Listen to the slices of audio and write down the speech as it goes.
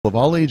of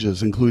all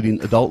ages,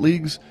 including adult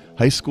leagues,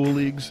 high school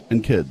leagues,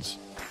 and kids.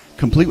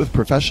 Complete with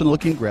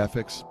professional-looking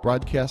graphics,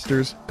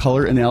 broadcasters,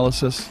 color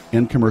analysis,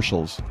 and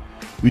commercials.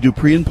 We do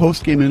pre- and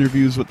post-game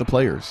interviews with the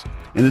players.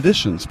 In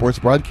addition, Sports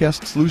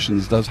Broadcast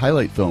Solutions does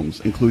highlight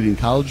films, including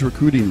college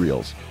recruiting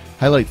reels,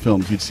 highlight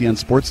films you'd see on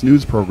sports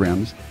news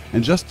programs,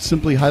 and just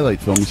simply highlight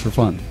films for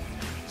fun.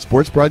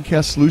 Sports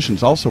Broadcast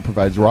Solutions also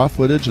provides raw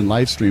footage and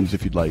live streams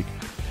if you'd like.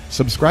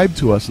 Subscribe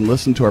to us and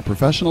listen to our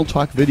professional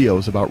talk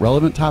videos about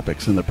relevant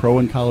topics in the pro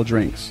and college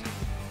ranks.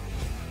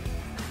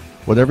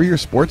 Whatever your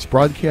sports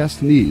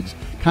broadcast needs,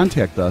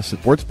 contact us at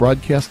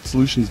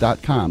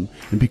sportsbroadcastsolutions.com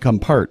and become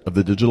part of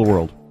the digital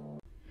world.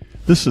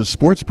 This is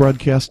Sports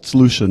Broadcast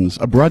Solutions,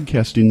 a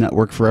broadcasting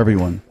network for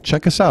everyone.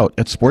 Check us out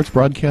at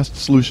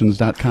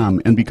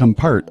sportsbroadcastsolutions.com and become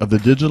part of the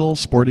digital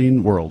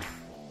sporting world.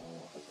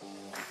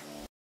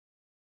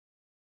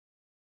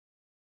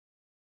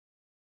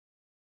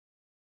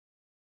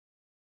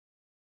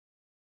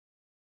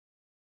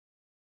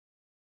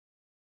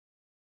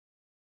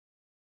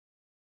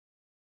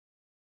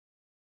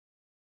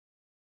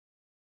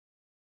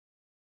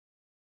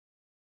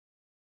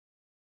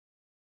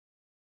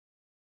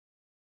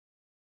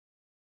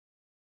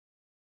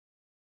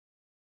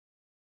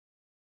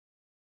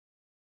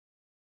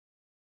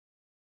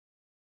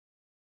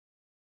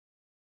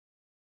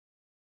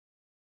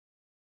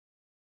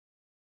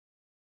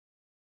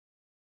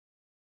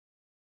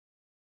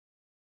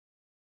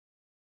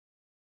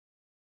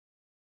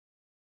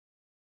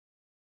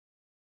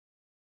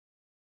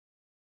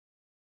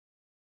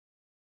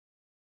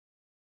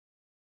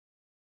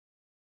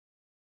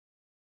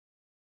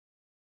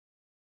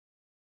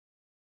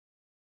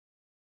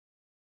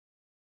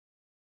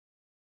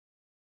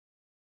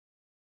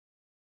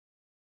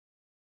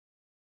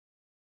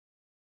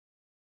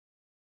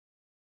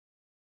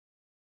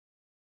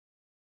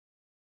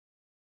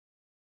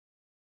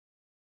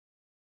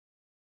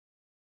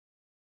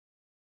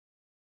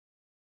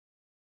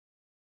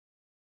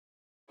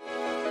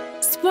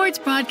 Sports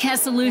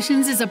Broadcast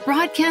Solutions is a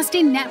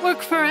broadcasting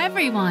network for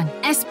everyone.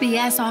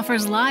 SBS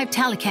offers live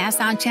telecasts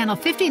on Channel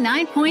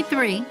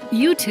 59.3,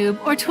 YouTube,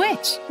 or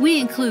Twitch. We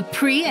include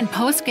pre- and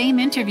post-game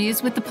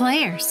interviews with the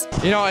players.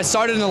 You know, I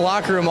started in the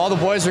locker room. All the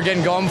boys were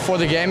getting going before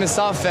the game and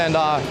stuff, and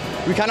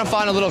we kind of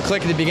found a little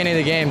click at the beginning of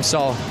the game,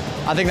 so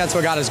I think that's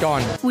what got us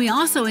going. We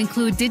also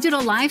include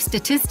digital live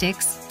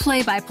statistics,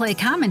 play-by-play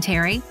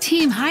commentary,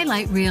 team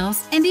highlight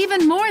reels, and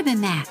even more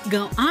than that.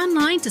 Go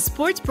online to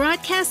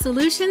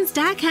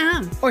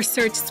sportsbroadcastsolutions.com or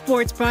search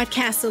Sports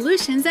Broadcast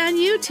Solutions on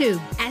YouTube.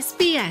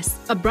 SBS,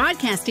 a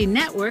broadcasting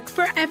network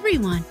for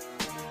everyone.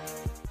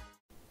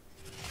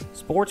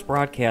 Sports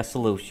Broadcast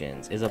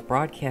Solutions is a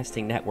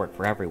broadcasting network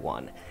for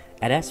everyone.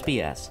 At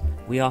SBS,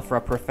 we offer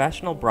a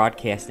professional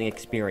broadcasting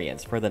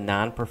experience for the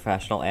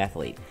non-professional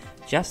athlete.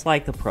 Just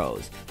like the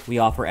pros, we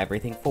offer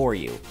everything for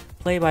you.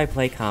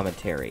 Play-by-play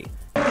commentary.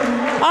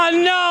 A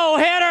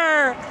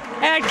no-hitter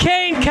at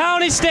Kane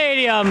County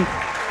Stadium.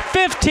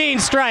 15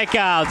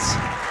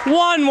 strikeouts,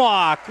 1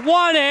 walk,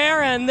 1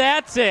 error, and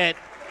that's it.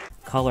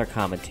 Color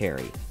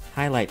commentary,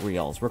 highlight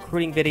reels,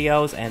 recruiting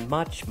videos, and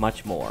much,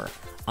 much more.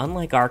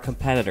 Unlike our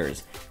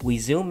competitors, we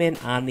zoom in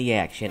on the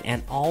action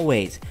and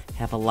always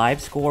have a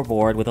live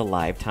scoreboard with a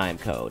live time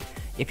code.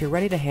 If you're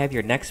ready to have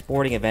your next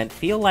sporting event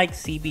feel like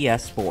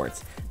CBS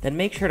Sports, then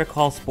make sure to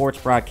call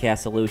Sports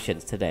Broadcast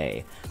Solutions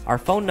today. Our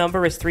phone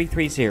number is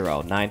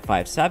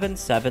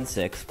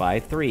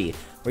 330-957-7653,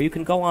 or you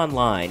can go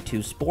online to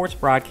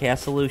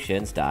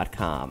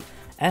sportsbroadcastsolutions.com.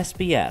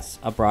 SBS,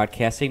 a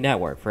broadcasting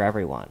network for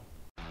everyone.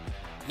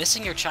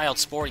 Missing your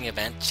child's sporting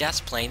event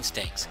just plain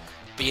stinks.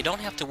 But you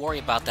don't have to worry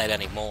about that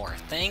anymore,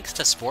 thanks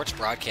to Sports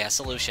Broadcast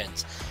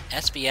Solutions.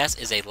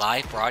 SBS is a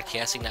live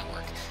broadcasting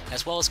network,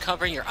 as well as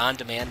covering your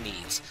on-demand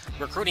needs,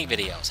 recruiting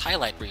videos,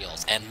 highlight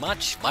reels, and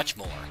much, much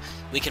more.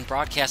 We can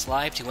broadcast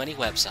live to any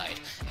website,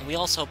 and we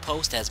also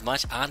post as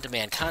much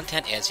on-demand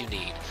content as you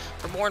need.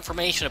 For more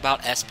information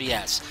about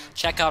SBS,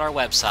 check out our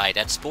website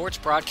at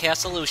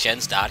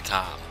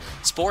sportsbroadcastsolutions.com.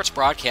 Sports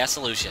Broadcast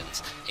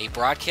Solutions, a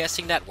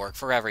broadcasting network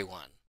for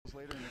everyone.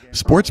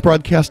 Sports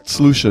Broadcast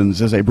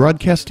Solutions is a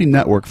broadcasting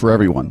network for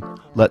everyone.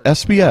 Let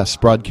SBS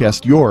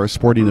broadcast your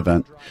sporting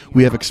event.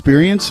 We have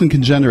experience and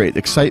can generate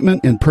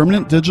excitement and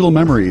permanent digital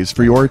memories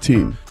for your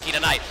team.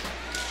 Tonight.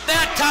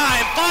 That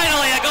time,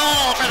 finally a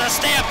goal for the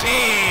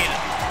Stampede!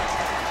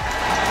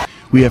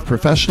 We have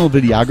professional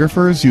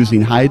videographers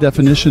using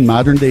high-definition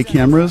modern-day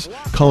cameras,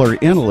 color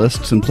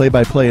analysts, and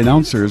play-by-play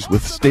announcers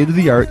with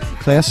state-of-the-art,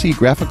 classy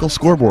graphical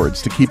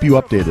scoreboards to keep you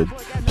updated.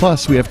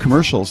 Plus, we have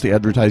commercials to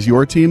advertise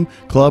your team,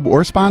 club,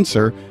 or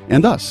sponsor,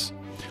 and us.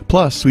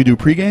 Plus, we do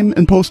pregame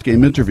and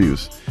postgame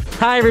interviews.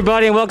 Hi,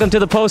 everybody, and welcome to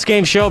the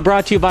postgame show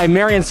brought to you by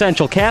Marion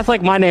Central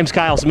Catholic. My name's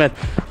Kyle Smith.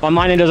 Well,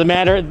 my name doesn't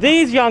matter.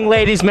 These young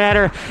ladies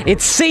matter.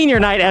 It's senior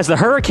night as the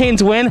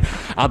Hurricanes win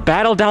a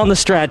battle down the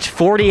stretch,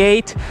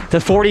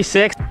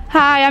 48-46.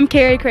 Hi, I'm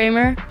Carrie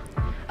Kramer.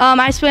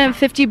 I swim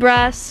 50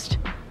 breast,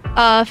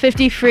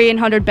 50 free, and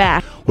 100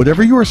 back.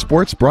 Whatever your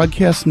sports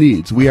broadcast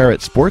needs, we are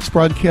at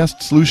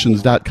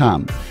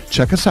sportsbroadcastsolutions.com.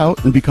 Check us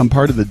out and become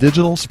part of the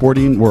digital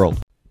sporting world.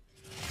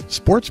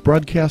 Sports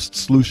Broadcast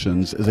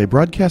Solutions is a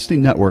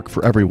broadcasting network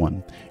for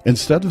everyone.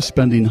 Instead of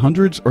spending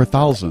hundreds or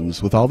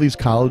thousands with all these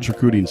college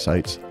recruiting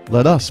sites,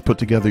 let us put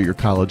together your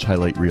college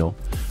highlight reel.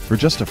 For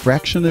just a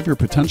fraction of your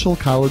potential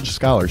college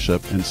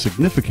scholarship and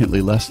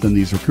significantly less than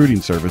these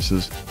recruiting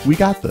services, we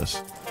got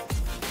this.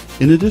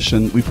 In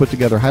addition, we put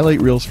together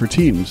highlight reels for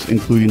teams,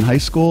 including high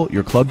school,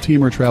 your club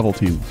team, or travel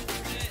team.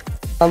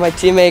 My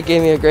teammate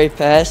gave me a great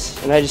pass,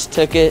 and I just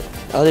took it.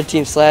 The other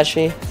team slashed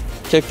me,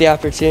 took the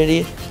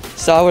opportunity,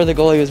 saw where the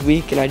goalie was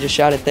weak, and I just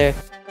shot it there.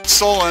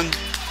 Solon,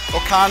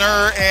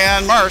 O'Connor,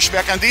 and Marsh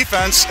back on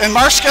defense, and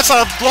Marsh gets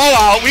a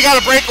blowout. We got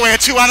a breakaway, a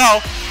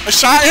 2-on-0, a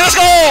shot, and a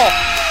goal!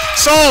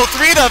 So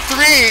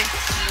 3-3,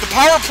 the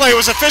power play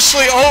was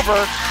officially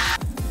over.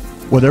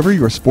 Whatever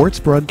your sports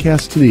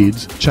broadcast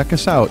needs, check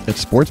us out at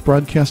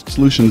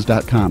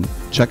sportsbroadcastsolutions.com.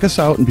 Check us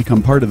out and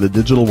become part of the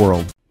digital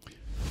world.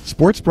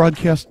 Sports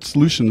Broadcast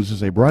Solutions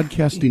is a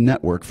broadcasting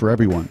network for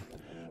everyone.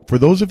 For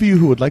those of you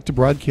who would like to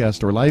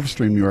broadcast or live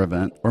stream your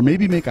event, or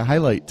maybe make a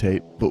highlight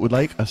tape, but would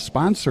like a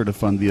sponsor to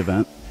fund the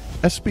event,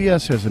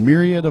 SBS has a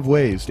myriad of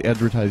ways to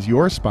advertise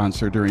your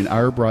sponsor during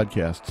our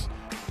broadcasts.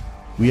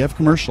 We have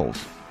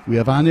commercials. We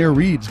have on-air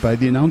reads by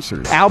the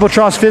announcers.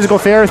 Albatross Physical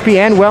Therapy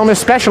and Wellness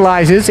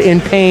specializes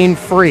in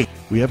pain-free.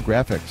 We have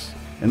graphics,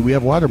 and we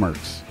have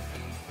watermarks.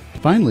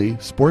 Finally,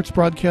 Sports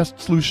Broadcast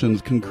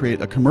Solutions can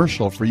create a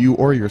commercial for you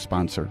or your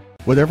sponsor.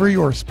 Whatever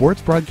your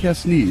sports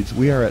broadcast needs,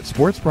 we are at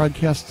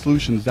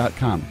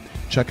sportsbroadcastsolutions.com.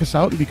 Check us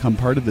out and become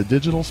part of the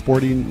digital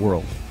sporting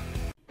world.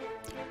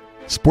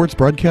 Sports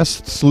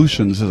Broadcast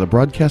Solutions is a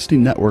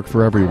broadcasting network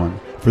for everyone.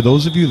 For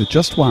those of you that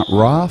just want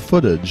raw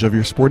footage of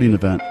your sporting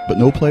event, but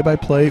no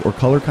play-by-play or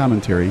color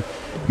commentary,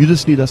 you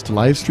just need us to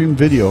live stream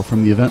video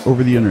from the event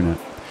over the internet.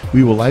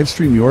 We will live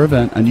stream your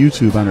event on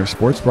YouTube on our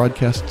Sports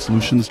Broadcast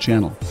Solutions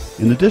channel.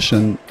 In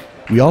addition,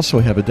 we also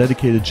have a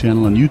dedicated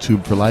channel on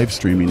YouTube for live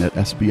streaming at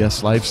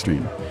SBS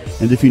Livestream.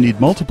 And if you need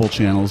multiple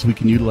channels, we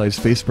can utilize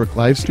Facebook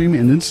Livestream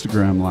and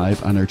Instagram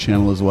Live on our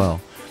channel as well.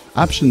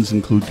 Options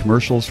include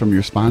commercials from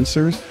your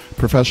sponsors,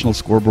 professional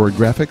scoreboard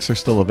graphics are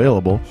still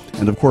available,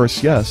 and of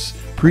course, yes,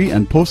 pre-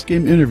 and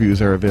post-game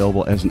interviews are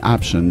available as an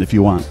option if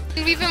you want.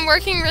 We've been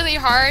working really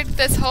hard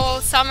this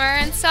whole summer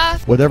and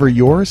stuff. Whatever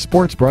your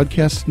sports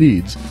broadcast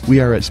needs,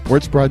 we are at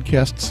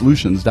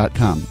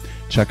sportsbroadcastsolutions.com.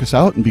 Check us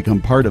out and become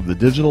part of the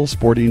digital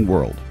sporting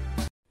world.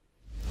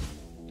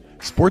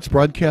 Sports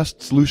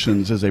Broadcast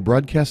Solutions is a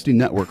broadcasting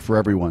network for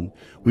everyone.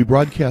 We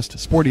broadcast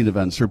sporting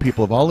events for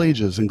people of all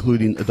ages,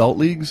 including adult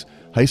leagues,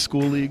 high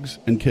school leagues,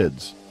 and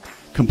kids.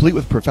 Complete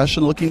with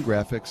professional-looking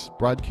graphics,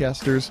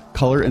 broadcasters,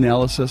 color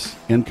analysis,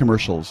 and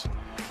commercials.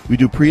 We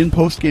do pre- and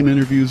post-game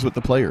interviews with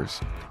the players.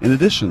 In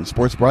addition,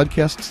 Sports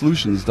Broadcast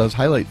Solutions does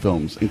highlight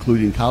films,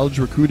 including college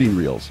recruiting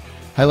reels,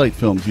 highlight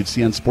films you'd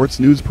see on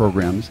sports news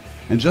programs,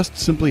 and just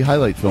simply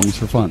highlight films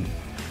for fun.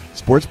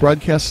 Sports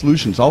Broadcast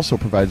Solutions also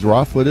provides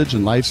raw footage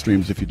and live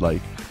streams if you'd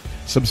like.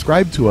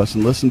 Subscribe to us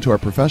and listen to our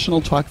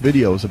professional talk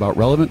videos about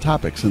relevant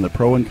topics in the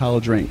pro and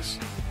college ranks.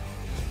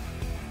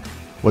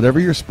 Whatever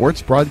your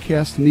sports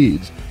broadcast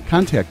needs,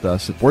 contact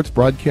us at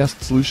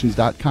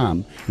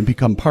sportsbroadcastsolutions.com and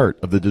become part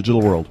of the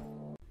digital world.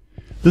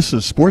 This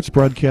is Sports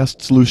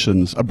Broadcast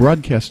Solutions, a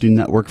broadcasting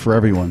network for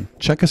everyone.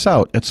 Check us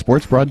out at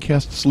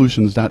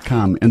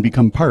sportsbroadcastsolutions.com and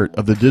become part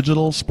of the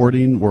digital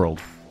sporting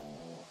world.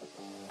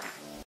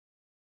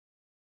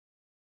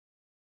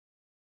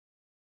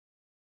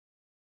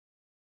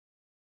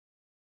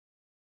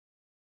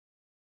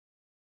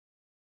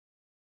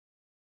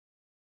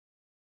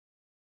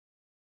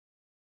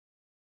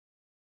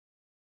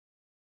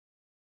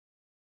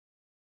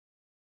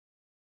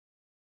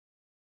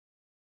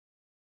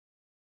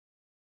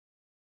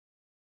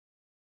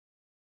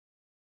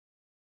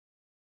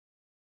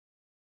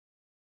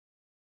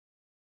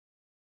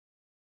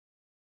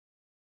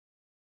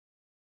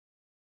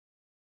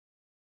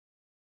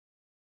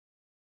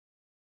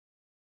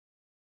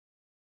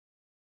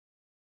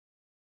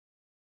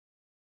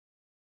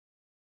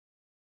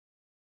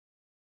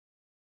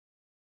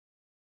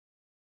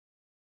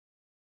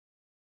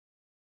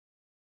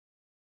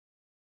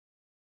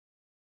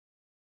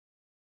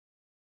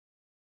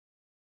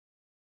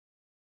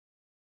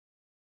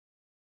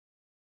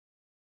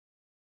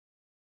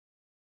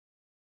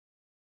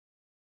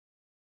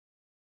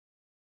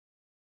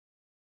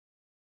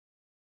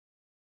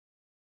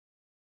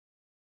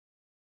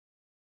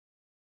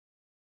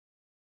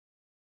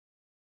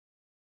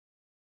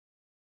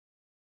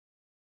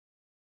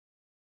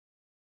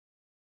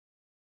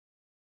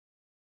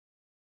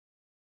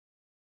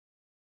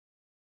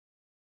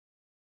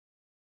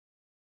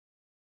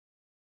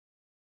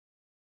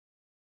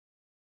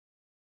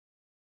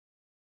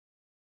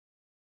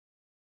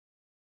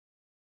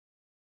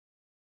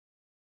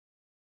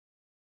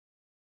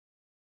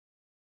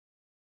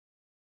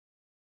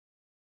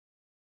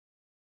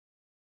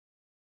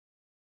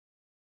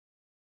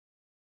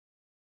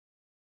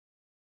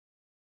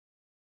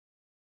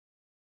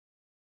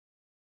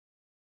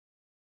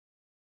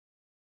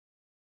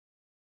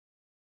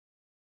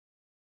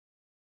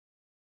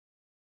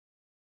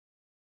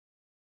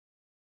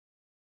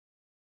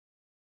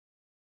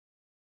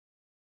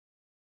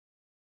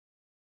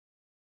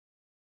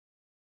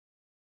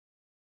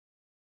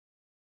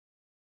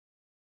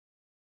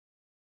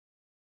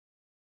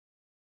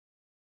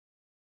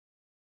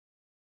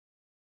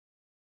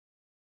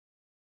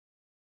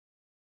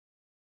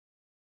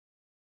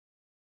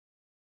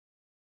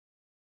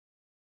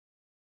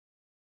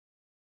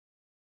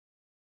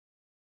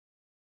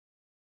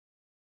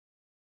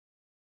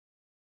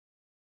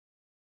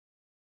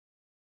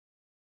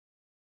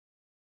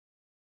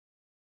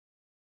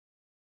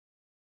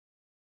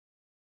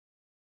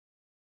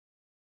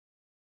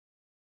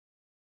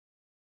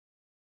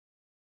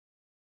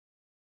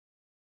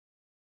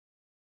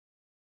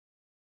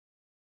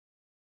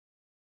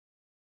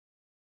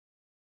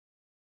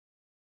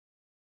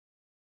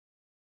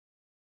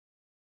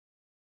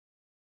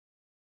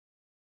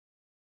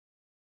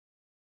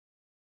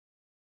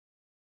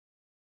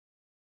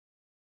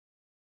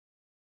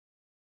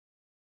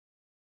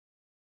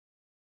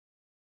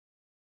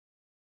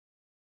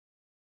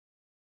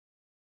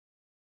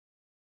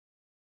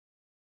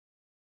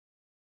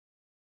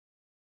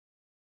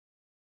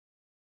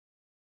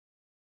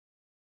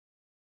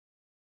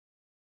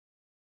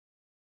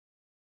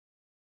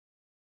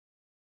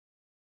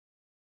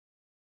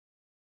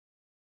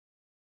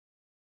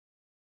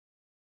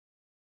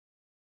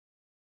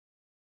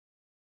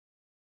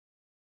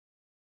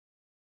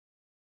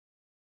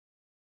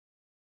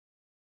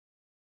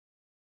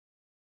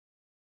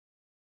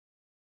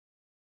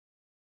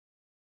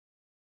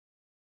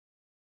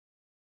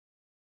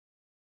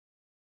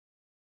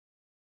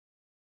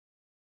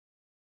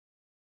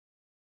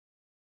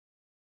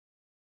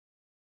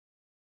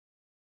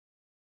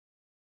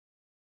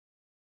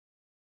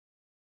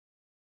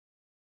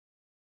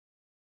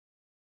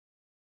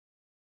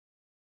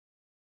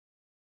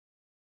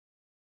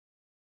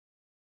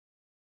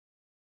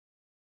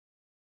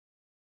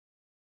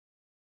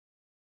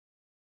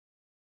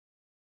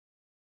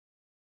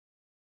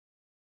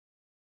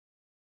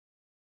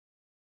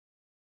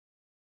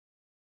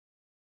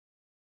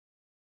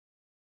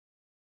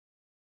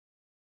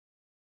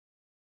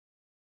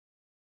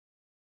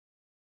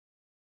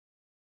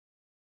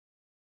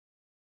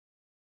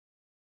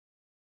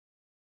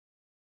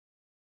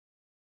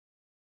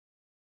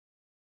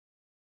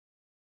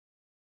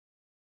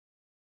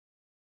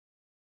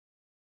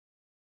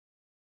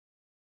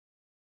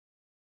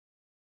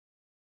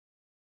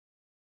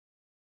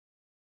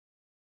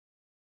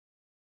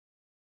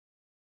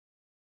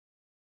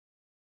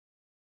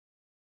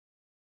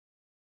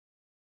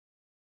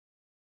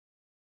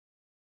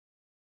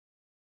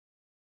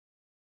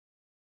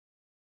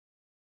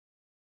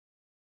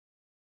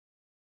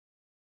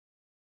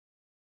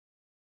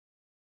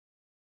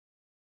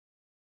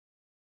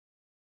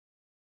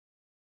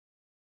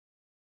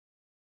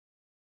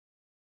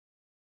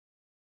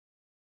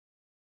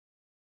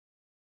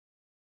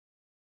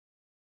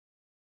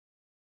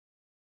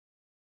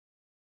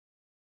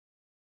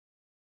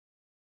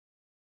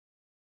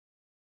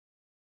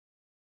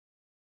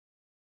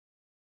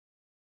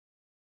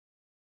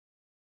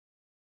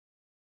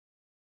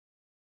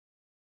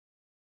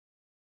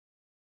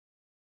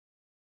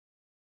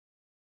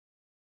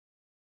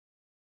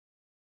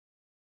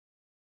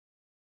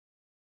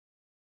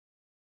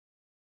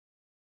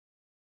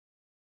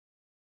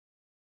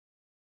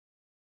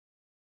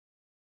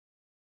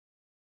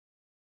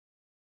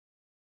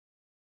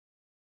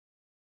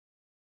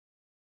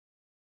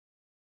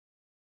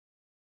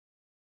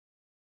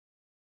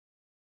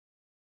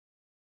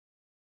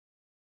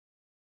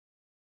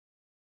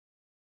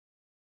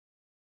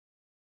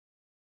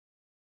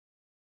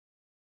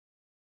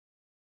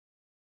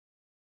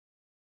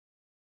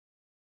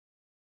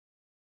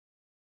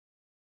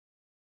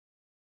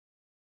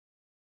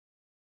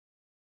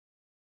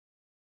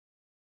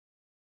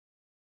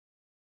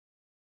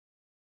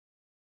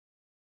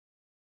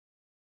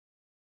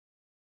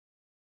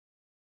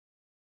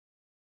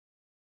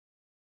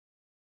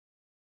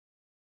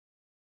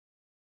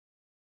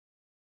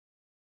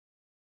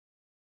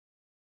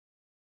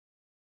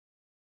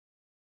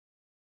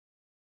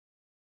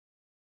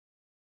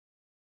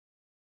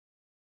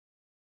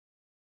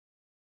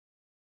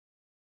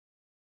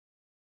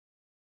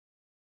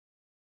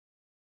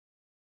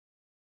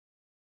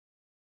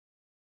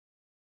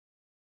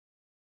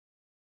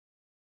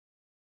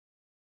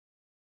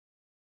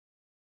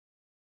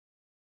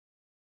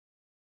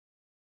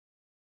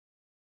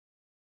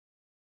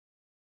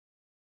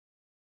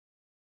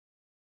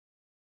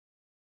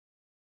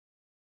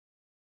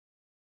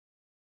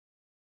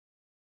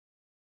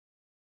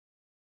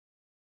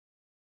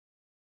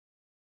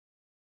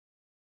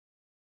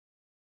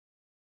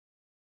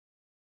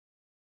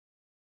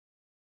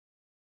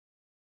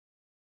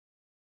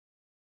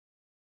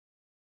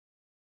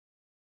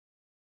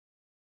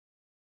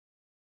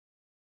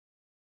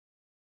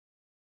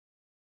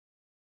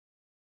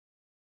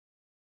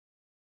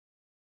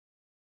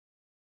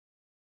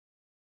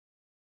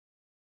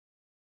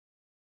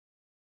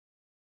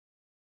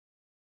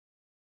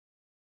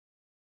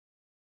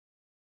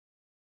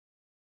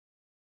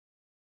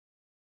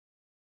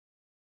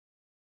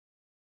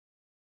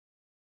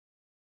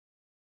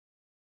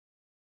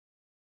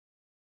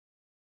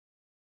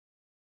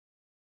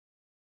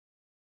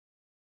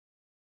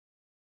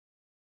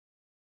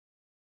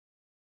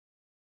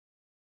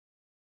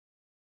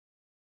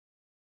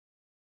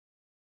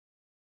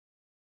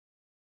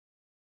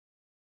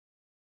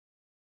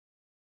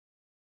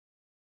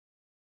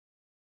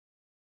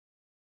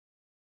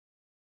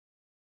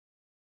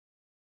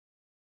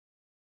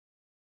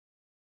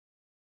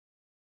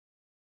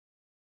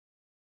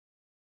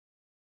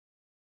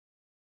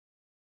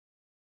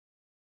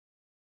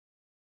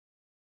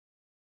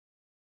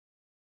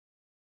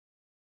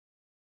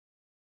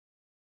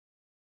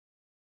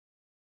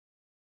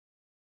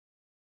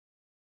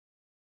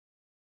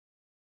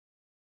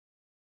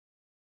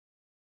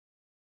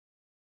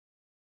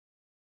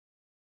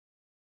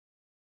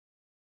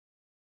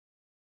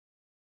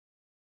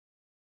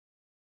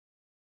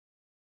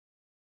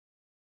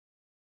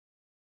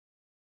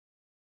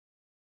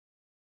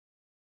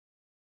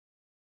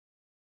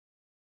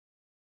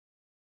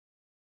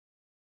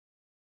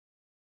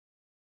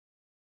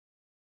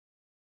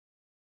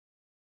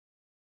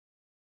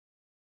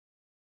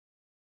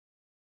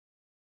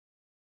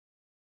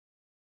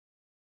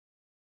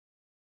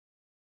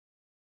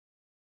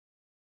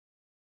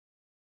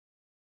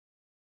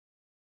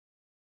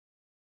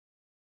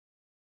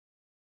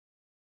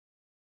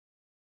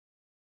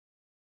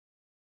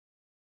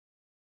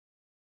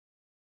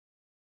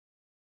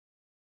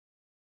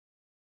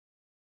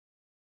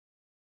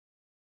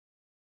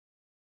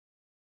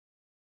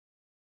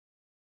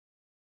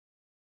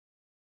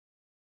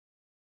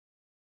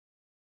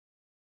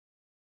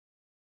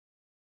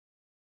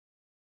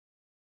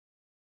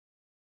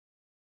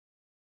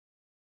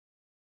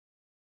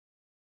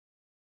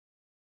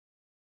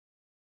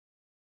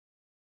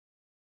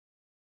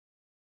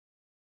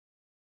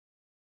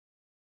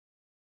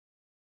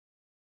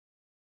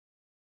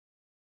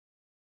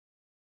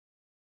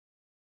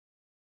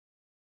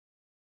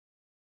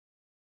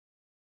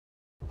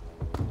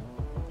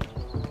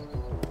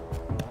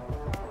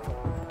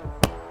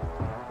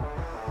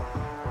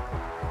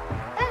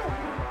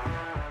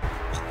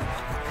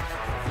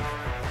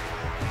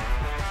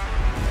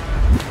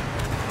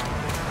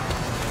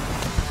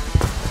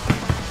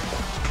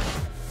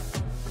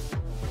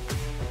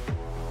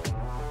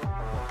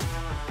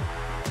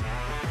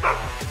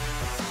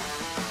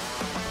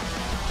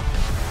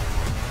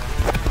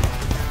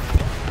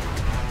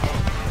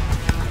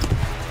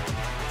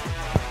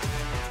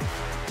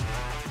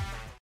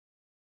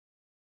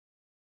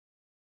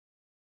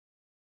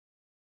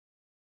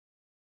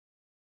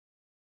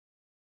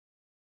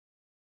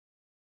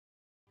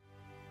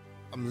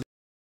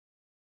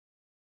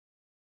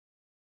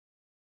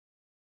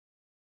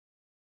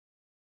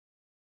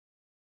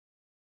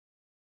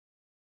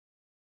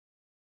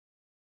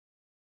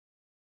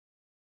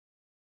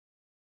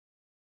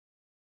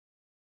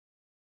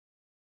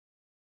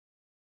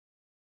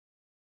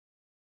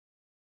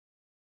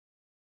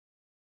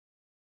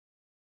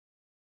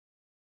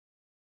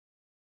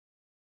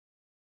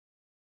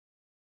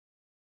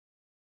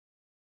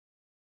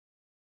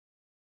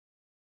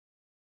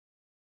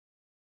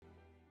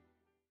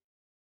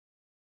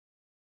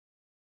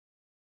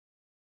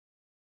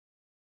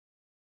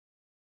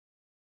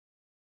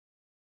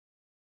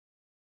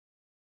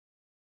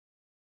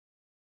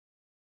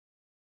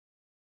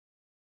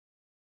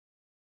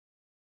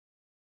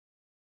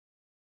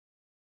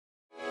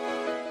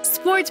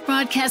 Sports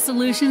Broadcast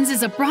Solutions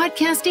is a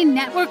broadcasting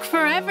network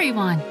for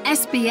everyone.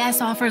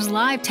 SBS offers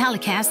live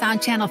telecasts on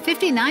channel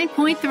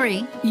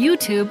 59.3,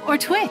 YouTube, or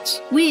Twitch.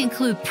 We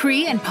include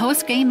pre- and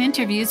post-game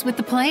interviews with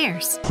the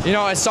players. You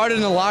know, I started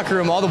in the locker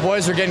room. All the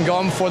boys were getting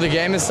going before the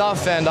game and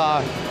stuff, and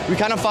we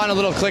kind of found a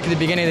little click at the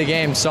beginning of the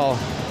game, so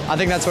I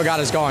think that's what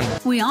got us going.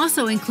 We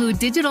also include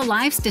digital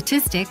live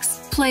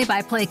statistics,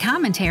 play-by-play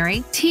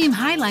commentary, team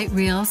highlight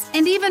reels,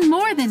 and even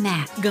more than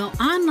that. Go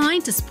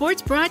online to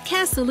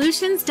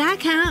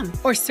sportsbroadcastsolutions.com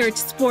or search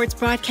Sports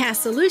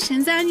Broadcast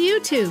Solutions on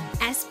YouTube.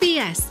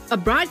 SBS, a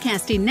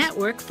broadcasting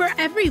network for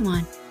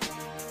everyone.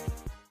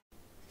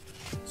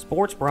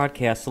 Sports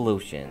Broadcast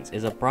Solutions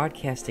is a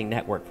broadcasting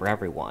network for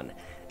everyone.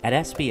 At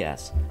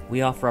SBS,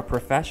 we offer a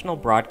professional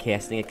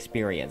broadcasting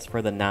experience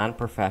for the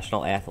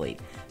non-professional athlete.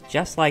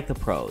 Just like the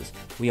pros,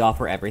 we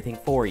offer everything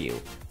for you.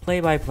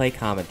 Play-by-play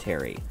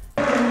commentary.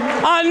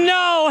 A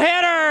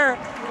no-hitter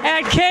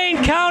at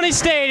Kane County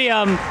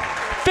Stadium.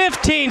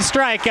 15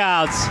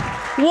 strikeouts,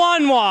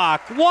 1 walk,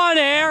 1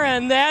 error,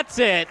 and that's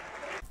it.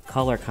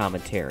 Color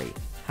commentary,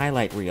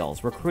 highlight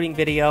reels, recruiting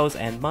videos,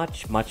 and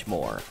much, much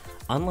more.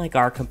 Unlike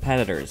our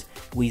competitors,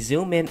 we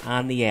zoom in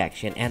on the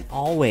action and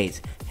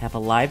always have a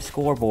live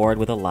scoreboard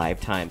with a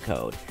live time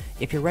code.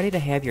 If you're ready to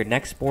have your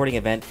next sporting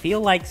event feel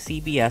like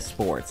CBS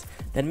Sports,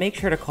 then make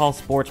sure to call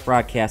Sports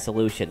Broadcast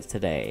Solutions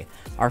today.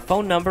 Our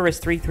phone number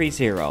is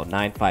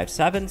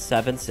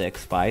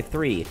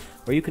 330-957-7653,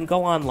 or you can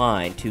go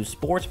online to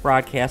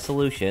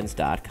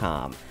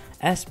sportsbroadcastsolutions.com.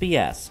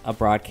 SBS, a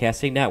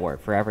broadcasting network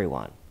for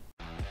everyone.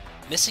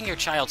 Missing your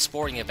child's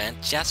sporting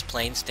event just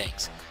plain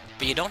stinks.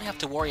 But you don't have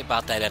to worry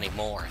about that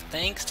anymore,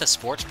 thanks to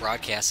Sports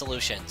Broadcast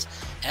Solutions.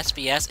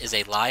 SBS is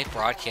a live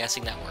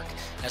broadcasting network,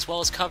 as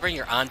well as covering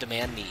your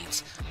on-demand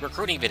needs,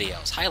 recruiting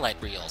videos,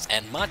 highlight reels,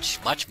 and much,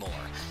 much more.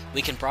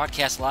 We can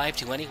broadcast live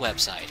to any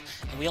website,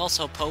 and we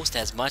also post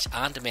as much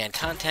on-demand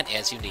content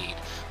as you need.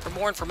 For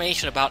more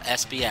information about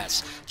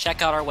SBS,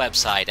 check out our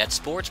website at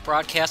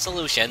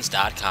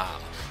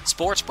sportsbroadcastsolutions.com.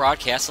 Sports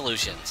Broadcast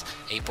Solutions,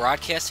 a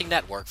broadcasting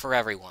network for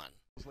everyone.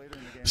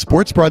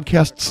 Sports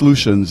Broadcast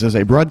Solutions is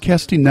a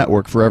broadcasting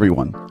network for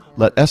everyone.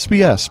 Let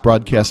SBS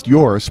broadcast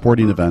your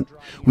sporting event.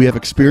 We have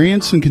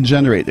experience and can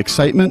generate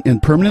excitement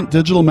and permanent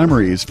digital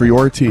memories for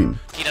your team.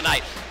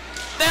 Tonight.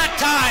 That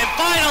time,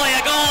 finally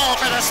a goal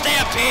for the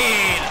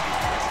Stampede!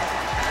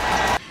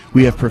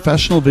 We have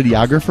professional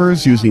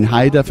videographers using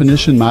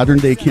high-definition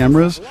modern-day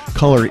cameras,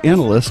 color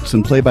analysts,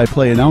 and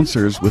play-by-play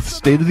announcers with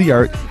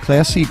state-of-the-art,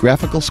 classy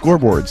graphical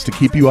scoreboards to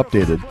keep you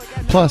updated.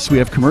 Plus, we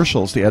have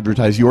commercials to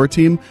advertise your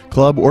team,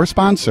 club, or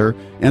sponsor,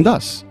 and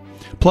us.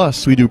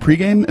 Plus, we do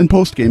pregame and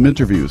postgame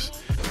interviews.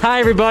 Hi,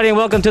 everybody, and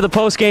welcome to the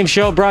postgame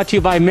show brought to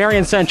you by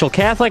Marion Central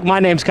Catholic.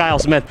 My name's Kyle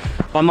Smith.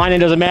 But my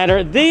name doesn't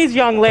matter. These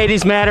young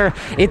ladies matter.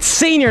 It's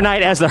senior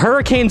night as the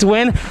Hurricanes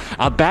win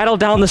a battle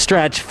down the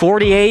stretch,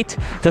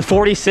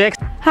 48-46.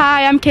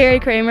 Hi, I'm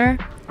Carrie Kramer.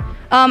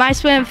 I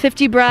swim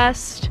 50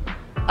 breast,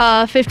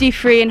 50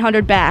 free, and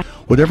 100 back.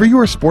 Whatever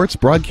your sports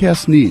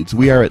broadcast needs,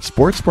 we are at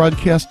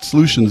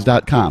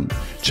sportsbroadcastsolutions.com.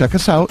 Check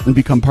us out and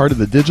become part of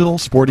the digital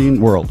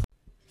sporting world.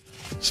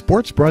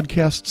 Sports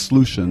Broadcast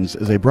Solutions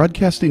is a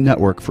broadcasting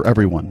network for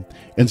everyone.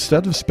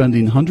 Instead of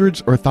spending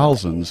hundreds or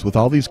thousands with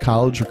all these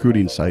college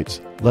recruiting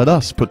sites, let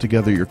us put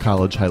together your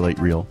college highlight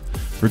reel.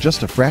 For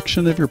just a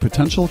fraction of your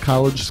potential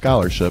college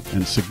scholarship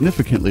and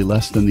significantly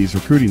less than these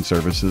recruiting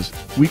services,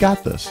 we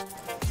got this.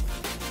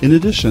 In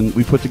addition,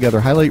 we put together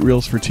highlight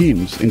reels for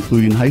teams,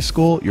 including high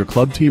school, your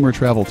club team, or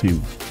travel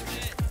team.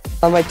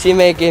 My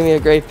teammate gave me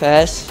a great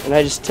pass, and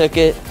I just took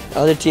it. The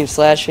other team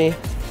slashed me,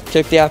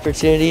 took the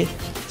opportunity,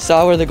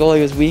 saw where the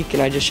goalie was weak,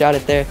 and I just shot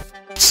it there.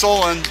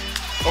 Stolen.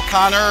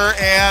 O'Connor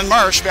and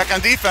Marsh back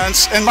on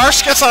defense, and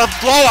Marsh gets a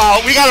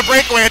blowout. We got a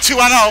breakaway at 2-0.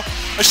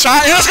 A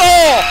shot and a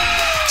goal!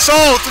 So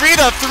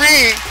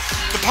 3-3.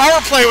 The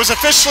power play was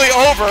officially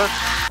over.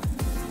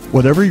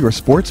 Whatever your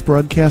sports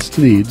broadcast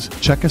needs,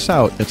 check us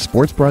out at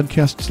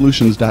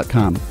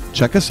sportsbroadcastsolutions.com.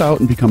 Check us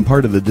out and become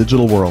part of the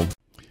digital world.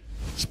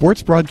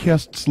 Sports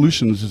Broadcast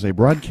Solutions is a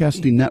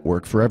broadcasting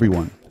network for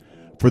everyone.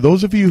 For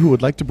those of you who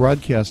would like to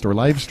broadcast or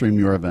live stream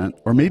your event,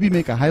 or maybe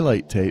make a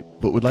highlight tape,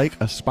 but would like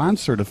a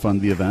sponsor to fund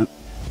the event,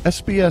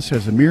 SBS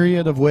has a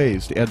myriad of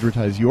ways to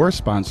advertise your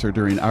sponsor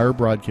during our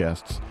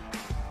broadcasts.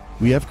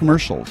 We have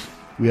commercials.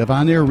 We have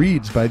on-air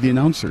reads by the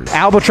announcers.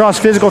 Albatross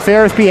Physical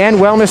Therapy and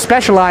Wellness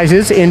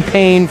specializes in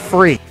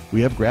pain-free.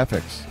 We have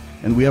graphics,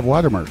 and we have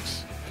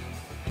watermarks.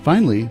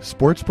 Finally,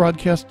 Sports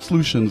Broadcast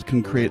Solutions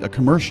can create a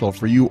commercial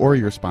for you or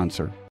your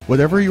sponsor.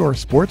 Whatever your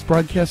sports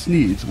broadcast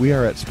needs, we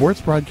are at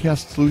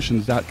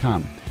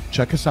sportsbroadcastsolutions.com.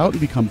 Check us out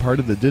and become part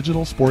of the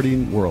digital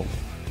sporting world.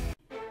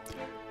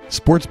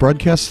 Sports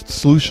Broadcast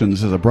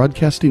Solutions is a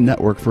broadcasting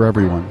network for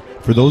everyone.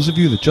 For those of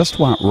you that just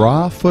want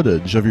raw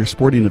footage of your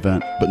sporting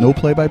event, but no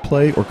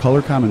play-by-play or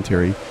color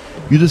commentary,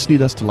 you just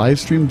need us to live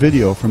stream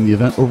video from the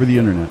event over the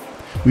internet.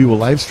 We will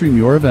live stream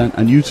your event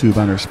on YouTube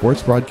on our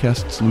Sports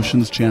Broadcast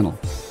Solutions channel.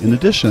 In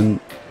addition,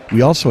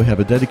 We also have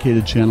a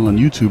dedicated channel on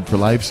YouTube for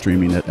live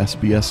streaming at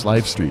SBS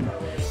Livestream.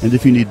 And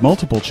if you need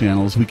multiple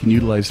channels, we can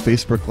utilize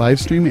Facebook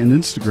Livestream and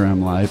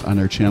Instagram Live on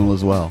our channel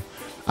as well.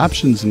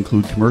 Options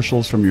include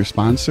commercials from your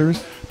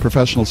sponsors,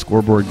 professional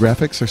scoreboard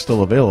graphics are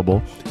still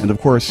available, and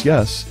of course,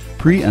 yes,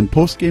 pre- and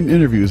post-game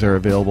interviews are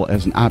available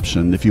as an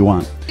option if you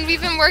want.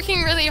 We've been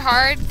working really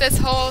hard this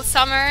whole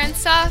summer and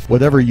stuff.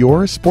 Whatever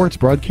your sports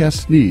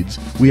broadcast needs,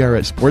 we are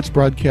at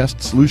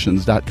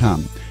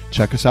sportsbroadcastsolutions.com.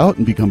 Check us out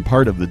and become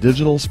part of the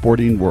digital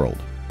sporting world.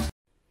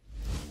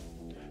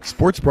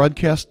 Sports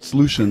Broadcast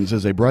Solutions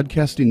is a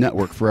broadcasting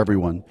network for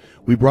everyone.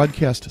 We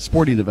broadcast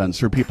sporting events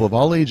for people of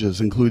all ages,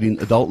 including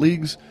adult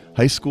leagues,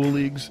 high school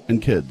leagues,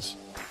 and kids.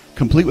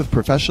 Complete with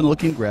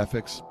professional-looking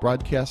graphics,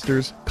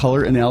 broadcasters,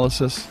 color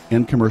analysis,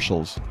 and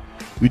commercials.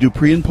 We do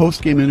pre- and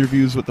post-game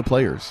interviews with the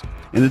players.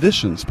 In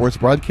addition, Sports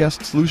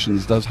Broadcast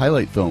Solutions does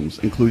highlight films,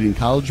 including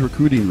college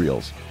recruiting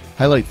reels,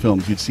 highlight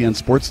films you'd see on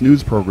sports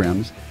news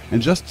programs,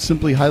 and just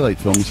simply highlight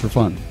films for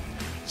fun.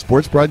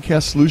 Sports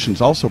Broadcast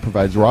Solutions also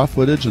provides raw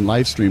footage and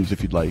live streams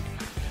if you'd like.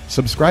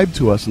 Subscribe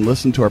to us and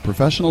listen to our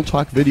professional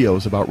talk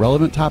videos about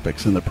relevant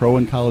topics in the pro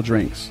and college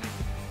ranks.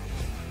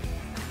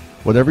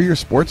 Whatever your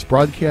sports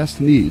broadcast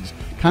needs,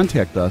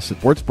 contact us at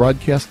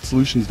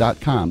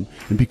sportsbroadcastsolutions.com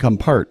and become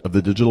part of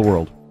the digital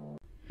world.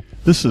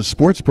 This is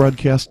Sports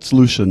Broadcast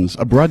Solutions,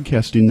 a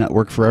broadcasting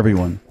network for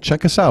everyone.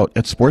 Check us out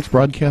at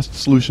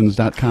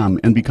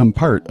sportsbroadcastsolutions.com and become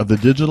part of the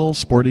digital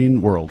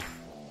sporting world.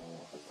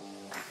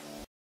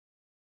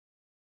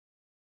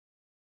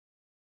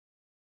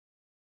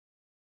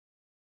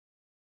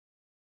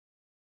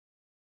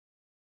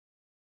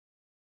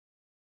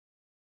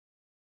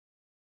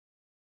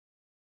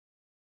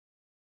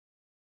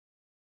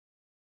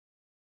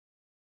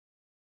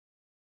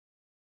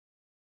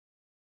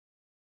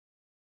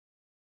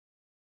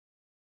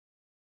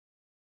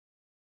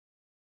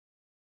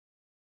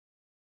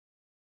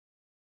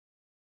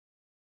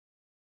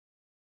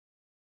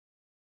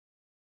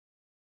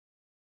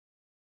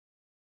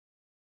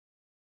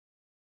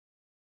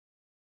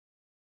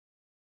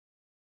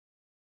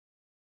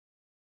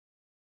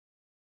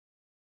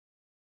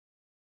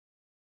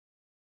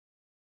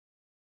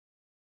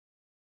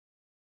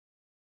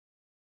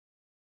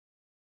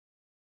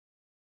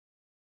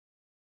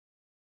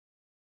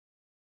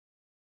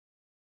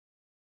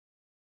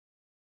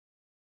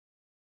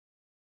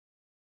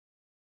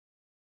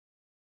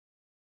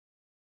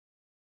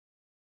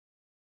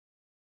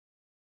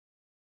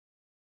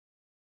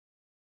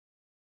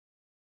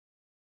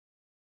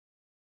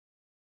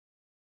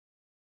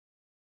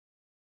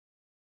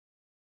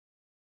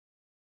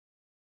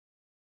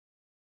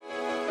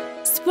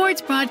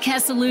 Sports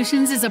Broadcast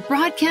Solutions is a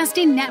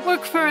broadcasting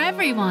network for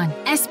everyone.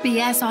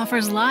 SBS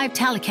offers live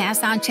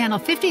telecasts on channel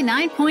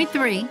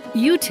 59.3,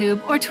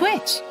 YouTube, or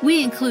Twitch.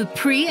 We include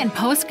pre- and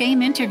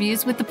post-game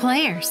interviews with the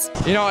players.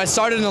 You know, I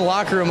started in the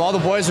locker room. All the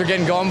boys were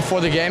getting going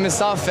before the game and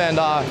stuff, and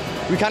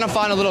we kind of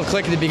found a little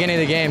click at the beginning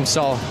of the game,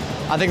 so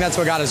I think that's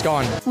what got us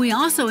going. We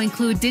also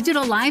include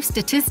digital live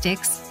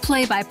statistics,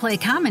 play-by-play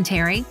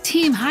commentary,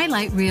 team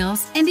highlight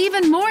reels, and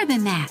even more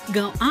than that.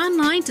 Go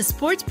online to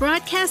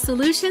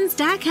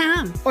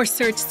sportsbroadcastsolutions.com or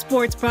search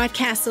Sports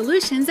Broadcast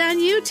Solutions on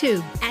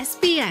YouTube.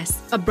 SBS,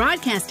 a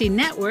broadcasting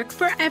network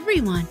for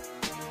everyone.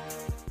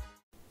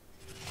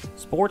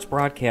 Sports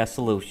Broadcast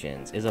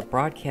Solutions is a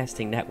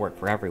broadcasting network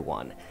for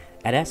everyone.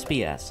 At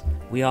SBS,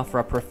 we offer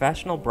a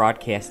professional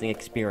broadcasting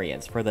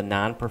experience for the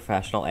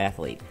non-professional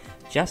athlete.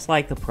 Just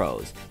like the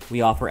pros,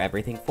 we offer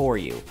everything for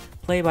you.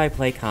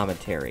 Play-by-play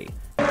commentary.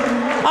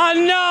 A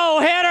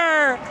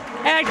no-hitter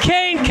at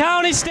Kane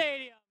County Stadium.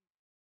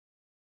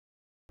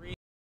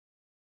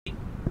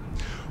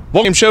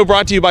 Welcome show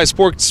brought to you by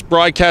Sports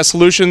Broadcast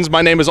Solutions.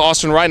 My name is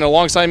Austin Wright, and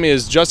alongside me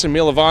is Justin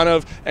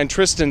Milovanov and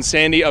Tristan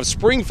Sandy of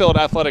Springfield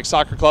Athletic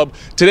Soccer Club.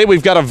 Today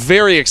we've got a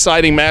very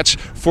exciting match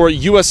for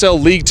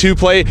USL League 2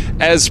 play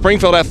as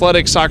Springfield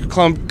Athletic Soccer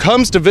Club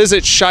comes to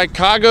visit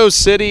Chicago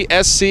City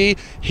SC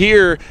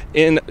here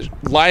in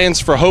Lions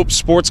for Hope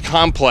Sports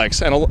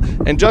Complex.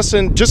 And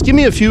Justin, just give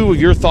me a few of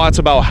your thoughts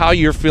about how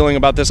you're feeling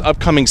about this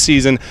upcoming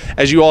season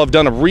as you all have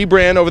done a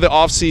rebrand over the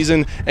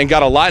offseason and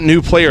got a lot of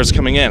new players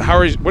coming in.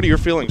 What are your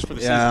feelings for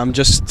the season? Yeah, I'm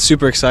just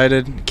super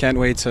excited. Can't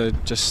wait to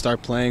just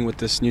start playing with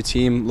this new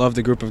team. Love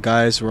the group of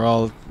guys. We're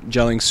all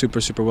gelling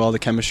super well. The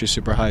chemistry's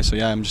super high. So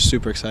yeah, I'm just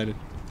super excited.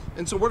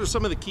 And so what are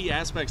some of the key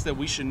aspects that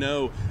we should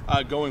know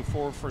going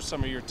forward for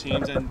some of your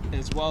teams, and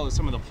as well as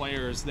some of the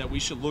players that we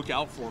should look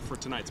out for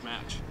tonight's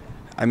match?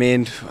 I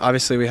mean,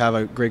 obviously we have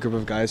a great group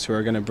of guys who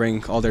are going to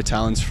bring all their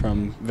talents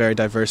from very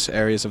diverse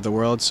areas of the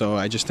world. So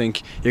I just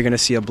think you're going to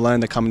see a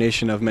blend, a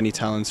combination of many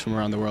talents from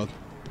around the world.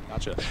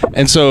 Gotcha.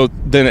 And so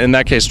then in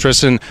that case,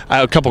 Tristan, I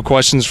have a couple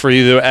questions for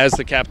you as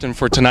the captain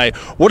for tonight.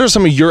 What are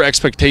some of your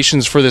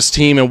expectations for this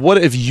team, and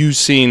what have you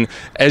seen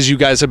as you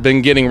guys have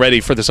been getting ready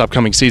for this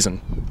upcoming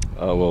season?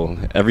 Well,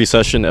 every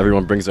session,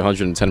 everyone brings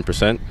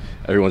 110%.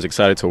 Everyone's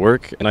excited to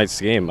work. Tonight's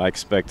game, I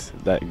expect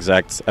that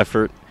exact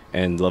effort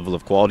and level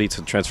of quality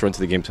to transfer into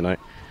the game tonight.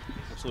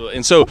 Absolutely.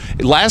 And so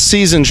last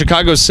season,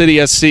 Chicago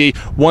City SC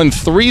won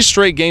 3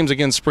 straight games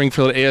against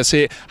Springfield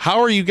ASC. How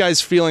are you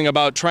guys feeling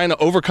about trying to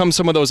overcome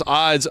some of those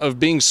odds of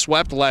being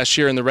swept last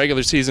year in the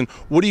regular season?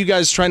 What are you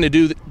guys trying to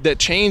do that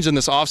changed in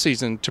this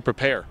offseason to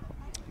prepare?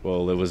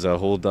 Well, it was a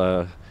whole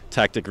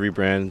tactic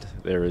rebrand.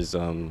 There is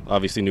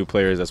obviously new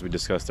players, as we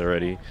discussed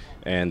already,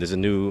 and there's a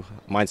new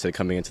mindset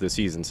coming into the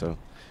season. So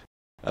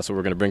that's what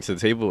we're going to bring to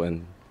the table,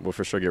 and we'll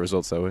for sure get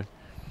results that way.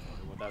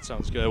 That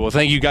sounds good. Well,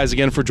 thank you guys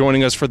again for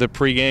joining us for the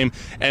pregame.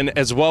 And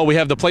as well, we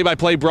have the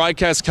play-by-play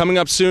broadcast coming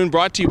up soon,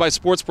 brought to you by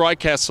Sports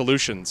Broadcast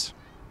Solutions.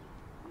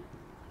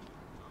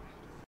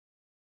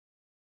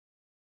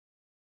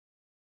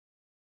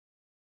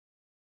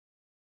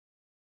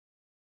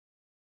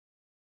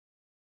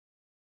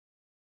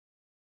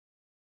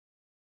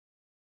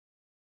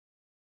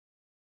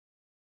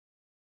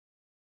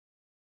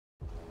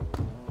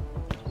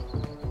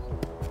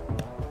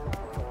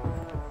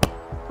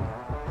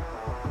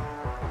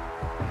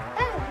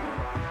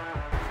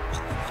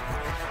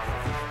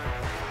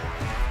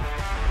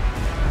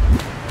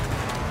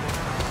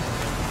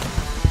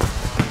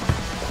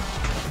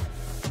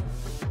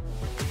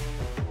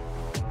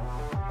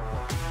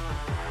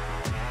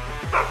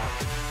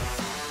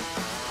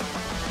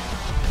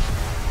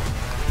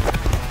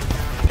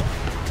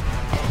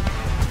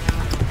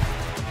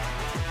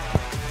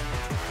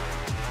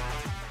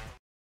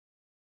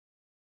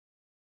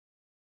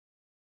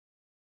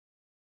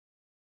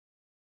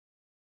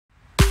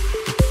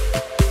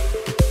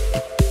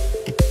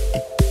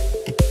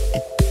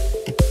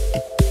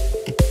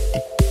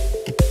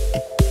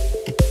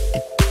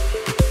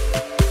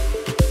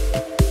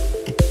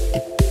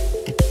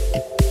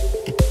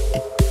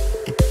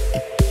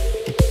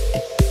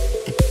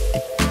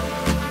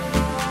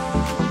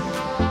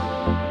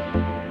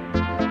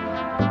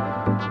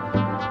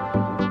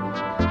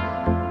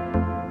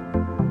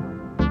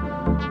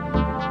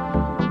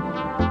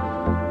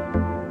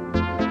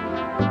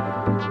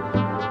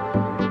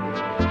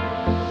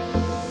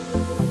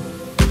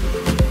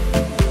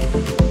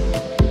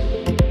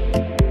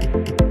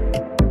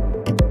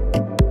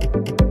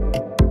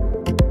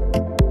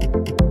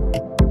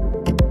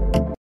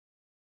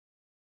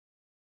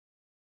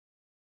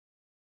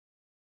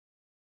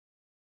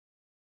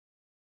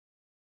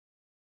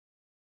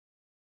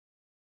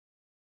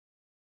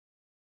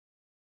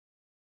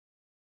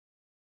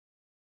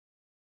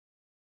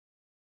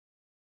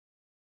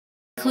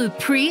 Include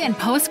pre- and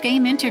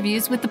post-game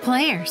interviews with the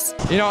players.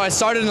 You know, I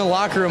started in the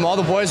locker room. All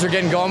the boys were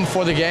getting going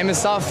before the game and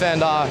stuff,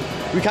 and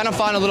we kind of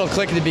found a little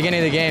click at the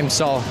beginning of the game,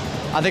 so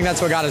I think that's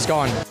what got us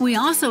going. We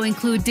also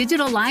include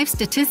digital live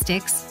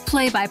statistics,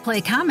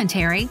 play-by-play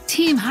commentary,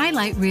 team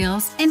highlight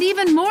reels, and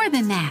even more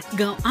than that.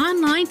 Go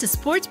online to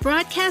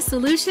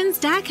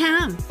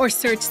sportsbroadcastsolutions.com or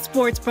search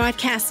Sports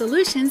Broadcast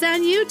Solutions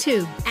on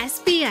YouTube.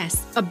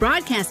 SBS, a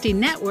broadcasting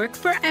network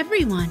for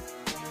everyone.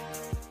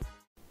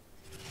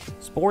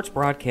 Sports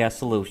Broadcast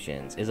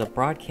Solutions is a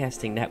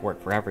broadcasting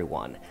network for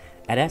everyone.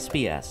 At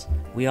SBS,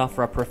 we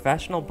offer a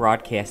professional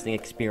broadcasting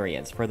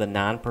experience for the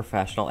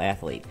non-professional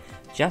athlete.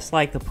 Just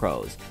like the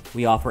pros,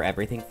 we offer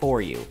everything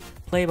for you.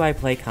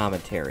 Play-by-play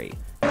commentary.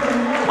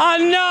 A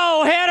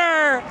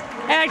no-hitter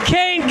at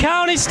Kane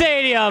County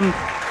Stadium.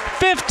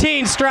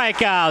 15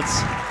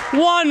 strikeouts,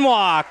 1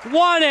 walk,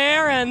 1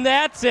 error, and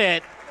that's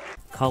it.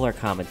 Color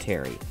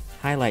commentary,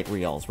 highlight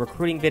reels,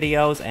 recruiting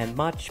videos, and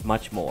much,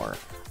 much more.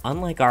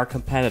 Unlike our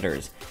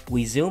competitors,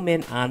 we zoom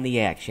in on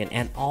the action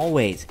and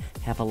always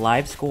have a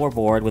live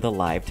scoreboard with a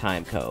live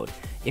time code.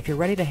 If you're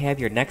ready to have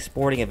your next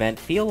sporting event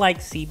feel like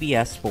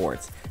CBS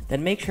Sports,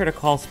 then make sure to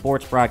call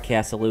Sports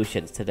Broadcast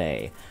Solutions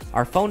today.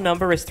 Our phone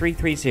number is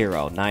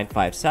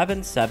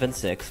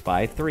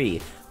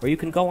 330-957-7653, or you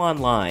can go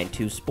online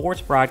to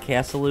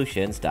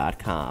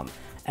sportsbroadcastsolutions.com.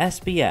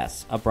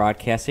 SBS, a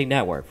broadcasting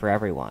network for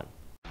everyone.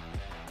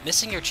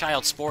 Missing your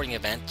child's sporting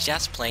event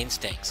just plain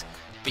stinks.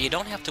 But you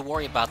don't have to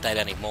worry about that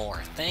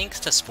anymore, thanks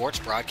to Sports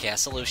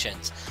Broadcast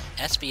Solutions.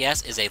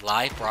 SBS is a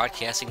live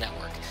broadcasting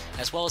network,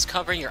 as well as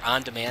covering your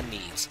on-demand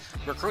needs,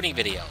 recruiting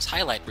videos,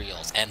 highlight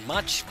reels, and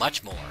much,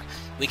 much more.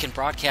 We can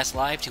broadcast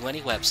live to any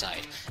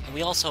website, and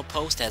we also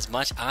post as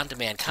much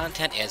on-demand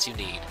content as you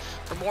need.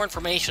 For more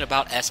information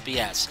about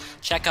SBS,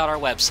 check out our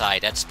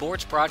website at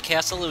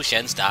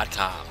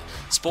sportsbroadcastsolutions.com.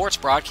 Sports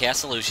Broadcast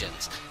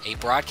Solutions, a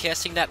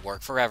broadcasting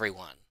network for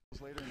everyone.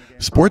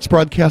 Sports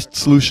Broadcast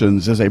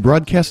Solutions is a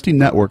broadcasting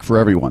network for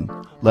everyone.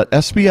 Let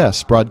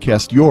SBS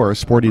broadcast your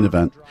sporting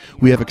event.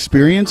 We have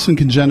experience and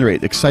can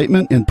generate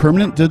excitement and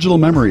permanent digital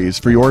memories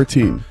for your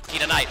team.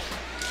 Tonight.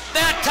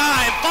 That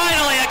time,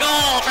 finally a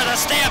goal for the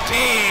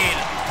Stampede!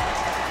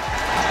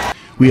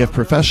 We have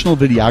professional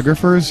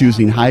videographers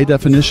using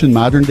high-definition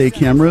modern-day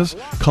cameras,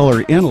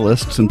 color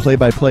analysts, and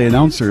play-by-play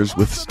announcers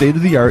with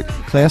state-of-the-art,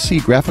 classy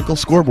graphical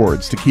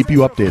scoreboards to keep you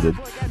updated.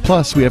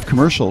 Plus, we have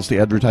commercials to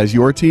advertise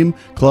your team,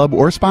 club,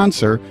 or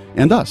sponsor,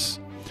 and us.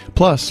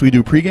 Plus, we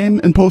do pregame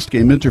and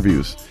postgame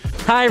interviews.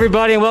 Hi,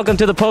 everybody, and welcome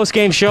to the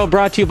postgame show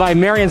brought to you by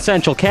Marion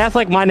Central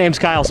Catholic. My name's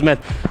Kyle Smith.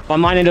 But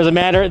my name doesn't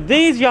matter.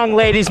 These young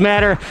ladies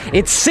matter.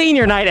 It's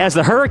senior night as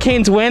the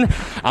Hurricanes win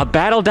a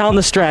battle down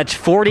the stretch,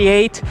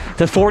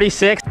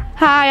 48-46.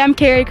 Hi, I'm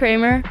Carrie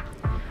Kramer.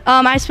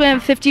 I swim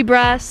 50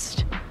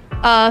 breast,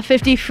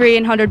 50 free,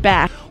 and 100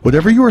 back.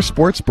 Whatever your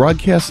sports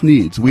broadcast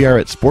needs, we are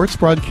at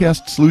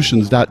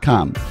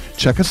sportsbroadcastsolutions.com.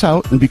 Check us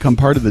out and become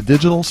part of the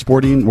digital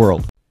sporting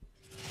world.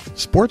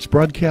 Sports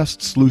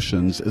Broadcast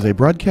Solutions is a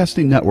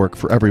broadcasting network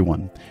for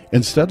everyone.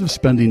 Instead of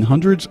spending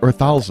hundreds or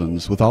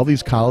thousands with all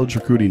these college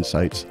recruiting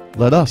sites,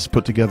 let us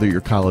put together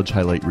your college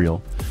highlight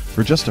reel.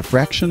 For just a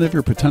fraction of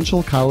your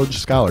potential college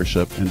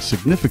scholarship and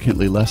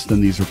significantly less than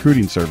these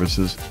recruiting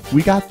services,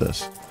 we got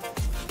this.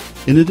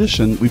 In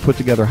addition, we put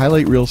together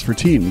highlight reels for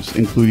teams,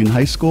 including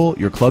high school,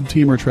 your club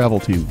team, or travel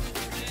team.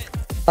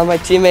 My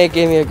teammate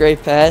gave me a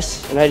great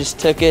pass, and I just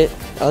took it.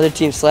 The other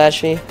team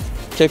slashed me,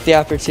 took the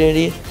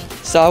opportunity,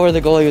 saw where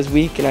the goalie was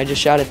weak, and I just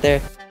shot it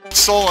there.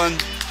 Solon,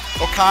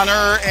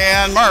 O'Connor,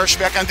 and Marsh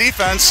back on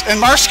defense. And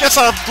Marsh gets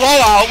a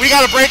blowout. We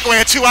got a breakaway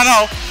at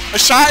 2-0. A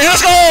shot, and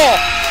it's goal!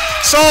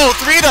 So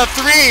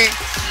 3-3.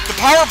 The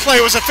power play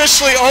was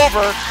officially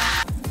over.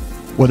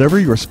 Whatever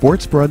your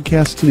sports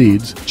broadcast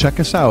needs, check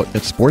us out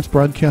at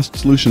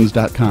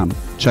sportsbroadcastsolutions.com.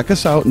 Check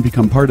us out and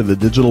become part of the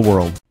digital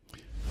world.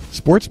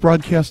 Sports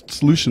Broadcast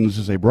Solutions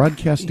is a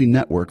broadcasting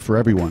network for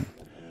everyone.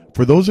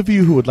 For those of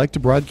you who would like to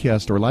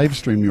broadcast or live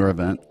stream your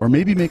event, or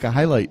maybe make a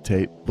highlight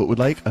tape, but would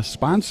like a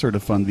sponsor to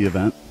fund the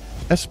event,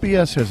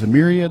 SBS has a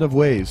myriad of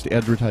ways to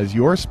advertise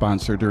your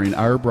sponsor during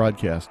our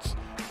broadcasts.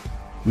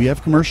 We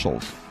have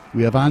commercials.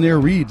 We have on-air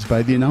reads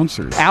by the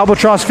announcers.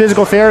 Albatross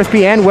Physical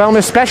Therapy and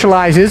Wellness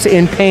specializes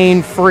in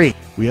pain-free.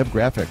 We have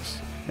graphics,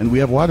 and we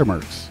have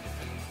watermarks.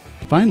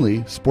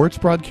 Finally, Sports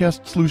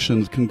Broadcast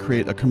Solutions can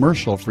create a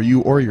commercial for you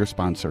or your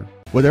sponsor.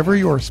 Whatever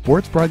your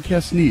sports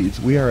broadcast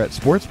needs, we are at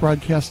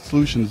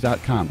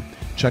sportsbroadcastsolutions.com.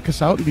 Check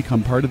us out and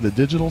become part of the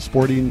digital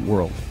sporting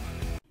world.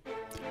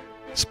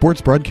 Sports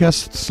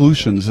Broadcast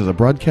Solutions is a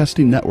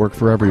broadcasting network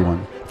for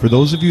everyone. For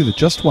those of you that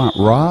just want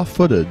raw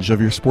footage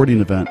of your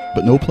sporting event,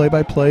 but no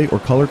play-by-play or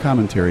color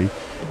commentary,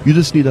 you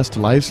just need us to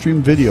live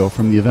stream video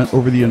from the event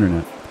over the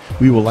internet.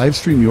 We will live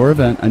stream your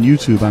event on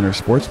YouTube on our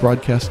Sports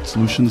Broadcast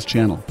Solutions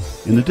channel.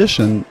 In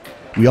addition,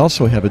 we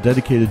also have a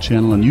dedicated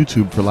channel on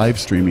YouTube for live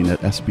streaming at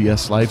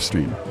SBS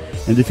Livestream.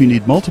 And if you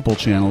need multiple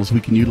channels,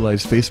 we can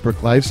utilize Facebook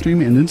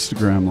Livestream and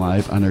Instagram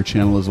Live on our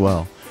channel as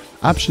well.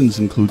 Options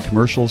include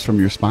commercials from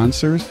your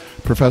sponsors,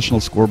 professional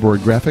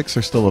scoreboard graphics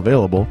are still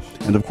available,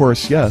 and of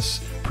course,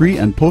 yes, pre-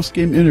 and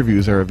post-game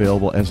interviews are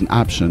available as an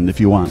option if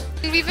you want.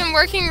 We've been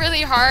working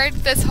really hard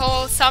this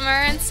whole summer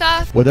and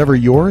stuff. Whatever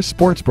your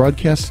sports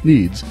broadcast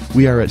needs,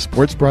 we are at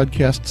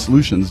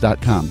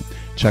sportsbroadcastsolutions.com.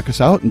 Check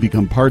us out and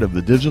become part of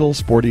the digital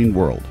sporting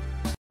world.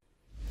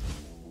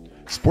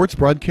 Sports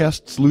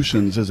Broadcast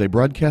Solutions is a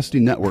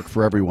broadcasting network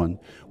for everyone.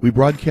 We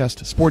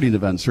broadcast sporting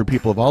events for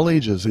people of all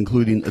ages,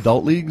 including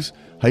adult leagues,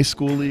 high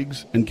school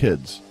leagues, and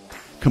kids.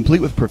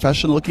 Complete with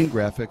professional-looking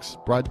graphics,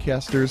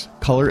 broadcasters,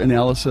 color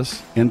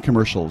analysis, and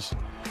commercials.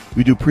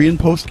 We do pre- and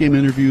post-game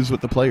interviews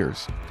with the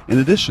players. In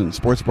addition,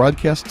 Sports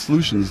Broadcast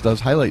Solutions does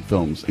highlight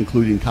films,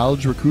 including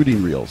college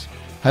recruiting reels,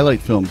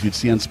 highlight films you'd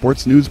see on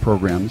sports news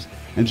programs,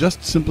 and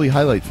just simply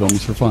highlight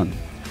films for fun.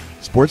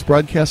 Sports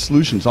Broadcast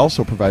Solutions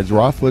also provides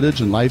raw footage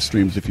and live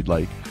streams if you'd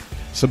like.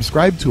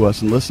 Subscribe to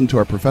us and listen to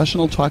our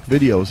professional talk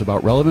videos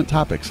about relevant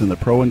topics in the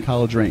pro and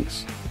college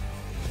ranks.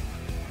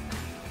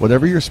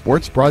 Whatever your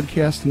sports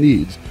broadcast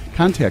needs,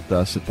 contact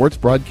us at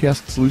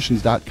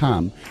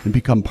sportsbroadcastsolutions.com and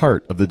become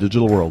part of the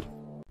digital world.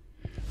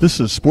 This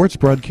is Sports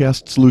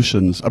Broadcast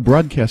Solutions, a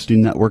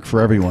broadcasting network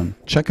for everyone.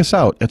 Check us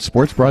out at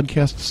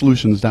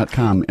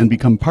sportsbroadcastsolutions.com and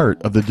become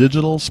part of the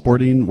digital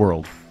sporting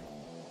world.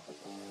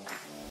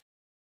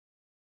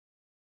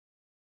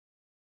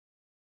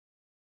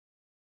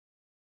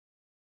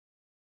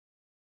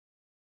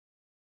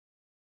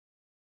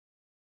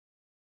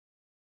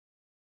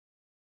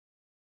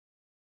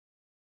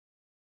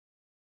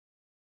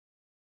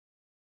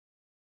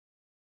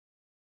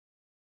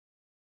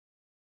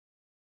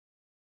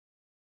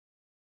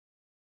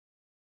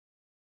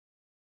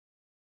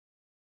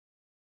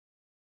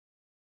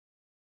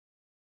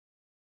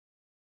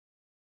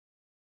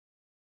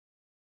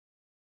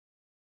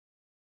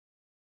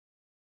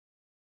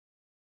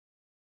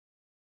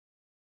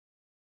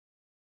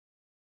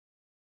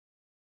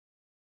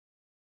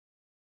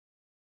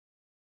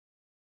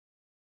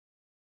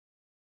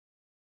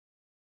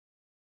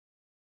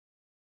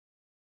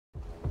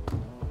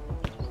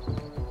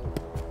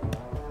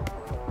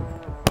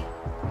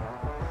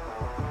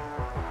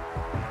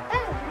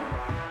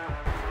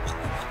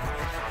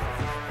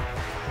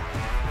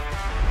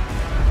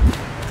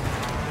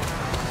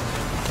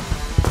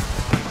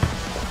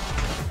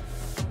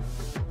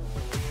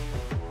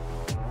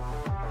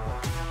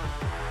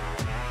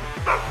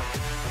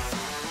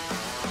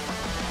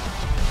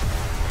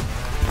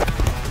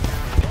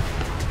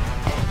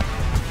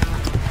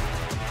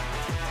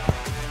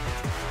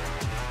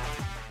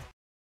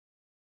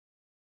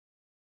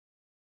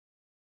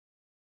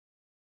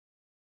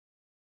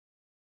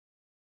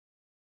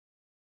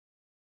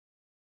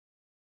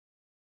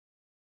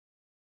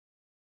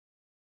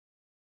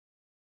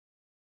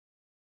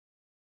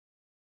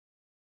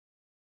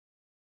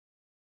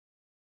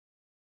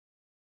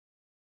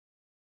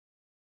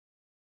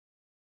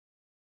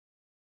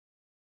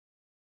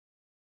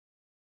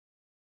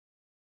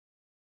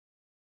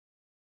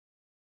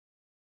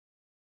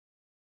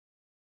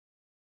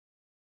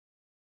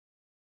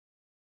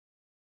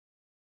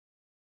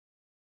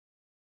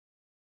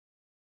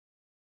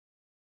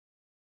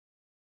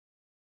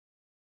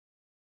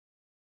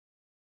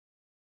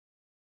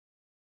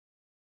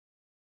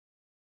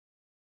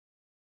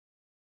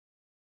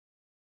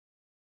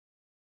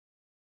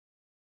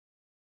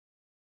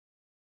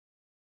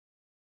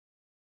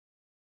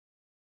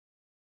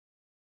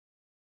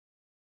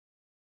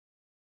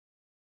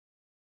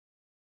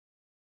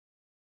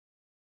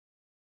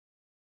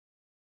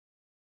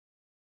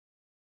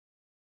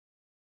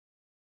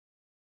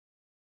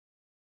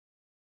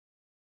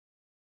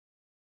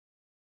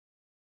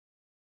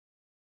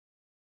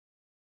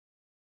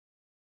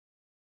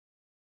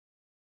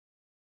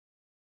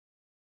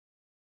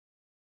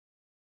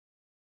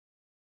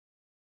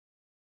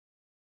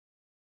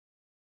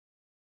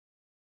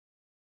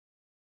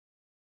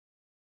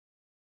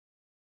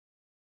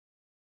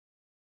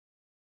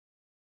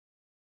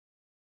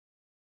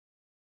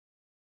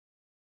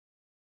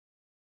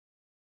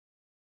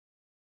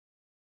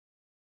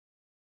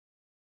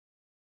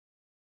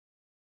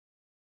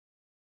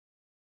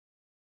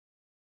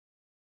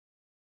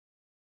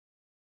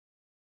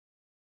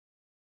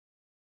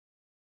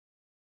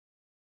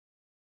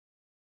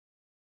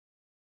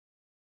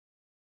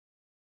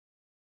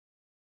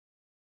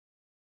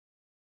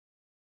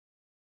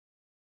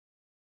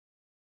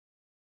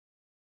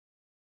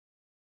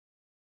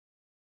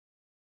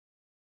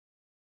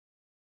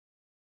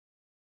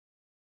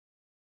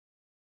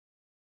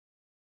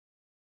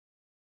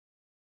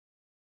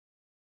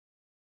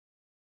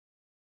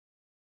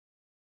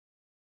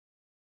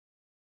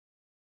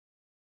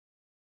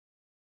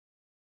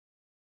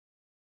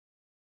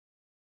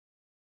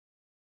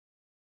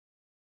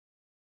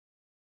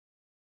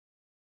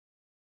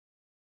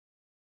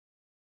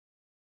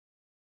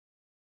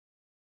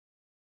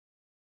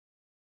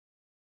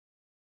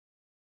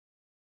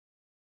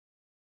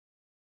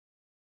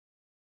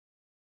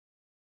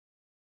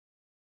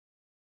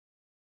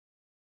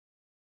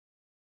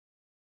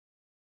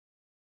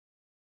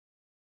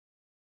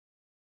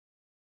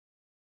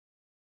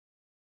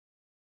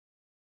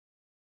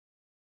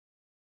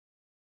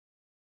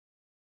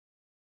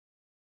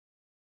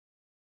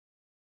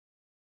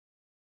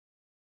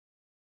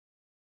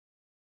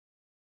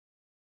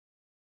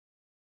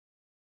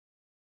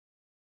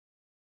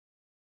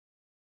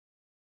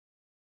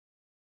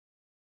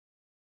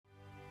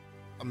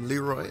 I'm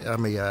Leroy.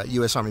 I'm a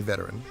U.S. Army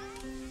veteran.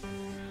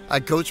 I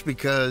coach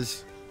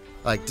because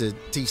I like to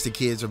teach the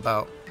kids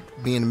about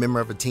being a member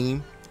of a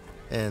team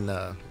and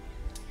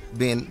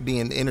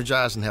being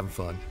energized and having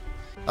fun.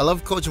 I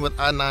love coaching with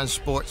I-9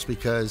 Sports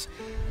because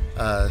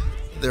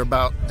they're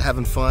about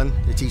having fun.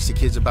 They teach the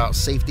kids about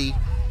safety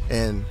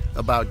and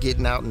about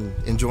getting out and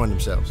enjoying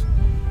themselves.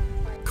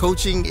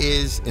 Coaching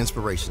is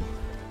inspiration.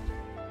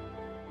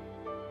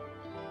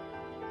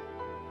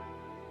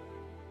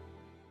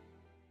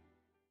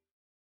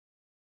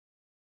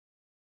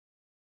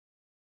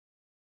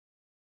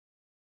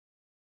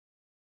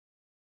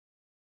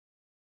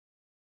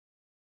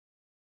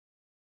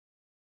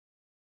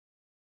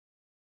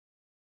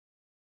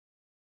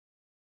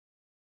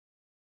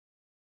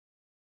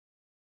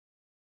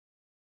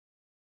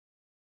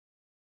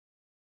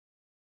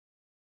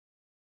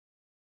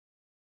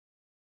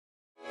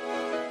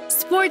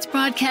 Sports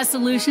Broadcast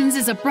Solutions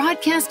is a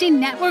broadcasting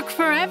network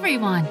for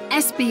everyone.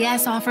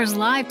 SBS offers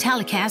live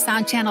telecasts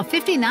on Channel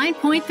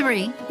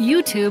 59.3,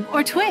 YouTube,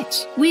 or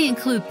Twitch. We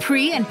include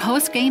pre- and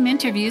post-game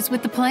interviews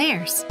with the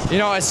players. You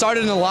know, it started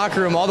in the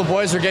locker room. All the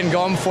boys were getting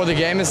going before the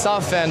game and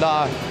stuff, and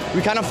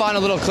we kind of found a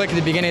little click at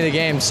the beginning of the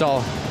game,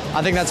 so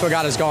I think that's what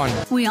got us going.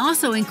 We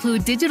also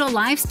include digital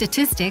live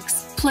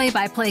statistics,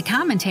 play-by-play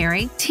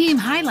commentary, team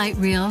highlight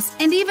reels,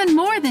 and even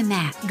more than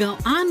that. Go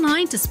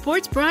online to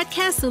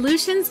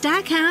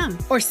sportsbroadcastsolutions.com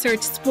or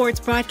search Sports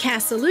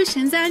Broadcast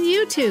Solutions on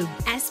YouTube.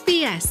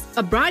 SBS,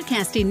 a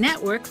broadcasting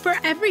network for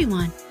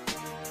everyone.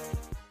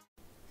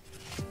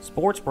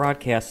 Sports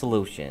Broadcast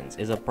Solutions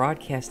is a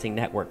broadcasting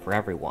network for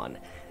everyone.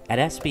 At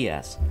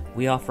SBS,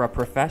 we offer a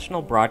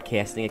professional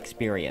broadcasting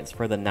experience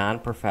for the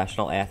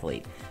non-professional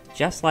athlete.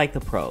 Just like the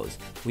pros,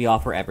 we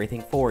offer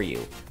everything for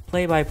you.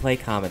 Play-by-play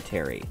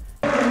commentary.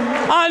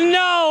 A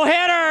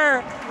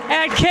no-hitter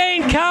at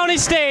Kane County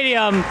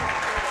Stadium.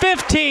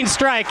 15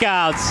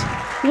 strikeouts,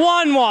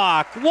 1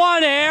 walk,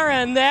 1 error,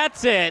 and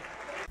that's it.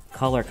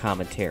 Color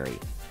commentary,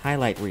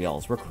 highlight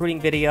reels, recruiting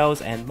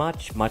videos, and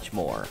much, much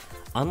more.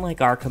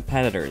 Unlike our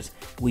competitors,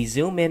 we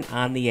zoom in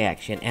on the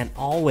action and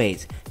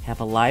always have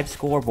a live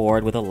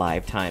scoreboard with a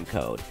live time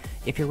code.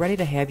 If you're ready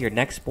to have your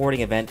next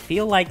sporting event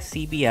feel like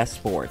CBS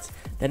Sports,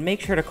 then make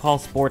sure to call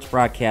Sports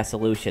Broadcast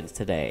Solutions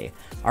today.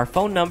 Our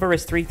phone number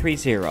is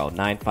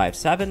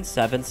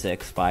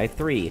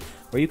 330-957-7653,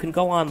 or you can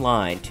go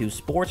online to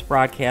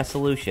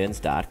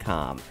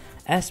sportsbroadcastsolutions.com.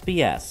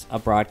 SBS, a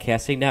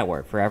broadcasting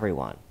network for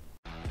everyone.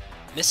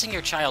 Missing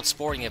your child's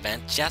sporting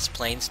event just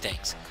plain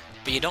stinks.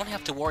 But you don't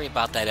have to worry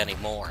about that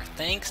anymore,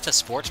 thanks to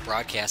Sports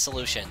Broadcast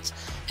Solutions.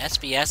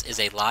 SBS is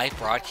a live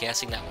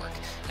broadcasting network,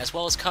 as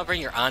well as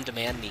covering your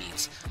on-demand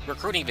needs,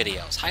 recruiting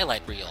videos,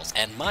 highlight reels,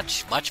 and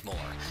much, much more.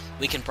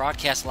 We can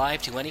broadcast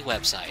live to any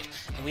website,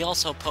 and we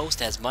also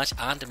post as much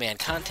on-demand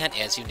content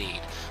as you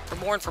need. For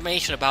more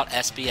information about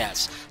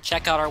SBS,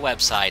 check out our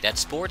website at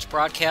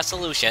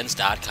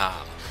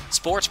sportsbroadcastsolutions.com.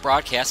 Sports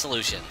Broadcast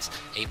Solutions,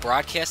 a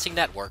broadcasting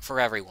network for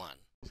everyone.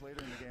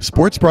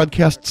 Sports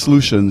Broadcast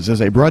Solutions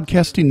is a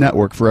broadcasting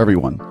network for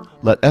everyone.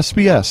 Let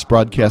SBS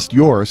broadcast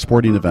your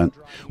sporting event.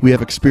 We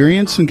have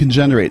experience and can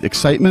generate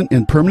excitement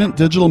and permanent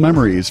digital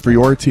memories for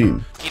your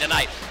team.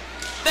 Tonight.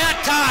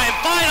 That time,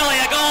 finally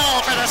a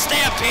goal for the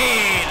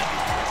Stampede!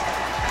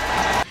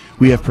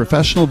 We have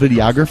professional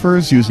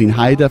videographers using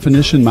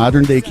high-definition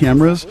modern-day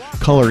cameras,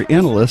 color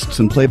analysts,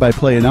 and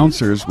play-by-play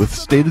announcers with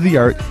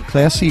state-of-the-art,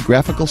 classy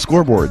graphical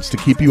scoreboards to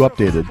keep you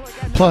updated.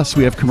 Plus,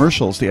 we have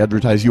commercials to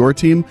advertise your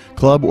team,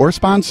 club, or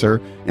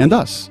sponsor, and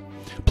us.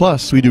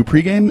 Plus, we do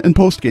pregame and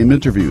postgame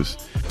interviews.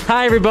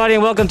 Hi, everybody,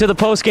 and welcome to the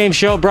postgame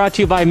show brought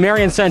to you by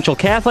Marion Central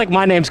Catholic.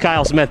 My name's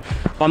Kyle Smith,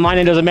 but my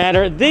name doesn't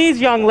matter.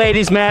 These young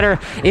ladies matter.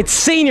 It's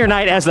senior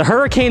night as the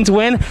Hurricanes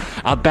win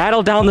a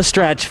battle down the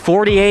stretch,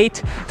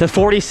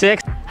 48-46.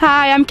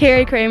 Hi, I'm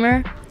Carrie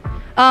Kramer.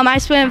 I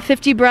swim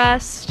 50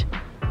 breast,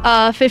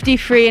 50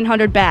 free, and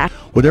 100 back.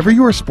 Whatever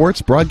your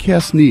sports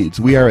broadcast needs,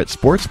 we are at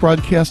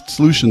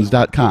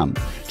sportsbroadcastsolutions.com.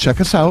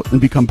 Check us out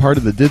and become part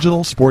of the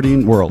digital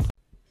sporting world.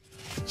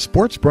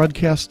 Sports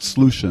Broadcast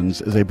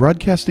Solutions is a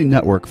broadcasting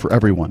network for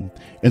everyone.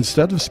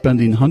 Instead of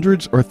spending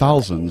hundreds or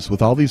thousands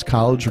with all these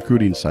college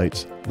recruiting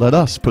sites, let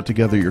us put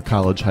together your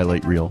college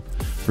highlight reel.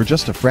 For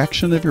just a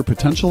fraction of your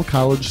potential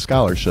college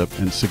scholarship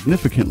and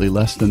significantly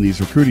less than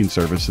these recruiting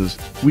services,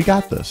 we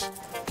got this.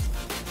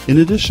 In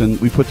addition,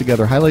 we put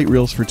together highlight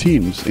reels for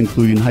teams,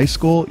 including high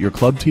school, your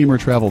club team, or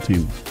travel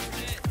team.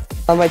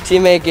 My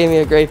teammate gave me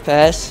a great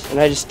pass, and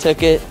I just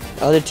took it.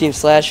 The other team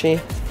slashed me,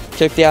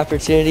 took the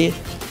opportunity,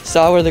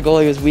 saw where the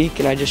goalie was weak,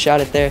 and I just shot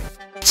it there.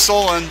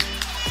 Solon,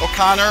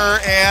 O'Connor,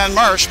 and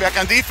Marsh back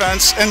on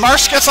defense. And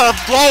Marsh gets a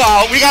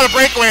blowout. We got a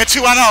breakaway at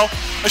 2-0.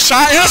 A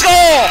shot, and it's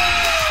goal!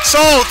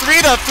 So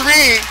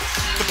 3-3.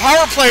 The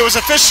power play was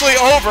officially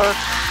over.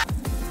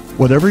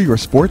 Whatever your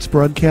sports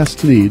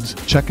broadcast needs,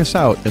 check us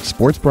out at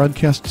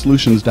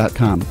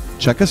sportsbroadcastsolutions.com.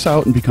 Check us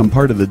out and become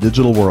part of the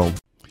digital world.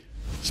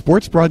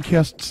 Sports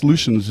Broadcast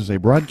Solutions is a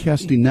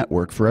broadcasting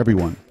network for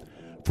everyone.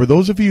 For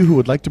those of you who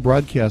would like to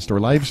broadcast or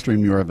live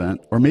stream your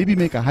event, or maybe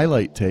make a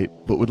highlight tape,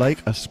 but would like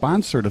a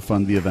sponsor to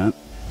fund the event,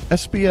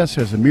 SBS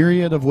has a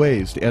myriad of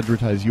ways to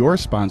advertise your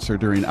sponsor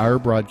during our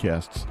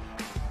broadcasts.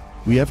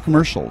 We have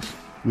commercials.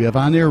 We have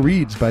on-air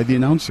reads by the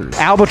announcers.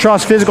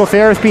 Albatross Physical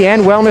Therapy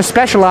and Wellness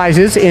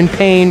specializes in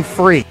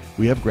pain-free.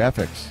 We have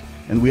graphics,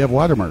 and we have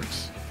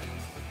watermarks.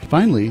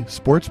 Finally,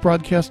 Sports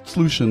Broadcast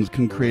Solutions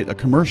can create a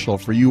commercial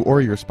for you or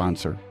your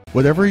sponsor.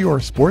 Whatever your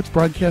sports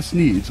broadcast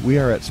needs, we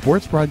are at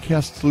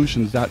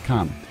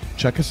sportsbroadcastsolutions.com.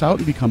 Check us out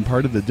and become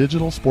part of the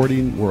digital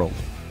sporting world.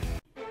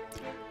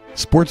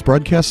 Sports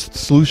Broadcast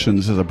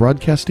Solutions is a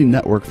broadcasting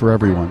network for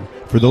everyone.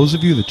 For those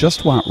of you that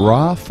just want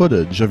raw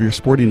footage of your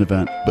sporting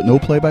event, but no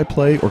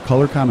play-by-play or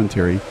color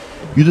commentary,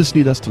 you just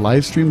need us to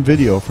live stream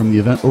video from the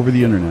event over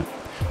the internet.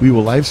 We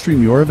will live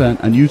stream your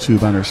event on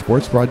YouTube on our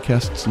Sports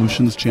Broadcast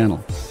Solutions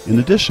channel. In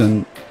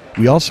addition,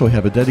 we also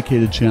have a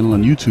dedicated channel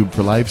on YouTube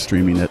for live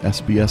streaming at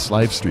SBS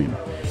Livestream.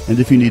 And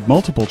if you need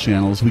multiple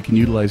channels, we can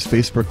utilize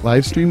Facebook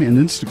Livestream and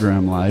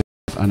Instagram Live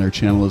on our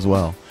channel as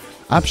well.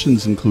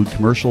 Options include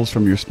commercials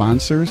from your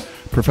sponsors,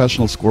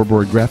 professional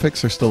scoreboard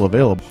graphics are still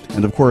available,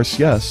 and of course,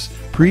 yes,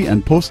 pre-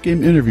 and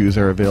post-game interviews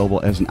are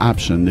available as an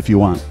option if you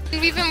want.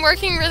 We've been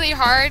working really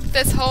hard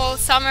this whole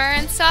summer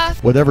and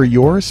stuff. Whatever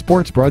your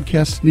sports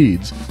broadcast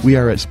needs, we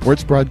are at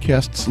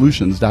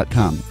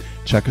sportsbroadcastsolutions.com.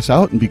 Check us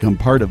out and become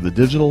part of the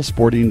digital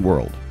sporting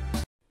world.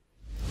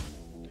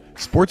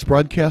 Sports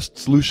Broadcast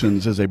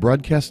Solutions is a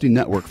broadcasting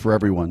network for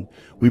everyone.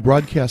 We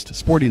broadcast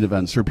sporting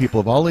events for people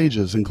of all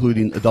ages,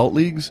 including adult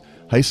leagues,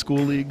 high school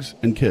leagues,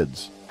 and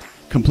kids.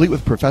 Complete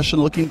with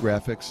professional-looking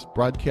graphics,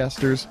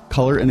 broadcasters,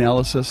 color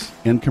analysis,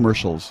 and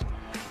commercials.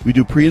 We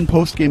do pre- and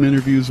post-game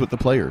interviews with the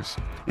players.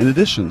 In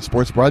addition,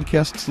 Sports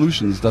Broadcast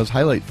Solutions does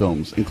highlight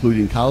films,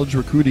 including college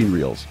recruiting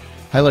reels,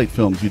 highlight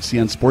films you'd see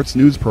on sports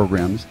news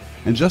programs,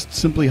 and just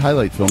simply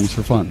highlight films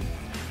for fun.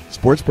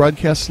 Sports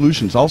Broadcast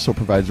Solutions also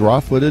provides raw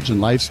footage and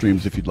live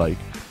streams if you'd like.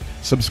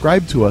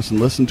 Subscribe to us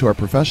and listen to our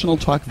professional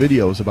talk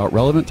videos about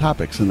relevant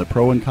topics in the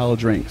pro and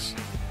college ranks.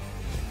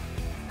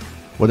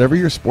 Whatever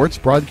your sports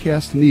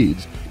broadcast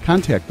needs,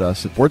 contact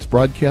us at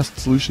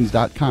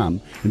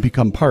sportsbroadcastsolutions.com and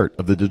become part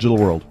of the digital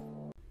world.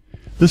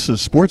 This is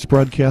Sports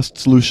Broadcast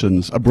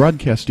Solutions, a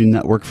broadcasting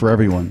network for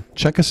everyone.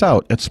 Check us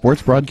out at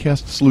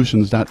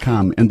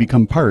sportsbroadcastsolutions.com and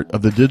become part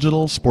of the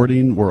digital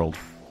sporting world.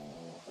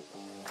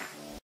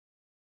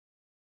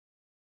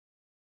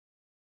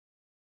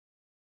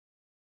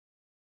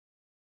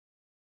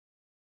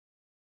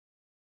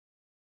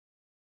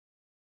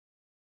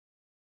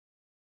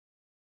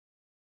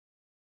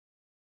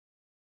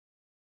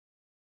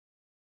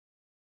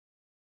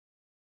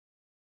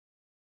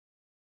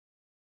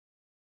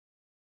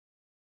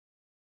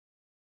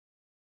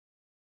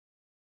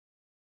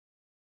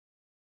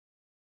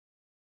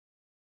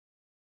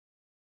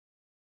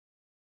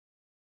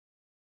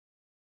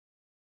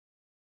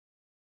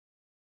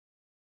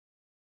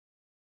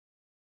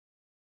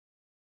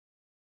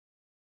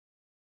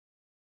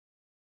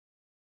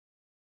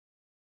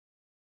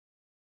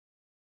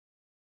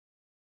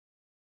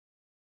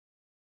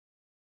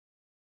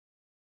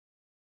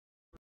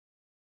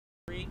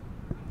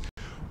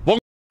 Welcome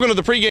to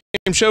the pregame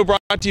show brought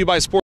to you by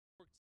Sports.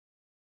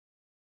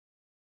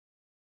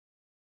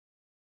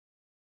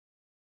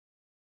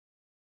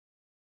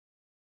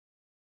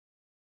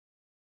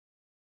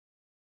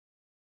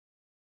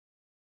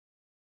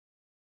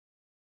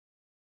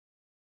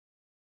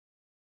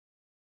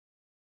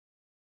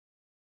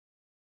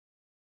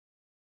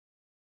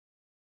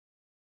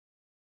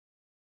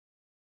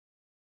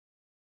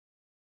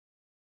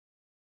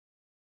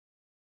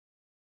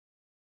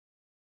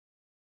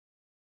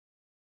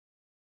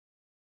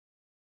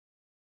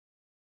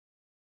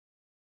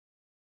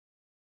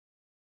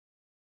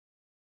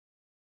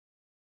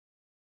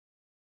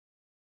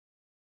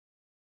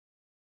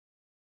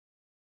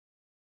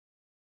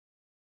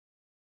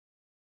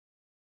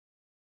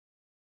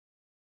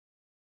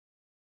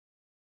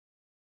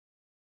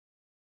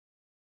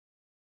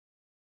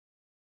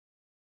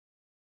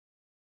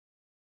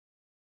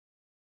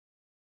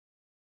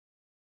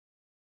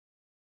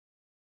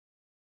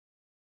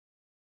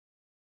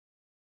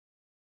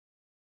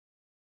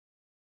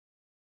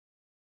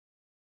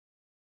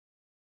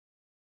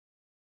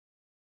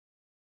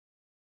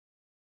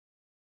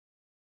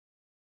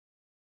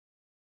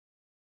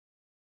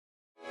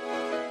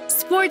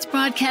 Sports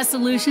Broadcast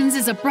Solutions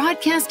is a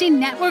broadcasting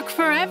network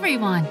for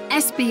everyone.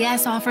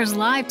 SBS offers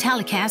live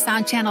telecasts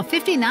on channel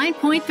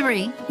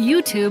 59.3,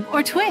 YouTube,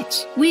 or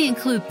Twitch. We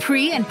include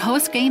pre- and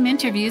post-game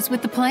interviews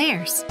with the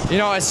players. You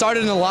know, it started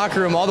in the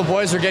locker room. All the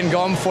boys were getting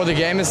going before the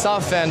game and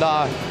stuff, and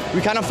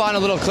we kind of found a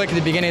little click at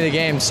the beginning of the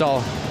game,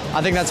 so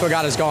I think that's what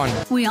got us going.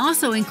 We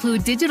also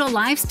include digital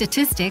live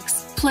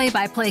statistics,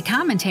 play-by-play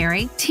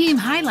commentary, team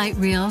highlight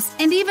reels,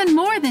 and even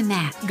more than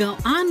that. Go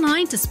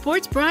online to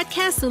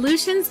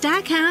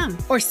sportsbroadcastsolutions.com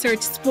or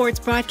search Sports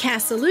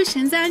Broadcast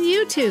Solutions on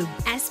YouTube.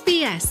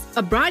 SBS,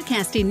 a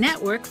broadcasting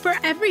network for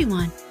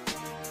everyone.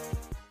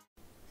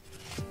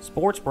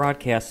 Sports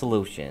Broadcast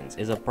Solutions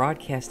is a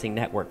broadcasting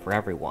network for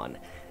everyone.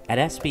 At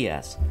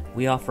SBS,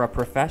 we offer a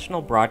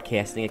professional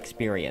broadcasting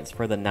experience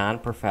for the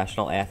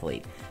non-professional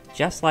athlete.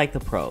 just like the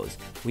pros.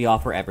 We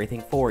offer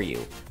everything for you.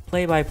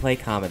 Play-by-play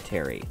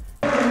commentary.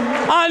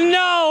 A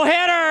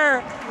no-hitter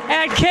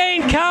at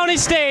Kane County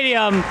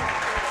Stadium.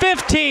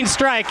 15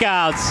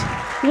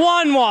 strikeouts,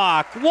 1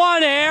 walk,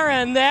 1 error,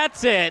 and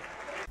that's it.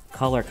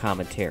 Color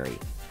commentary,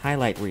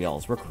 highlight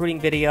reels, recruiting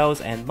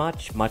videos, and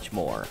much, much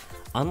more.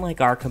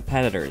 Unlike our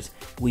competitors,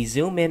 we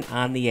zoom in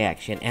on the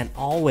action and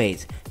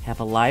always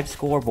have a live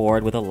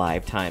scoreboard with a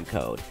live time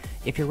code.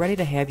 If you're ready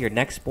to have your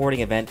next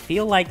sporting event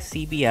feel like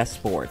CBS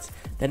Sports,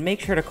 then make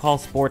sure to call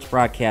Sports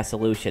Broadcast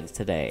Solutions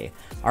today.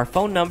 Our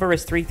phone number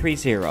is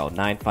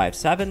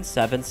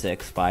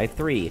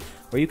 330-957-7653,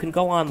 or you can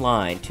go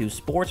online to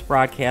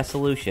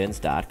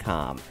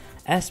sportsbroadcastsolutions.com.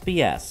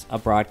 SBS, a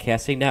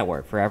broadcasting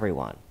network for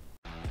everyone.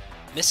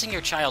 Missing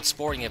your child's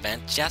sporting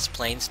event just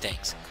plain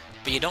stinks.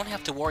 But you don't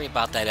have to worry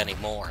about that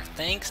anymore,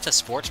 thanks to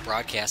Sports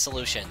Broadcast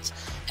Solutions.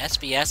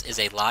 SBS is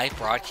a live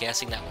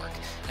broadcasting network,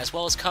 as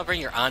well as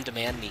covering your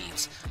on-demand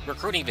needs,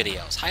 recruiting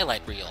videos,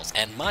 highlight reels,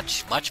 and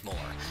much, much more.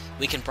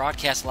 We can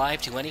broadcast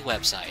live to any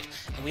website,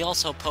 and we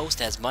also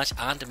post as much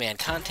on-demand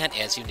content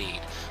as you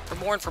need. For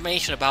more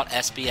information about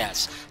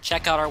SBS,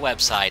 check out our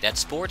website at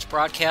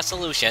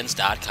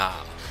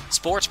sportsbroadcastsolutions.com.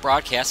 Sports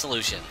Broadcast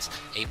Solutions,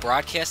 a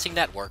broadcasting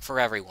network for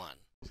everyone.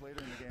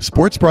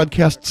 Sports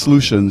Broadcast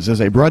Solutions is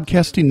a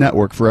broadcasting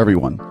network for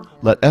everyone.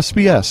 Let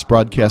SBS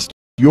broadcast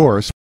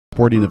your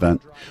sporting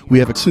event. We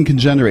have and can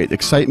generate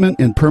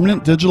excitement and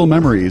permanent digital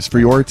memories for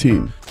your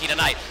team.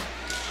 Tonight.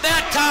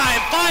 That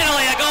time,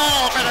 finally a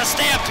goal for the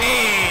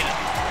Stampede!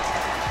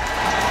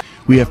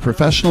 We have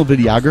professional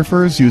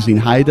videographers using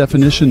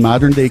high-definition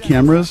modern-day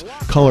cameras,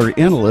 color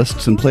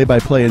analysts, and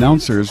play-by-play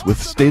announcers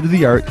with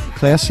state-of-the-art,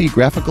 classy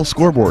graphical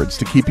scoreboards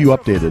to keep you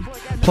updated.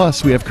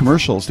 Plus, we have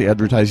commercials to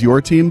advertise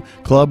your team,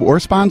 club, or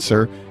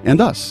sponsor,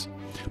 and us.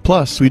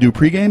 Plus, we do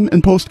pregame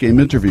and postgame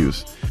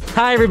interviews.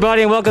 Hi,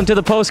 everybody, and welcome to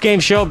the postgame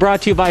show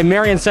brought to you by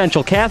Marion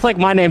Central Catholic.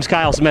 My name's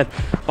Kyle Smith.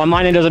 Well,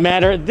 my name doesn't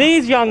matter.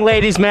 These young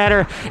ladies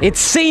matter. It's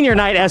senior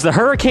night as the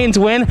Hurricanes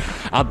win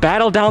a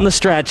battle down the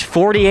stretch,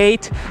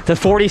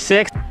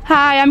 48-46.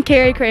 Hi, I'm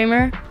Carrie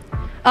Kramer.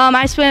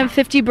 I swim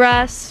 50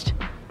 breast,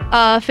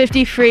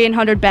 50 free, and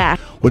 100 back.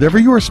 Whatever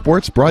your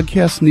sports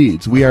broadcast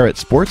needs, we are at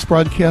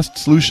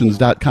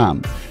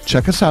sportsbroadcastsolutions.com.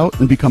 Check us out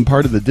and become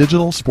part of the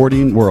digital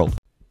sporting world.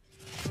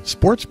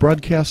 Sports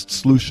Broadcast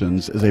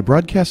Solutions is a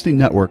broadcasting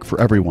network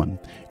for everyone.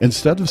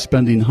 Instead of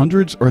spending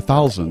hundreds or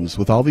thousands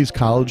with all these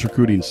college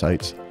recruiting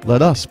sites,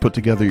 let us put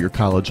together your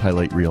college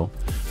highlight reel.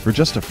 For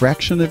just a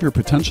fraction of your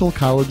potential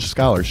college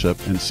scholarship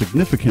and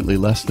significantly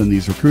less than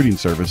these recruiting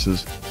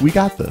services, we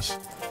got this.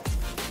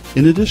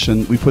 In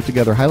addition, we put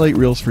together highlight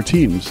reels for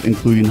teams,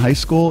 including high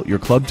school, your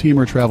club team,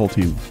 or travel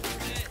team.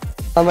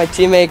 My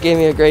teammate gave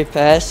me a great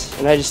pass,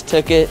 and I just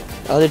took it.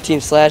 The other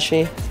team slashed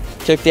me,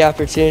 took the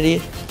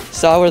opportunity,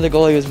 saw where the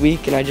goalie was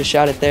weak, and I just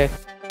shot it there.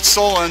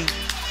 Solon,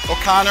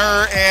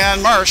 O'Connor,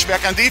 and Marsh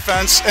back on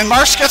defense. And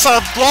Marsh gets a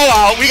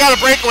blowout. We got a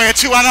breakaway at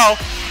 2-0.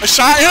 A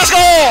shot, and it's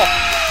goal!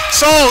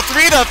 So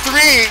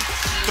 3-3.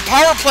 The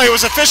power play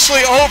was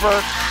officially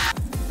over.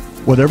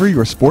 Whatever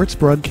your sports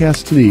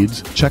broadcast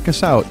needs, check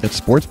us out at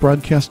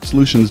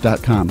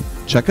sportsbroadcastsolutions.com.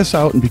 Check us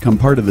out and become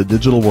part of the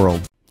digital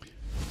world.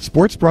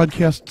 Sports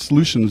Broadcast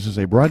Solutions is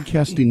a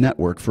broadcasting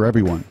network for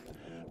everyone.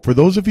 For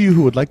those of you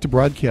who would like to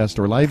broadcast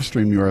or live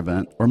stream your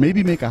event, or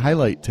maybe make a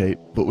highlight tape,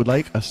 but would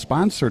like a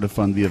sponsor to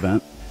fund the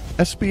event,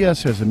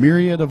 SBS has a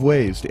myriad of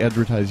ways to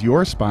advertise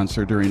your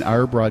sponsor during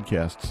our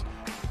broadcasts.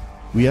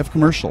 We have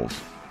commercials.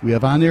 We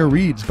have on-air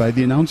reads by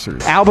the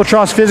announcers.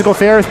 Albatross Physical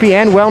Therapy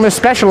and Wellness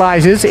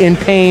specializes in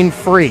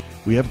pain-free.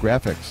 We have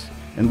graphics,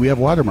 and we have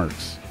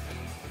watermarks.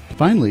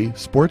 Finally,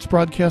 Sports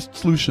Broadcast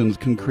Solutions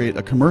can create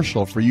a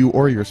commercial for you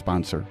or your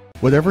sponsor.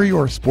 Whatever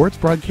your sports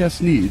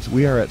broadcast needs,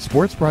 we are at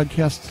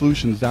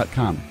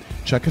sportsbroadcastsolutions.com.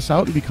 Check us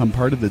out and become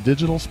part of the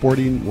digital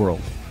sporting world.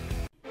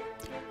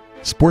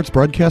 Sports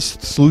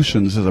Broadcast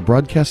Solutions is a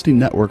broadcasting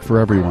network for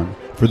everyone.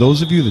 For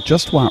those of you that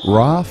just want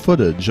raw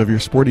footage of your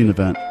sporting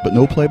event, but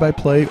no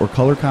play-by-play or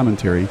color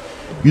commentary,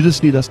 you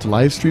just need us to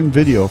live stream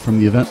video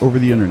from the event over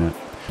the internet.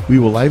 We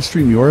will live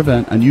stream your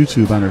event on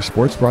YouTube on our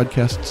Sports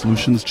Broadcast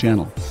Solutions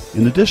channel.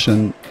 In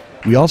addition,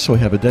 we also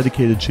have a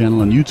dedicated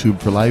channel on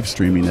YouTube for live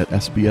streaming at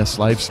SBS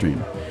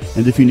Livestream.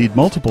 And if you need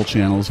multiple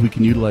channels, we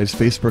can utilize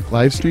Facebook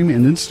Livestream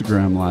and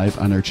Instagram Live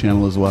on our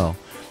channel as well.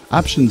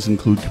 Options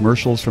include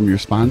commercials from your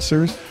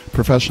sponsors,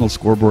 professional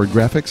scoreboard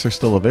graphics are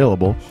still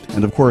available,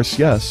 and of course,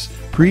 yes,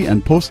 pre-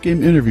 and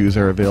post-game interviews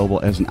are available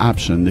as an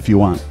option if you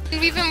want.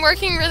 We've been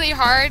working really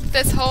hard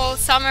this whole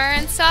summer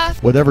and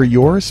stuff. Whatever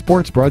your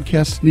sports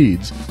broadcast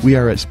needs, we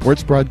are at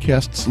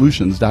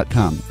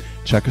sportsbroadcastsolutions.com.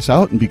 Check us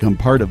out and become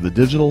part of the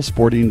digital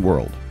sporting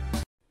world.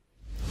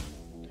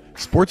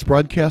 Sports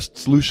Broadcast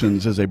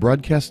Solutions is a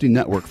broadcasting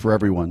network for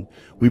everyone.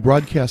 We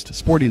broadcast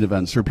sporting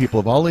events for people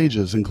of all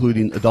ages,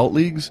 including adult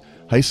leagues,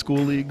 high school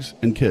leagues,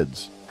 and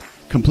kids.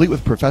 Complete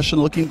with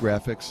professional-looking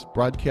graphics,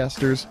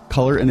 broadcasters,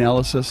 color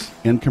analysis,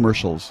 and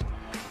commercials.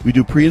 We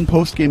do pre- and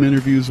post-game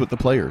interviews with the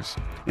players.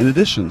 In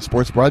addition,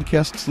 Sports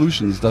Broadcast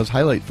Solutions does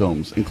highlight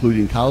films,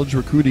 including college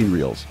recruiting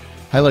reels,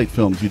 highlight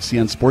films you'd see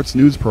on sports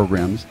news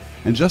programs,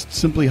 and just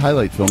simply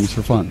highlight films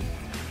for fun.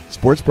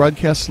 Sports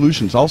Broadcast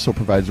Solutions also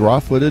provides raw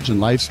footage and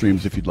live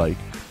streams if you'd like.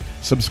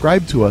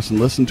 Subscribe to us and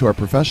listen to our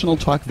professional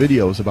talk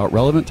videos about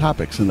relevant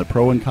topics in the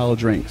pro and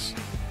college ranks.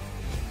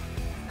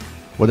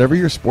 Whatever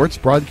your sports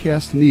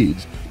broadcast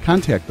needs,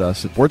 contact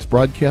us at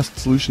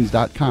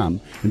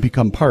sportsbroadcastsolutions.com and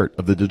become part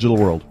of the digital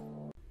world.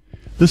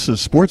 This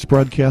is Sports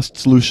Broadcast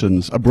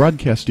Solutions, a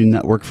broadcasting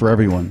network for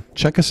everyone.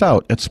 Check us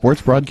out at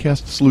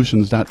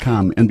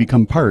sportsbroadcastsolutions.com and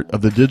become part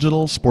of the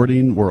digital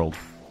sporting world.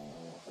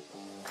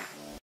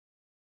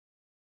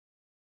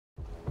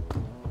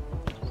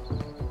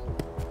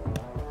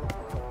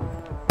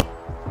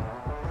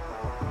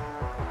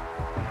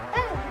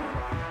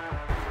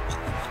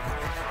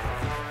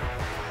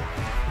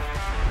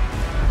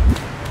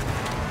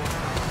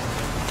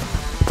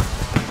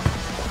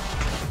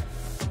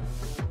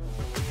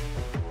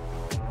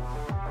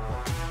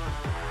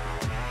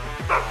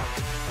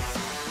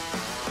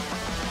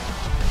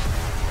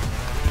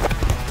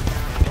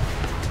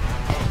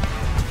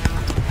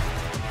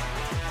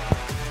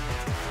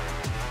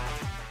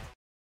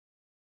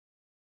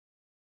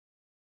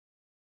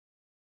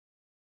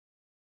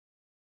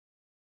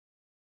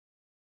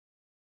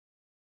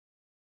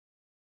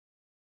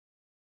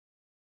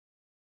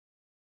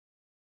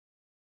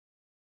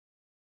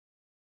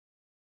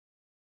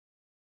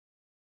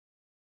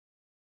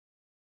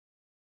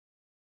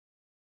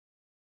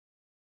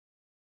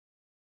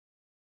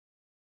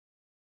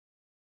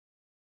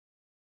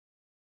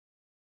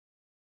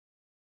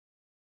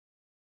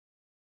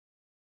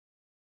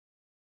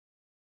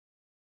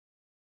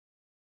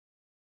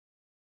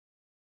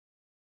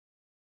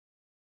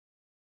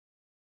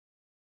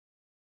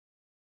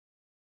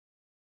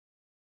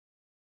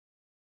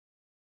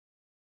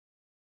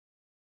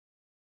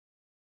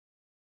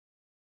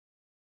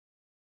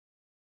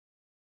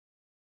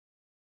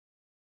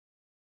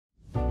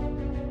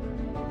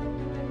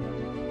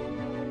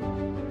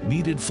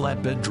 Needed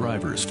flatbed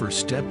drivers for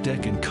Step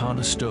Deck and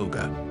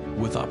Conestoga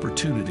with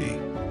opportunity,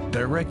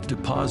 direct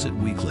deposit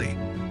weekly,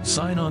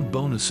 sign-on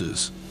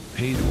bonuses,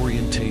 paid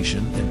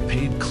orientation and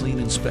paid clean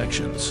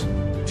inspections,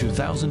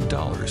 $2,000,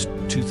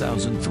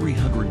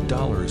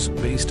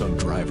 $2,300 based on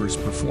driver's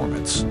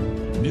performance.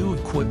 New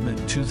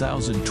equipment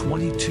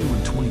 2022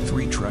 and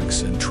 23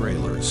 trucks and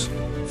trailers.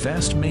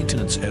 Fast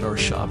maintenance at our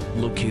shop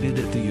located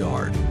at the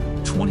yard.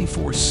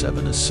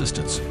 24/7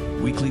 assistance,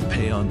 weekly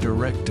pay on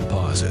direct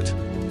deposit.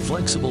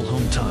 Flexible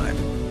home time,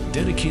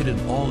 dedicated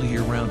all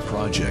year-round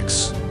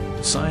projects.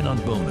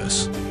 Sign-on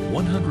bonus,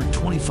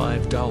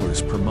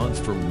 $125 per month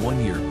for 1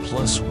 year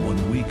plus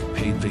 1 week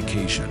paid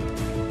vacation.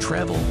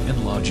 Travel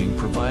and lodging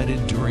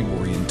provided during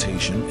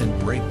orientation and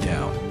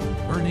breakdown,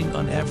 earning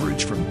on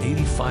average from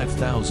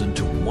 $85,000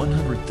 to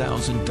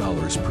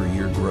 $100,000 per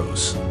year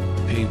gross.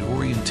 Paid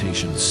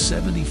orientation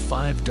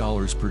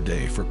 $75 per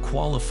day for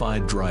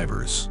qualified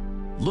drivers.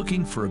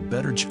 Looking for a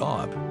better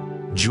job?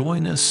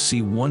 Join us,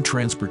 C1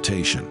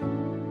 Transportation.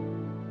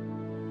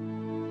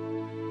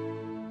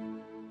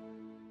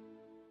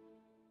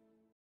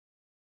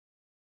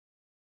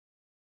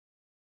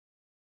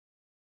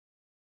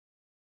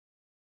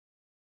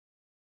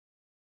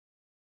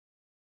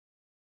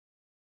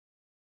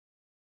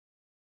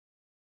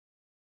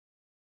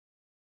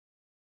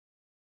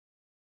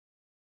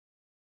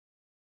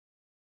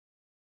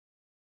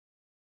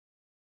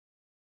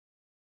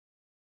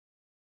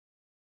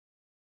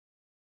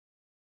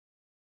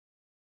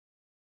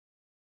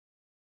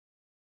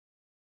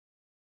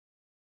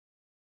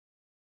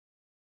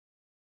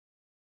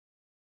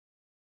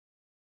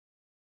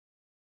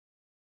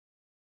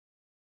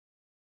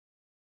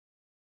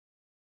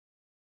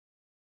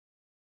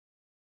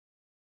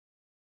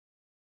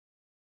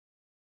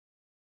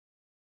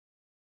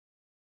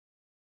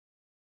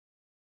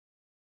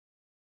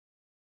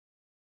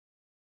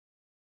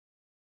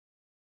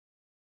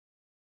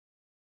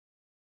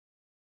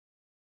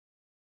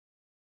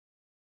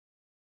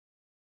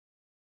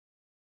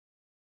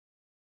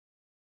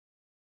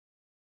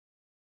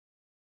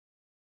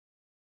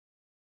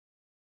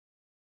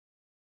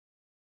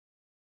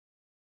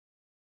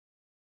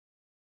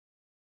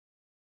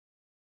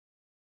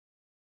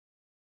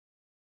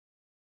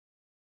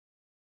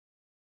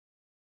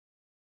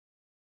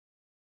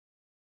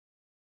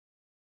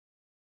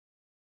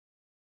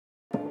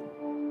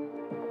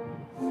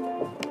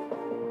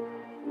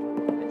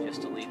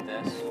 Just delete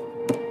this.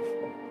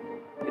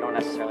 You don't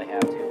necessarily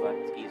have to, but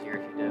it's easier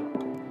if you do.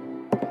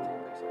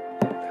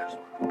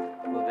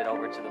 Move it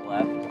over to the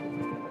left.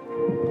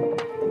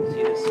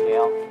 See the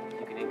scale?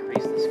 You can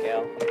increase the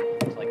scale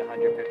to like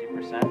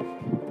 150%.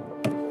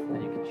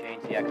 Then you can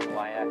change the X and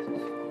Y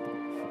axis.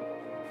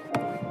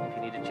 If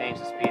you need to change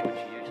the speed, which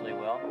you usually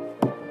will,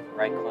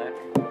 right click,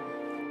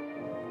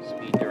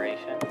 speed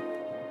duration.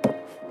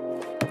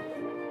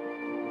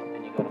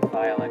 Then you go to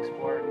File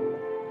Export.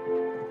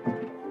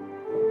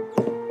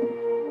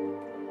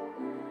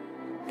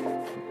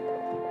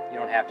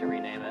 Have to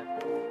rename it.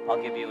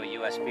 I'll give you a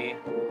USB.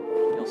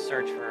 You'll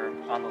search for,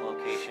 on the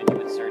location, you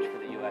would search for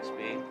the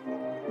USB.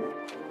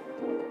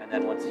 And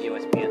and then once the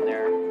USB in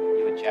there,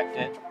 you eject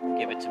it,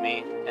 give it to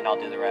me, and I'll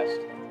do the rest.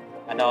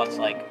 I know it's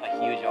like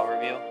a huge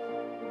overview.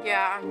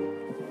 Yeah.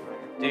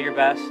 Do your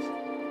best.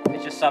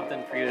 It's just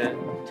something for you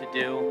to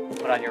do,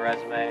 put on your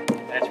resume, and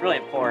it's really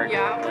important.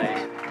 Yeah.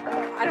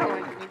 I don't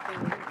like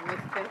anything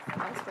with this.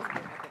 I'm supposed to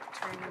be like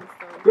training.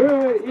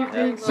 Good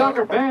evening,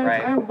 soccer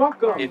fans, and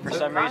welcome. If for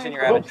some reason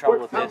you're having trouble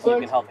with this, you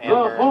can help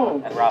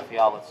Amber and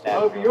Raphael with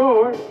staff. Of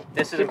your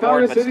This is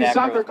Chicago important, but City staff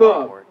Soccer is more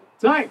Club. important.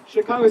 Tonight,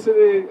 Chicago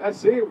City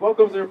SC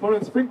welcomes their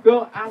opponent,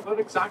 Springfield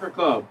Athletic Soccer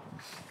Club.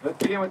 Let's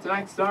begin with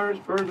tonight's stars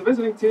for the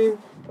visiting team,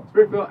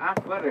 Springfield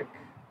Athletic.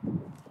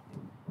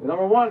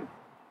 Number 1,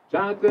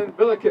 Jonathan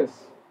Villikis.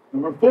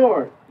 Number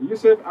 4,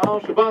 Yusuf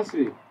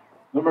Al-Shabasi.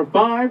 Number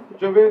 5,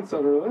 Javin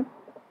Sutherland.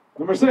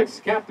 Number 6,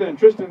 Captain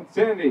Tristan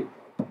Sandy.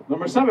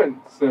 Number 7,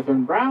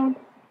 Stephen Brown.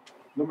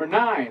 Number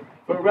 9,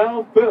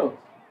 Pharrell Phils.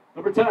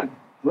 Number 10,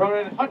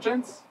 Ronan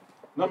Hutchins.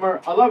 Number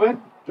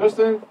 11,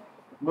 Justin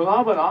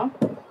Mulavana.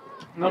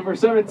 Number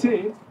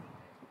 17,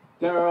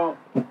 Daryl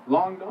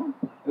Longdon.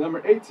 And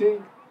number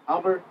 18,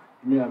 Albert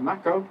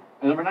Miyamako.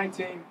 And number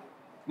 19,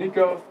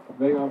 Nico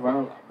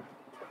Vega-Varla.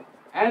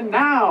 And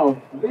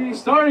now, the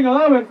starting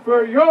 11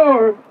 for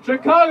your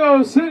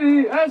Chicago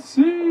City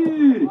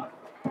SC.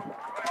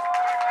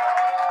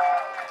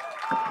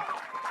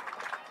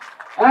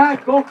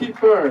 At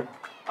goalkeeper,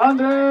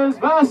 Andres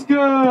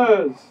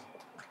Vasquez.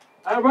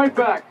 At right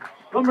back,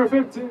 number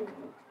 15,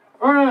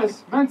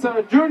 Ernest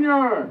Mensah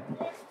Jr.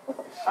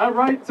 At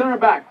right center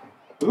back,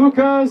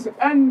 Lucas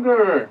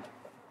Ender.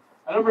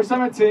 At number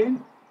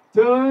 17,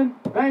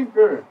 Dylan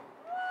Banker.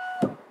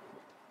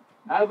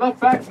 At left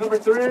back, number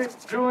 3,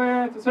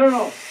 Julian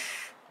Paterno.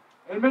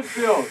 In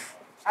midfield,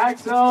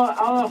 Axel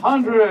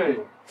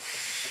Alejandre.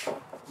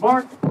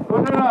 Mark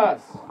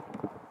Contreras.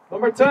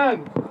 Number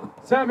 10,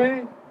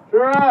 Sammy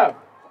Giraffe.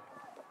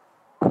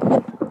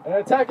 And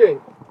attacking,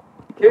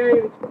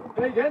 Cade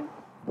Hagan,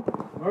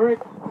 Marek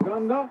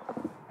Gonda,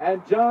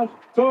 and Josh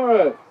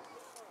Torres.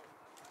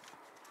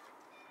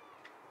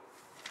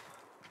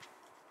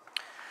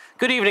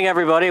 Good evening,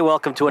 everybody.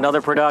 Welcome to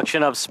another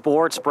production of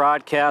Sports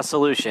Broadcast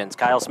Solutions.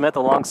 Kyle Smith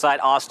alongside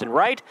Austin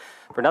Wright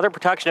for another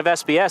production of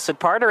SBS. And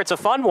partner, it's a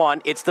fun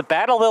one. It's the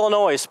Battle of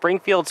Illinois,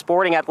 Springfield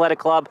Sporting Athletic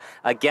Club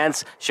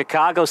against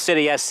Chicago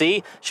City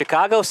SC.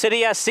 Chicago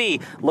City SC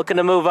looking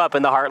to move up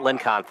in the Heartland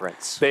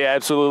Conference. They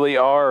absolutely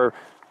are.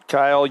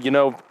 Kyle, you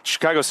know,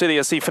 Chicago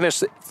City SC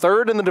finished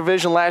third in the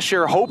division last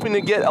year, hoping to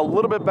get a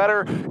little bit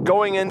better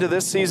going into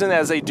this season,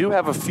 as they do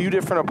have a few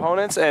different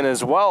opponents, and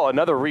as well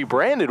another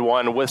rebranded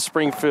one with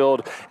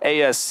Springfield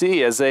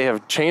ASC, as they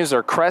have changed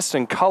their crest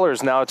and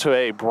colors now to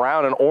a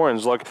brown and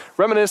orange look,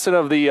 reminiscent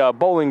of the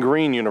Bowling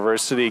Green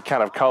University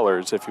kind of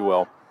colors, if you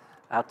will.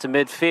 Out to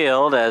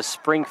midfield as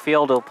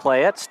Springfield will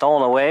play it,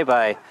 stolen away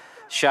by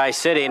Shy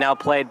City, now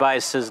played by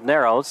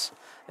Cisneros,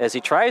 as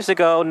he tries to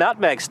go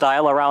nutmeg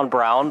style around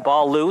Brown.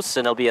 Ball loose,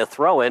 and it'll be a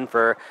throw-in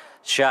for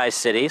Shy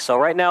City. So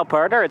right now,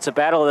 partner, it's a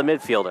battle of the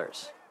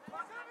midfielders.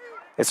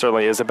 It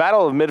certainly is. The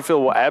battle of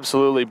midfield will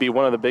absolutely be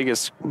one of the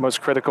biggest, most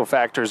critical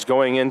factors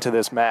going into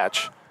this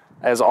match,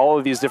 as all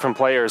of these different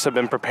players have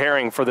been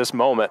preparing for this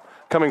moment,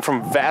 coming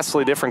from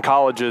vastly different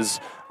colleges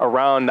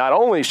around not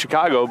only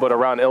Chicago, but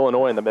around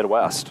Illinois and the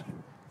Midwest.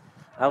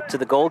 Out to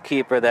the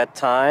goalkeeper that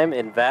time,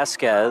 and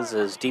Vasquez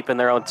is deep in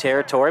their own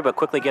territory, but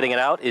quickly getting it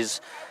out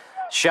is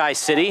Shy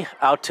City.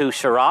 Out to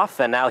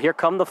Sharaf, and now here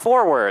come the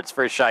forwards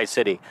for Shy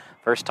City.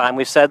 First time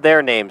we've said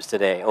their names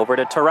today. Over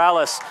to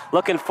Torales,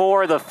 looking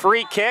for the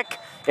free kick.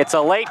 It's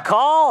a late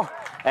call,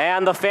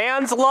 and the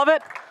fans love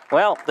it.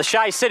 Well, the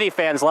Shy City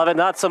fans love it,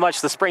 not so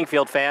much the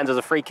Springfield fans. There's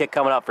a free kick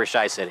coming up for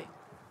Shy City.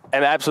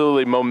 An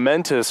absolutely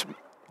momentous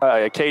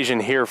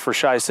occasion here for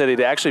Shy City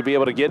to actually be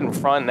able to get in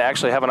front and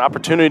actually have an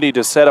opportunity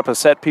to set up a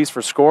set piece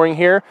for scoring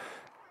here.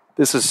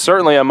 This is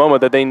certainly a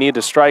moment that they need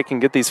to strike and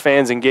get these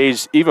fans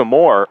engaged even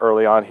more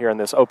early on here in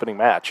this opening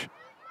match.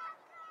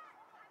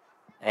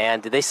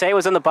 And did they say it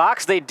was in the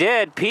box? They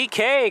did.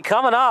 PK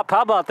coming up.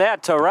 How about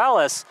that?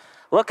 Torales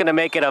looking to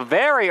make it a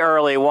very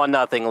early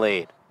 1-0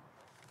 lead.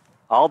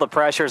 All the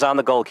pressure's on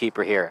the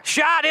goalkeeper here.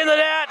 Shot in the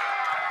net.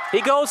 He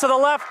goes to the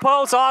left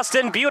post.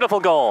 Austin, beautiful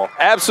goal.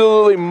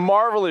 Absolutely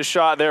marvelous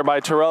shot there by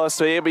Torales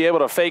to be able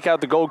to fake out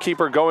the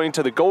goalkeeper, going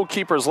to the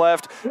goalkeeper's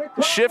left,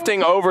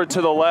 shifting over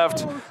to the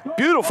left.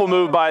 Beautiful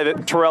move by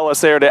Torales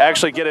there to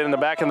actually get it in the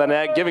back of the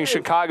net, giving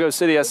Chicago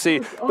City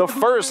SC the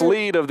first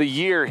lead of the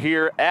year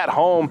here at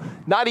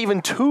home. Not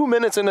even 2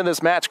 minutes into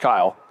this match,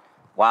 Kyle.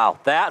 Wow,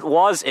 that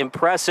was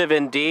impressive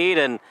indeed.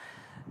 And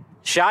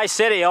Shy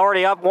City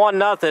already up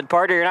 1-0.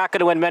 Partner, you're not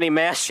going to win many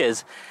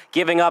matches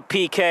giving up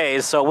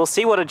PKs, so we'll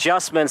see what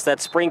adjustments that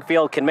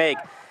Springfield can make.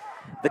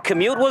 The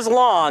commute was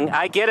long.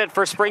 I get it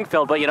for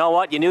Springfield, but you know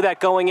what? You knew that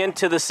going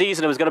into the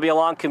season it was going to be a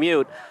long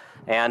commute,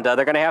 and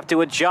they're going to have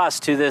to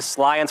adjust to this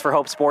Lions for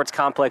Hope Sports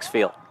Complex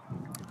field.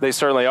 They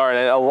certainly are,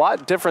 and a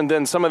lot different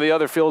than some of the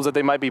other fields that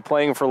they might be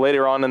playing for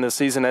later on in the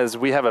season, as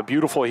we have a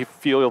beautiful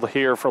field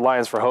here for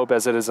Lions for Hope,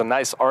 as it is a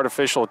nice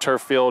artificial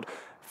turf field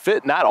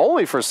fit not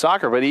only for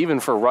soccer, but even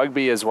for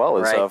rugby as well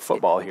as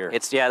football here.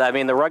 I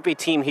mean, the rugby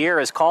team here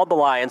is called the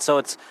Lions, so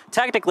it's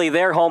technically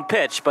their home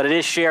pitch, but it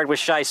is shared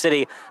with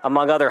Chi-City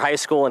among other high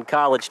school and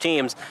college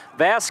teams.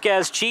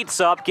 Vasquez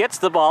cheats up, gets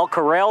the ball,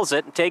 corrals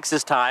it, and takes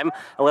his time.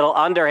 A little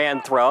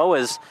underhand throw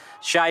as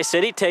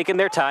Chi-City taking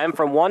their time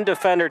from one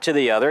defender to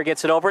the other,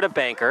 gets it over to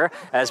Banker,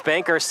 as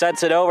Banker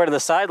sets it over to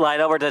the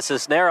sideline, over to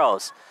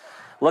Cisneros.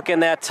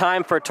 Looking that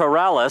time for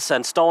Torrellis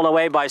and stolen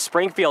away by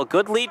Springfield.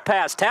 Good lead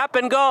pass, tap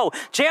and go.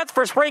 Chance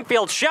for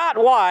Springfield, shot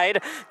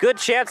wide. Good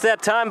chance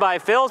that time by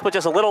Phils, but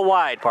just a little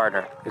wide,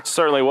 partner. It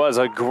certainly was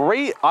a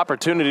great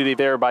opportunity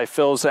there by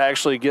Phils to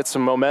actually get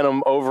some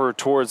momentum over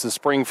towards the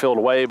Springfield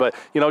way, but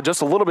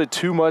just a little bit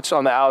too much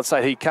on the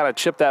outside. He kind of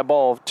chipped that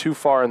ball too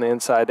far on the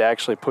inside to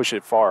actually push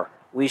it far.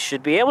 We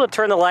should be able to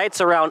turn the lights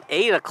around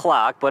 8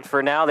 o'clock, but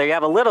for now they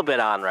have a little bit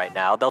on right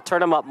now. They'll turn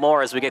them up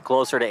more as we get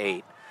closer to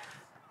 8.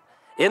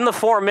 In the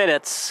 4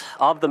 minutes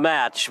of the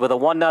match with a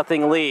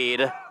 1-0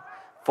 lead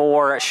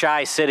for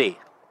Chi-City.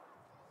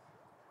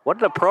 What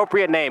an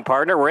appropriate name,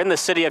 partner. We're in the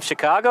city of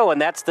Chicago, and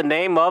that's the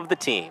name of the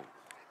team.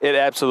 It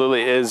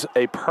absolutely is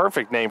a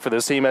perfect name for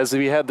this team, as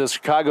we have the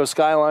Chicago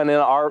skyline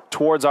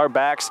towards our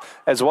backs,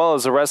 as well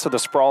as the rest of the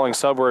sprawling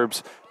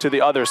suburbs to the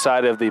other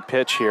side of the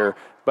pitch here.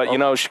 But,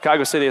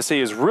 Chicago City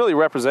ASC is really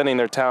representing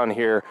their town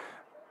here.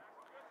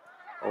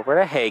 Over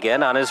to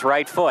Hagan on his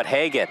right foot.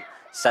 Hagan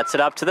sets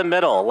it up to the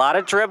middle. A lot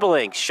of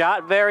dribbling.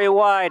 Shot very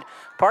wide.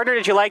 Partner,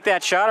 did you like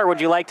that shot, or would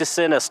you like to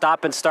send a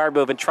stop and start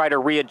move and try to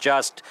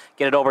readjust,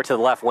 get it over to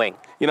the left wing?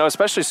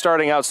 Especially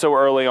starting out so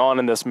early on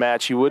in this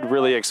match, you would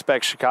really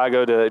expect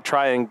Chicago to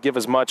try and give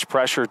as much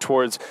pressure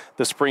towards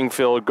the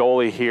Springfield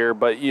goalie here.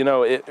 But,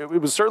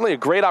 it was certainly a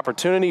great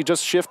opportunity,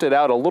 just shifted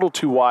out a little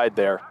too wide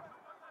there.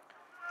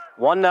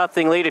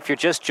 1-0 lead. If you're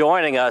just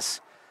joining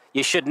us,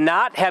 you should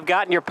not have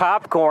gotten your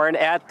popcorn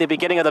at the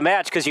beginning of the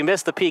match because you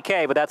missed the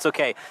PK, but that's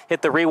okay.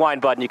 Hit the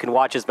rewind button. You can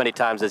watch as many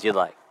times as you'd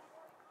like.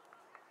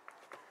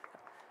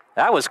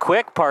 That was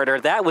quick, partner.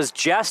 That was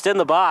just in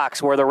the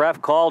box where the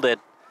ref called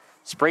it.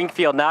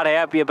 Springfield not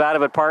happy about it,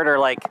 but partner,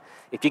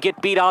 if you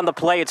get beat on the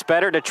play, it's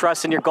better to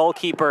trust in your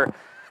goalkeeper.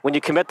 When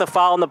you commit the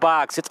foul in the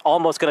box, it's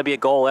almost going to be a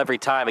goal every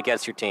time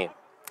against your team.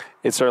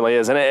 It certainly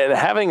is. And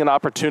having an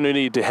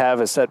opportunity to have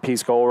a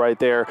set-piece goal right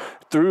there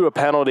through a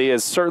penalty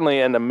is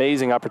certainly an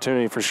amazing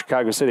opportunity for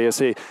Chicago City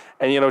ASC.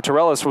 And,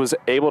 Torrellis was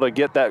able to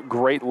get that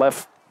great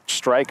left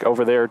strike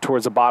over there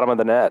towards the bottom of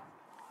the net.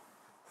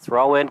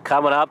 Throw in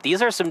coming up.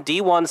 These are some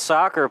D1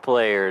 soccer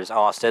players,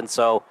 Austin,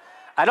 so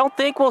I don't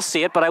think we'll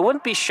see it, but I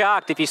wouldn't be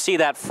shocked if you see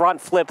that front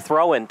flip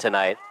throw in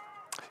tonight.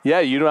 Yeah,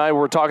 you and I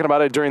were talking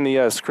about it during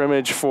the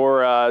scrimmage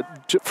for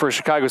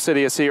Chicago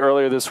City SC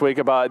earlier this week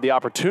about the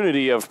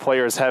opportunity of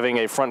players having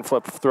a front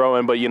flip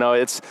throw-in, but,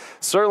 it's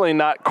certainly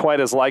not quite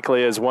as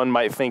likely as one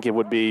might think it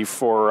would be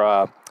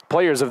for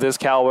players of this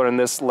caliber and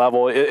this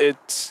level.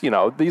 It's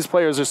these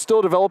players are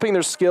still developing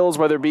their skills,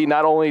 whether it be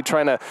not only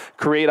trying to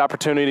create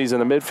opportunities in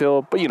the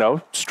midfield, but,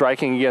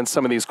 striking against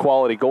some of these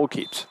quality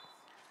goalkeepers.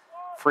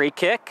 Free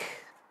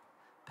kick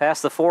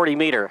past the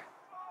 40-meter.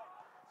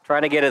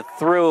 Trying to get it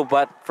through,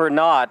 but for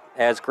naught,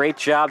 as great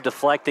job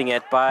deflecting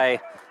it by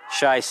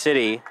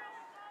Chi-City.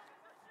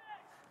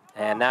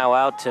 And now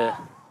out to,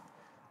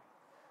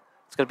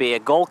 it's going to be a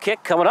goal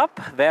kick coming up.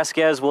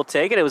 Vasquez will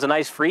take it. It was a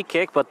nice free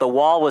kick, but the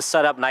wall was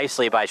set up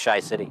nicely by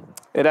Chi-City.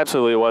 It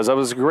absolutely was. That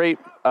was a great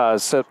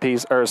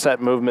set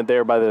movement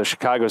there by the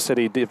Chicago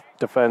City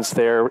defense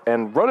there.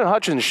 And Ronan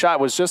Hutchins' shot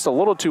was just a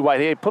little too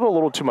wide. He put a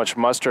little too much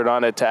mustard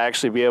on it to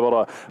actually be able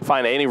to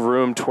find any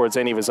room towards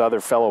any of his other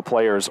fellow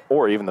players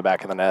or even the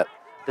back of the net.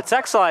 The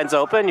text line's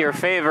open. Your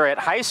favorite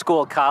high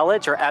school,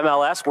 college, or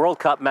MLS World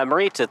Cup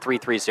memory to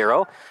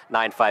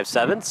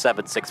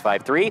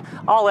 330-957-7653.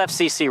 All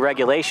FCC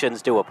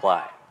regulations do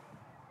apply.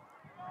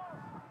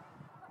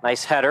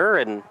 Nice header,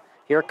 and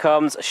here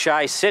comes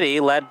Chi-City,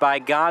 led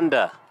by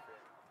Gonda.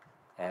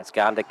 As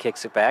Gonda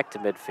kicks it back to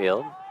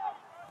midfield.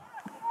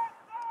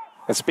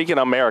 And speaking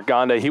of Merrick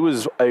Gonda, he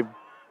was a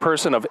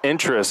person of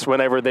interest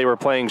whenever they were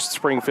playing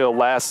Springfield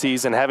last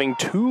season, having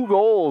 2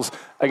 goals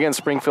against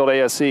Springfield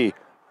ASC.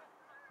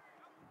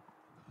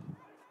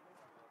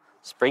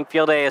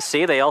 Springfield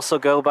ASC, they also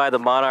go by the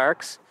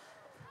Monarchs.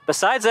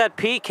 Besides that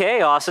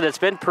PK, Austin, it's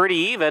been pretty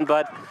even,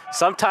 but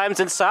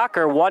sometimes in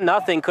soccer,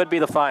 1-0 could be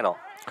the final.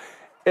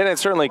 And it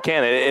certainly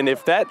can. And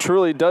if that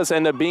truly does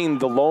end up being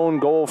the lone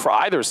goal for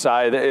either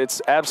side,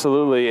 it's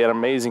absolutely an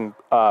amazing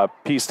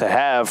piece to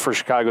have for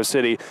Chicago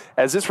City,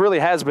 as this really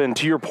has been,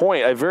 to your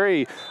point, a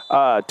very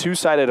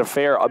two-sided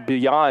affair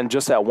beyond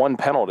just that one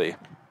penalty.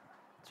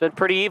 It's been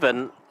pretty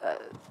even.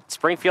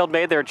 Springfield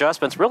made their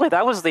adjustments. Really,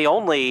 that was the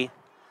only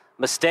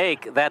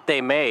mistake that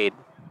they made,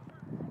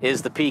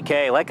 is the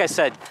PK. Like I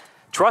said,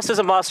 trust is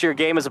a must, your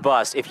game is a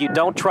bust. If you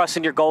don't trust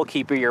in your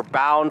goalkeeper, you're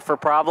bound for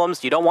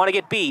problems. You don't want to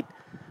get beat.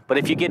 But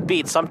if you get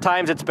beat,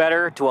 sometimes it's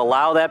better to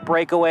allow that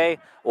breakaway,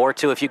 or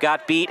to, if you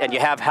got beat and you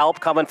have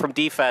help coming from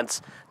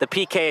defense, the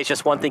PK is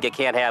just one thing you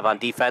can't have on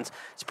defense.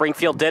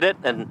 Springfield did it,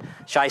 and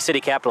Chi-City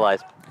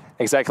capitalized.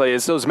 Exactly.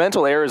 It's those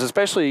mental errors,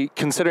 especially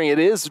considering it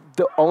is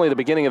only the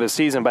beginning of the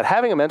season, but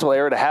having a mental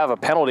error to have a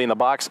penalty in the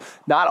box,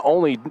 not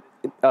only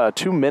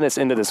 2 minutes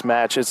into this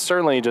match, it's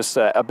certainly just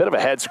a bit of a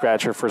head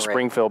scratcher for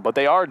Springfield, but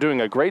they are doing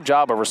a great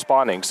job of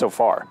responding so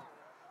far.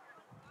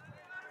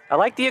 I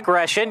like the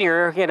aggression.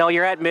 You're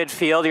at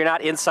midfield. You're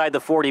not inside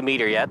the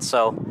 40-meter yet,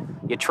 so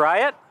you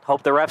try it.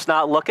 Hope the ref's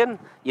not looking.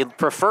 You'd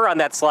prefer on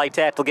that slide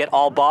tackle to get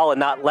all ball and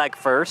not leg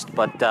first,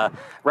 but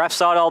ref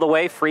saw it all the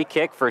way. Free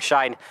kick for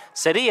Shine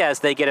City as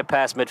they get it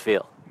past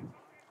midfield.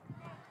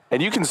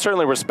 And you can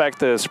certainly respect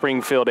the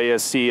Springfield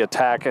ASC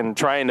attack and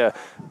trying to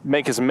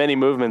make as many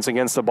movements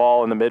against the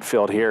ball in the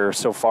midfield here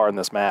so far in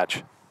this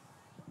match.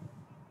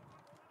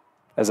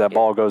 As that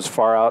ball goes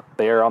far out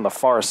there on the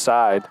far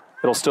side,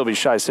 it'll still be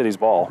Shy City's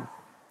ball.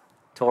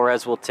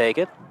 Torres will take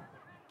it,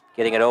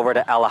 getting it over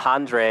to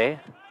Alejandre,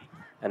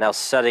 and now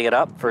setting it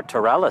up for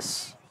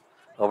Torales.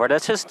 Over to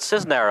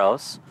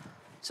Cisneros.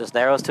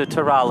 Cisneros to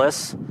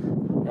Torales.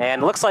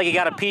 And looks like he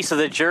got a piece of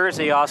the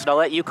jersey, Austin. I'll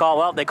let you call.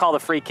 Well, they call the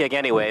free kick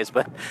anyways,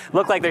 but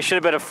looked like there should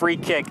have been a free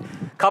kick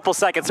a couple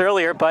seconds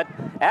earlier. But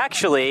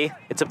actually,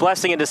 it's a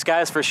blessing in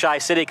disguise for Shy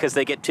City because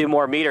they get 2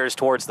 more meters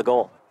towards the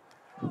goal.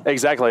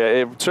 Exactly.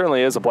 It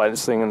certainly is a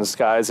blessing in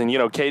disguise.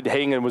 And, Cade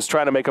Hagan was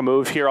trying to make a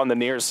move here on the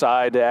near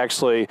side to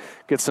actually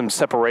get some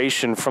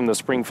separation from the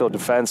Springfield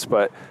defense,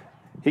 but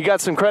he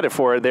got some credit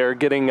for it. They're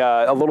getting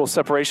a little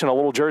separation, a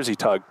little jersey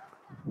tug.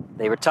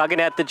 They were tugging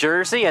at the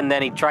jersey, and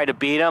then he tried to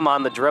beat him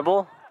on the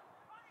dribble.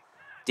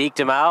 Deked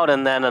him out,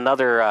 and then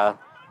another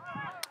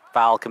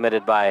foul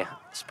committed by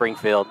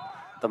Springfield.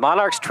 The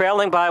Monarchs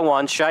trailing by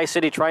 1. Shy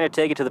City trying to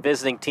take it to the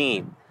visiting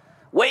team.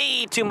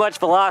 Way too much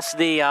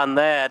velocity on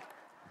that.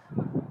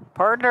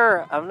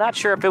 Partner, I'm not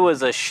sure if it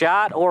was a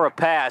shot or a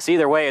pass.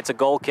 Either way, it's a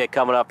goal kick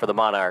coming up for the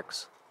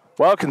Monarchs.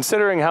 Well,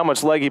 considering how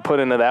much leg he put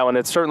into that one,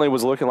 it certainly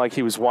was looking like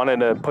he was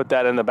wanting to put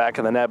that in the back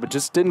of the net, but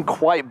just didn't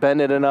quite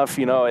bend it enough.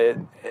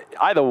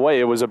 Either way,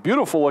 it was a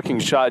beautiful-looking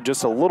shot,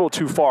 just a little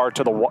too far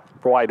to the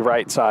wide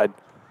right side.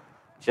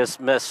 Just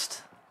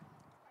missed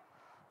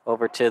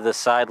over to the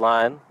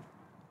sideline.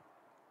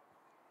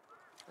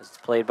 It's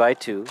played by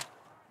 2.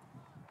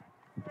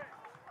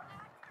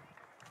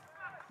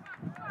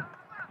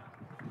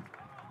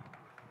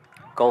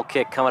 Goal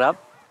kick coming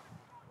up.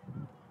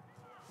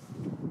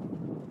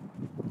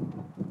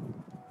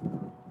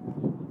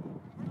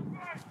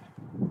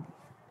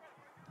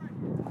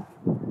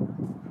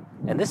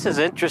 And this is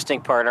interesting,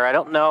 partner. I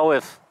don't know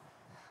if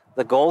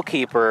the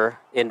goalkeeper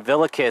in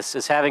Villicus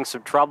is having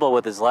some trouble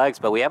with his legs,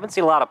 but we haven't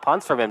seen a lot of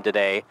punts from him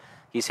today.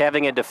 He's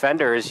having a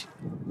defenders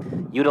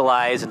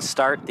utilize and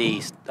start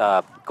the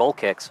goal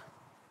kicks.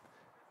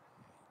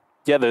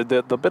 Yeah, the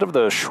bit of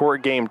the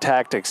short game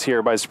tactics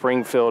here by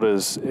Springfield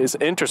is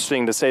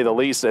interesting to say the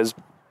least, as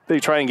they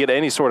try and get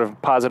any sort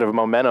of positive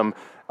momentum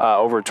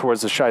over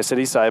towards the Shy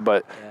City side.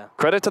 But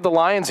credit to the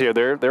Lions here.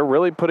 They're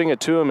really putting it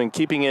to them and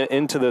keeping it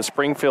into the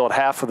Springfield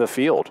half of the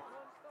field.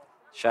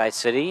 Shy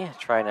City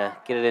trying to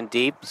get it in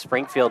deep.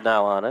 Springfield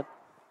now on it.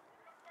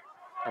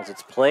 As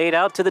it's played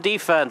out to the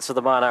defense of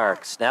the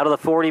Monarchs. Now to the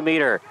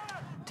 40-meter.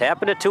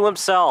 Tapping it to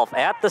himself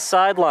at the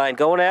sideline.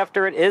 Going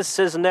after it is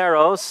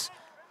Cisneros.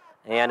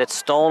 And it's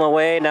stolen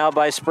away now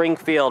by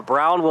Springfield.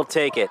 Brown will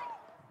take it.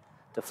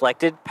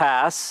 Deflected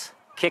pass.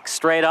 Kick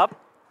straight up.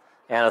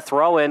 And a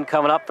throw-in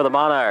coming up for the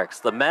Monarchs.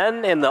 The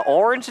men in the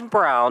orange and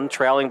brown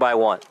trailing by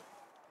 1.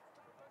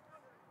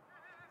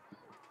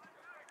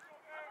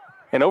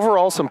 And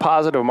overall, some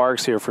positive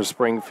marks here for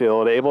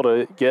Springfield, able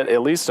to get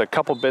at least a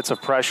couple bits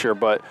of pressure.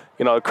 But,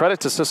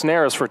 credit to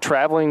Cisneros for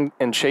traveling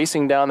and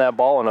chasing down that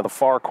ball into the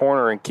far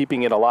corner and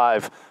keeping it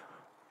alive.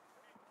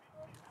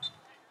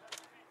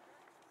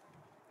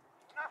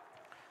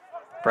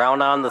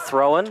 Brown on the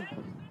throw-in.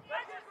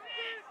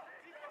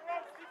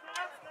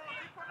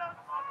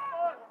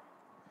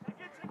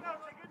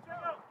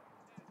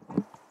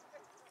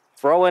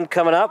 Throw-in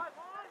coming up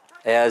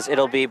as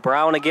it'll be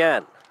Brown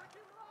again.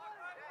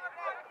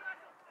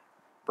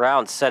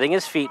 Brown setting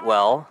his feet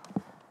well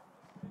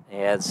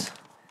as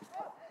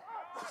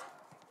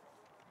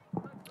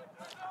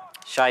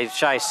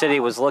Shy City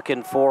was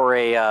looking for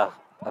a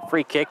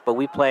free kick, but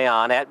we play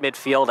on at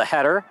midfield, a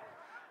header.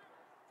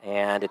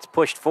 And it's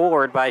pushed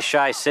forward by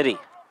Shy City.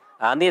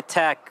 On the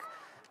attack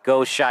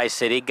goes Shy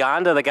City.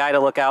 Gonda, the guy to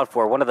look out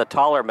for, one of the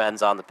taller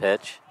men's on the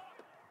pitch.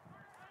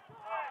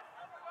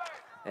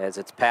 As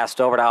it's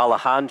passed over to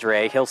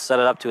Alejandre, he'll set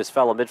it up to his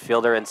fellow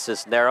midfielder in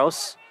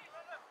Cisneros.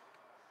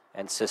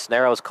 And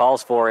Cisneros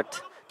calls for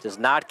it, does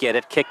not get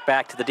it, kicked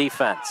back to the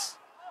defense.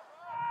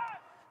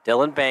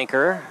 Dylan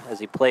Banker as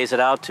he plays it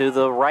out to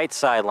the right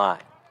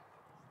sideline.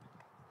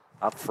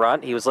 Up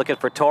front, he was looking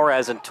for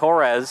Torres, and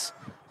Torres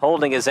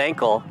holding his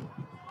ankle,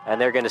 and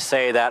they're going to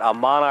say that a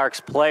Monarchs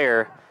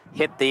player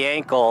hit the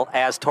ankle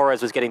as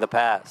Torres was getting the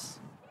pass.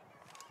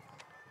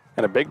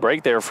 And a big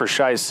break there for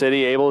Shy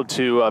City, able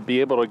to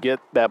get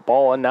that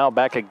ball and now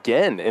back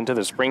again into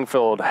the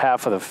Springfield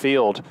half of the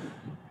field.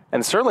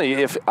 And certainly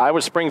if I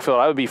was Springfield,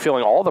 I would be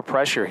feeling all the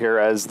pressure here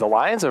as the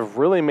Lions have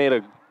really made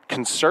a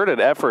concerted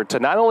effort to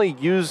not only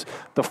use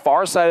the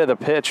far side of the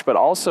pitch, but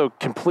also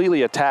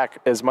completely attack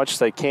as much as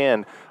they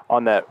can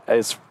on that,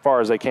 as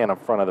far as they can in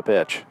front of the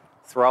pitch.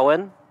 Throw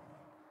in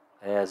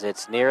as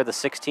it's near the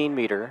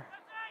 16-meter,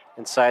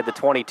 inside the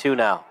 22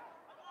 now.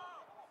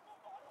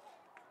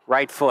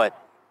 Right foot.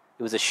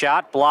 It was a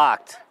shot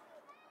blocked.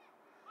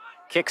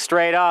 Kick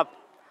straight up,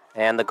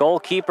 and the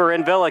goalkeeper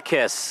in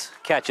Villikis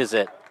catches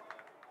it.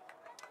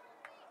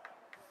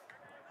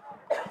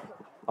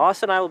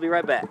 Austin, I will be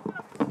right back.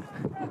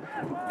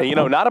 And, you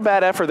know, not a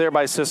bad effort there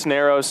by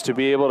Cisneros to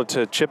be able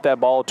to chip that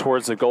ball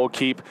towards the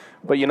goalkeep.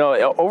 But, you know,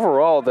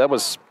 overall, that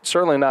was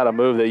certainly not a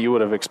move that you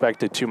would have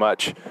expected too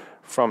much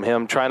from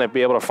him, trying to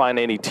be able to find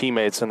any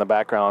teammates in the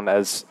background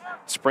as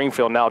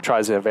Springfield now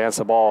tries to advance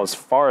the ball as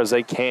far as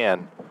they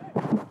can.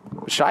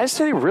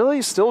 Chi-City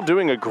really still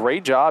doing a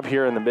great job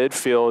here in the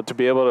midfield to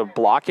be able to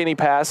block any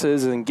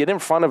passes and get in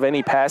front of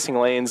any passing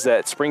lanes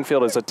that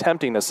Springfield is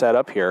attempting to set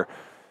up here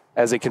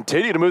as they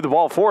continue to move the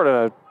ball forward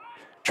and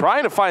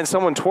trying to find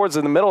someone towards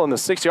in the middle in the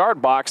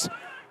 6-yard box. And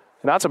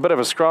that's a bit of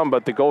a scrum,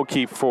 but the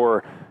goalkeeper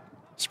for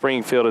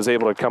Springfield is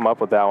able to come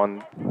up with that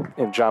one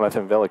in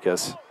Jonathan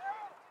Villikis.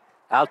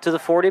 Out to the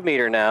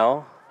 40-meter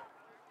now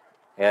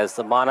as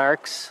the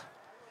Monarchs.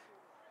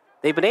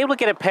 They've been able to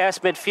get it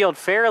past midfield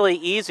fairly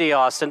easy,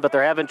 Austin, but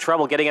they're having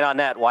trouble getting it on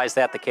net. Why is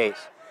that the case?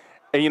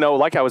 And, you know,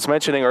 like I was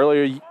mentioning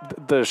earlier,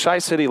 the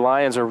Chi-City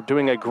Lions are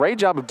doing a great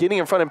job of getting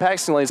in front of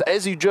passing lanes,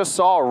 as you just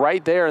saw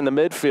right there in the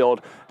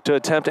midfield, to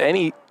attempt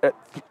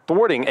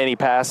thwarting any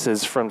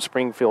passes from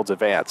Springfield's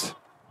advance.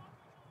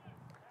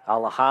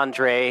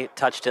 Alejandre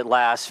touched it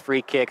last,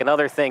 free kick.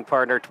 Another thing,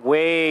 partner,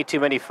 way too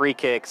many free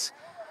kicks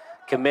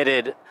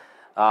committed.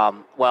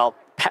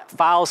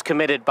 Fouls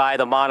committed by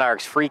the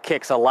Monarchs, free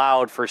kicks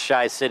allowed for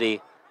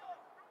Chi-City.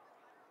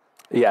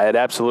 Yeah, it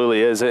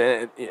absolutely is.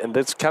 And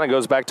this kind of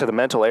goes back to the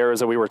mental errors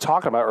that we were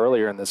talking about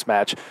earlier in this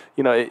match.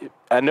 You know,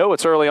 I know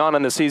it's early on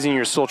in the season.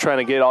 You're still trying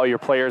to get all your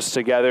players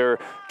together,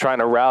 trying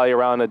to rally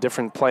around the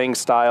different playing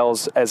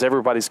styles as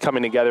everybody's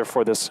coming together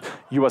for this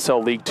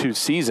USL League 2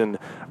 season.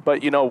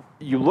 But, you know,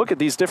 you look at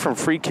these different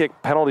free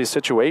kick penalty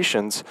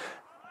situations,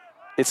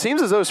 it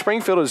seems as though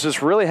Springfield is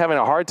just really having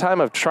a hard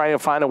time of trying to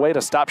find a way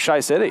to stop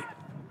Chi-City.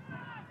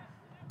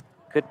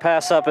 Good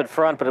pass up in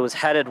front, but it was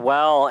headed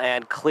well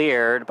and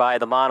cleared by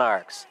the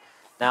Monarchs.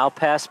 Now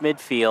past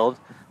midfield,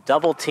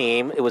 double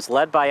team. It was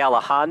led by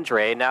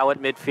Alejandre, now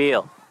at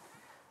midfield.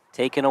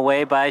 Taken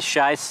away by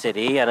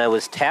Chi-City, and it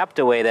was tapped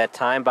away that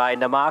time by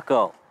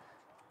Namako.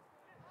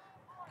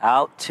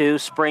 Out to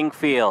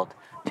Springfield,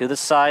 to the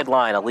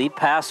sideline. A lead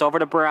pass over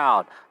to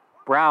Brown.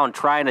 Brown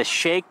trying to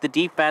shake the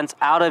defense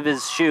out of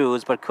his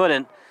shoes, but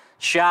couldn't.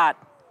 Shot.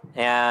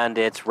 And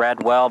it's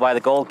read well by the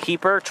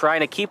goalkeeper.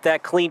 Trying to keep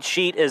that clean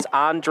sheet is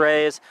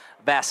Andres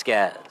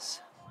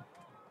Vasquez.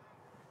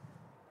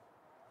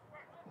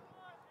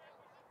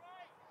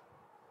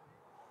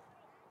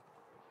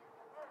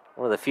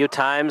 One of the few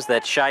times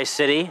that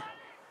Chi-City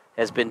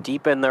has been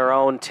deep in their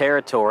own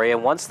territory.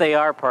 And once they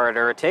are,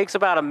 partner, it takes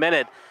about a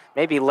minute,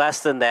 maybe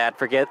less than that,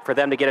 for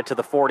them to get it to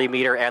the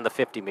 40-meter and the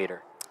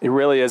 50-meter. It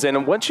really is.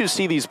 And once you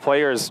see these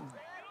players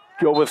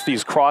go with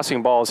these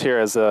crossing balls here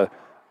as the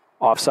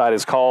offside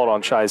is called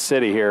on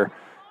Chi-City here,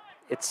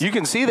 you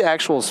can see the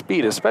actual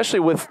speed, especially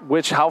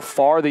with how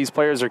far these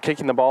players are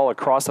kicking the ball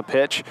across the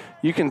pitch.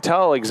 You can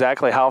tell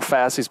exactly how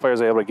fast these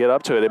players are able to get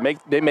up to it.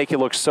 They make it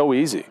look so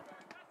easy.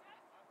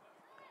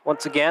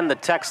 Once again, the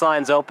text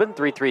line's open,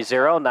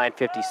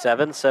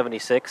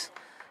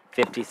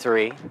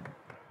 330-957-7653,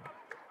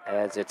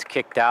 as it's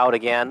kicked out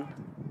again.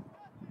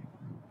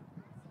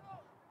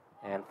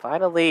 And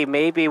finally,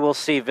 maybe we'll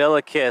see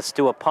Villikis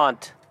do a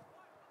punt.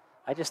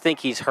 I just think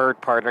he's hurt,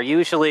 partner.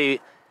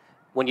 Usually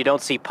when you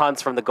don't see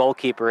punts from the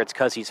goalkeeper, it's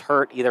because he's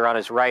hurt either on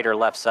his right or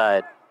left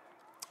side.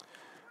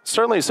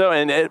 Certainly so,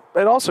 and it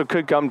also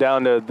could come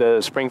down to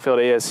the Springfield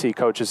ASC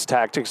coach's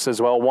tactics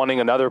as well, wanting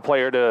another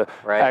player to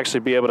actually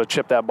be able to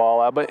chip that ball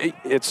out. But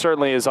it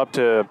certainly is up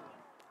to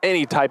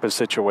any type of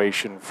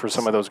situation for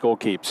some of those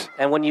goalkeepers.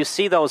 And when you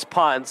see those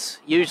punts,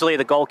 usually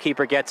the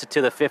goalkeeper gets it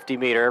to the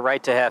 50-meter,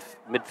 right to half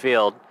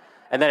midfield,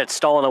 and then it's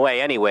stolen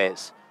away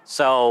anyways.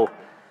 So...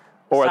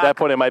 Or at that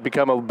point, it might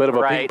become a bit of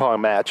a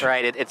ping-pong match.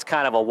 Right, it's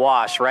kind of a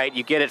wash, right?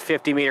 You get it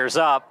 50 meters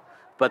up,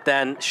 but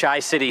then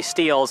Chi-City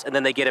steals, and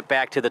then they get it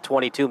back to the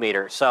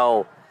 22-meter.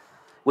 So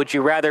would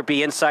you rather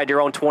be inside your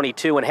own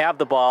 22 and have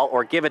the ball,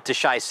 or give it to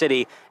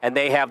Chi-City and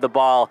they have the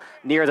ball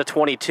near the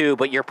 22,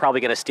 but you're probably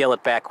going to steal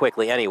it back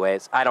quickly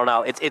anyways? I don't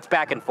know. It's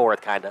back and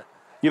forth, kind of.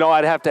 You know,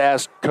 I'd have to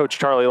ask Coach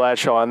Charlie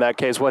Ladshaw in that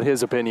case what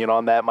his opinion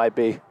on that might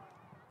be.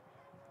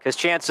 Because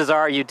chances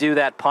are you do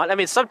that punt. I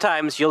mean,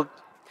 sometimes it'll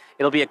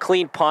be a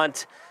clean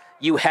punt,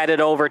 you head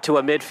it over to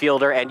a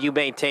midfielder, and you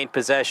maintain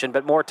possession.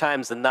 But more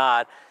times than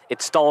not,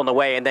 it's stolen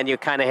away, and then you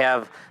kind of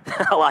have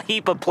a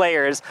heap of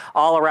players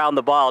all around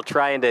the ball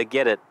trying to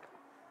get it.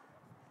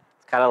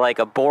 It's kind of like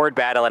a board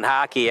battle in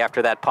hockey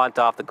after that punt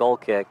off the goal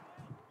kick.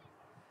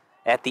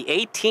 At the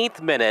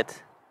 18th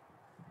minute,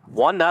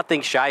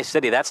 1-0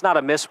 Chi-City. That's not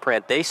a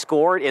misprint. They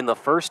scored in the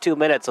first 2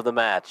 minutes of the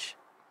match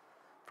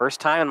First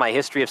time in my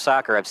history of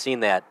soccer I've seen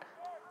that.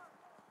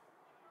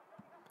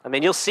 I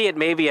mean, you'll see it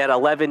maybe at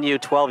 11U,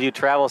 12U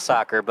travel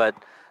soccer, but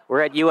we're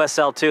at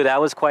USL too.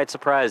 That was quite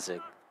surprising.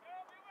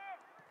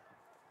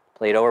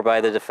 Played over by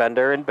the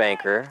defender and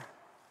Banker.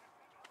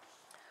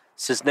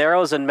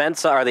 Cisneros and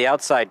Mensah are the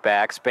outside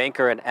backs.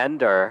 Banker and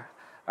Ender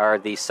are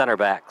the center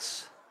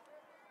backs.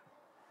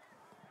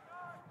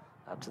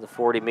 Up to the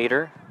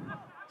 40-meter.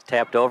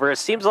 Tapped over. It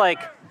seems like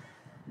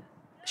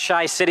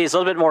Chi City is a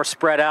little bit more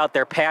spread out.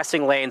 Their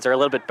passing lanes are a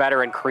little bit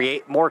better and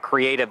more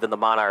creative than the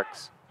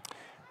Monarchs.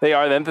 They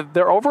are.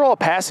 Their overall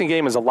passing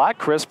game is a lot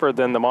crisper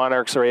than the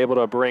Monarchs are able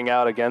to bring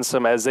out against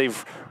them, as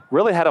they've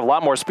really had a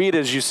lot more speed,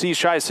 as you see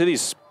Chi City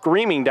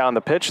screaming down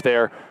the pitch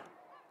there.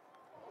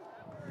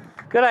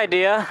 Good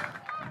idea.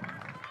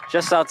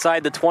 Just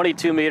outside the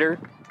 22-meter.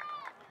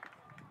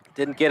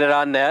 Didn't get it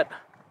on net.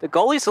 The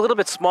goalie's a little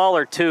bit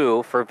smaller,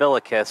 too, for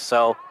Villicus,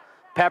 so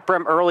pepper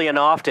him early and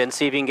often,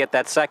 see if you can get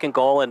that second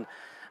goal. And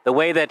the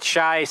way that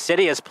Chi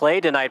City has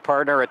played tonight,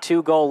 partner, a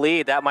 2-goal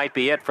lead, that might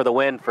be it for the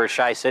win for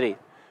Chi City.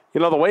 You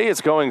know, the way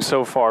it's going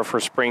so far for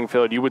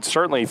Springfield, you would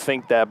certainly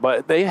think that,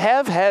 but they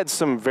have had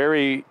some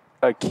very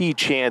key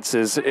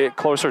chances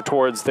closer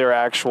towards their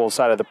actual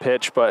side of the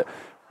pitch. But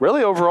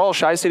really, overall,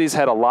 Chi City's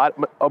had a lot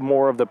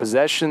more of the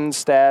possession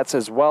stats,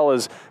 as well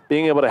as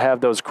being able to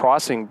have those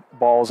crossing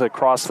balls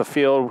across the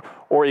field,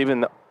 or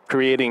even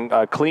creating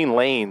clean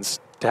lanes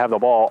to have the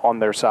ball on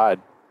their side.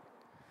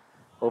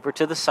 Over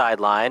to the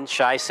sideline.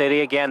 Chi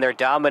City, again, they're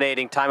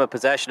dominating time of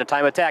possession and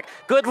time attack.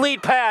 Good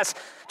lead pass.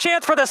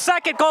 Chance for the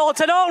second goal.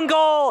 It's an own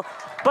goal,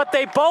 but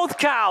they both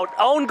count.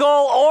 Own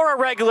goal or a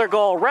regular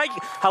goal.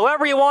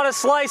 However you want to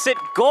slice it,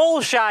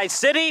 goal Chi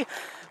City.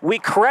 We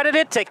credit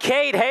it to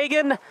Cade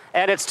Hagan,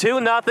 and it's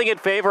 2-0 in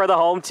favor of the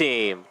home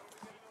team.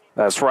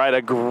 That's right.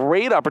 A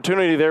great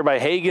opportunity there by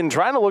Hagan,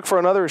 trying to look for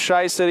another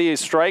Chi City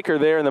striker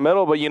there in the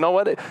middle. But you know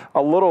what?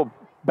 A little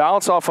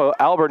bounce off of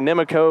Albert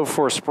Nimico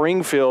for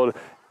Springfield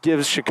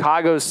gives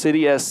Chicago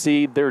City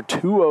SC their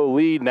 2-0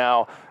 lead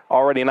now,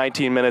 already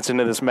 19 minutes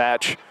into this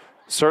match.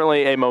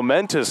 Certainly a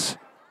momentous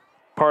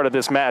part of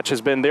this match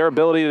has been their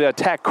ability to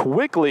attack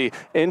quickly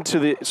into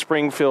the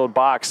Springfield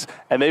box,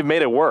 and they've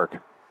made it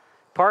work.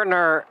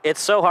 Partner,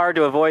 it's so hard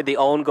to avoid the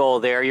own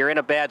goal there. You're in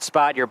a bad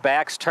spot. Your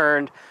back's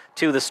turned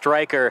to the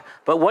striker.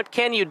 But what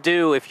can you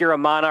do if you're a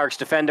Monarchs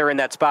defender in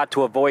that spot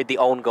to avoid the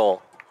own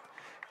goal?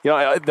 You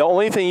know, the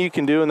only thing you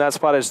can do in that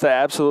spot is to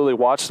absolutely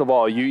watch the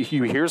ball. You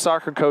hear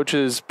soccer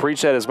coaches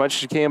preach that as much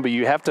as you can, but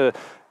you have to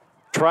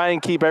try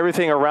and keep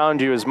everything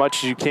around you as much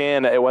as you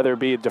can, whether it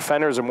be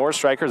defenders or more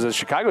strikers. As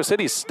Chicago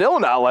City's still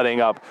not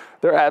letting up.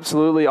 They're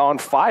absolutely on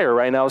fire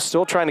right now,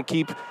 still trying to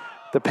keep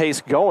the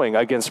pace going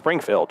against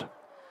Springfield.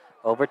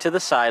 Over to the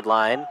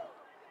sideline.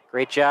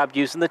 Great job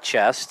using the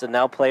chest, and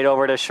now played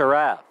over to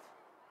Sharaf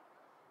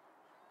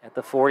at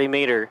the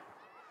 40-meter.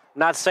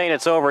 Not saying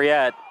it's over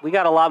yet. We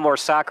got a lot more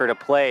soccer to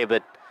play,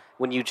 but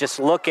when you just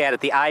look at it,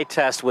 the eye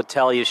test would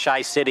tell you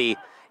Chi City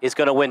is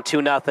going to win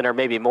 2-0 or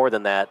maybe more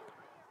than that.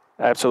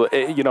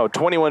 Absolutely. You know,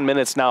 21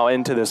 minutes now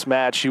into this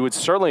match, you would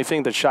certainly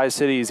think that Chi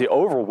City is the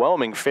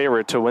overwhelming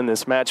favorite to win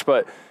this match,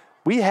 but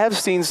we have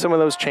seen some of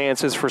those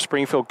chances for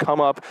Springfield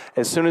come up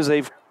as soon as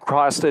they've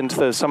crossed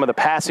into some of the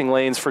passing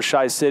lanes for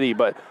Chi City.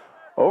 But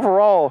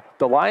overall,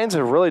 the Lions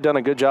have really done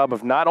a good job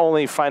of not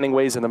only finding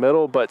ways in the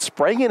middle, but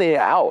spraying it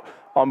out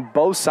on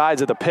both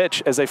sides of the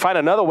pitch as they find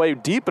another way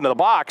deep into the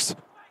box.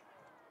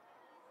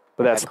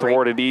 But that's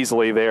thwarted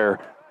easily there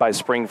by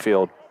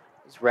Springfield.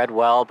 He's read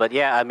well, but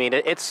yeah, I mean,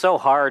 it's so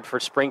hard for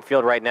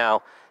Springfield right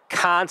now,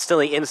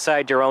 constantly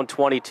inside your own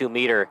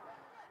 22-meter.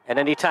 And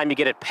anytime you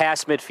get it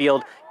past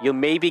midfield, you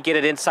maybe get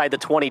it inside the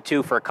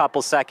 22 for a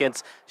couple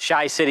seconds.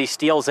 Chi City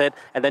steals it,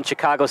 and then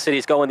Chicago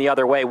City's going the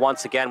other way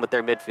once again with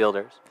their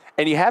midfielders.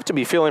 And you have to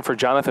be feeling for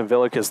Jonathan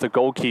Villicus, the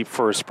goalkeeper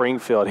for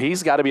Springfield.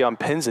 He's got to be on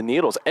pins and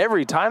needles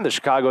every time the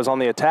Chicago's on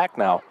the attack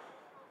now.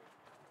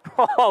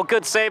 Oh,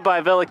 good save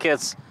by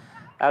Villicus.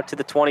 Out to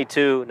the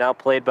 22, now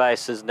played by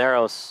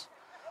Cisneros,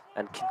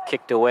 and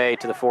kicked away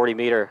to the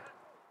 40-meter.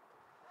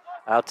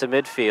 Out to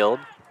midfield.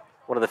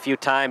 One of the few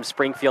times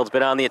Springfield's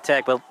been on the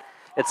attack, but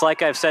it's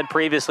like I've said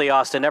previously,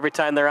 Austin, every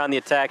time they're on the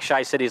attack,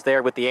 Chi City's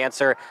there with the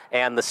answer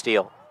and the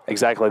steal.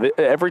 Exactly.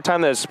 Every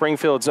time that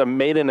Springfield's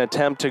made an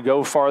attempt to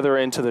go farther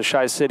into the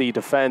Chi City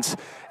defense,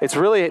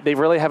 they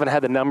really haven't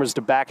had the numbers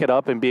to back it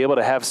up and be able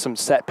to have some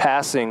set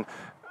passing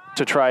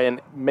to try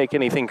and make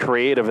anything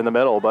creative in the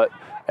middle. But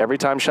every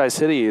time Chi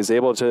City is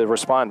able to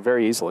respond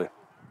very easily.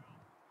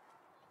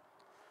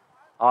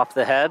 Off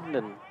the head,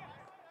 and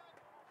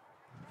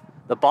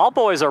the ball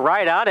boys are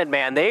right on it,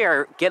 man. They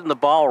are getting the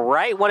ball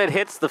right when it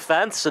hits the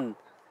fence, and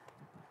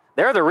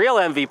they're the real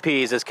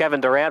MVPs, as Kevin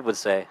Durant would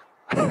say.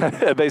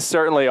 They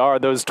certainly are.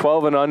 Those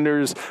 12 and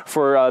unders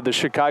for the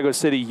Chicago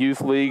City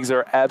Youth Leagues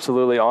are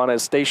absolutely on it,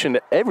 stationed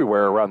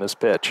everywhere around this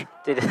pitch.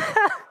 Did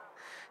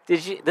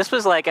you? This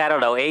was like, I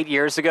don't know, 8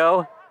 years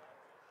ago,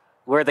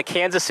 where the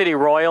Kansas City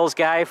Royals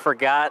guy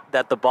forgot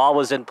that the ball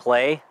was in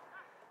play.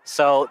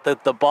 So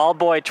the ball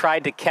boy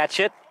tried to catch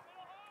it,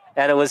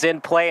 and it was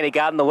in play, and he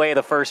got in the way of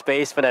the first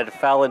baseman, and it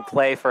fell in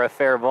play for a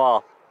fair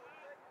ball.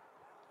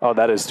 Oh,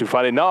 that is too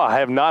funny. No, I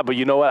have not. But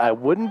you know what? I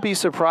wouldn't be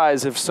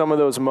surprised if some of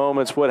those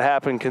moments would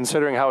happen,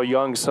 considering how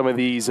young some of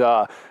these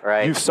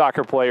youth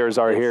soccer players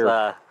are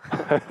here.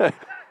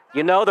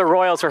 You know the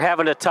Royals are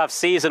having a tough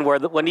season where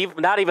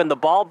not even the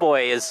ball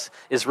boy is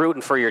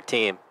rooting for your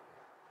team.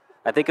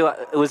 I think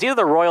it was either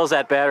the Royals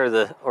that bat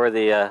or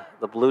the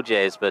Blue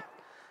Jays, but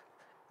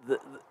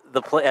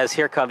the play, as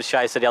here comes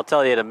Shy City. I'll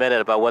tell you in a minute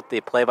about what the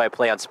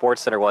play-by-play on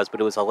SportsCenter was, but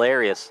it was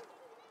hilarious.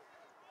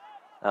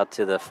 Out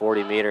to the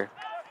 40-meter,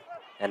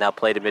 and now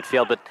played in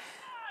midfield. But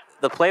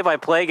the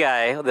play-by-play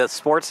guy, the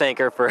sports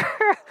anchor for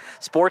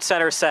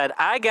SportsCenter said,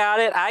 I got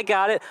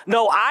it.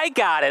 No, I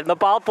got it. And the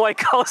ball boy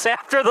goes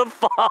after the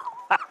ball.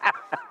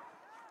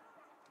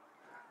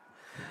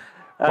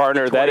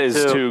 Partner, that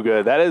is too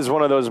good. That is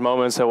one of those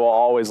moments that will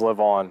always live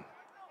on.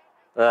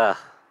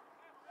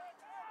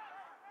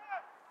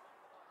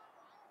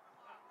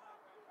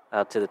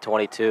 Out to the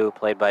 22,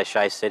 played by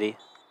Shy City.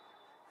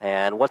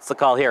 And what's the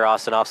call here,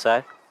 Austin?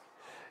 Offside?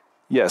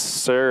 Yes,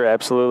 sir,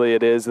 absolutely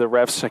it is. The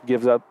refs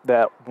gives up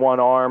that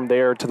one arm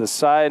there to the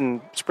side, and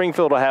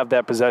Springfield will have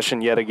that possession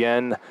yet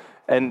again.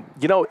 And,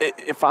 you know,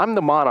 if I'm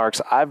the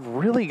Monarchs, I've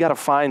really got to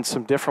find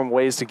some different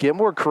ways to get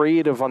more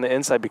creative on the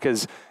inside,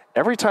 because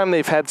every time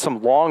they've had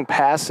some long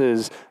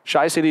passes,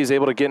 Shy City is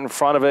able to get in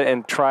front of it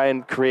and try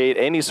and create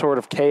any sort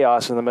of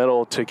chaos in the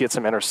middle to get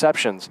some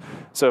interceptions.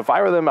 So if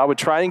I were them, I would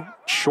try and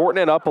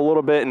shorten it up a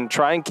little bit and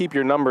try and keep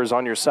your numbers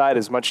on your side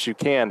as much as you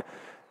can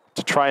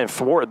to try and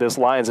thwart this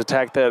Lions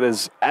attack that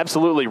is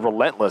absolutely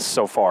relentless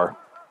so far.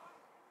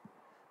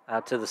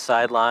 Out to the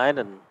sideline,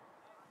 and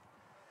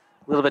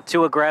a little bit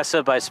too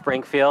aggressive by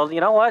Springfield. You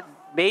know what?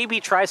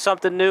 Maybe try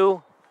something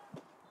new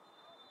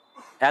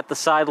at the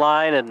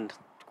sideline, and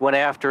went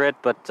after it,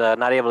 but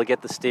not able to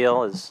get the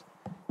steal as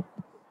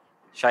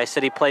Shy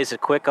City plays it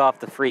quick off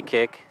the free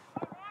kick.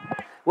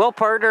 Well,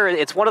 partner,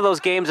 it's one of those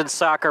games in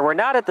soccer. We're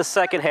not at the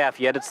second half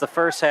yet. It's the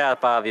first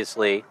half,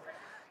 obviously.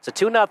 It's a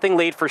 2-0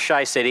 lead for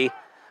Shy City.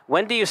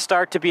 When do you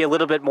start to be a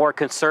little bit more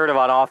conservative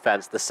on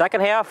offense? The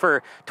second half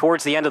or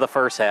towards the end of the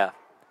first half?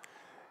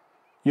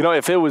 You know,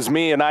 if it was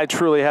me and I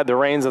truly had the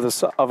reins of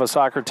a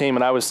soccer team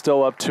and I was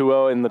still up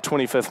 2-0 in the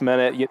 25th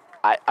minute,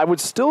 I would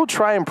still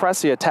try and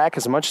press the attack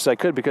as much as I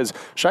could, because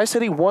Shy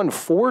City won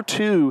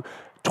 4-2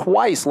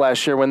 twice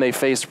last year when they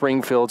faced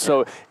Springfield.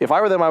 So if I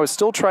were them, I would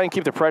still try and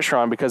keep the pressure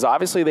on, because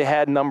obviously they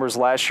had numbers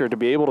last year to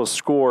be able to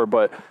score.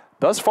 But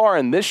thus far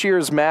in this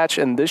year's match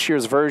and this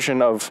year's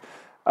version of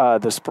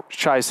the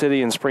Shy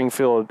City and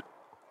Springfield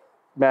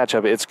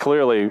matchup, it's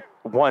clearly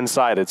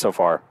one-sided so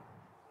far.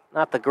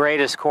 Not the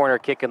greatest corner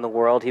kick in the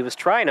world. He was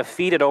trying to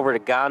feed it over to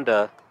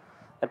Gonda.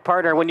 And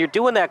partner, when you're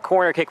doing that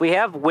corner kick, we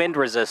have wind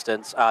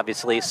resistance,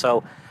 obviously.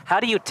 So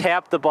how do you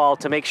tap the ball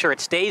to make sure it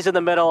stays in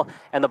the middle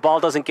and the ball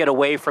doesn't get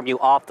away from you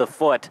off the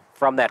foot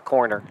from that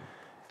corner?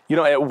 You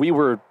know, we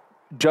were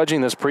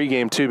judging this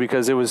pregame, too,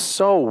 because it was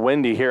so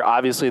windy here,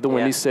 obviously, the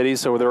Windy City.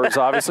 So there was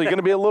obviously going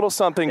to be a little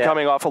something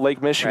coming off of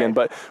Lake Michigan.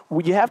 Right.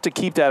 But you have to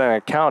keep that in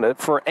account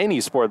for any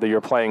sport that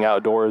you're playing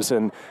outdoors,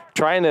 and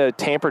trying to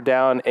tamper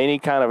down any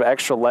kind of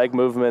extra leg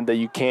movement that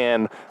you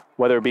can,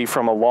 whether it be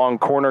from a long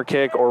corner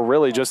kick or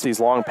really just these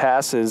long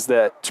passes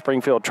that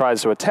Springfield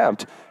tries to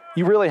attempt.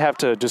 You really have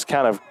to just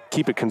kind of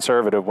keep it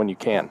conservative when you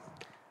can.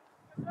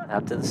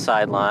 Out to the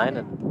sideline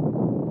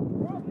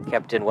and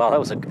kept in well. That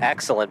was an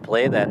excellent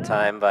play that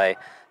time by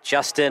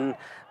Justin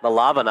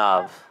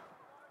Milavanov.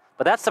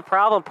 But that's the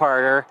problem,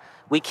 partner.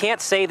 We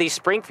can't say these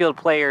Springfield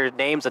player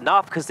names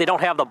enough because they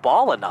don't have the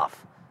ball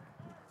enough.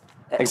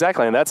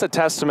 Exactly, and that's a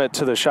testament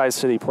to the Shy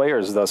City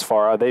players thus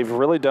far. They've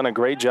really done a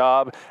great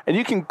job, and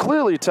you can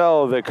clearly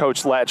tell that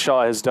Coach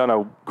Latshaw has done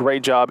a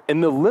great job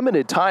in the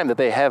limited time that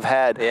they have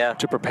had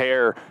to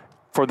prepare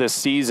for this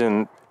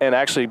season and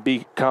actually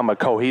become a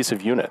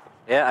cohesive unit.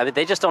 Yeah, I mean,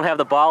 they just don't have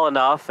the ball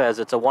enough, as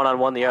it's a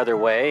one-on-one the other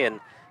way, and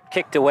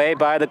kicked away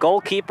by the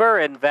goalkeeper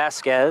and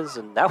Vasquez,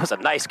 and that was a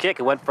nice kick.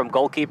 It went from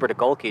goalkeeper to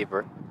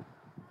goalkeeper.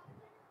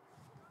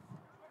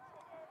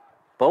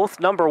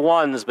 Both number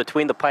ones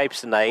between the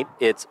pipes tonight.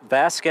 It's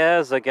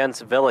Vasquez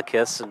against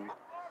Villikis, and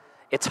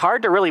it's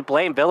hard to really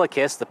blame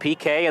Villikis. The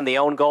PK and the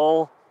own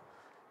goal.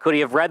 Could he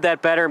have read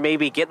that better?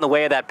 Maybe get in the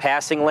way of that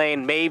passing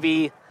lane?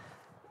 Maybe.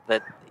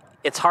 But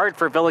it's hard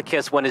for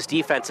Villikis when his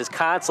defense is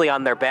constantly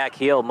on their back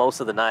heel most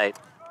of the night.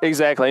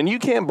 Exactly, and you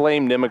can't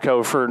blame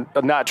Nimico for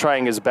not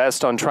trying his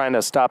best on trying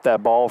to stop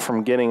that ball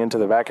from getting into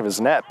the back of his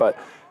net. But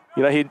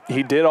you know,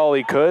 he did all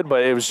he could,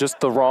 but it was just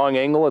the wrong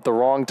angle at the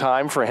wrong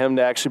time for him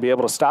to actually be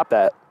able to stop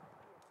that.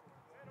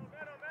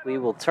 We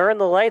will turn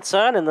the lights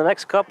on in the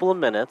next couple of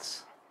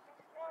minutes.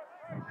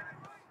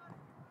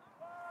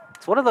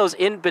 It's one of those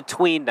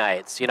in-between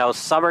nights. You know,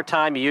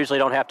 summertime, you usually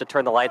don't have to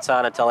turn the lights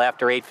on until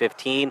after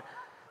 8:15.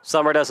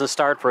 Summer doesn't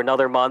start for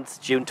another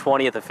month, June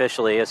 20th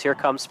officially, as here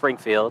comes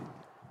Springfield.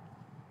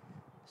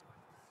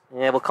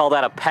 And we'll call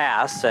that a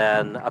pass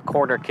and a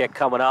corner kick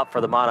coming up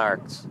for the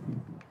Monarchs.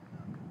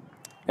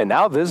 And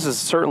now this is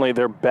certainly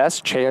their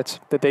best chance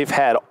that they've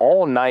had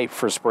all night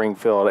for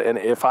Springfield. And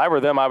if I were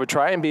them, I would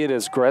try and be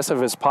as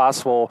aggressive as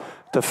possible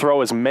to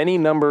throw as many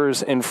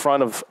numbers in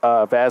front of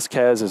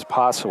Vasquez as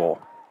possible.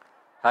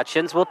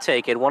 Hutchins will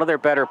take it, one of their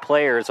better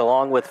players,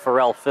 along with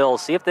Pharrell Phils.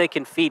 See if they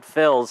can feed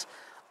Phils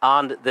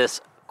on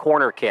this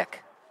corner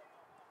kick.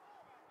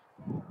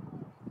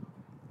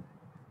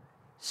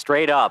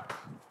 Straight up.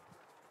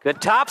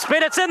 Good top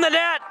spin, it's in the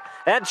net.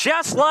 And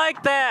just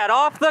like that,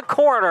 off the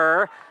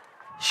corner,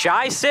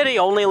 Chi-City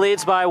only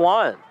leads by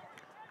 1.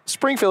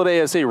 Springfield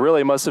ASC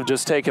really must have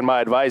just taken my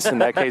advice in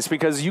that case,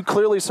 because you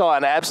clearly saw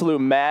an absolute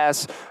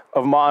mass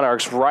of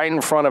Monarchs right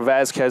in front of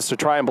Vasquez to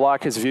try and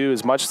block his view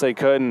as much as they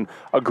could, and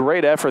a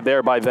great effort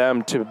there by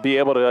them to be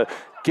able to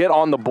get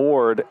on the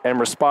board and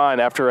respond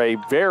after a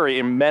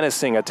very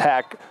menacing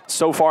attack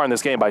so far in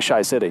this game by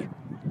Chi-City.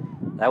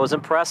 That was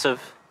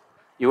impressive.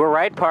 You were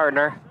right,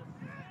 partner.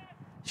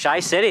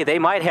 Chi-City, they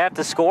might have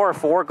to score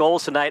 4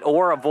 goals tonight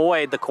or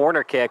avoid the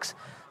corner kicks.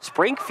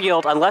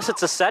 Springfield, unless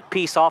it's a set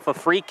piece off a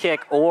free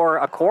kick or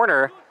a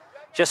corner,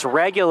 just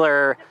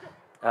regular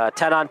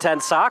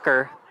 10-on-10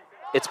 soccer,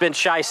 it's been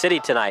Chi-City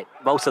tonight,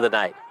 most of the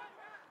night.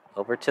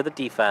 Over to the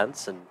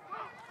defense and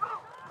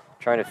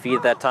trying to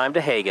feed that time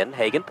to Hagen.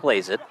 Hagen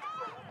plays it.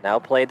 Now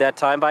played that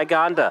time by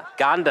Ganda.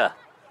 Ganda.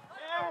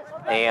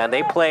 And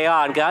they play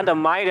on. Ganda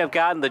might have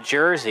gotten the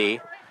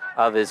jersey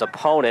of his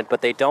opponent,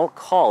 but they don't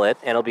call it,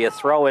 and it'll be a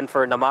throw-in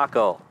for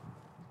Namako.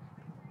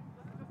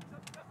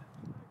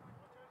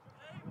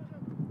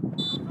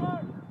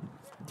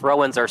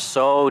 Throw-ins are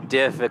so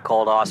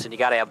difficult, Austin. You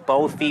got to have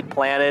both feet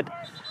planted.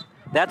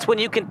 That's when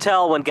you can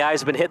tell when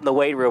guys have been hitting the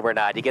weight room or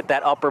not. You get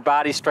that upper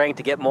body strength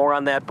to get more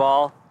on that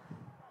ball.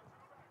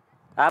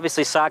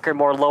 Obviously, soccer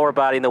more lower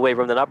body in the weight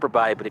room than upper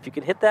body, but if you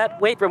can hit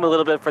that weight room a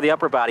little bit for the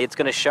upper body, it's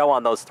going to show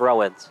on those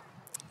throw-ins.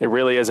 It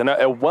really is. And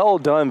a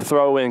well-done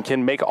throw-in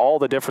can make all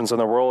the difference in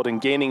the world in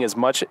gaining as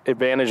much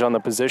advantage on the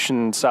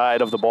position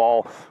side of the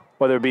ball,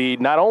 whether it be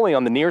not only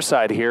on the near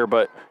side here,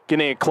 but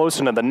getting it close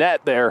into the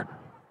net there.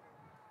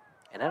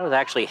 And that was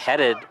actually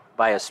headed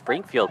by a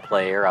Springfield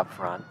player up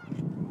front.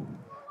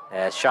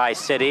 As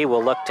Chi-City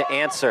will look to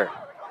answer.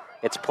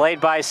 It's played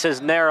by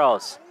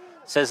Cisneros.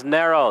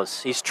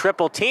 Cisneros, he's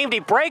triple teamed. He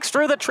breaks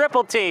through the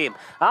triple team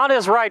on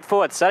his right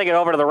foot, setting it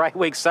over to the right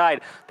wing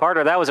side.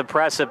 Partner, that was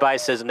impressive by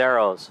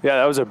Cisneros. Yeah,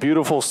 that was a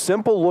beautiful,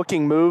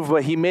 simple-looking move,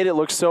 but he made it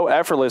look so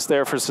effortless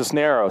there for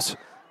Cisneros.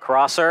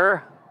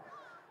 Crosser.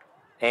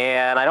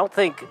 And I don't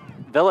think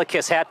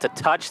Villikis had to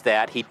touch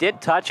that. He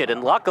did touch it,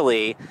 and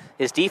luckily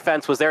his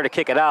defense was there to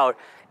kick it out.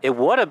 It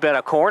would have been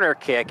a corner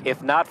kick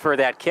if not for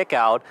that kick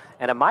out,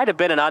 and it might have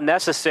been an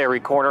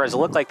unnecessary corner as it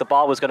looked like the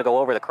ball was going to go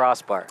over the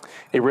crossbar.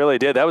 It really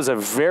did. That was a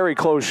very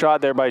close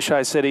shot there by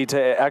Chi-City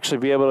to actually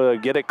be able to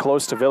get it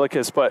close to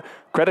Villikis, but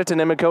credit to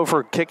Nemiko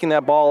for kicking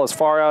that ball as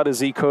far out as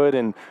he could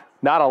and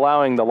not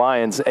allowing the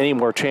Lions any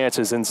more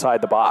chances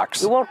inside the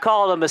box. We won't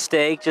call it a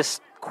mistake,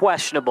 just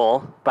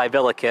questionable by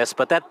Villikis,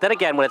 but then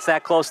again, when it's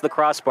that close to the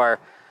crossbar,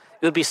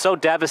 it would be so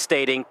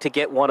devastating to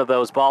get one of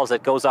those balls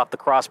that goes off the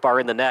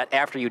crossbar in the net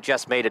after you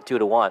just made it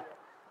 2-1.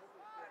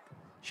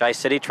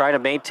 Chi-City trying to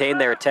maintain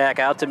their attack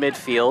out to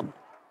midfield.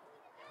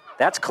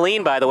 That's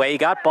clean, by the way. He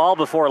got ball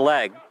before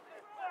leg.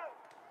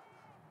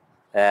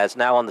 As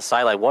now on the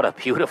sideline, what a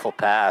beautiful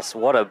pass.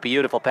 What a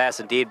beautiful pass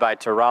indeed by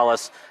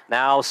Taralis.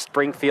 Now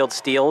Springfield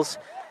steals.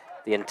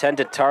 The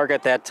intended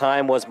target that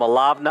time was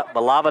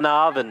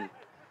Malavanov, and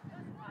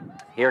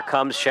here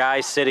comes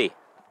Chi-City.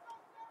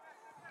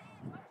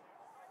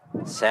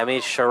 Sami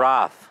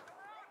Sharaf.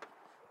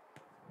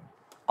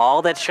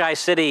 All that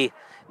Chi-City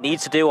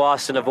needs to do,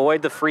 Austin,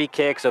 avoid the free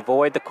kicks,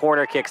 avoid the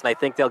corner kicks, and I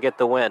think they'll get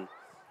the win.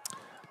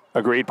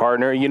 Agreed,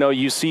 partner. You know,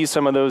 you see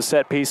some of those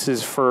set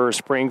pieces for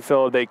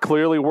Springfield. They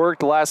clearly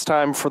worked last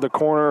time for the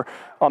corner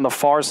on the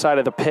far side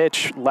of the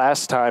pitch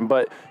last time,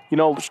 but, you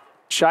know,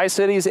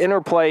 Chi-City's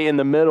interplay in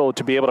the middle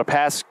to be able to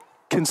pass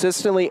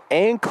consistently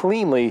and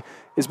cleanly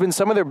has been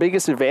some of their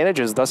biggest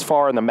advantages thus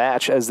far in the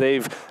match, as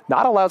they've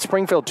not allowed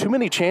Springfield too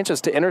many chances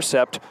to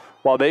intercept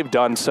while they've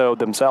done so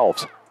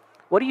themselves.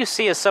 What do you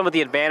see as some of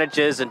the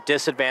advantages and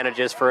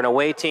disadvantages for an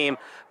away team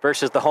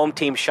versus the home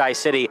team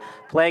Chi-City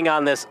playing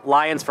on this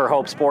Lions for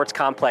Hope Sports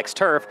Complex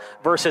turf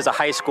versus a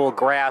high school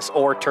grass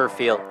or turf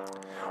field?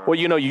 Well,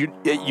 you know, you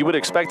would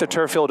expect the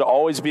turf field to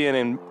always be in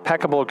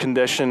impeccable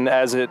condition,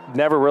 as it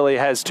never really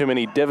has too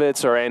many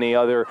divots or any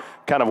other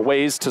kind of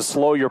ways to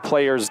slow your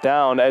players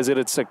down, as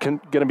it's going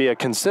to be a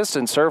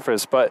consistent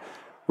surface. But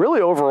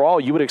really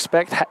overall, you would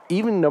expect,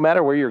 even no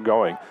matter where you're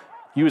going,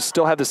 you would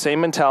still have the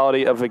same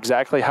mentality of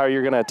exactly how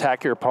you're going to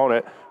attack your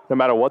opponent no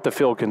matter what the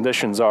field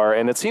conditions are.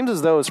 And it seems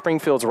as though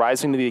Springfield's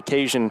rising to the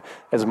occasion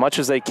as much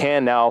as they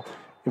can now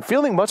and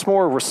feeling much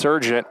more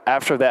resurgent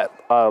after that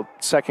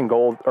second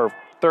goal or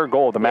third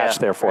goal of the match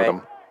there for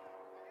them.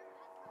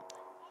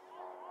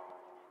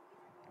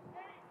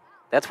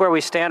 That's where we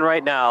stand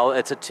right now.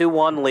 It's a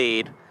 2-1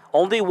 lead.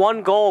 Only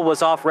one goal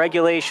was off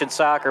regulation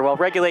soccer. Well,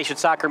 regulation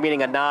soccer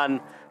meaning a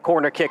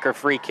non-corner kick or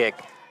free kick.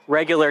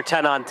 Regular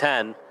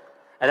 10-on-10.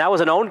 And that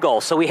was an own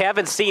goal. So we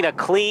haven't seen a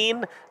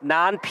clean,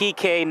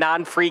 non-PK,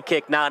 non-free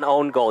kick,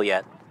 non-own goal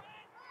yet.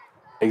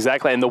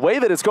 Exactly. And the way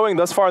that it's going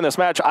thus far in this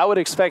match, I would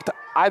expect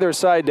either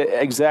side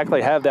to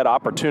exactly have that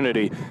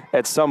opportunity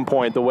at some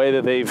point. The way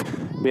that they've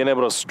been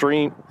able to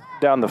stream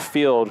down the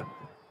field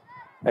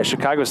as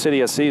Chicago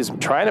City SC is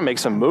trying to make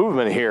some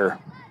movement here.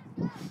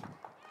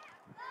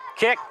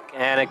 Kick,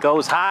 and it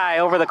goes high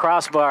over the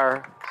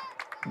crossbar.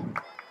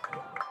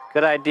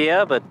 Good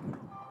idea, but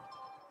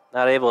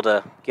not able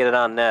to get it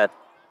on net.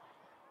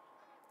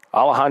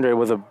 Alejandro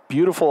with a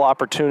beautiful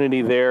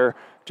opportunity there.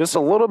 Just a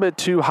little bit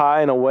too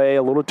high and away,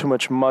 a little too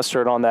much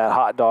mustard on that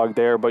hot dog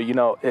there. But, you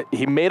know,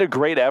 he made a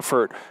great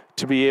effort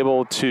to be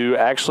able to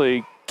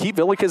actually keep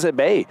Villicas at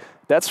bay.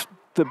 That's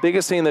the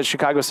biggest thing that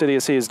Chicago City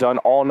SC has done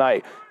all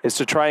night, is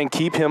to try and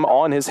keep him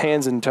on his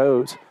hands and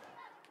toes.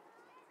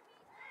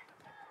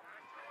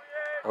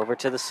 Over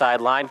to the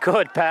sideline.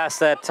 Good pass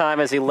that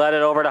time as he led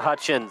it over to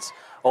Hutchins.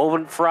 Over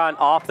in front,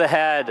 off the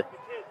head.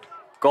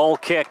 Goal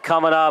kick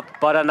coming up,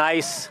 but a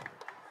nice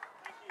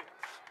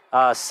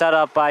set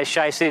up by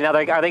Chi City. Now,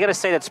 are they going to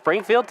say that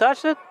Springfield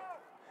touched it?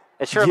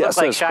 It sure looks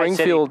like Chi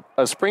City.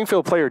 A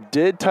Springfield player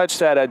did touch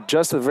that at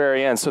just the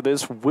very end, so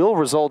this will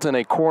result in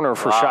a corner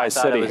for Chi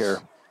City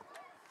here.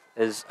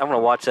 I'm going to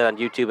watch that on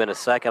YouTube in a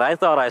second. I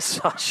thought I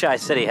saw Chi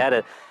City had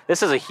it.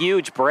 This is a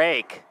huge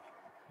break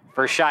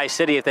for Chi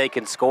City if they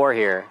can score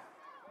here.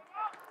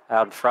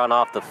 Out in front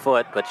off the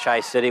foot, but Chi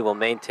City will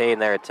maintain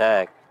their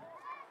attack.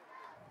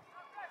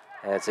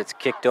 As it's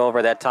kicked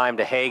over that time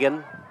to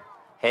Hagan.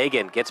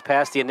 Hagan gets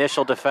past the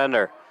initial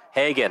defender.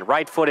 Hagan,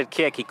 right-footed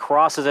kick. He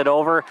crosses it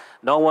over.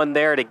 No one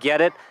there to get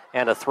it.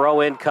 And a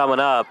throw-in coming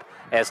up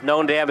as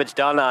no damage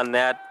done on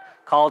that.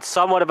 Called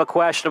somewhat of a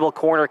questionable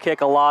corner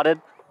kick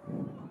allotted.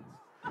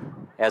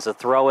 As a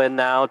throw-in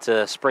now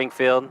to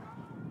Springfield.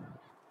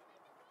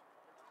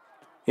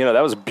 You know,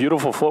 that was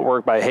beautiful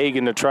footwork by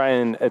Hagan to try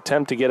and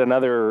attempt to get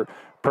another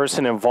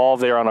person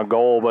involved there on a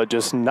goal, but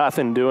just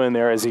nothing doing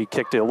there as he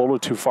kicked it a little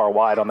too far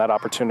wide on that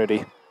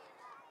opportunity.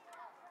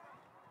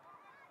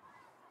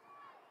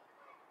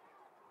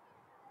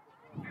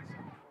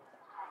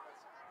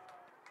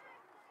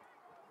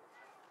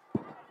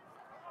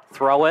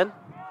 Throw in,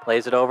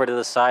 plays it over to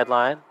the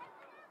sideline.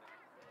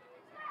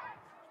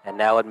 And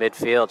now at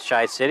midfield,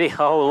 Chi City.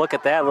 Oh, look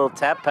at that little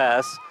tap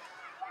pass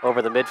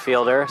over the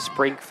midfielder.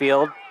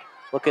 Springfield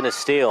looking to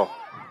steal.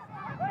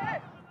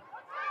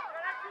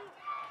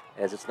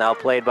 As it's now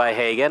played by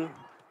Hagan.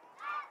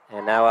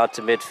 And now out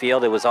to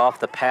midfield. It was off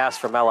the pass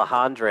from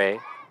Alejandre.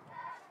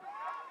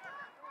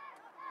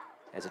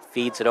 As it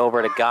feeds it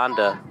over to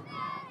Gonda.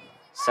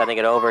 Sending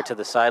it over to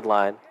the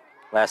sideline.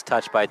 Last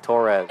touch by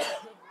Torres.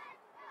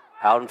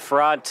 Out in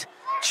front.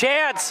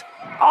 Chance!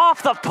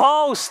 Off the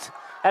post!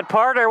 And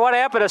partner, what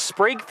happened to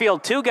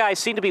Springfield? Two guys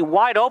seem to be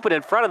wide open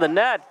in front of the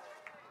net.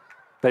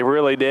 They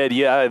really did.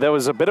 Yeah, there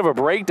was a bit of a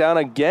breakdown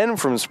again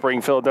from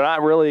Springfield. They're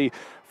not really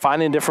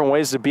finding different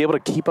ways to be able to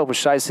keep up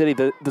with Chi City.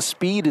 The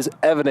speed is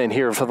evident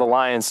here for the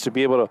Lions to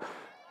be able to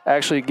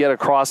actually get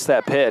across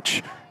that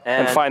pitch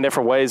and find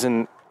different ways.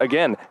 And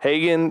again,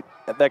 Hagan,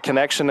 that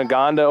connection to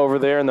Gonda over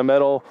there in the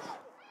middle,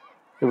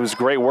 it was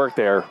great work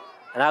there.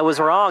 And I was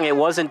wrong. It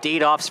was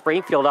indeed off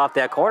Springfield off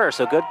that corner,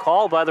 so good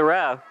call by the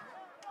ref.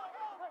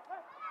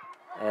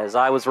 As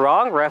I was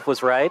wrong, ref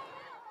was right.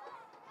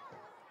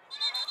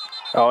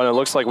 Oh, and it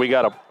looks like we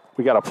got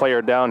a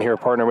player down here,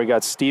 partner. We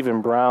got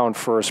Stephen Brown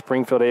for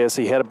Springfield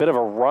ASC. He had a bit of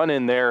a run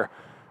in there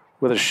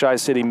with a Chi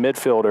City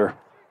midfielder.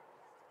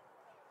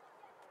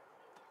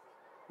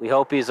 We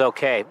hope he's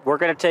okay. We're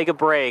going to take a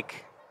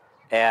break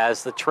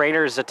as the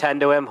trainers attend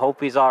to him.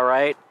 Hope he's all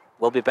right.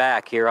 We'll be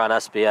back here on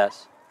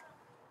SBS.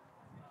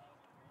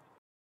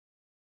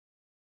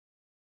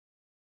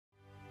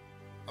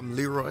 I'm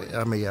Leroy.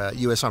 I'm a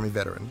U.S. Army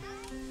veteran.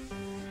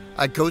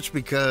 I coach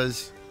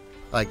because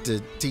I like to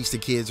teach the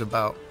kids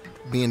about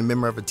being a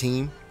member of a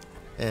team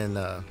and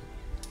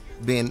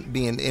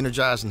being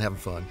energized and having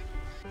fun.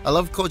 I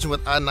love coaching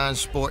with I-9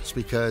 Sports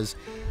because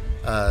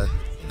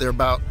they're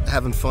about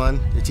having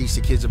fun. They teach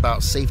the kids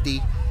about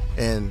safety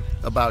and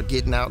about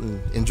getting out and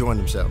enjoying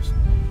themselves.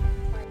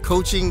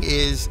 Coaching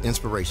is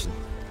inspiration.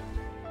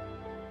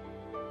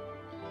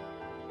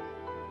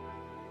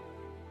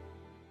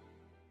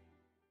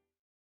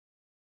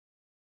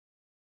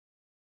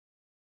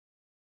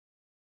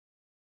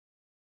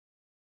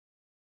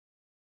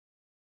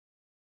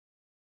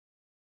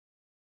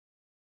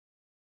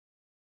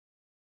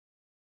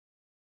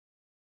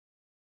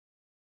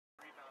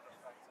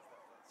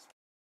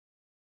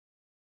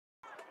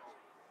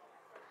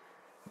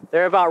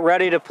 They're about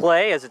ready to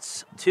play as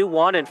it's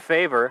 2-1 in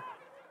favor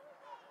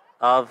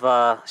of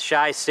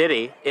Chi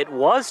City. It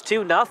was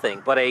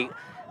 2-0, but a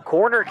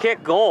corner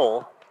kick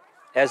goal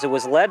as it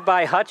was led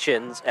by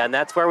Hutchins, and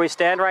that's where we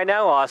stand right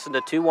now, Austin,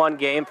 a 2-1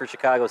 game for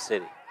Chicago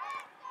City.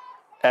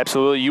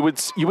 Absolutely. You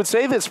would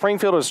say that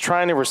Springfield is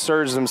trying to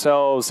resurge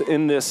themselves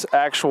in this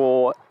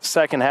actual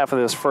second half of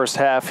this first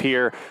half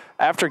here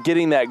after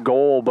getting that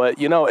goal. But,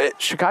 you know,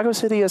 Chicago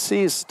City SC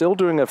is still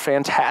doing a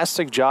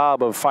fantastic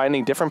job of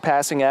finding different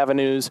passing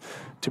avenues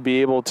to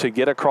be able to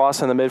get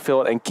across in the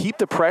midfield and keep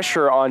the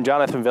pressure on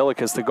Jonathan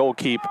Villicas, the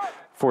goalkeeper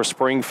for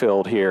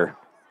Springfield here.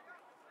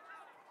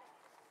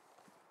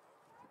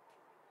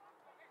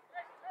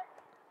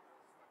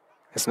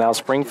 As now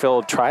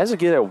Springfield tries to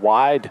get it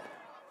wide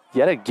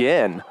yet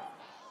again.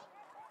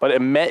 but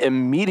it met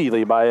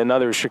immediately by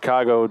another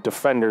Chicago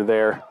defender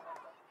there.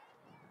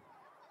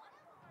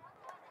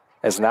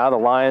 As now the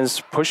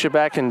Lions push it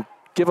back and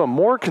give a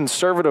more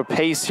conservative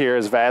pace here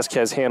as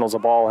Vasquez handles the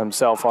ball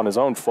himself on his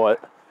own foot.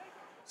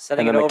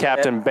 Setting and then it the over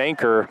captain,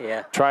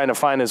 Banker, trying to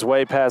find his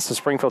way past the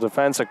Springfield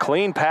defense. A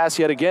clean pass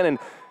yet again, and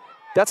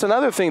that's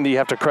another thing that you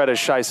have to credit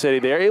Chi-City.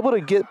 They're able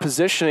to get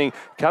positioning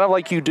kind of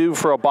like you do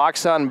for a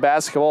box out in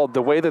basketball,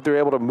 the way that they're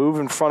able to move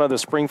in front of the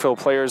Springfield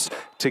players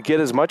to get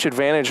as much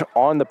advantage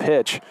on the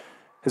pitch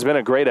has been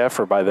a great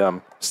effort by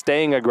them,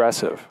 staying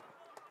aggressive.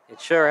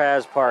 It sure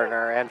has,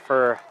 partner. And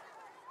for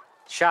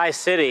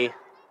Chi-City,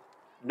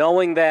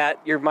 knowing that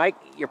you're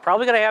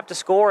probably going to have to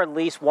score at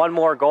least one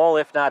more goal,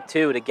 if not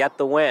two, to get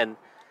the win.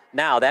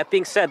 Now, that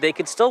being said, they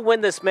could still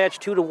win this match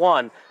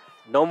 2-1.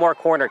 No more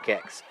corner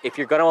kicks. If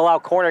you're going to allow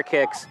corner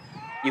kicks,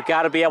 you've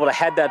got to be able to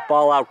head that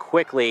ball out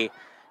quickly.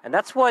 And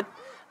that's what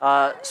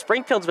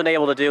Springfield's been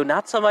able to do.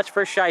 Not so much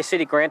for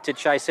Chi-City. Granted,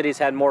 Chi-City's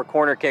had more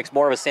corner kicks,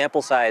 more of a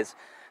sample size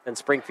than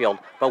Springfield.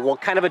 But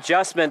what kind of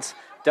adjustments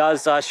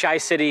does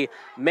Chi-City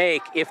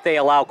make if they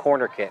allow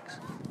corner kicks?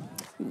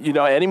 You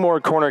know, any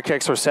more corner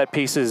kicks or set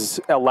pieces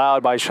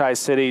allowed by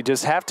Chi-City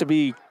just have to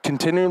be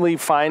continually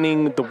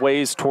finding the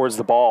ways towards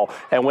the ball.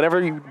 And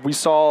whenever we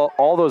saw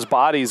all those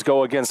bodies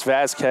go against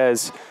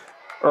Vasquez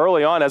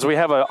early on, as we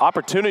have an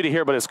opportunity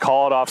here, but it's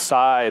called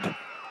offside.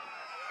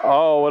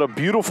 Oh, what a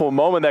beautiful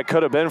moment that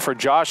could have been for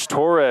Josh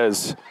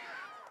Torres,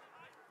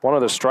 one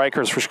of the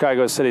strikers for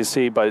Chicago City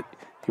SC, but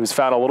he was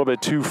found a little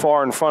bit too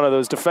far in front of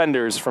those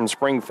defenders from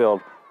Springfield.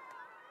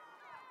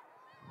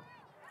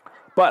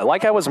 But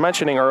like I was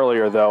mentioning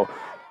earlier, though,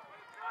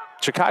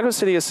 Chicago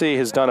City SC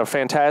has done a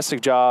fantastic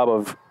job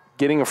of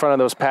getting in front of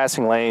those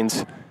passing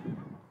lanes,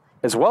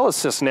 as well as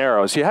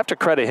Cisneros. You have to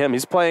credit him.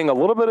 He's playing a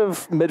little bit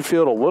of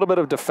midfield, a little bit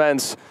of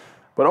defense,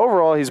 but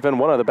overall he's been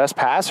one of the best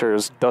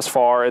passers thus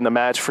far in the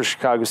match for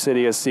Chicago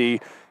City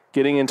SC,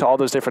 getting into all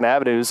those different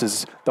avenues.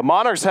 As the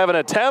Monarchs have an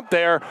attempt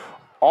there,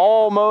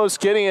 almost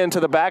getting into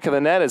the back of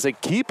the net as they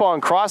keep on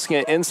crossing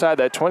it inside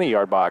that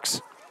 20-yard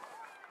box.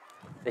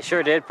 They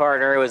sure did,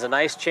 partner. It was a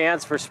nice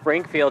chance for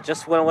Springfield.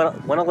 Just went a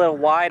little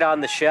wide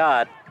on the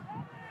shot.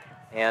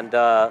 And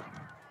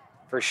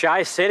for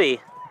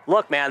Chi-City,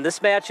 look, man,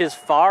 this match is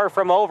far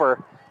from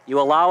over. You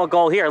allow a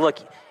goal here. Look,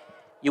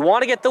 you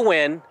want to get the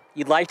win.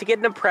 You'd like to get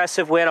an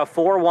impressive win, a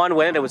 4-1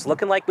 win. It was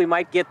looking like we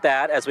might get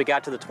that as we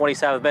got to the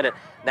 27th minute.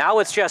 Now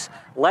it's just,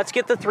 let's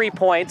get the 3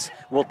 points.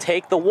 We'll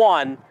take the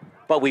 1,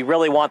 but we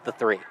really want the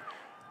 3.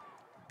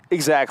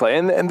 Exactly,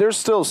 and there's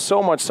still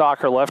so much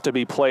soccer left to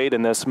be played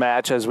in this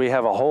match as we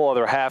have a whole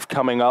other half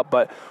coming up.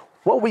 But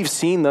what we've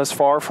seen thus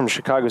far from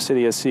Chicago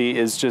City SC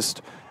is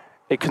just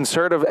a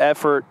concerted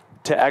effort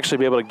to actually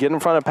be able to get in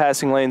front of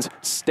passing lanes,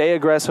 stay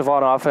aggressive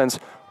on offense,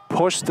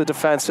 push the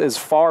defense as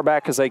far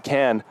back as they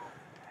can.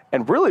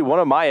 And really one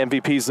of my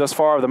MVPs thus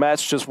far of the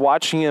match, just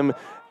watching him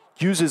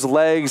use his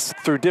legs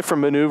through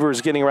different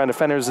maneuvers, getting around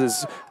defenders,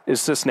 is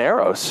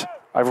Cisneros.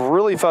 I've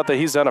really thought that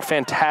he's done a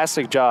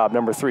fantastic job,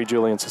 number 3,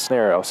 Julian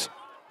Cisneros.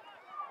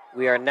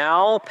 We are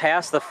now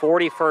past the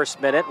 41st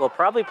minute. We'll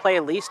probably play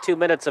at least 2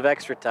 minutes of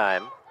extra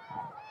time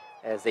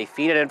as they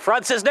feed it in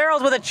front.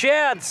 Cisneros with a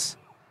chance.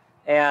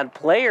 And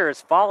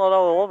players falling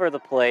all over the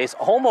place.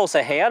 Almost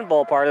a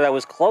handball, partner, that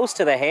was close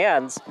to the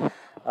hands.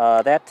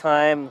 That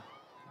time,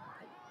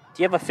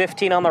 do you have a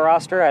 15 on the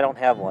roster? I don't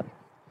have one.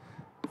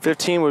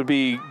 15 would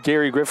be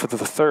Gary Griffith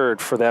III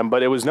for them,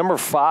 but it was number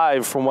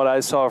 5 from what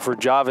I saw for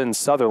Javin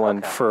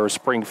Sutherland for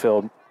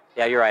Springfield.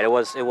 Yeah, you're right. It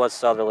was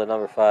Sutherland,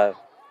 number 5.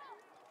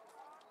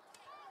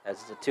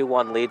 As it's a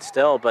 2-1 lead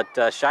still, but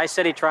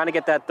Chi-City trying to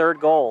get that 3rd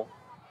goal.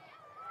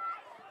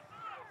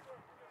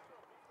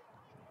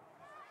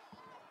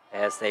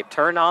 As they've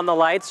turned on the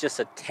lights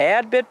just a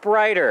tad bit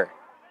brighter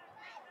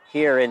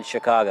here in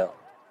Chicago.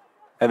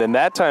 And then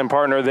that time,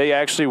 partner, they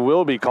actually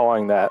will be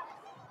calling that.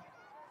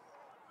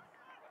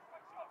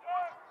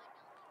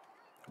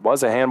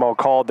 Was a handball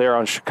called there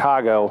on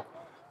Chicago.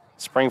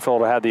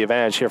 Springfield had the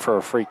advantage here for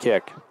a free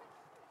kick.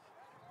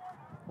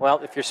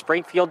 Well, if you're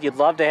Springfield, you'd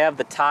love to have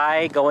the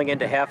tie going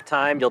into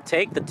halftime. You'll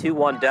take the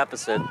 2-1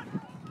 deficit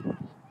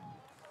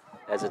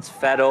as it's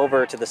fed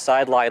over to the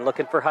sideline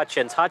looking for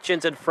Hutchins.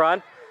 Hutchins in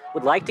front.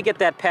 Would like to get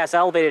that pass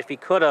elevated if he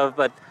could have,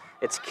 but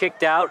it's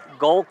kicked out.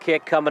 Goal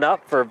kick coming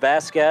up for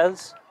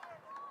Vasquez.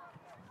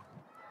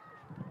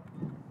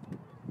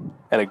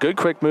 And a good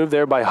quick move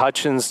there by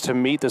Hutchins to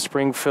meet the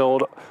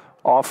Springfield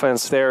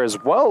offense there,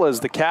 as well as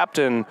the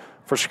captain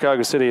for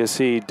Chicago City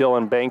SC,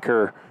 Dylan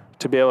Banker,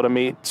 to be able to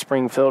meet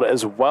Springfield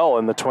as well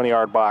in the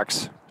 20-yard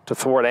box to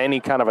thwart any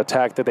kind of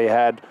attack that they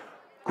had.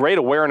 Great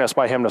awareness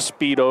by him to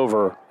speed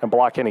over and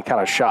block any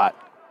kind of shot.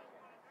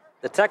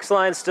 The text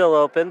line's still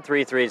open,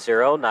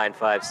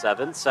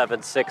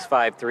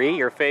 330-957-7653.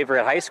 Your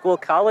favorite high school,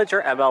 college,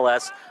 or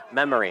MLS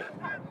memory.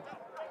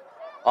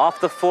 Off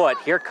the foot,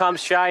 here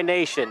comes Chi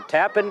Nation.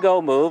 Tap and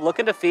go move,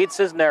 looking to feed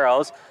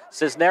Cisneros.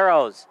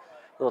 Cisneros,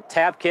 little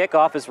tap kick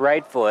off his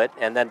right foot,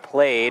 and then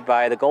played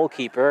by the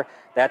goalkeeper,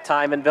 that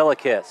time in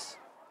Villikis.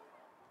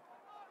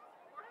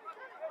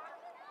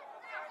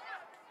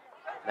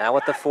 Now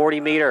at the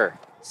 40-meter,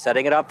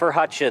 setting it up for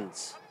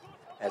Hutchins.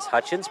 As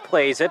Hutchins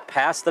plays it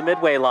past the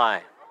midway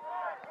line.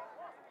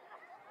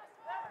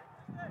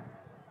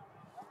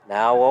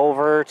 Now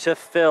over to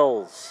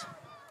Phils.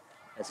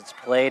 As it's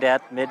played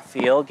at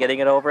midfield, getting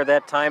it over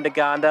that time to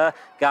Gonda.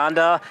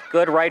 Gonda,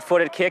 good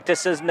right-footed kick to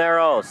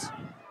Cisneros.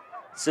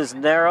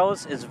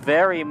 Cisneros is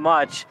very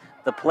much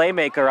the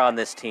playmaker on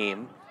this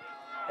team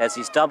as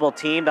he's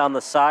double-teamed on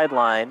the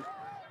sideline.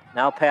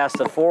 Now past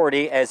the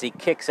 40 as he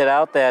kicks it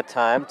out that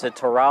time to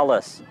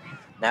Torales.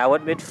 Now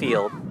at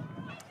midfield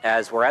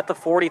as we're at the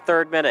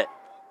 43rd minute.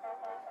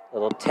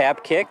 Little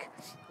tap kick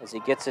as he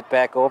gets it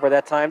back over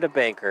that time to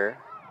Banker.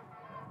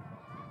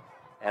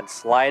 And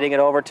sliding it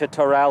over to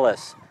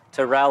Torales.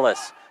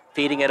 Torales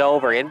feeding it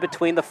over in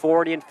between the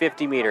 40 and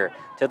 50 meter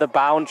to the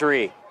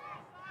boundary.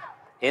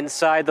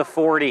 Inside the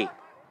 40.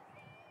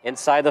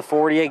 Inside the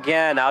 40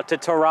 again, out to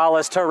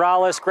Torales.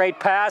 Torales, great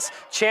pass,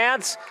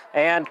 chance,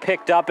 and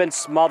picked up and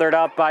smothered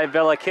up by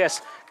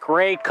Villikis.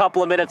 Great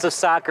couple of minutes of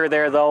soccer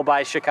there, though,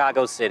 by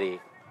Chicago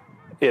City.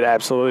 It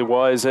absolutely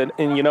was. And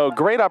you know,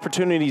 great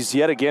opportunities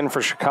yet again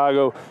for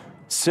Chicago.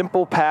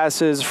 Simple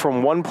passes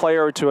from one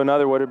player to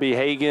another, whether it be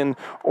Hagan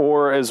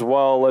or as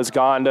well as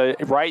Gonda,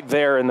 right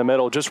there in the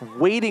middle, just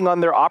waiting on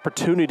their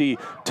opportunity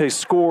to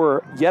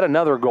score yet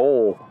another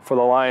goal for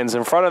the Lions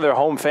in front of their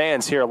home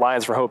fans here at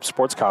Lions for Hope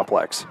Sports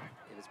Complex.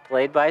 It is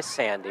played by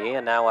Sandy,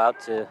 and now out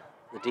to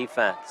the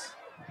defense.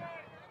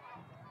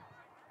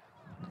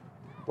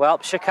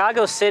 Well,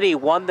 Chicago City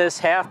won this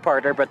half,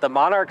 partner, but the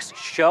Monarchs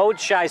showed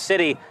Chi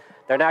City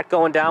they're not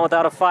going down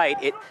without a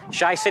fight.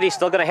 Chi City's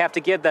still going to have to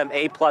give them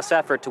A+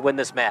 effort to win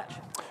this match.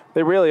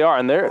 They really are,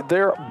 and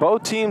they're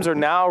both teams are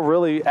now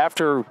really,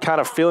 after kind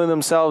of feeling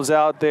themselves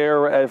out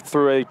there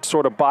through a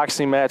sort of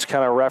boxing match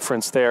kind of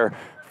reference there,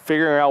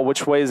 figuring out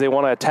which ways they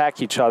want to attack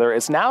each other.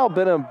 It's now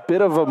been a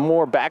bit of a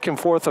more back and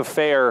forth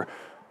affair,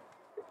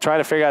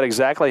 trying to figure out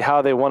exactly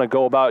how they want to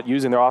go about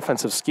using their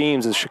offensive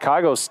schemes. As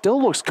Chicago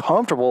still looks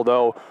comfortable,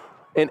 though,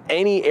 in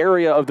any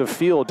area of the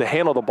field to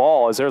handle the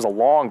ball, as there's a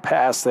long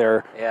pass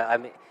there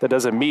that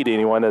doesn't meet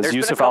anyone, as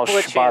Yusuf Al-Shabasi. There's been a couple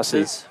of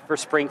chances for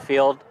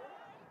Springfield.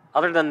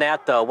 Other than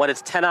that, though, when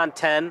it's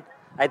 10-on-10,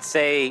 I'd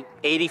say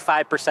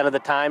 85% of the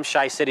time,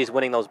 Chi City's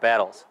winning those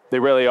battles. They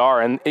really are,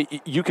 and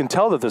you can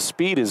tell that the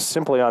speed is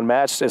simply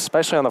unmatched,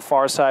 especially on the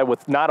far side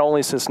with not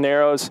only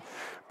Cisneros,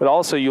 but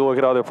also you look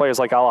at other players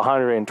like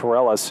Alejandro and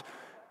Torres.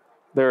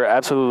 They're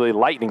absolutely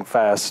lightning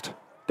fast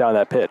down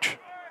that pitch.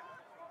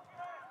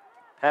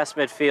 Past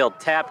midfield,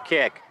 tap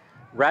kick.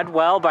 Read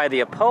well by the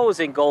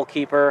opposing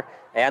goalkeeper,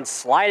 and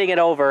sliding it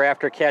over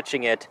after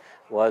catching it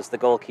was the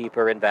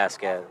goalkeeper in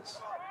Vasquez.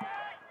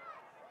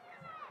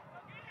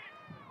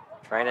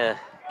 Trying to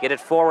get it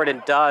forward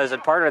and does.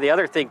 And part of the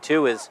other thing,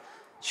 too, is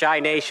Chi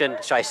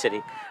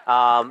City,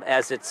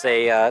 as it's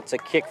a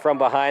kick from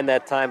behind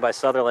that time by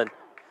Sutherland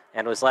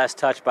and was last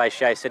touched by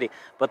Chi City.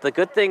 But the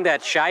good thing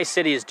that Chi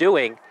City is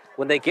doing,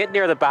 when they get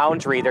near the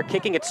boundary, they're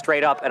kicking it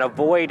straight up and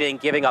avoiding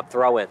giving up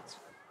throw-ins.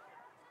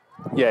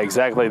 Yeah,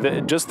 exactly.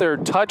 Just their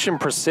touch and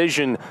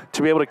precision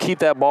to be able to keep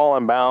that ball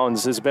in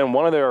bounds has been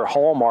one of their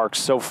hallmarks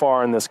so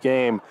far in this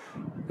game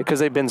because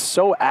they've been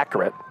so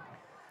accurate.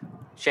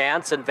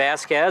 Chance and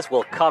Vasquez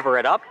will cover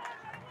it up.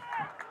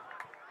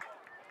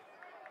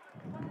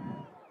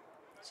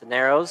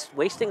 Cisneros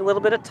wasting a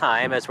little bit of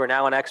time as we're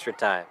now in extra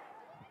time.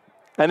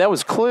 And that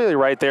was clearly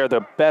right there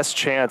the best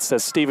chance that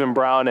Stephen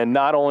Brown and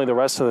not only the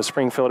rest of the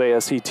Springfield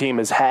ASC team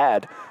has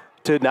had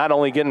to not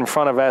only get in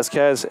front of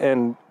Vasquez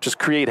and just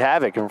create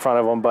havoc in front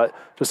of him, but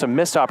just a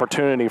missed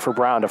opportunity for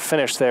Brown to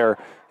finish there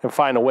and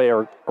find a way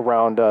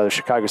around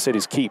Chicago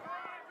City's keep.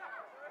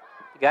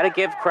 You got to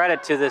give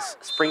credit to this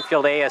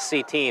Springfield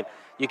ASC team.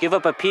 You give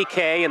up a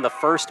PK in the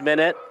first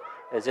minute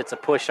as it's a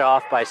push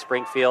off by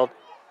Springfield.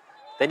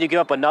 Then you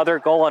give up another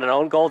goal on an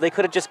own goal. They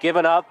could have just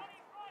given up,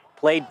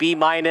 played B-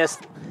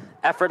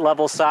 effort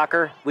level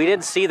soccer. We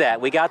didn't see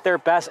that. We got their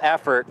best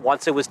effort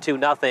once it was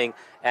 2-0,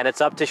 and it's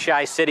up to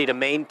Chi City to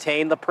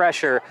maintain the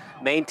pressure,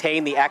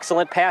 maintain the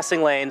excellent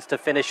passing lanes to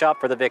finish up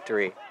for the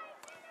victory.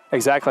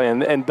 Exactly,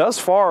 and thus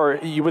far,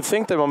 you would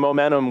think that the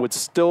momentum would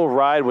still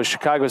ride with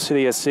Chicago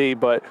City SC,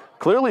 but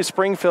clearly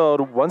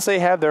Springfield, once they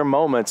have their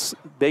moments,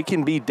 they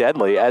can be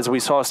deadly, as we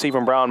saw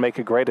Stephen Brown make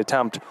a great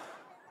attempt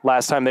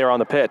last time they were on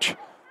the pitch.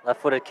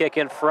 Left-footed kick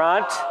in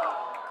front.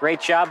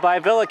 Great job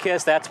by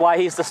Villikis. That's why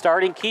he's the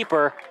starting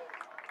keeper.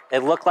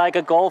 It looked like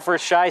a goal for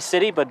Chi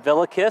City, but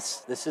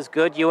Villikis, this is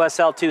good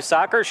USL 2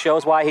 soccer,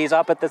 shows why he's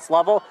up at this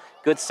level.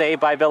 Good save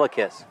by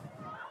Villikis.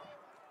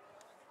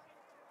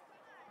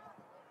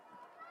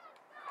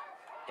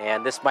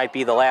 And this might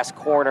be the last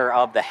corner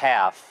of the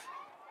half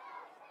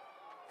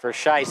for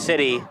Chi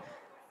City.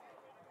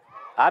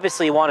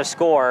 Obviously you want to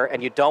score,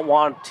 and you don't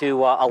want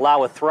to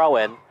allow a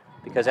throw-in,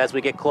 because as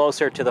we get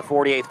closer to the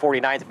 48th,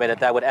 49th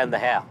minute, that would end the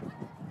half.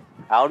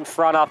 Out in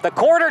front off the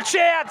corner,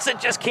 chance, and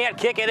just can't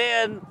kick it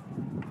in.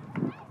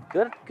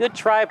 Good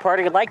try,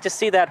 party. I'd like to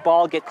see that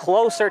ball get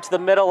closer to the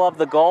middle of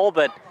the goal,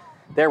 but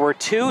there were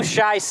two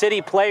Chi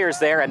City players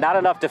there and not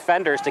enough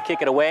defenders to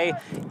kick it away.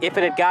 If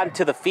it had gotten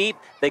to the feet,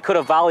 they could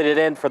have volleyed it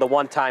in for the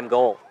one-time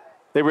goal.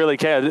 They really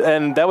can,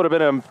 and that would have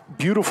been a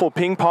beautiful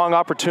ping pong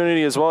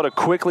opportunity as well to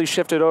quickly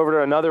shift it over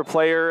to another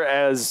player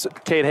as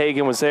Kate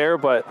Hagan was there,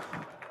 but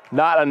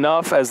not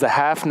enough as the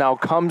half now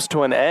comes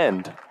to an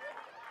end.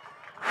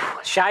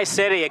 Shy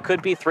City, it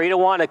could be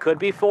 3-1, it could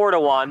be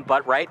 4-1,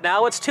 but right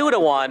now it's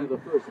 2-1.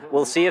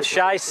 We'll see if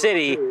Shy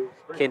City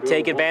can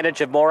take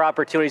advantage of more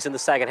opportunities in the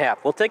second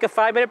half. We'll take a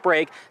 5-minute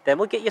break, then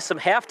we'll get you some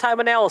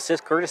halftime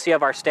analysis courtesy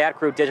of our Stat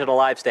Crew Digital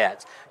Live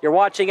Stats. You're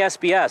watching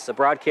SBS, a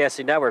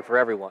broadcasting network for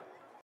everyone.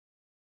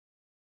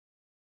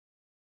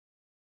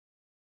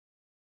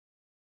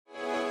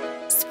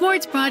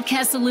 Sports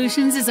Broadcast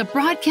Solutions is a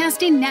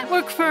broadcasting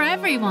network for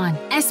everyone.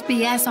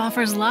 SBS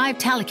offers live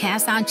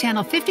telecasts on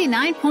channel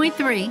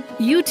 59.3,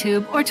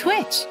 YouTube, or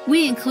Twitch.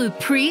 We include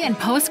pre- and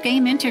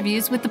post-game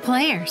interviews with the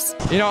players.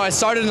 You know, I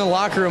started in the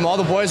locker room. All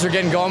the boys were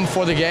getting going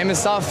before the game and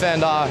stuff,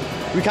 and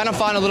we kind of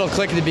found a little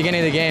click at the beginning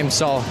of the game,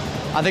 so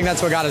I think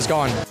that's what got us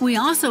going. We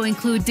also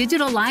include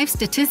digital live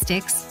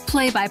statistics,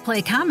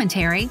 play-by-play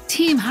commentary,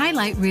 team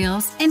highlight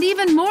reels, and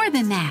even more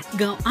than that.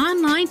 Go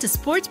online to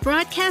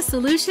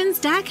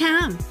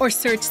sportsbroadcastsolutions.com or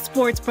search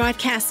Sports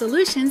Broadcast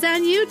Solutions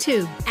on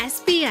YouTube.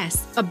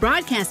 SBS, a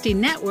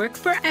broadcasting network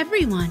for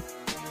everyone.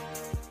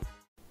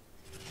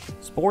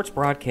 Sports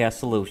Broadcast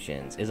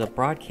Solutions is a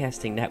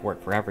broadcasting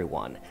network for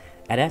everyone.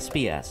 At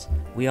SBS,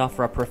 we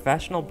offer a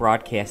professional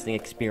broadcasting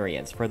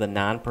experience for the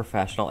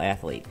non-professional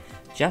athlete.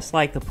 Just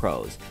like the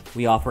pros,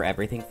 we offer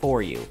everything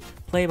for you.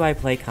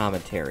 Play-by-play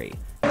commentary.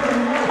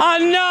 A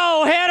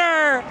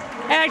no-hitter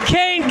at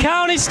Kane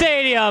County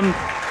Stadium.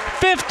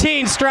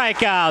 15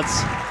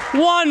 strikeouts,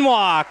 1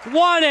 walk,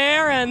 1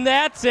 error, and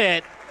that's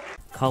it.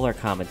 Color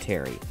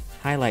commentary,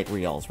 highlight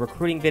reels,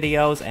 recruiting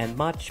videos, and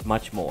much,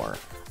 much more.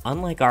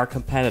 Unlike our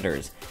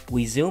competitors,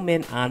 we zoom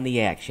in on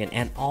the action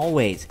and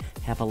always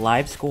have a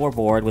live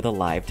scoreboard with a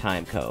live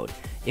time code.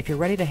 If you're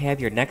ready to have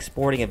your next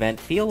sporting event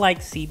feel like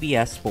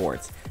CBS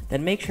Sports,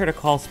 then make sure to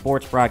call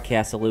Sports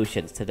Broadcast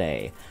Solutions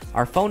today.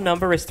 Our phone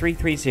number is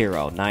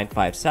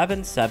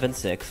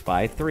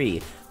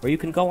 330-957-7653, or you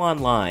can go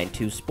online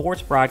to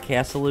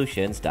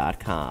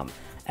sportsbroadcastsolutions.com.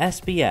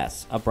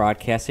 SBS, a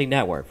broadcasting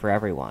network for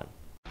everyone.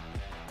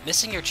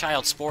 Missing your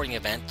child's sporting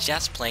event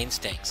just plain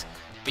stinks.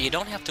 But you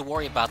don't have to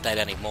worry about that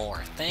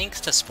anymore,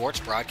 thanks to Sports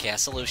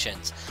Broadcast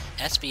Solutions.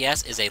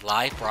 SBS is a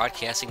live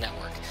broadcasting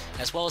network,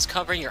 as well as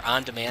covering your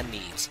on-demand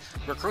needs,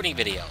 recruiting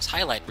videos,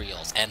 highlight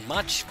reels, and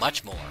much,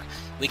 much more.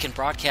 We can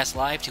broadcast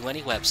live to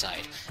any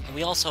website, and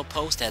we also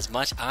post as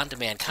much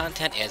on-demand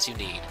content as you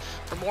need.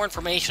 For more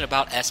information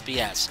about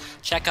SBS,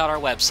 check out our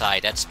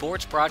website at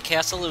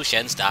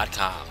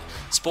sportsbroadcastsolutions.com.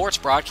 Sports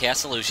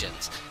Broadcast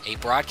Solutions, a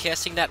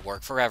broadcasting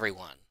network for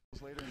everyone.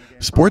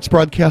 Sports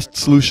Broadcast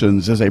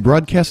Solutions is a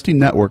broadcasting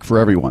network for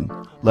everyone.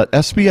 Let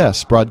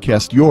SBS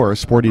broadcast your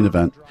sporting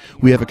event.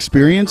 We have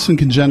experience and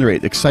can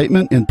generate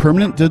excitement and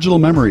permanent digital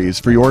memories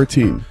for your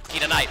team.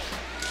 Tonight.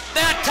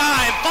 That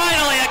time,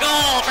 finally a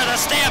goal for the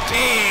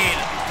Stampede!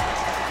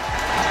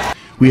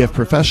 We have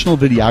professional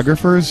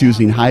videographers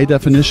using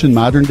high-definition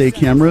modern-day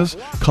cameras,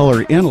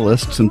 color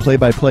analysts, and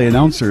play-by-play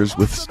announcers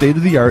with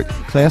state-of-the-art,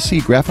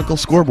 classy graphical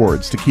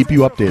scoreboards to keep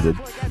you updated.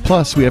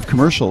 Plus, we have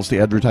commercials to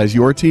advertise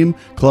your team,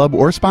 club,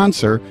 or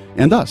sponsor,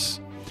 and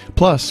us.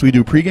 Plus, we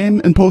do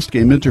pregame and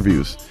postgame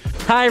interviews.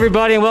 Hi,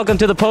 everybody, and welcome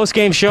to the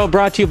postgame show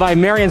brought to you by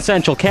Marion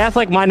Central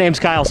Catholic. My name's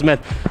Kyle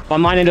Smith, but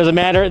my name doesn't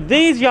matter.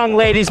 These young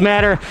ladies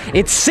matter.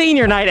 It's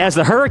senior night as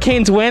the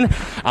Hurricanes win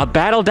a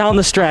battle down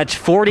the stretch,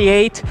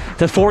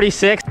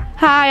 48-46.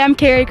 Hi, I'm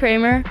Carrie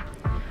Kramer.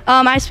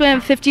 I swim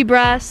 50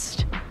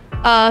 breast,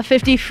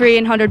 50 free,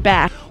 and 100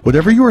 back.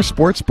 Whatever your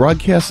sports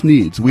broadcast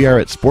needs, we are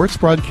at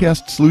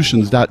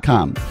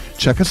sportsbroadcastsolutions.com.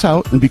 Check us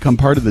out and become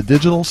part of the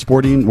digital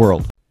sporting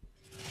world.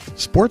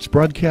 Sports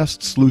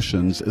Broadcast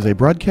Solutions is a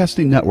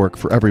broadcasting network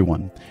for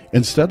everyone.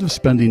 Instead of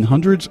spending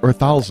hundreds or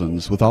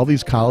thousands with all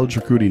these college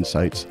recruiting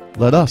sites,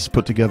 let us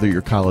put together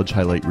your college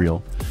highlight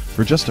reel.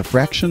 For just a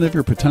fraction of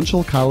your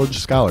potential college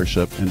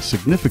scholarship and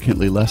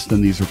significantly less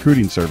than these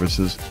recruiting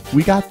services,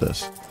 we got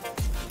this.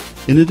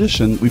 In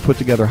addition, we put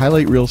together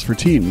highlight reels for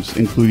teams,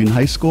 including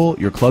high school,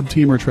 your club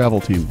team, or travel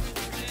team.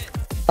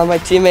 My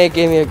teammate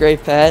gave me a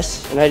great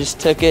pass, and I just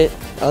took it.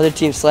 The other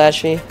team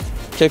slashed me,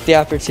 took the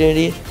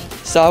opportunity,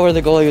 saw where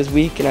the goalie was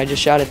weak, and I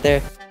just shot it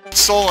there.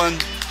 Solon,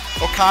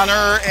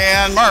 O'Connor,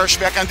 and Marsh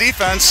back on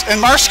defense.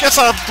 And Marsh gets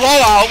a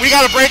blowout. We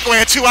got a breakaway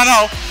at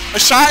 2-0. A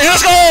shot, and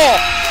it's goal!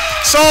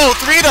 So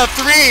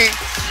 3-3.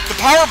 The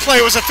power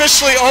play was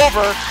officially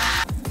over.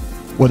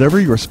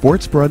 Whatever your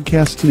sports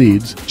broadcast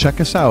needs,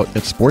 check us out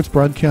at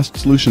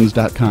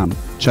sportsbroadcastsolutions.com.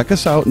 Check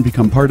us out and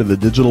become part of the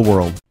digital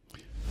world.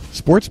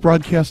 Sports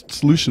Broadcast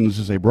Solutions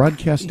is a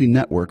broadcasting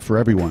network for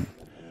everyone.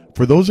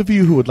 For those of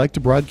you who would like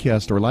to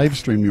broadcast or live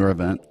stream your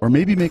event, or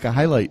maybe make a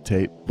highlight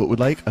tape, but would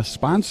like a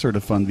sponsor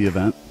to fund the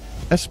event,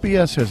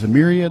 SBS has a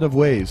myriad of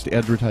ways to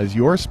advertise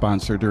your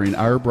sponsor during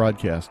our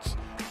broadcasts.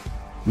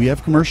 We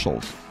have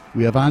commercials.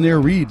 We have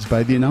on-air reads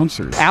by the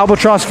announcers.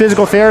 Albatross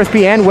Physical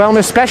Therapy and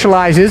Wellness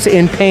specializes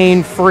in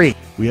pain-free.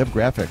 We have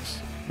graphics,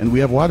 and we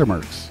have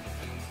watermarks.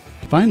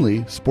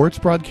 Finally, Sports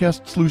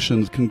Broadcast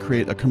Solutions can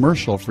create a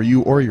commercial for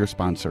you or your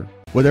sponsor.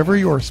 Whatever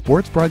your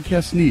sports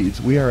broadcast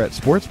needs, we are at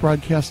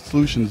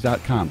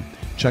sportsbroadcastsolutions.com.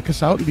 Check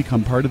us out and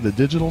become part of the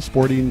digital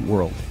sporting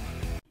world.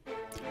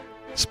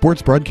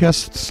 Sports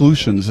Broadcast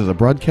Solutions is a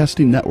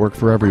broadcasting network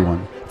for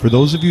everyone. For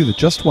those of you that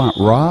just want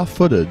raw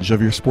footage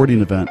of your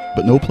sporting event,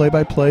 but no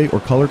play-by-play or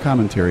color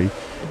commentary,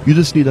 you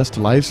just need us to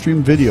live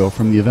stream video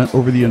from the event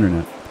over the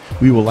internet.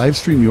 We will live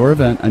stream your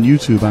event on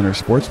YouTube on our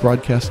Sports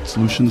Broadcast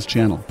Solutions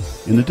channel.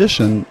 In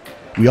addition,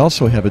 we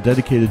also have a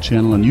dedicated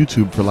channel on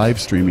YouTube for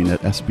live streaming at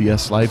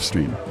SBS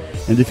Livestream.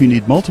 And if you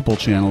need multiple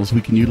channels,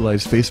 we can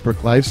utilize Facebook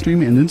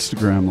Livestream and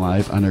Instagram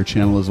Live on our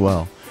channel as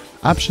well.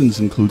 Options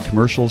include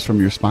commercials from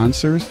your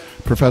sponsors,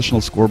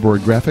 professional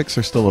scoreboard graphics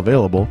are still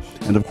available,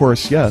 and of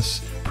course,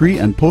 yes, pre-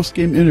 and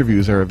post-game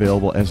interviews are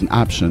available as an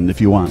option if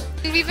you want.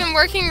 We've been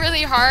working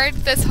really hard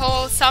this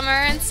whole summer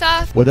and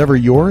stuff. Whatever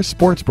your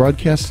sports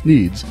broadcast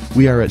needs,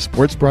 we are at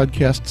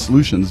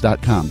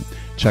sportsbroadcastsolutions.com.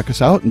 Check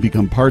us out and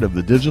become part of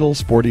the digital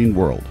sporting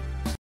world.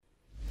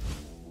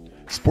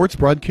 Sports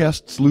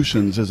Broadcast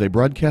Solutions is a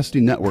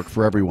broadcasting network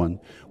for everyone.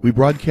 We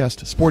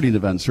broadcast sporting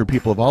events for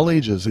people of all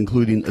ages,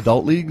 including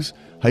adult leagues,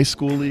 high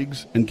school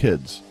leagues, and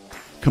kids.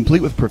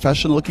 Complete with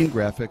professional-looking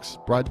graphics,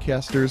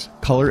 broadcasters,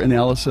 color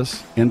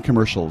analysis, and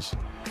commercials.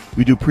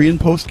 We do pre- and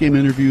post-game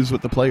interviews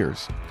with the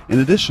players.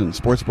 In addition,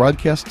 Sports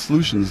Broadcast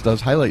Solutions does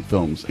highlight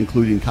films,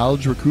 including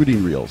college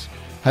recruiting reels,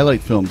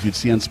 highlight films you'd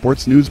see on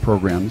sports news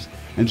programs,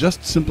 and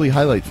just simply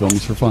highlight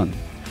films for fun.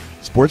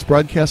 Sports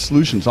Broadcast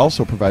Solutions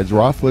also provides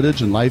raw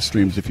footage and live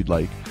streams if you'd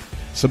like.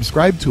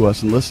 Subscribe to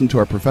us and listen to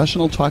our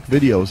professional talk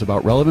videos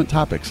about relevant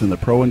topics in the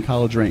pro and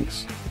college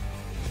ranks.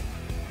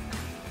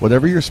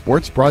 Whatever your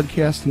sports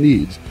broadcast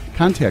needs,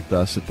 contact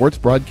us at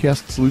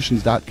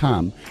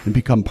sportsbroadcastsolutions.com and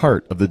become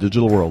part of the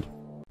digital world.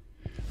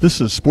 This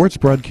is Sports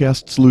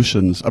Broadcast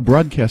Solutions, a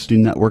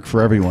broadcasting network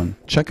for everyone.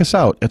 Check us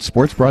out at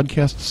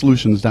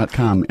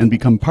sportsbroadcastsolutions.com and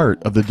become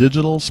part of the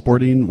digital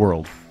sporting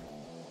world.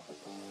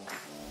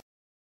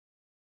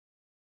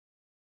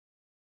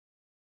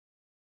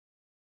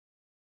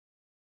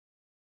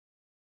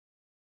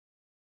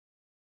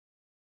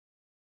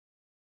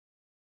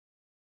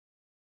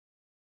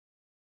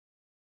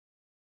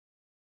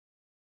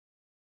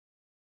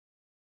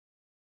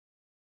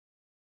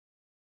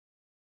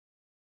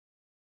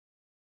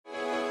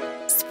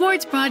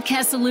 Sports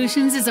Broadcast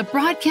Solutions is a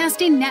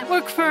broadcasting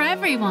network for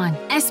everyone.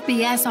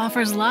 SBS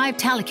offers live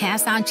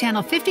telecasts on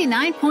Channel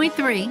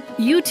 59.3,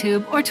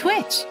 YouTube, or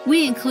Twitch.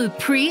 We include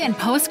pre- and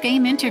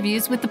post-game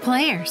interviews with the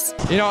players.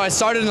 You know, I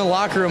started in the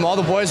locker room. All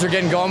the boys were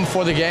getting going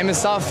before the game and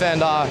stuff, and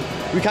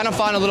we kind of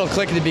found a little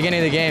click at the beginning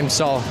of the game,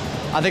 so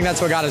I think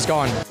that's what got us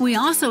going. We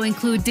also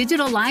include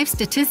digital live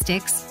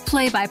statistics,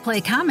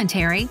 play-by-play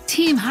commentary,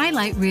 team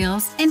highlight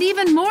reels, and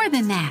even more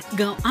than that.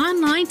 Go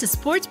online to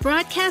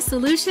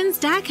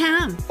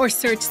sportsbroadcastsolutions.com or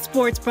search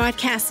Sports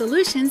Broadcast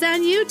Solutions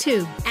on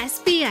YouTube.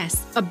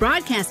 SBS, a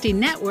broadcasting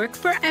network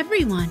for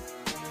everyone.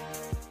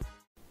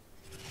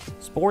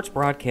 Sports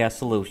Broadcast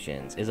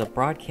Solutions is a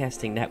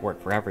broadcasting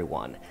network for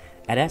everyone.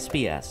 At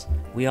SBS,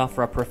 we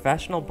offer a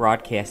professional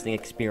broadcasting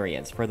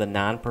experience for the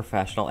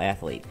non-professional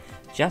athlete.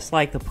 Just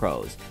like the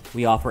pros,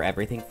 we offer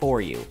everything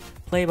for you.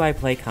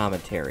 Play-by-play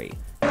commentary.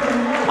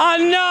 A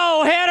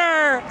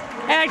no-hitter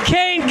at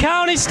Kane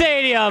County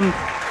Stadium.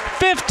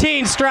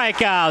 15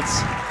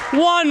 strikeouts,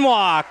 1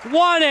 walk,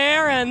 1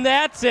 error, and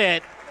that's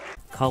it.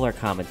 Color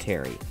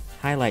commentary,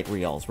 highlight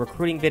reels,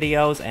 recruiting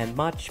videos, and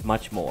much,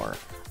 much more.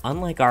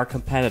 Unlike our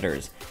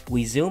competitors,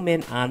 we zoom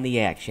in on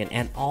the action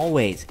and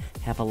always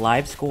have a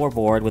live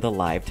scoreboard with a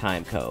live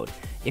time code.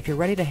 If you're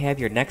ready to have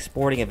your next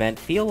sporting event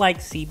feel like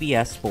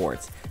CBS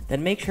Sports,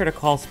 then make sure to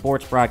call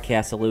Sports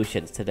Broadcast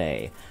Solutions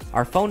today.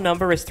 Our phone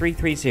number is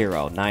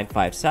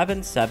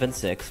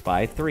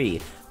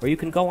 330-957-7653, or you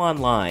can go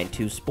online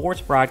to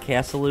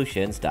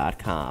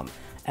sportsbroadcastsolutions.com.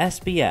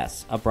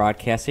 SBS, a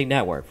broadcasting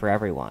network for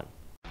everyone.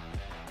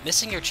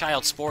 Missing your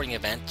child's sporting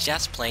event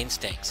just plain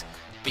stinks.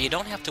 But you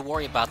don't have to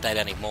worry about that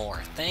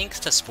anymore, thanks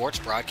to Sports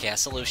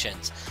Broadcast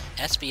Solutions.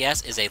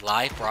 SBS is a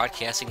live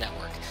broadcasting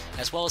network,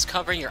 as well as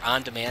covering your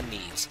on-demand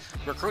needs,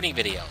 recruiting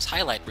videos,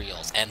 highlight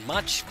reels, and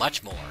much,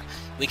 much more.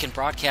 We can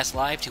broadcast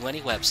live to any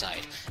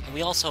website, and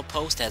we also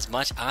post as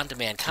much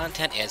on-demand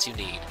content as you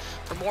need.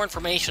 For more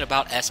information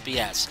about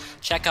SBS,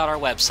 check out our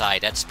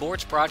website at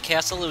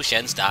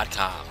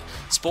sportsbroadcastsolutions.com.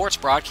 Sports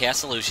Broadcast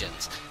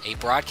Solutions, a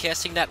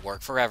broadcasting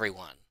network for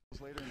everyone.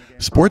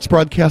 Sports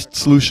Broadcast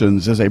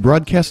Solutions is a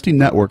broadcasting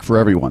network for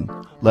everyone.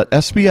 Let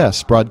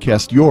SBS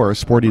broadcast your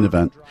sporting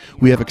event.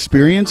 We have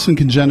experience and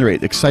can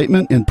generate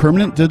excitement and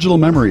permanent digital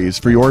memories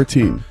for your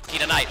team.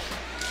 Tonight.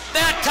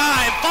 That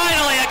time,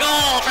 finally a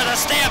goal for the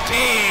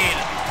Stampede!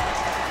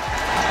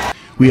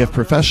 We have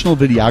professional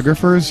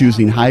videographers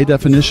using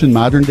high-definition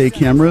modern-day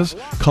cameras,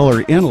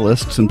 color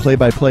analysts, and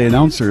play-by-play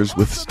announcers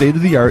with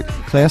state-of-the-art,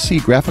 classy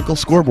graphical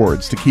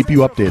scoreboards to keep you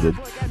updated.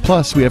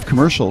 Plus, we have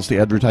commercials to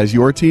advertise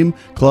your team,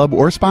 club,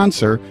 or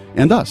sponsor,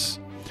 and us.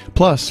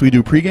 Plus, we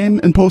do pregame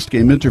and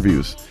postgame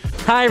interviews.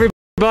 Hi, everybody.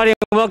 Everybody,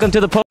 welcome to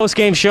the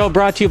post-game show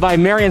brought to you by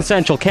Marion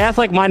Central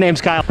Catholic. My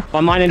name's Kyle.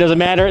 Well, my name doesn't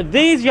matter.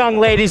 These young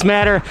ladies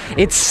matter.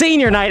 It's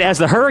senior night as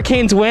the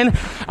Hurricanes win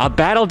a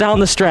battle down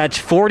the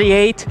stretch,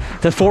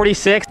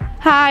 48-46.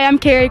 Hi, I'm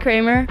Carrie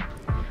Kramer.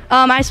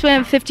 I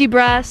swim 50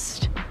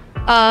 breast,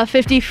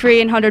 50 free,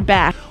 and 100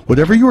 back.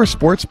 Whatever your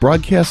sports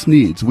broadcast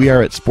needs, we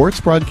are at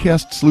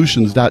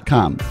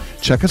sportsbroadcastsolutions.com.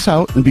 Check us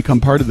out and become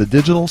part of the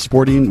digital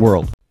sporting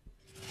world.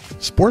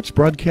 Sports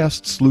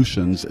Broadcast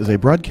Solutions is a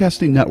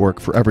broadcasting network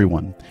for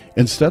everyone.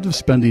 Instead of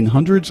spending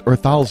hundreds or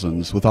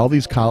thousands with all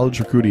these college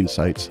recruiting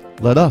sites,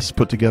 let us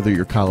put together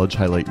your college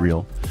highlight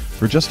reel.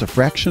 For just a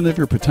fraction of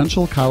your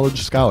potential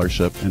college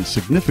scholarship and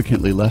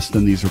significantly less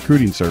than these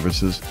recruiting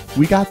services,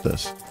 we got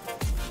this.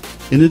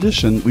 In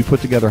addition, we put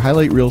together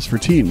highlight reels for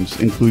teams,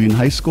 including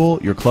high school,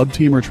 your club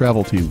team, or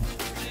travel team.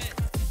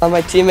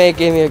 My teammate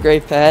gave me a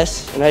great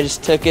pass, and I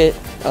just took it.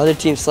 Other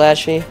team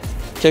slashed me,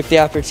 took the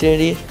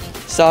opportunity,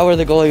 saw where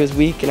the goalie was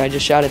weak, and I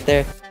just shot it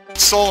there.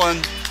 Solon,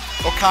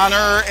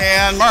 O'Connor,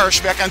 and Marsh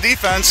back on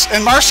defense.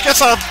 And Marsh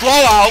gets a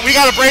blowout. We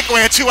got a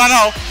breakaway, a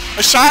 2-on-0.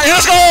 A shot, and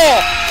a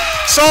goal!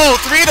 So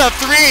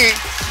 3-3.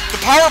 The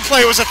power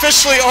play was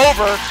officially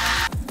over.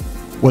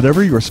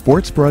 Whatever your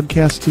sports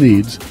broadcast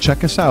needs,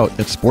 check us out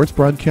at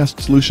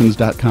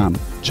sportsbroadcastsolutions.com.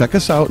 Check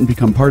us out and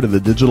become part of the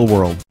digital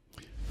world.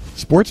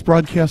 Sports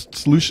Broadcast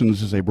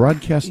Solutions is a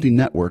broadcasting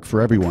network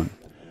for everyone.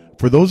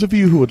 For those of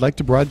you who would like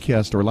to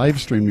broadcast or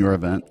live stream your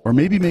event, or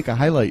maybe make a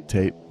highlight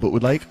tape, but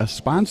would like a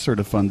sponsor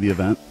to fund the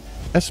event,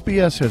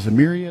 SBS has a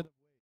myriad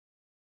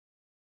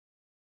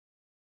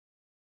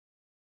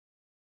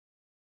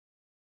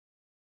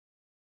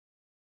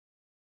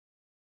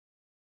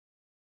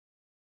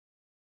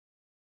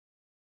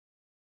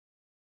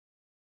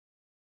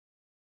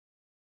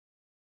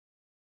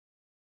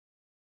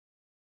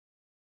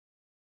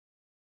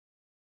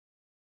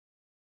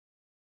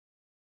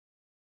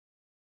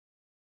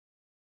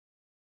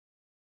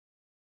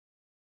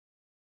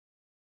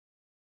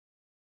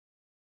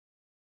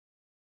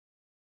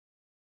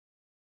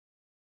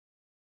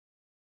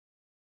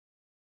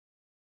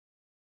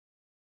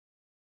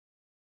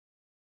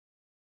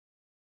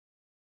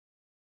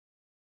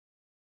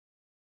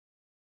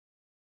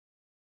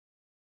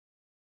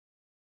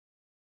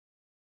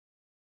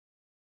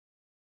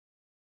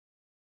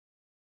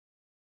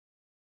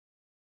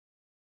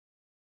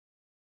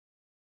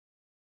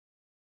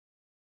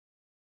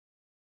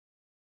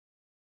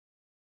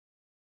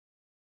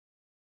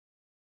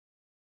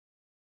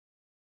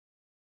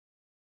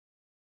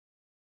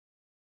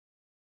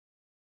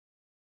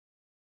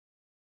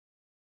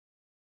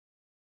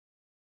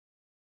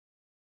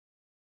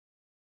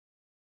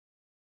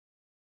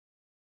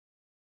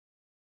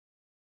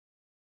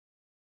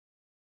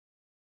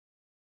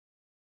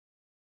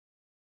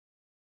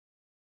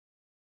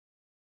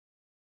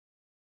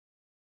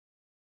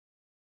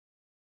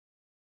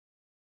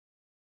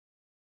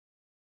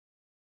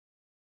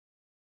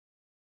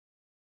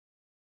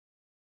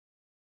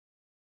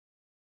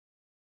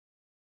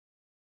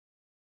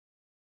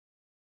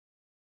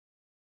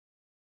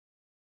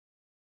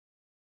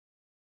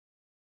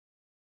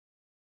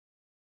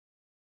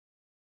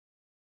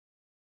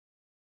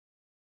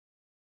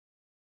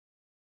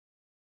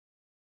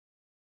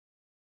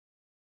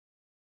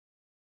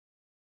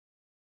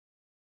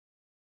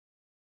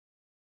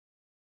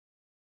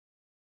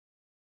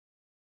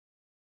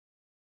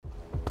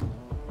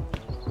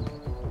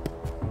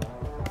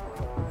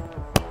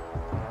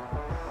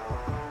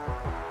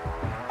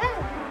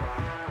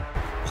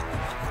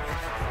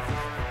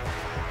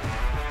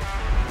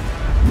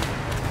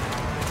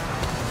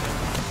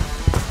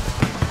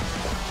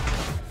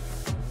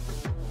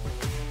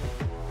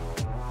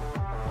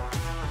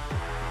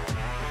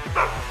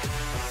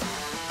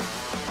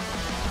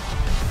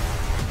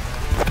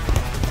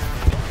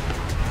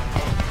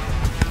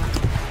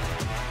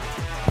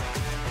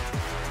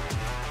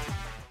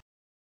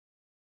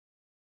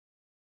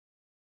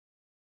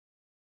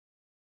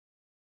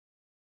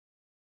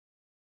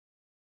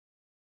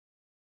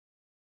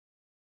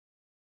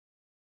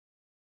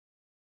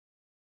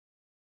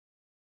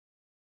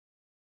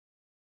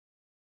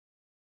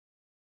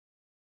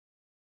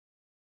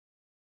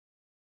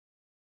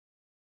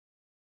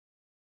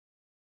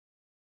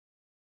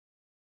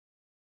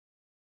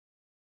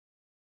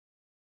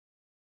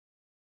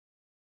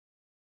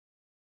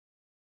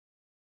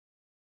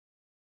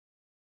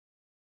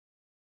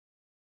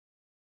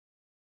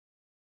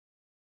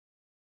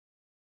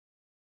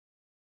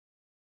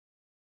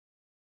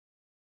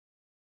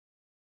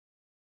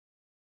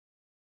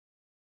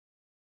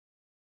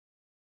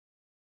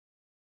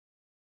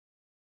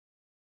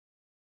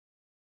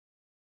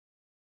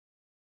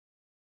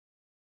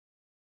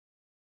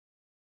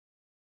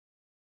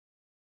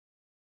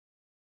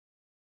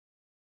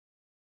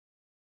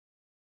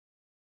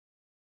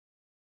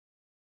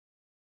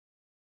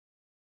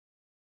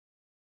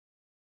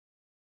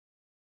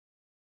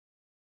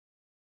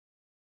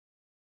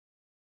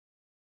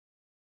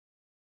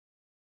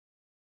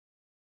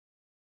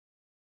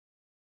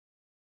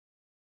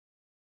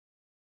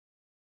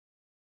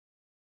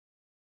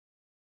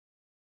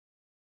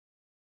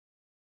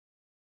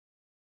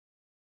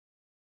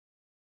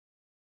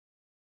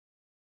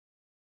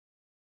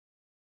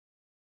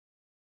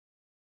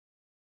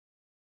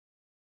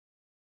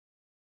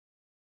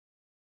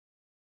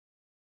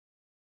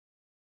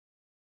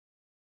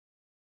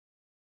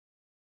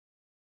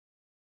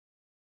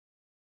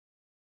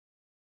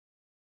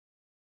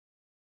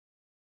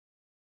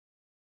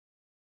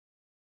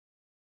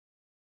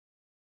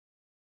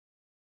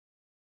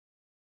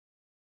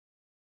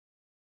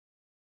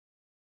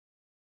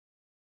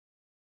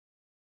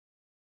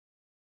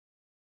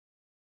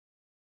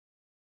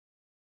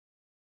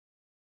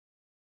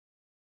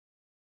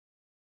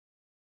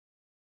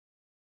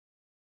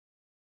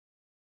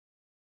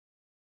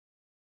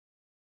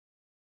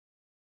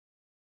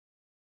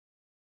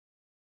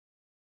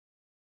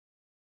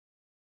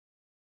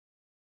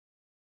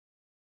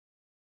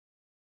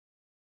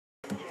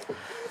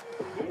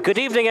Good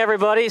evening,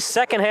 everybody.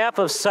 Second half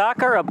of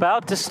soccer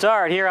about to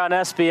start here on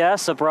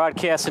SBS, a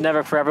broadcasting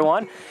network for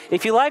everyone.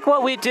 If you like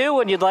what we do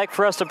and you'd like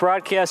for us to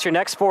broadcast your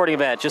next sporting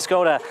event, just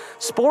go to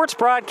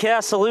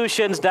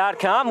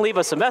sportsbroadcastsolutions.com, leave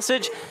us a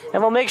message,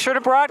 and we'll make sure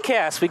to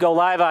broadcast. We go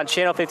live on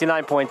channel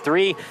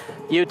 59.3,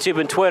 YouTube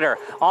and Twitter.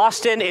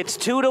 Austin, it's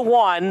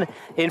 2-1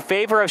 in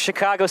favor of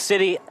Chicago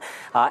City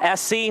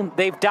SC.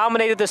 They've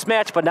dominated this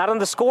match, but not on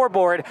the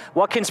scoreboard.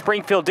 What can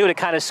Springfield do to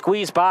kind of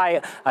squeeze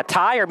by a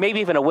tie or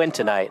maybe even a win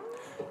tonight?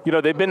 You know,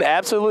 they've been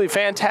absolutely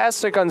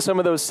fantastic on some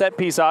of those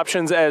set-piece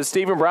options, as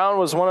Stephen Brown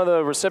was one of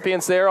the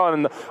recipients there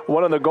on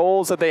one of the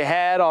goals that they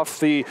had off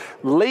the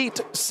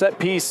late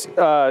set-piece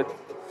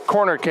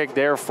corner kick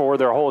there for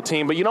their whole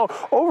team. But, you know,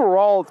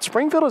 overall,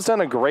 Springfield has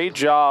done a great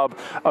job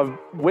of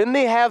when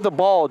they have the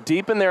ball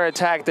deep in their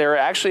attack, they're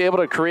actually able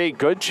to create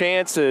good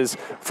chances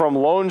from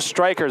lone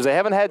strikers. They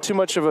haven't had too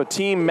much of a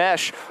team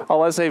mesh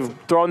unless they've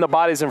thrown the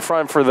bodies in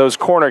front for those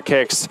corner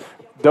kicks.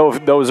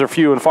 Those are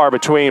few and far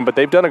between, but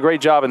they've done a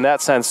great job in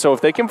that sense. So if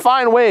they can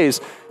find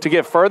ways to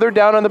get further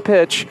down on the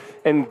pitch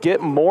and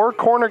get more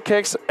corner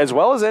kicks as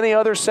well as any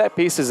other set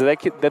pieces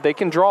that they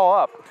can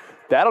draw up,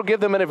 that'll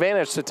give them an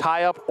advantage to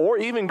tie up or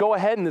even go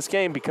ahead in this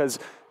game, because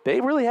they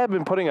really have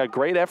been putting a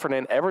great effort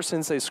in ever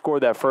since they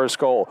scored that first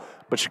goal.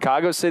 But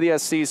Chicago City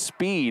SC's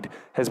speed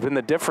has been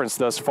the difference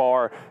thus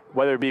far,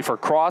 whether it be for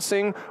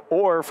crossing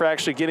or for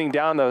actually getting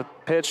down the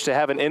pitch to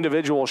have an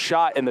individual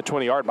shot in the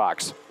 20-yard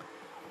box.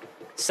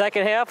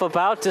 Second half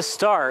about to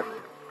start.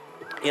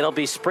 It'll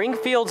be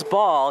Springfield's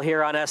ball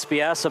here on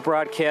SBS, a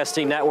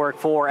broadcasting network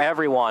for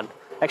everyone.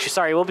 Actually,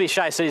 sorry, it will be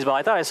Chi City's ball.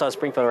 I thought I saw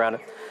Springfield around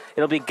it.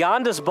 It'll be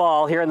Gonda's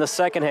ball here in the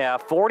second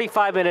half,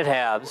 45-minute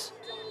halves.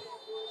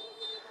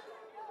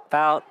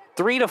 About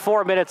 3 to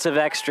 4 minutes of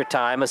extra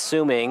time,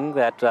 assuming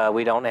that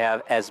we don't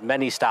have as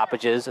many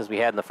stoppages as we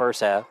had in the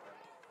first half.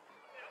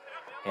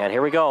 And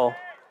here we go.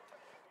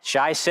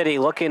 Chi City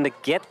looking to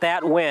get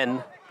that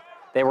win.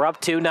 They were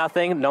up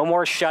 2-0, no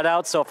more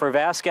shutouts. So for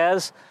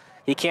Vasquez,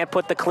 he can't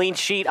put the clean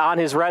sheet on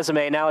his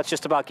resume. Now it's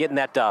just about getting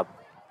that dub.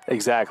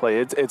 Exactly.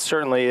 It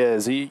certainly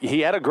is.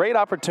 He had a great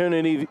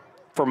opportunity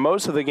for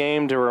most of the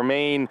game to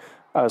remain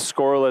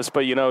scoreless,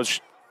 but, you know,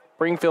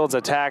 Springfield's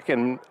attack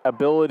and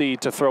ability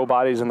to throw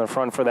bodies in the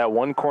front for that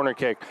one corner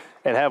kick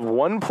and have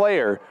one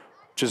player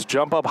just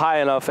jump up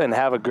high enough and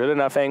have a good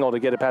enough angle to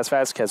get it past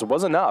Vasquez, it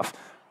was enough.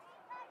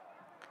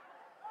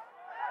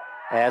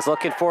 As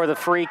looking for the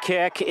free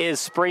kick is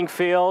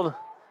Springfield.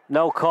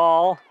 No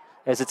call,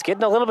 as it's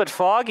getting a little bit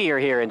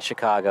foggier here in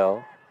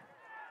Chicago.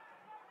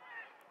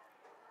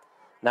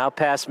 Now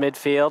past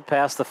midfield,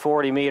 past the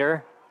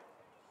 40-meter.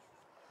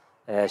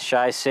 As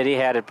Chi City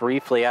had it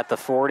briefly at the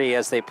 40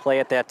 as they play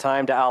at that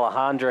time to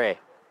Alejandre.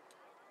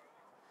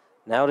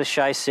 Now to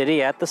Chi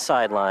City at the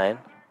sideline.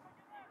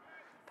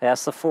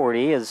 Past the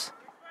 40 is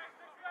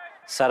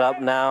set up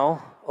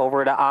now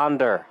over to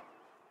Onder.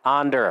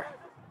 Onder.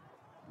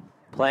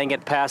 Playing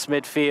it past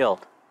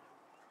midfield.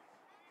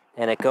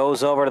 And it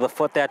goes over to the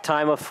foot that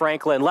time of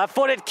Franklin.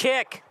 Left-footed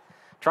kick.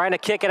 Trying to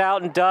kick it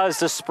out and does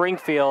to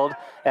Springfield,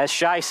 as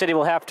Chi City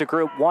will have to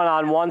group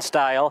one-on-one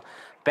style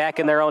back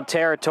in their own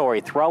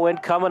territory. Throw-in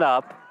coming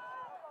up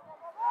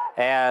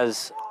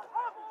as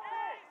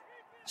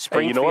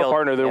Springfield. Hey, you know what,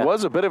 partner? There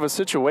was a bit of a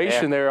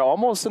situation there,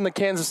 almost in the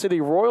Kansas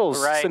City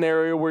Royals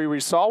scenario, where we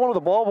saw one of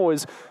the ball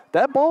boys.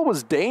 That ball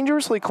was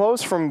dangerously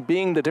close from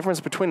being the difference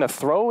between a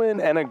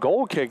throw-in and a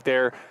goal kick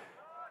there.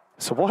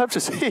 So we'll have to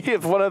see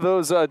if one of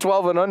those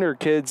 12 and under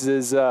kids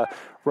is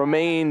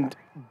remained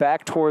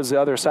back towards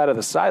the other side of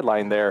the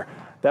sideline there.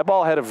 That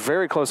ball had a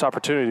very close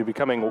opportunity,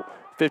 becoming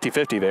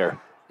 50-50 there.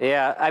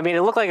 Yeah, I mean,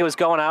 it looked like it was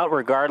going out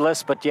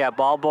regardless, but yeah,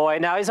 ball boy.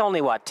 Now he's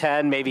only,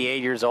 10, maybe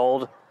 8 years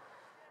old.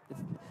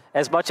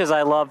 As much as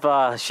I love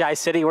Chi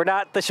City, we're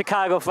not the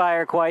Chicago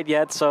Fire quite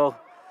yet, so,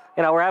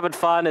 you know, we're having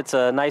fun. It's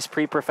a nice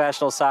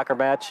pre-professional soccer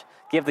match.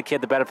 Give the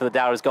kid the benefit of the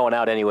doubt. It's going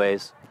out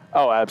anyways.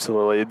 Oh,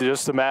 absolutely.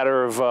 Just a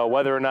matter of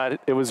whether or not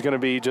it was going to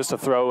be just a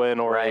throw-in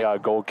or a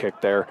goal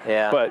kick there.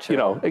 Yeah, but, you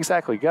know,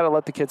 exactly. You got to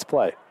let the kids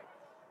play.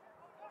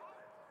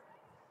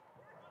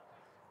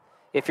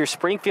 If you're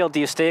Springfield, do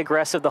you stay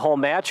aggressive the whole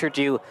match, or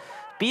do you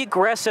be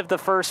aggressive the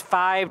first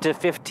 5 to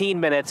 15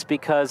 minutes?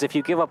 Because if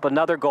you give up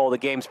another goal, the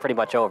game's pretty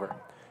much over.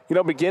 You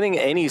know, beginning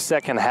any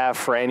second half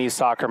for any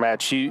soccer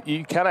match,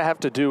 you kind of have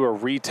to do a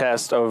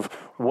retest of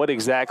what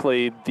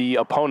exactly the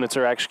opponents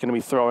are actually going to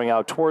be throwing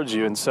out towards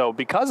you. And so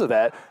because of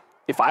that,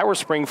 if I were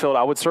Springfield,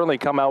 I would certainly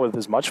come out with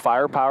as much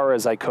firepower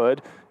as I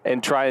could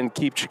and try and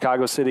keep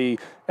Chicago City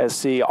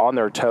SC on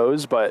their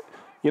toes. But,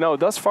 you know,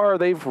 thus far,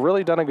 they've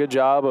really done a good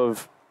job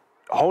of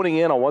honing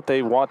in on what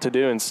they want to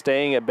do and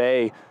staying at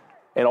bay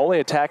and only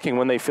attacking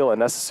when they feel it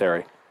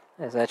necessary.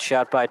 As that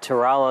shot by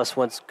Terrales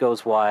once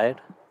goes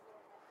wide.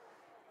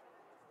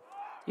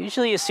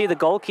 Usually you see the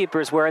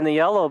goalkeepers wearing the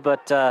yellow,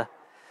 but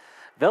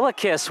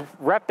Villakis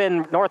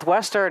repping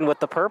Northwestern with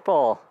the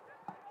purple.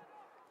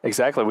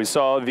 Exactly. We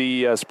saw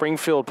the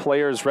Springfield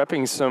players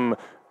repping some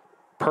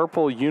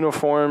purple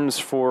uniforms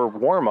for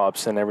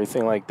warm-ups and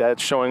everything like that,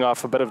 showing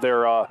off a bit of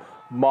their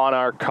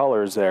Monarch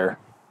colors there.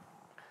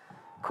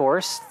 Of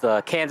course,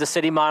 the Kansas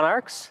City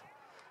Monarchs,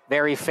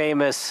 very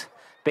famous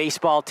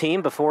baseball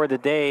team before the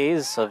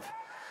days of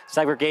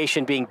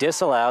segregation being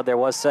disallowed. There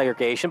was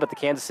segregation, but the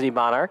Kansas City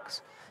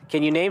Monarchs.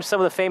 Can you name some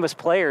of the famous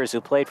players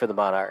who played for the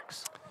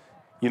Monarchs?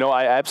 You know,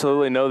 I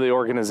absolutely know the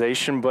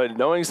organization, but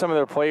knowing some of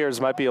their players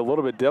might be a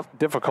little bit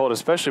difficult,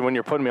 especially when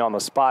you're putting me on the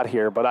spot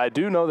here. But I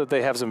do know that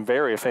they have some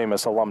very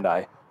famous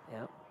alumni.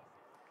 Yeah.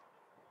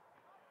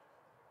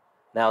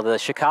 Now, the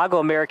Chicago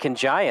American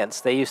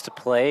Giants, they used to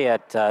play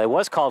at, it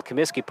was called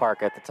Comiskey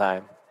Park at the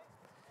time,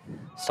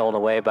 stolen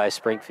away by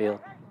Springfield.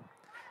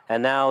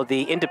 And now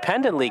the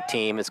Independent League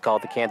team is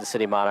called the Kansas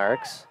City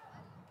Monarchs.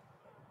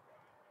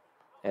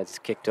 It's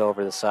kicked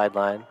over the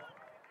sideline.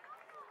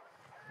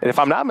 And if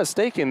I'm not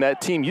mistaken,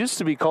 that team used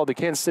to be called the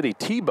Kansas City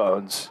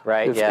T-Bones,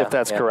 right? If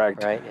that's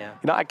correct. Right, yeah.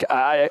 You know,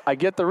 I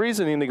get the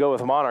reasoning to go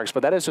with Monarchs, but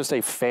that is just a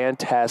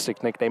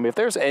fantastic nickname. If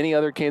there's any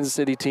other Kansas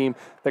City team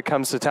that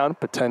comes to town,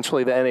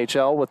 potentially the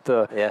NHL with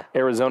the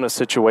Arizona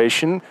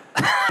situation,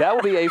 that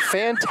will be a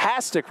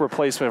fantastic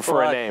replacement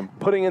for a name,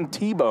 putting in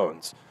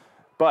T-Bones.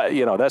 But,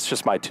 you know, that's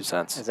just my 2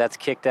 cents. As that's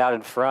kicked out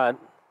in front,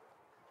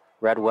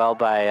 read well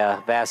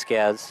by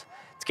Vasquez.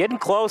 It's getting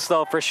close,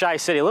 though, for Chi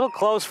City. A little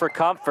close for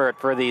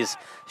comfort for these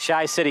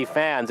Chi City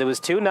fans. It was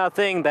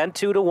 2-0, then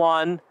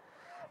 2-1,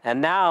 and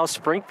now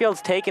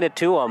Springfield's taking it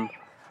to them.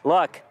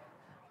 Look,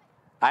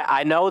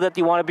 I know that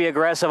you want to be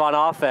aggressive on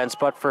offense,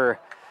 but for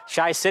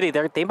Chi City,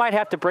 they might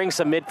have to bring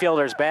some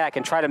midfielders back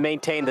and try to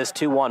maintain this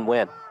 2-1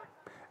 win.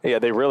 Yeah,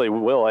 they really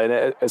will,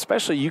 and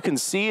especially you can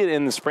see it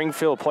in the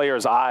Springfield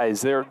players'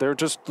 eyes. They're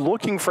just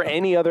looking for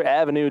any other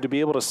avenue to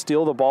be able to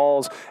steal the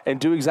balls and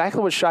do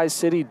exactly what Chi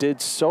City did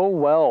so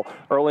well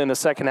early in the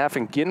second half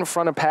and get in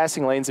front of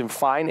passing lanes and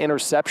find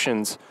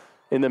interceptions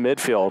in the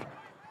midfield.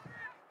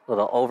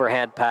 Little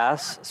overhand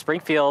pass.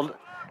 Springfield,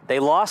 they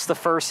lost the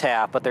first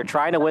half, but they're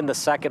trying to win the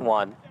second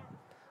one.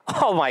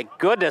 Oh, my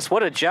goodness,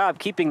 what a job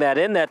keeping that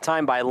in that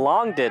time by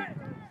Longden.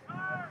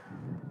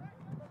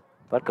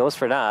 But goes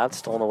for naught,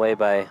 stolen away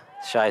by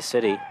Chi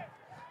City.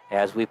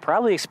 As we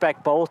probably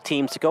expect both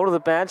teams to go to the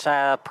bench,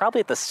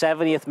 probably at the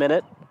 70th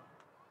minute.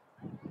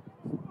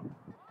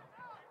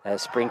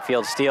 As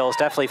Springfield steals,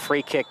 definitely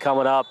free kick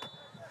coming up.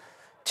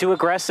 Too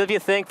aggressive, you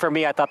think? For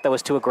me, I thought that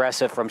was too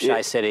aggressive from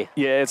Chi City.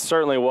 Yeah, it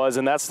certainly was,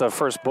 and that's the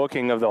first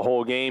booking of the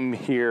whole game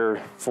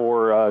here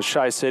for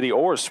Chi City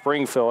or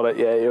Springfield.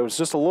 It was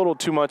just a little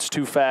too much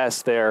too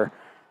fast there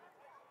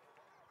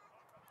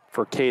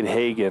for Cade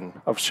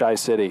Hagan of Chi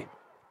City.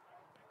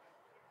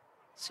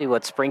 See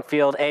what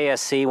Springfield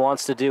ASC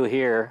wants to do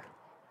here.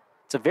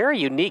 It's a very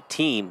unique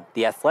team,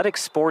 the Athletic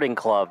Sporting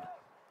Club.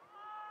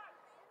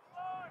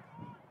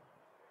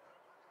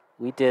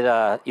 We did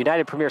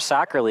United Premier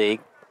Soccer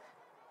League.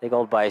 They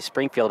go by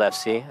Springfield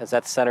FC as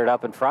that's centered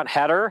up in front.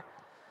 Header,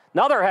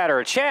 another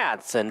header,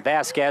 chance, and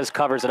Vasquez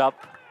covers it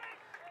up.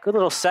 Good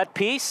little set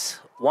piece.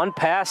 One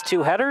pass,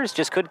 2 headers,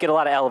 just couldn't get a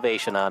lot of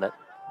elevation on it.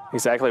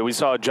 Exactly. We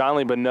saw John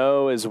Lee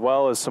Bonneau as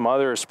well as some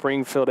other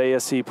Springfield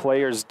ASC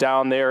players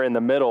down there in the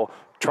middle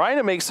trying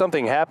to make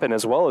something happen,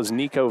 as well as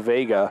Nico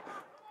Vega.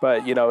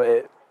 But, you know,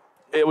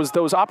 it was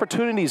those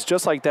opportunities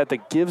just like that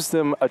that gives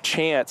them a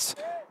chance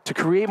to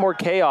create more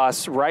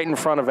chaos right in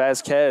front of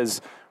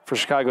Vasquez for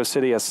Chicago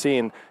City SC.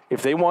 And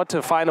if they want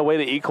to find a way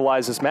to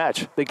equalize this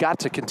match, they got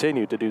to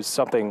continue to do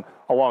something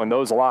along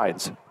those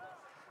lines.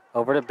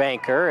 Over to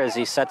Banker as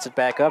he sets it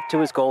back up to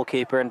his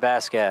goalkeeper in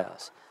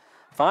Vasquez.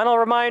 Final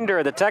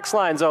reminder, the text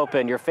line's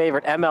open. Your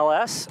favorite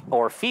MLS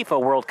or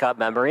FIFA World Cup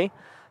memory,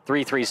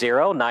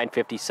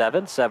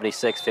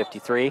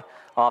 330-957-7653.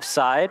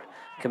 Offside,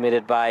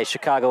 committed by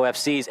Chicago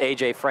FC's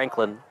A.J.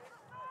 Franklin.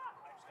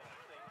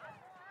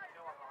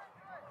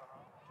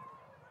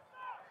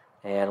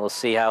 And we'll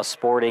see how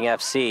Sporting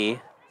Athletic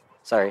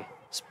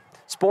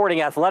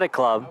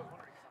Club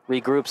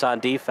regroups on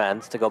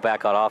defense to go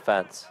back on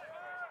offense.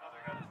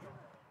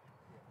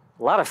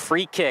 A lot of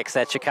free kicks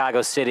that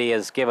Chicago City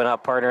has given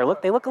up, partner.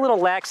 Look, they look a little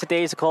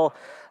lackadaisical,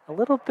 a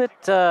little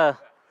bit, I'm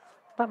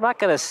not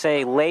going to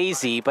say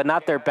lazy, but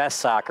not their best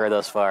soccer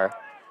thus far.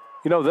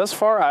 You know, thus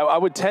far, I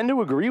would tend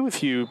to agree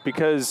with you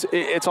because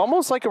it's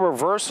almost like a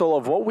reversal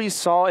of what we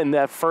saw in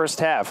that first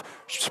half.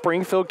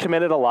 Springfield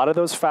committed a lot of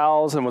those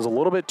fouls and was a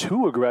little bit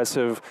too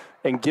aggressive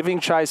and giving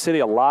Chi City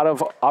a lot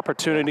of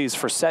opportunities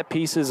for set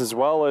pieces as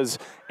well as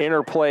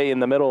interplay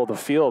in the middle of the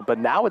field. But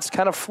now it's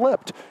kind of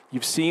flipped.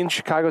 You've seen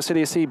Chicago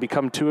City SC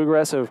become too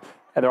aggressive,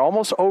 and they're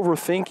almost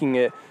overthinking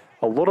it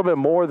a little bit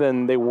more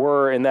than they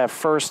were in that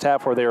first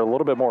half where they were a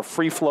little bit more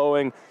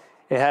free-flowing.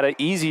 It had an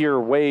easier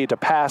way to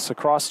pass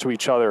across to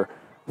each other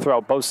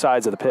throughout both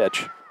sides of the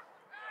pitch.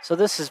 So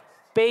this is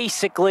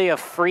basically a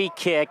free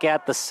kick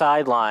at the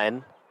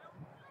sideline.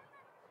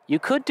 You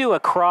could do a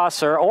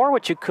crosser, or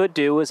what you could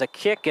do is a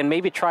kick and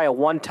maybe try a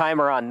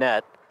one-timer on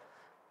net.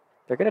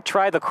 They're going to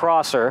try the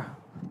crosser.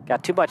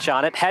 Got too much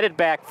on it, headed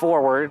back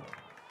forward.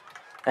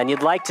 And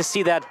you'd like to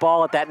see that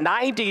ball at that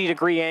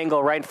 90-degree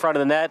angle right in front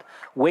of the net.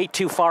 Way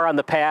too far on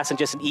the pass and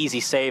just an easy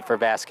save for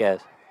Vasquez.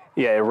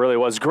 Yeah, it really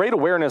was. Great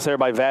awareness there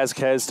by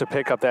Vasquez to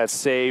pick up that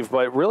save,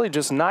 but really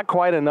just not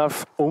quite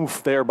enough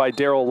oomph there by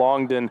Daryl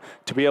Longden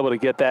to be able to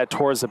get that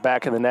towards the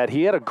back of the net.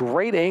 He had a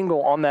great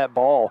angle on that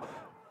ball,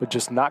 but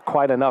just not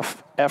quite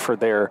enough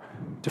effort there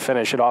to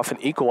finish it off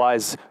and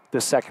equalize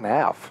the second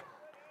half.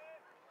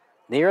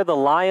 Near the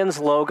Lions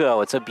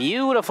logo. It's a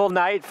beautiful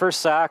night for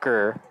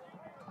soccer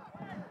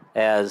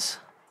as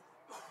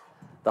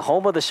the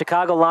home of the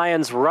Chicago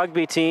Lions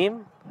rugby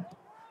team.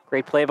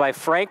 Great play by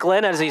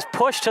Franklin as he's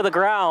pushed to the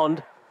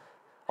ground.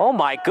 Oh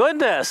my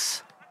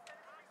goodness.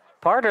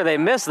 Parter, they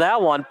missed that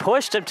one.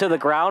 Pushed him to the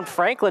ground.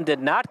 Franklin did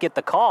not get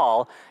the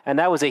call, and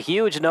that was a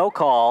huge no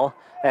call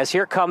as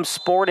here comes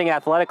Sporting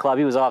Athletic Club.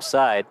 He was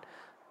offside.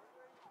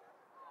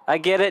 I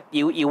get it.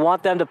 You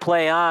want them to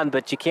play on,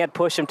 but you can't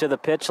push them to the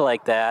pitch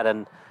like that.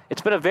 And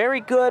it's been a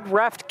very good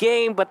ref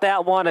game, but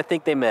that one I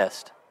think they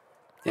missed.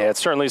 Yeah, it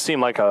certainly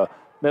seemed like a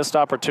missed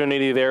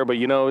opportunity there, but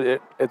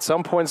at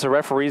some points the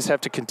referees have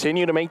to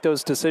continue to make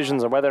those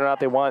decisions on whether or not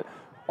they want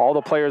all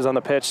the players on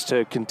the pitch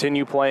to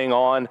continue playing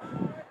on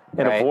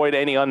and avoid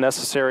any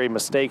unnecessary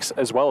mistakes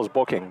as well as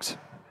bookings.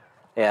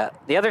 Yeah,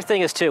 the other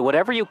thing is too,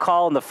 whatever you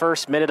call in the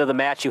first minute of the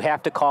match, you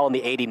have to call in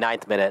the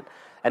 89th minute.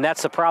 And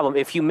that's the problem.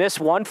 If you miss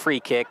one free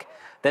kick,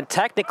 then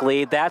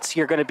technically that's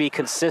you're going to be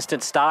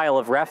consistent style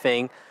of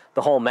reffing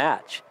the whole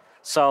match.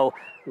 So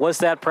was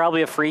that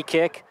probably a free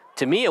kick?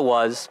 To me it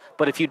was,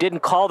 but if you didn't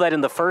call that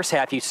in the first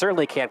half, you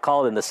certainly can't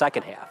call it in the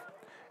second half.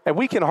 And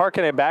we can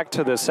harken it back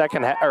to the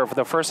second half, or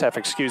the first half,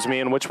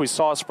 in which we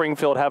saw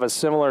Springfield have a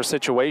similar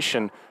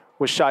situation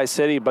with Chi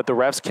City, but the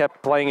refs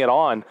kept playing it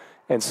on.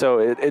 And so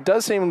it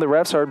does seem the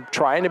refs are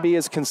trying to be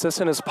as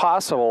consistent as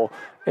possible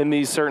in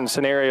these certain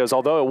scenarios,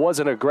 although it was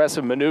an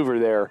aggressive maneuver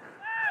there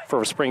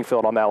for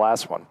Springfield on that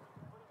last one.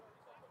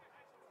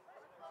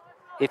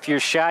 If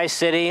you're Chi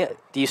City,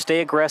 do you stay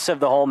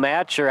aggressive the whole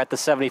match, or at the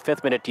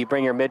 75th minute do you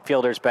bring your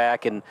midfielders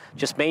back and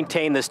just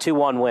maintain this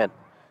 2-1 win?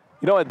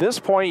 At this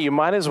point, you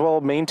might as well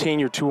maintain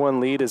your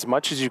 2-1 lead as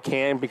much as you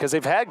can because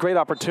they've had great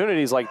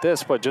opportunities like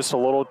this, but just a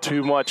little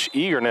too much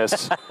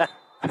eagerness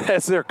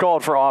as they're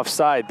called for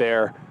offside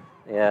there.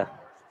 Yeah.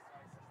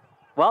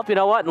 Well, you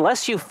know what?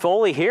 Unless you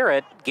fully hear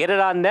it, get it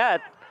on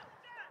net,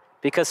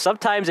 because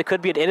sometimes it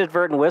could be an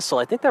inadvertent whistle.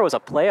 I think there was a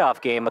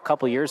playoff game a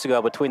couple years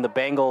ago between the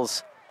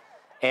Bengals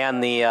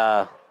and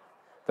the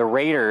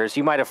Raiders.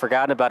 You might have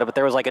forgotten about it, but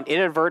there was like an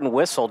inadvertent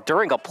whistle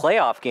during a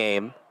playoff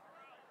game,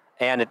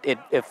 and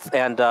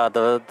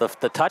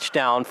the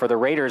touchdown for the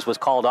Raiders was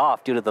called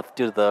off due to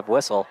the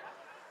whistle.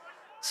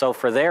 So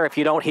for there, if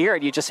you don't hear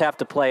it, you just have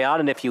to play on,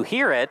 and if you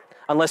hear it,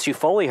 unless you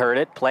fully heard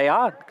it, play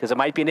on, because it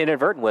might be an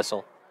inadvertent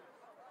whistle.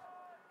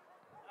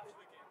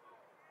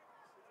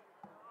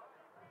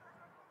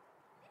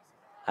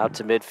 Out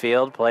to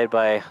midfield, played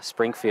by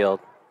Springfield.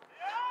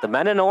 The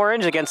men in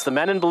orange against the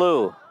men in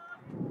blue.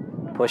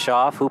 Push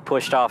off. Who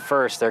pushed off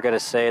first? They're going to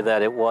say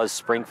that it was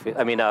Springfield.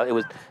 I mean, it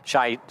was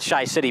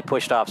Chi City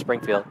pushed off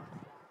Springfield.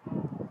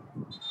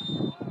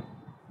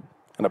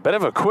 And a bit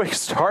of a quick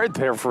start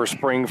there for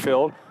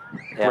Springfield.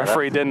 Yeah,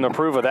 referee didn't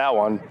approve of that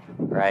one.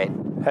 Right.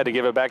 Had to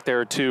give it back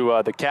there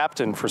to the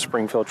captain for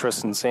Springfield,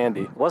 Tristan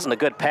Sandy. Wasn't a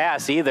good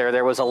pass either.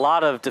 There was a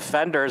lot of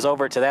defenders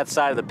over to that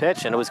side of the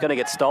pitch, and it was going to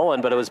get stolen,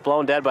 but it was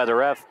blown dead by the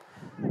ref.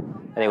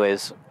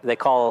 Anyways, they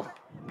call...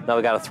 No,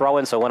 we got a throw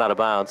in, so it went out of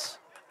bounds.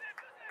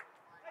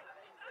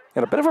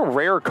 And a bit of a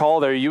rare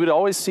call there. You would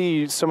always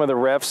see some of the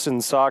refs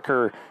in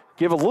soccer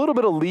give a little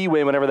bit of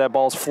leeway whenever that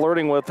ball's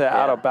flirting with the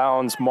out of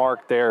bounds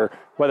mark there,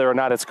 whether or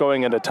not it's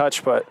going into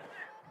touch, but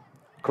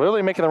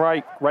clearly making the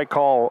right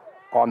call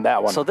on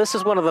that one. So this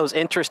is one of those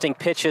interesting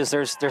pitches.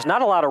 There's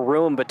not a lot of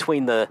room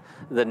between the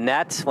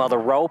net, the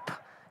rope,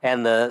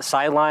 and the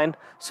sideline.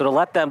 So to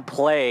let them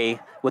play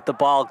with the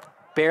ball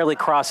barely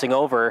crossing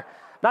over,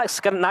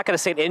 not going to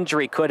say an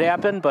injury could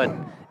happen, but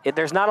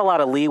there's not a lot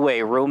of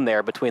leeway room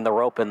there between the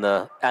rope and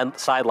the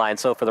sideline.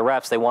 So for the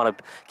refs, they want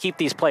to keep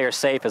these players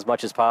safe as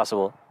much as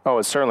possible. Oh,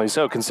 it's certainly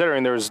so,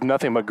 considering there's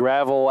nothing but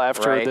gravel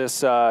after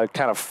this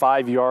kind of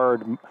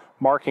 5-yard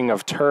marking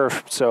of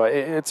turf. So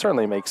it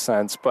certainly makes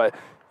sense. But,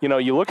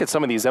 you look at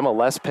some of these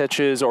MLS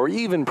pitches or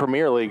even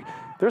Premier League,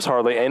 there's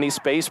hardly any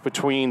space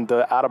between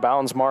the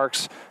out-of-bounds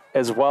marks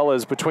as well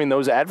as between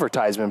those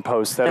advertisement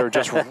posts that are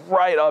just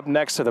right up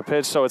next to the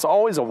pitch. So it's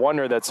always a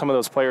wonder that some of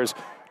those players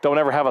don't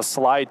ever have a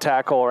slide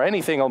tackle or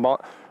anything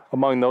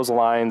among those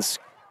lines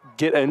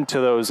get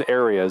into those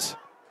areas.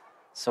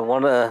 So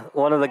one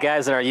of the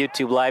guys in our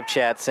YouTube live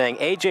chat saying,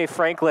 AJ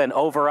Franklin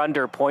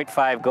over-under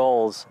 0.5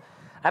 goals.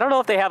 I don't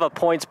know if they have a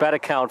points bet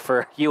account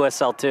for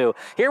USL 2.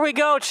 Here we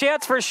go,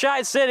 chance for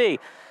Chi City.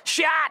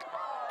 Shot!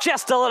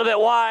 Just a little bit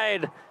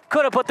wide.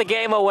 Could have put the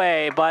game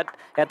away, but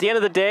at the end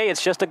of the day,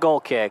 it's just a goal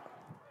kick.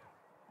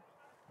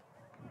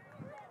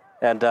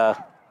 And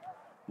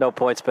no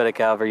points bet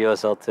account for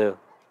USL 2.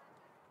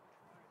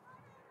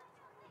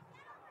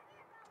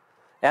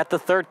 At the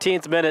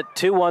 13th minute,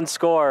 2-1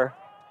 score.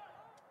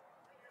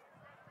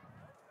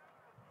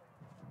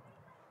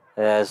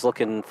 Is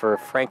looking for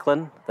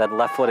Franklin, that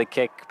left-footed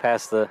kick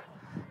past the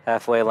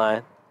halfway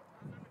line.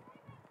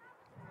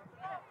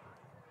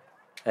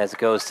 as it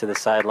goes to the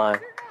sideline.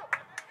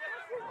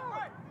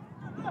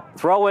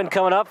 Throw-in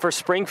coming up for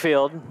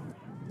Springfield,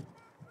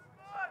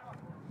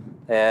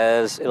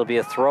 as it'll be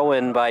a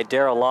throw-in by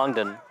Darrell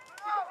Longden.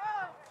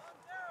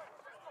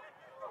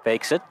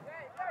 Fakes it.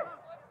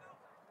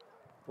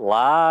 A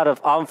lot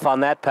of oomph on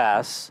that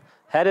pass.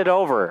 Headed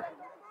over.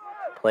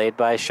 Played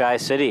by Shy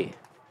City.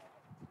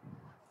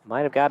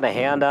 Might have gotten a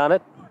hand on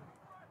it,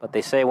 but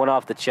they say it went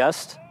off the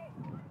chest.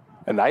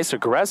 A nice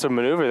aggressive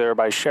maneuver there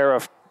by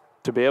Sheriff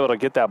to be able to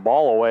get that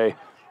ball away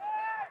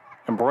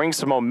and bring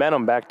some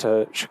momentum back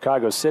to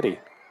Chicago City.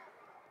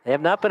 They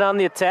have not been on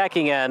the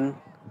attacking end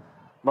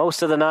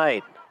most of the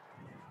night.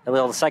 A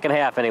little the second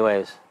half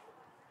anyways.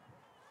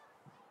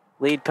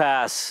 Lead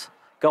pass.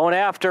 Going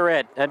after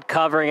it and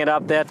covering it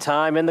up that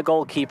time in the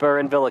goalkeeper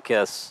in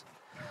Villikis.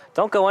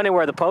 Don't go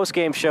anywhere. The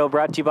post-game show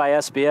brought to you by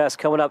SBS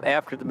coming up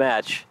after the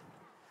match.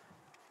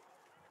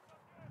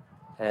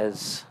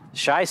 As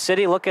Shy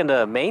City looking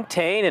to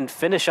maintain and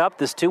finish up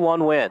this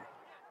 2-1 win.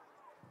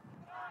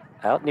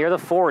 Out near the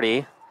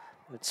 40.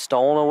 It's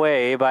stolen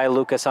away by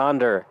Lucas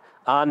Onder.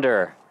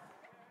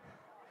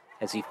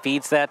 As he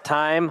feeds that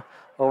time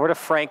over to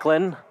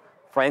Franklin.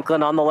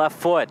 Franklin on the left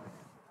foot.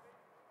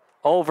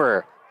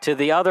 Over to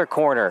the other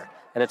corner.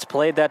 And it's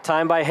played that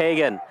time by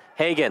Hagan.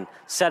 Hagan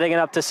setting it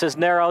up to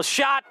Cisneros.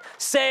 Shot,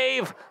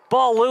 save,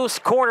 ball loose,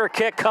 corner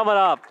kick coming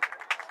up.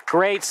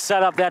 Great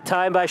setup that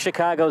time by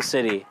Chicago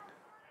City.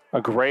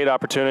 A great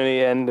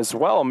opportunity, and as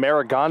well,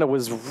 Maragona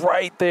was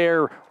right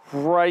there,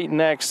 right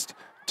next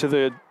to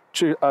the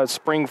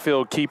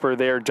Springfield keeper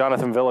there,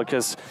 Jonathan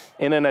Villikis,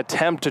 in an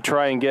attempt to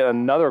try and get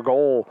another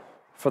goal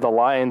for the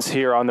Lions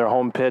here on their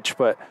home pitch,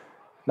 but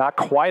not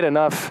quite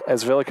enough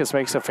as Villikis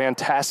makes a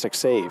fantastic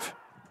save.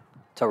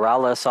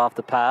 Torales off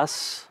the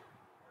pass.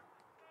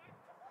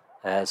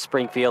 As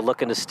Springfield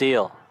looking to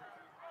steal.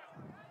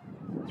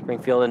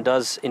 Springfield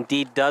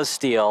indeed does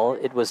steal.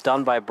 It was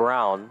done by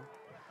Brown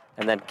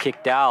and then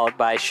kicked out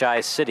by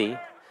Shy City.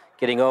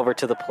 Getting over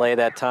to the play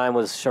that time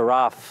was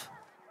Sharaf.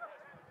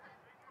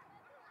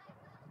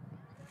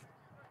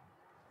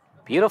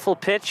 Beautiful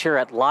pitch here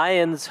at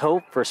Lions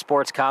Hope for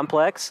Sports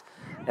Complex.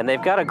 And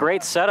they've got a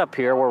great setup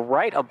here. We're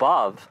right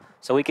above,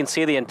 so we can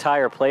see the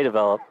entire play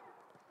develop.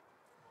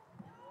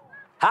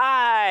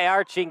 High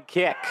arching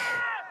kick.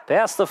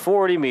 Past the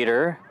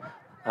 40-meter.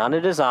 On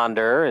it is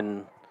Onder,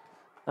 and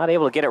not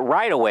able to get it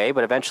right away,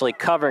 but eventually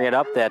covering it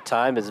up that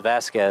time is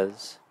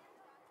Vasquez.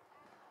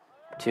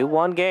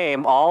 2-1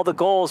 game. All the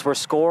goals were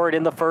scored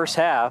in the first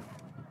half.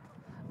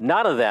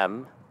 None of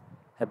them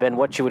have been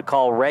what you would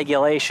call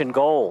regulation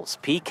goals.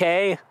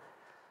 PK,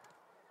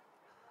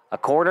 a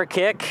corner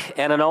kick,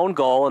 and an own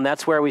goal, and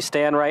that's where we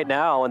stand right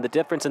now. And the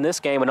difference in this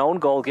game, an own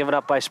goal given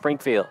up by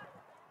Springfield.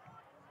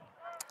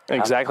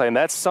 Exactly, and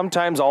that's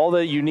sometimes all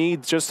that you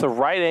need, just the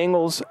right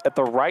angles at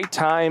the right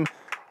time,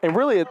 and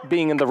really it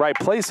being in the right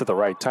place at the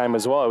right time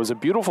as well. It was a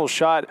beautiful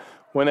shot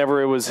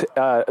whenever it was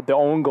the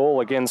own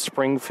goal against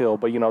Springfield,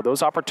 but, you know,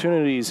 those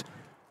opportunities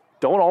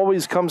don't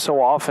always come so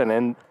often,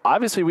 and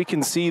obviously we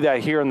can see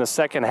that here in the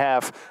second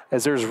half,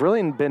 as there's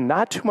really been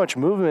not too much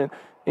movement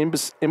in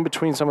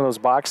between some of those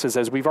boxes,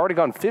 as we've already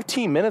gone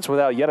 15 minutes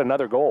without yet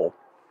another goal.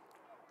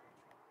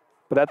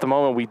 But at the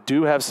moment, we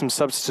do have some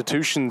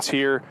substitutions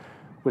here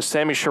with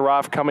Sammy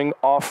Sharaf coming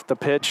off the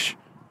pitch.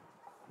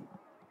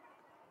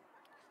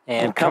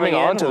 And coming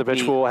onto the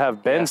pitch, we'll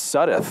have Ben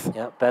Suddeth.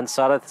 Yeah, Ben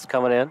Suddeth is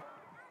coming in.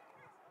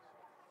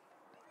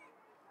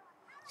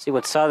 See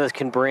what Suddeth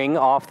can bring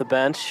off the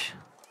bench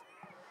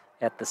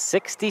at the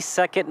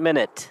 62nd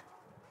minute.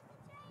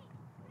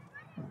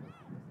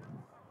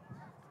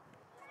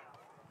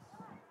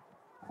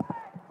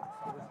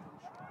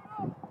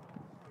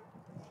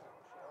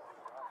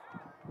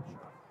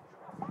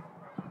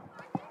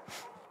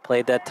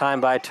 Played that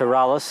time by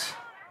Torales.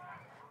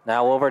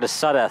 Now over to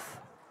Suddeth.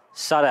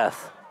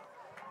 Suddeth,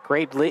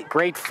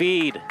 great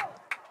feed.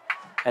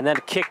 And then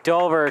kicked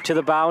over to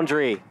the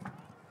boundary.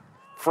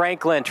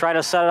 Franklin trying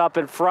to set it up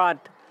in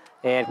front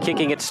and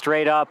kicking it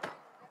straight up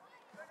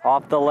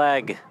off the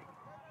leg.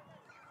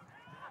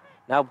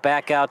 Now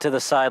back out to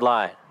the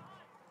sideline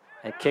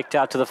and kicked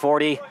out to the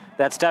 40.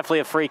 That's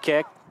definitely a free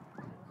kick,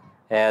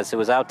 as it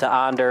was out to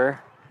Onder.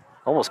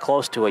 Almost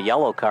close to a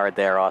yellow card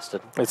there, Austin.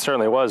 It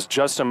certainly was.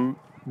 Justin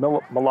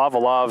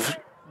Malavalov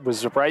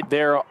was right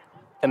there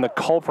and the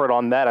culprit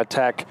on that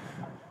attack.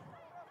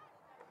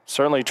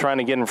 Certainly trying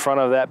to get in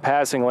front of that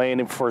passing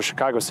lane for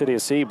Chicago City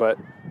SC, but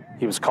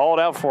he was called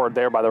out for it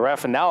there by the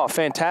ref. And now a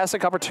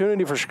fantastic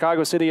opportunity for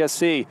Chicago City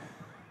SC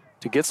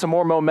to get some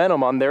more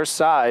momentum on their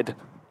side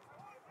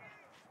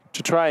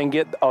to try and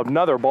get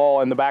another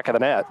ball in the back of the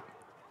net.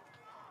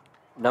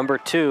 Number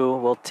 2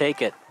 will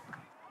take it.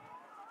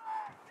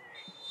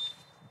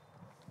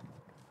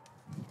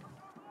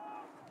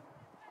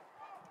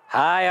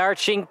 High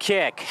arching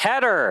kick,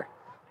 header,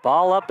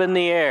 ball up in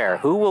the air.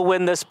 Who will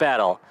win this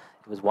battle?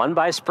 It was won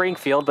by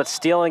Springfield, but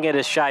stealing it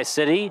is Shy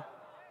City.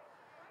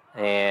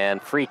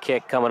 And free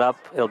kick coming up.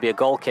 It'll be a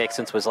goal kick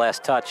since it was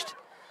last touched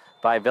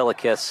by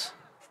Villikis.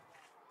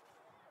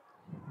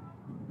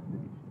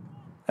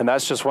 And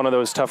that's just one of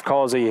those tough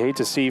calls that you hate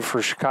to see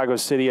for Chicago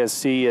City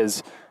SC,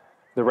 as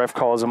the ref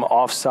calls them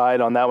offside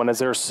on that one, as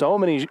there are so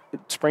many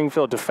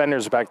Springfield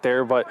defenders back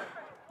there, but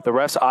the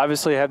refs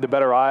obviously have the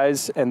better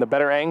eyes and the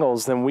better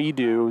angles than we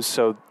do,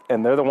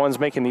 and they're the ones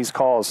making these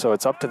calls, so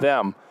it's up to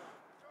them.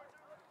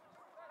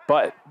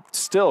 But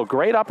still,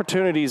 great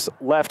opportunities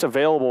left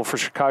available for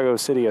Chicago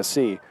City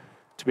SC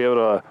to be able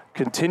to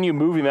continue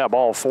moving that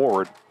ball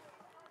forward.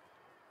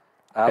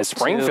 As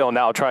Springfield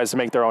now tries to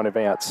make their own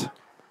advance.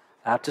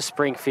 Out to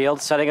Springfield,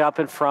 setting up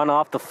in front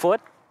off the foot,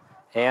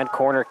 and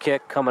corner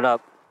kick coming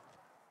up.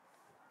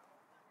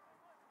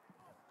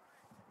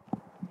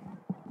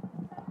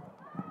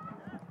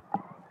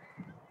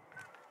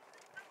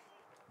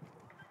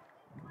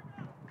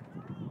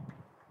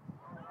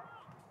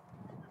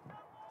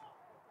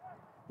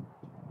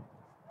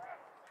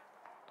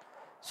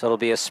 So it'll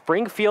be a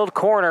Springfield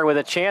corner with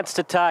a chance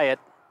to tie it.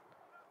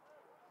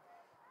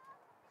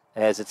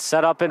 As it's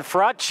set up in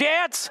front,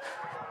 chance!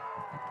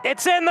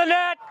 It's in the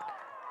net!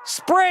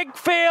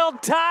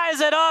 Springfield ties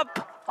it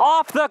up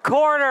off the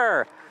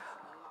corner.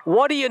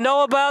 What do you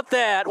know about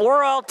that?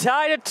 We're all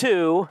tied at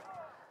 2.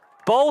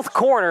 Both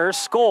corners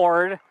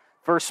scored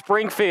for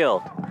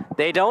Springfield.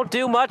 They don't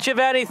do much of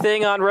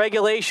anything on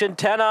regulation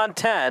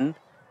 10-on-10,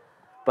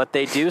 but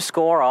they do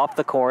score off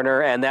the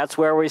corner, and that's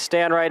where we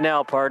stand right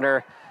now,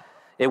 partner.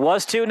 It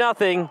was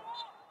 2-0.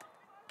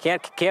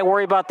 Can't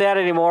worry about that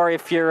anymore.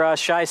 If you're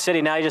Chi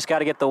City, now you just got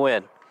to get the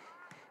win.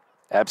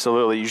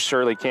 Absolutely, you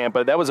surely can.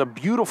 But that was a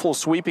beautiful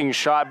sweeping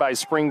shot by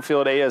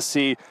Springfield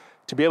ASC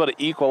to be able to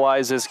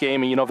equalize this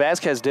game. And, you know,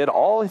 Vasquez did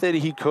all that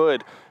he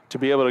could to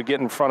be able to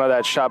get in front of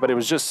that shot, but it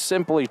was just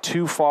simply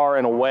too far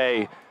and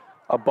away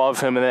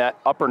above him in that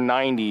upper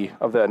 90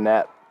 of that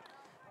net.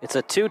 It's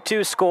a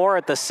 2-2 score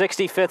at the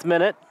 65th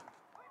minute,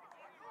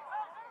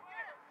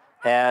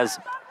 as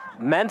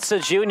Mensa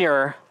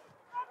Jr.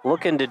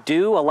 looking to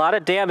do a lot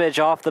of damage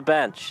off the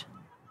bench.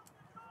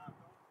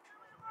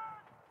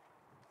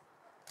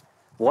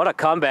 What a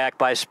comeback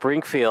by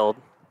Springfield.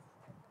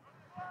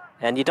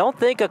 And you don't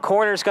think a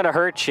corner's going to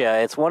hurt you.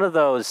 It's one of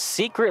those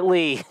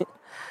secretly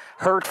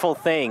hurtful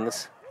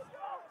things.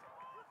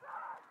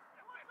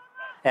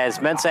 As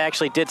Mensa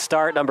actually did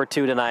start number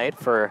 2 tonight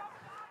for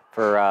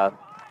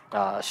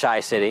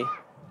Chi City.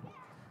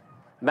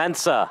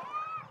 Mensa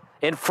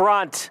in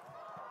front.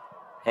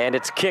 And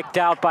it's kicked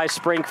out by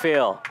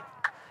Springfield.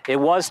 It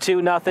was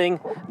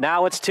 2-0.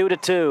 Now it's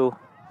 2-2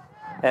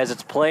 as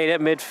it's played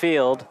at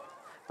midfield.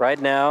 Right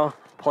now,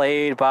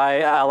 played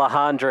by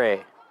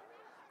Alejandre.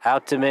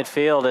 Out to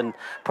midfield. And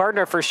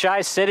partner for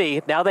Chi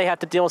City, now they have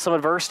to deal with some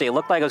adversity. It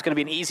looked like it was going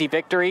to be an easy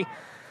victory.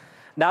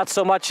 Not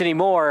so much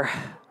anymore.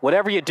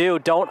 Whatever you do,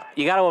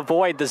 you got to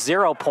avoid the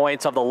 0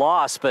 points of the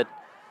loss, but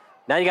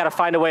now you got to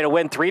find a way to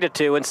win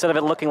 3-2 instead of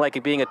it looking like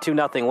it being a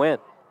 2-0 win.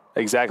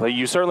 Exactly.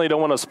 You certainly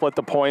don't want to split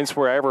the points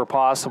wherever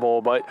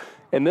possible, but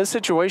in this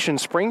situation,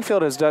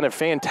 Springfield has done a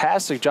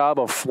fantastic job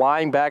of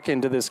flying back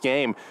into this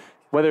game,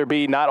 whether it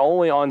be not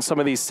only on some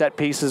of these set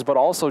pieces, but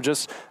also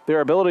just their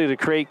ability to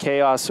create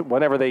chaos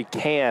whenever they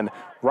can,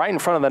 right in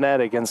front of the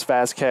net against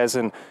Vasquez.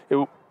 And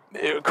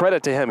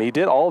credit to him. He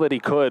did all that he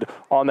could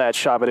on that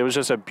shot, but it was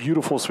just a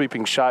beautiful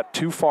sweeping shot,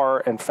 too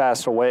far and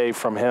fast away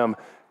from him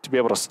to be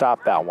able to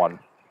stop that one.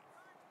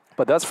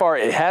 But thus far,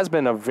 it has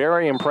been a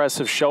very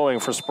impressive showing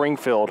for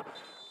Springfield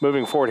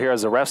moving forward here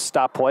as the refs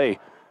stop play.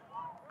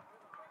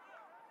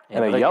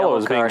 And a yellow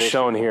is being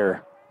shown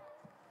here.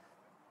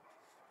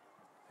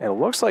 And it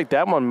looks like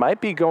that one might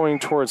be going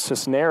towards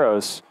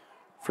Cisneros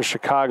for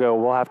Chicago.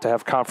 We'll have to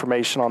have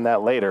confirmation on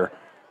that later.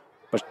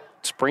 But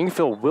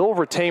Springfield will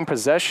retain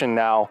possession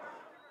now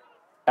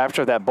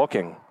after that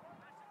booking.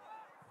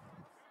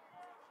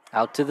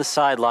 Out to the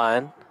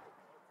sideline.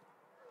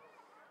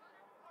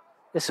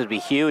 This would be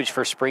huge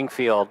for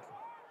Springfield.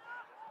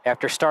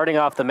 After starting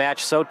off the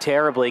match so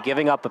terribly,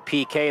 giving up a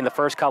PK in the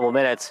first couple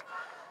minutes,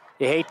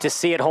 you hate to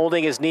see it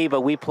holding his knee, but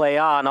we play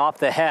on off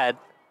the head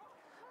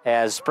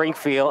as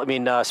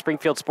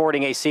Springfield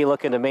Sporting AC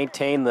looking to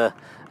maintain the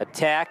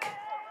attack.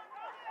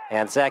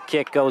 And that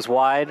kick goes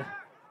wide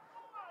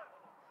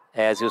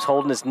as he was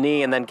holding his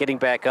knee and then getting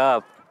back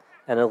up.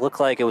 And it looked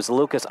like it was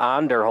Lucas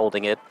Onder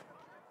holding it.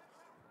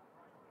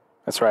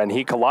 That's right, and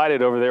he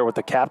collided over there with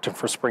the captain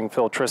for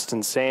Springfield,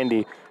 Tristan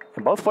Sandy.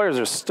 And both players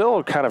are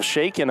still kind of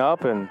shaken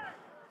up and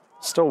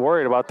still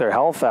worried about their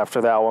health after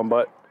that one,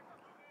 but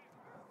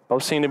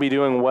both seem to be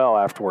doing well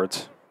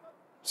afterwards.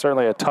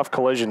 Certainly a tough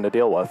collision to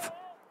deal with.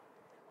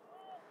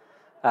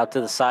 Out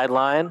to the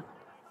sideline.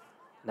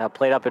 Now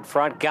played up in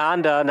front.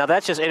 Gonda, now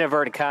that's just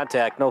inadvertent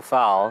contact, no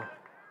foul.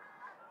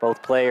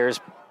 Both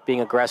players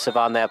being aggressive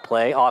on that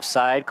play.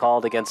 Offside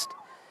called against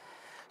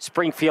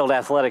Springfield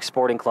Athletic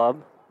Sporting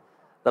Club.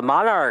 The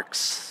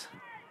Monarchs,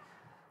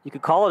 you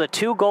could call it a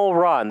 2-goal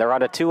run. They're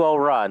on a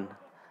 2-0 run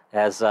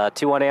as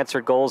 2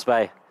 unanswered goals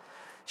by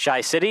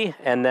Chi City,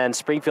 and then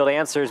Springfield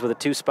answers with a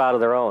 2 spot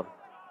of their own.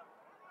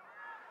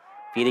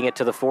 Feeding it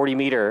to the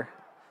 40-meter,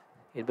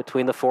 in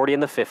between the 40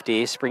 and the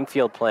 50.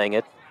 Springfield playing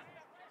it.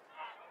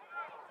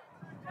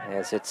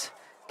 As it's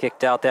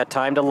kicked out that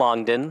time to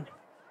Longden.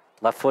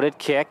 Left-footed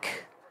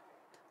kick.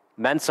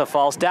 Mensah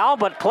falls down,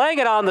 but playing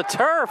it on the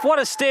turf. What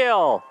a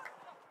steal.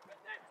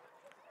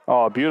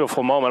 Oh, a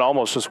beautiful moment,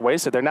 almost just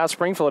wasted there. Now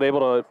Springfield able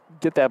to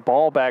get that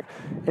ball back,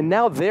 and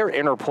now their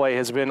interplay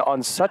has been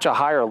on such a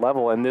higher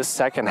level in this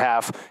second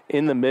half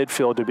in the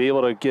midfield to be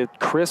able to get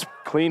crisp,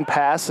 clean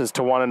passes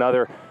to one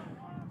another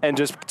and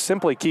just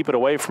simply keep it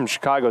away from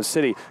Chicago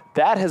City.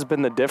 That has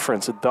been the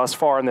difference thus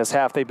far in this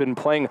half. They've been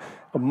playing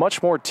a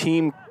much more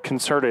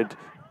team-concerted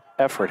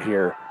effort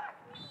here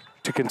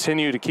to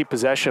continue to keep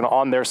possession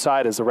on their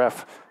side as the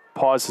ref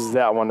pauses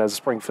that one as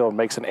Springfield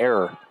makes an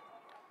error.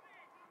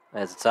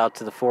 As it's out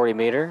to the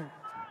 40-meter.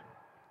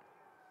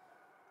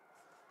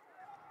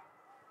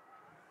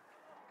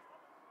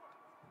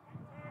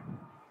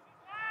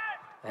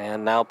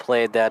 And now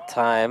played that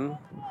time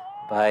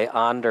by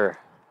Onder.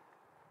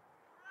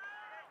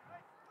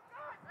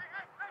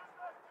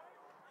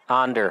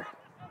 Onder,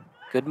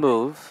 good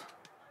move.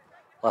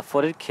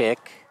 Left-footed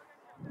kick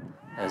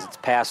as it's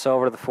passed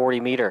over to the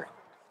 40-meter.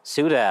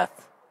 Sudath,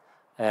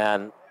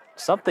 and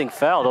something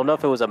fell. Don't know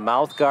if it was a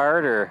mouth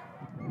guard or,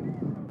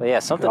 but yeah,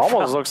 something It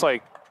almost fell. looks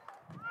like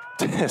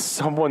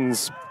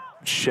someone's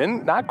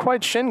shin, not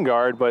quite shin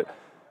guard, but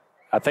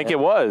I think it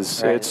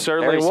was. Right. It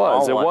certainly Very small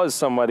was. It one. was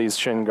somebody's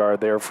shin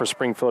guard there for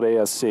Springfield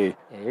ASC.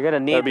 Yeah, you're going to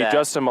need That'd be that.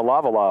 Justin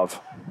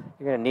Malavalov.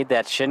 You're going to need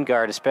that shin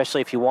guard,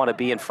 especially if you want to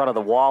be in front of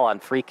the wall on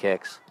free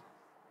kicks.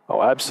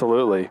 Oh,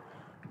 absolutely.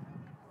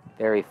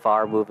 Very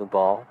far moving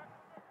ball.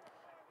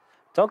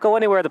 Don't go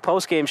anywhere. The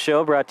post-game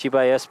show brought to you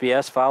by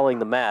SBS following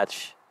the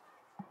match.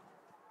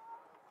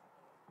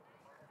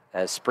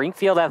 As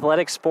Springfield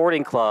Athletic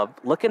Sporting Club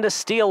looking to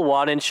steal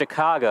one in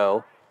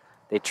Chicago.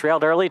 They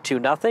trailed early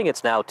 2-0.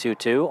 It's now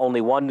 2-2.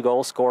 Only one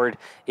goal scored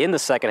in the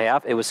second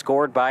half. It was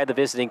scored by the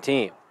visiting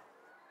team.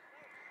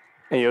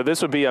 And,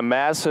 this would be a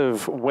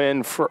massive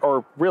win for,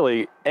 or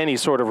really any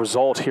sort of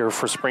result here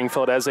for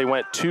Springfield as they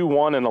went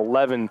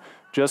 2-1-11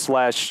 just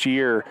last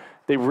year.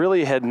 They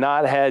really had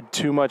not had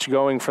too much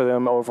going for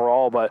them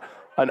overall, but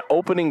an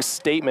opening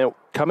statement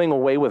coming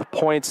away with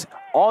points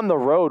on the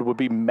road would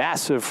be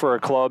massive for a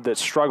club that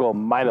struggled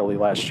mightily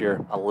last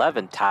year.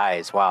 11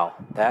 ties. Wow,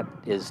 that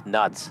is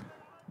nuts.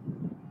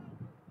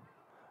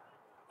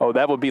 Oh,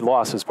 that would be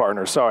losses,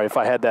 partner. Sorry if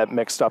I had that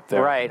mixed up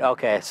there. Right,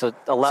 okay. So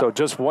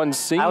just one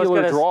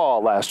singular draw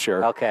last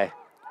year. Okay.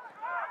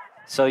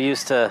 So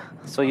used to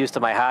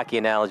my hockey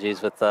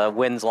analogies with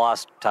wins,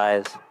 loss,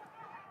 ties.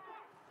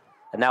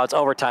 And now it's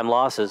overtime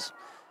losses.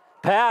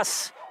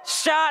 Pass,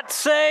 shot,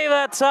 save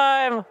that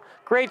time.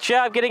 Great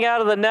job getting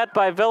out of the net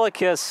by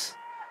Villikis.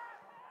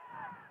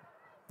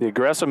 The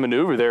aggressive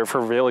maneuver there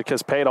for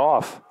Villikis paid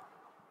off.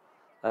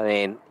 I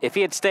mean, if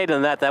he had stayed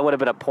in the net, that would have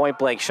been a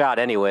point-blank shot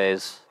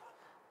anyways.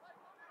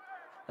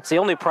 That's the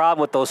only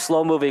problem with those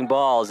slow-moving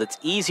balls. It's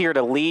easier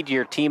to lead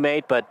your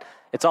teammate, but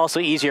it's also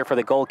easier for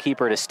the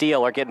goalkeeper to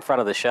steal or get in front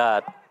of the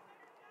shot.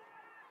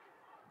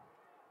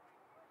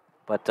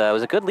 But it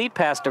was a good lead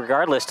pass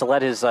regardless to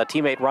let his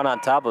teammate run on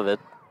top of it.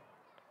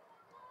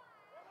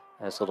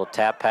 Nice little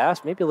tap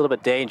pass, maybe a little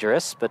bit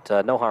dangerous, but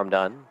no harm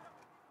done.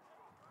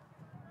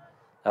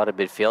 Out of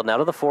midfield, now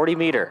to the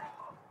 40-meter.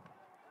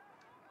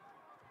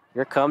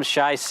 Here comes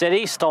Chi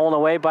City, stolen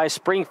away by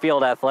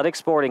Springfield Athletic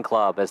Sporting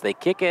Club as they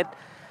kick it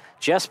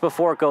just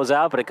before it goes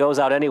out, but it goes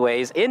out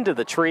anyways, into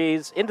the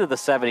trees, into the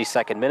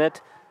 72nd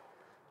minute.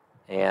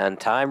 And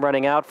time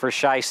running out for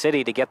Chi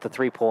City to get the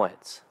 3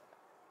 points.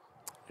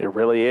 It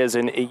really is,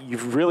 and you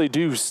really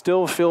do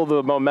still feel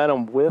the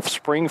momentum with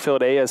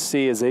Springfield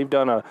ASC as they've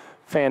done a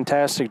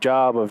fantastic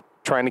job of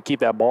trying to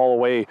keep that ball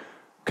away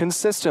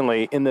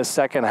consistently in the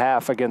second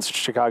half against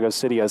Chicago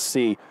City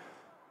SC.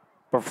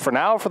 But for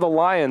now, for the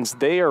Lions,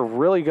 they are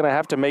really going to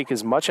have to make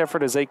as much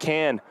effort as they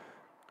can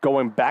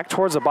going back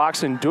towards the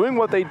box and doing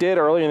what they did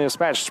earlier in this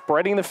match,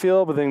 spreading the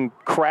field but then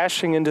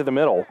crashing into the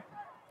middle.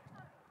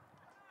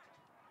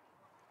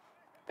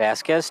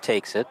 Vasquez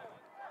takes it.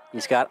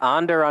 He's got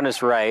Onder on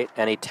his right,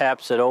 and he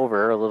taps it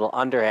over, a little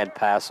underhand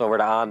pass over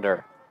to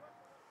Onder.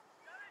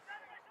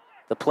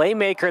 The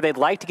playmaker they'd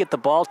like to get the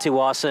ball to,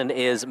 Austin,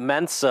 is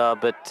Mensah,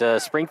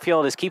 but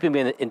Springfield is keeping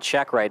him in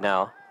check right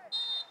now.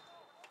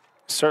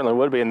 Certainly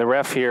would be, and the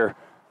ref here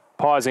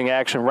pausing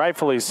action,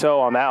 rightfully so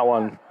on that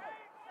one.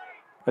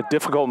 A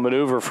difficult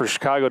maneuver for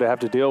Chicago to have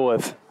to deal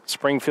with.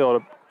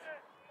 Springfield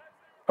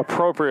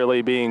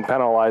appropriately being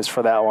penalized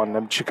for that one.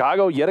 And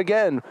Chicago, yet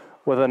again,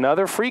 with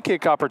another free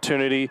kick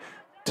opportunity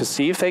to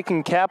see if they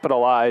can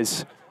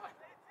capitalize.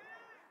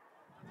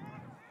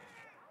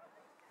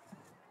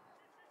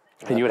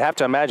 And you would have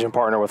to imagine,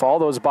 partner, with all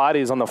those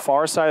bodies on the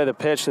far side of the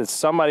pitch, that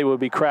somebody would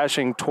be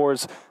crashing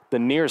towards the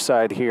near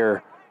side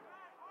here.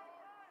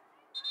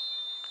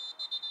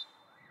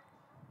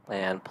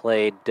 And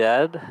played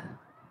dead.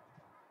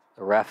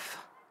 The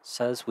ref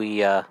says we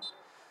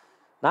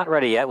not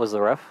ready yet, was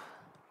the ref.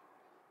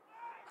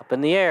 Up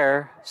in the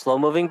air,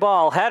 slow-moving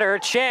ball, header,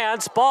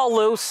 chance, ball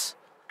loose.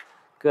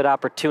 Good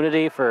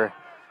opportunity for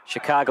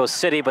Chicago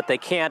City, but they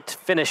can't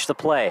finish the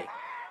play.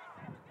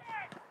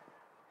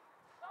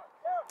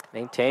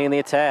 Maintaining the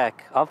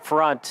attack. Up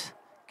front,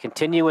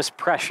 Continuous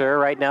pressure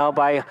right now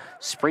by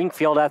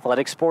Springfield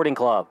Athletic Sporting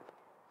Club.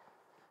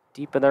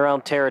 Deep in their own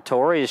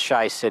territory is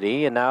Chi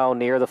City, and now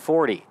near the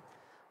 40.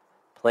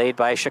 Played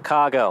by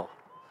Chicago.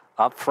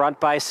 Up front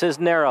by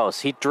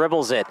Cisneros. He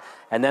dribbles it,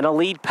 and then a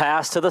lead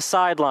pass to the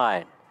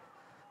sideline.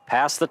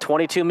 Past the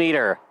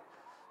 22-meter.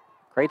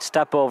 Great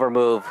step-over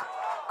move.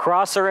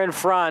 Crosser in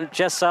front,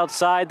 just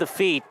outside the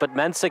feet, but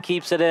Mensah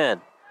keeps it in.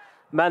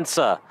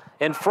 Mensah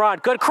in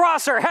front. Good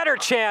crosser. Header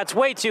chance.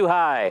 Way too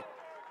high.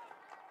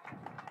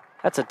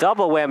 That's a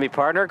double whammy,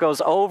 partner.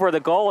 Goes over the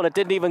goal, and it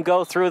didn't even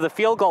go through the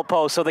field goal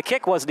post, so the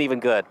kick wasn't even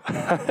good.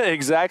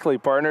 Exactly,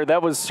 partner.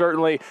 That was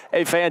certainly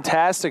a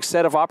fantastic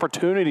set of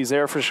opportunities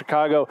there for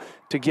Chicago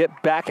to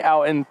get back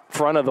out in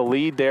front of the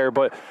lead there,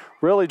 but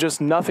really just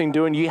nothing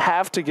doing. You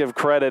have to give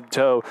credit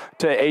to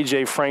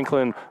A.J.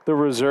 Franklin, the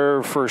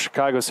reserve for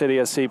Chicago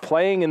City SC,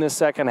 playing in the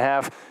second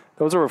half.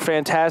 Those were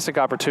fantastic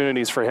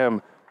opportunities for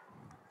him.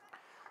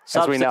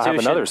 As we now have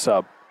another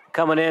sub.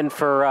 Coming in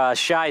for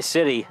Chi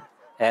City,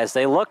 as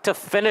they look to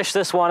finish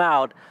this one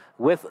out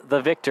with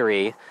the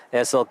victory.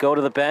 As they'll go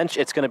to the bench,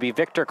 it's going to be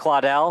Victor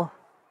Claudel.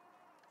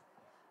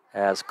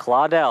 As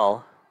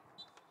Claudel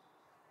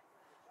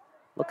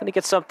looking to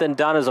get something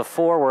done as a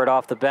forward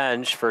off the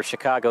bench for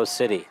Chicago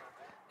City.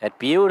 At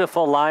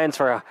beautiful lines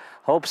for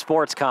Hope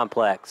Sports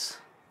Complex.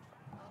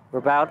 We're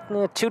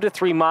about 2 to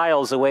 3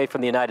 miles away from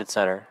the United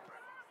Center.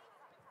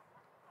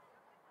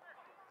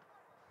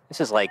 This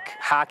is like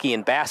hockey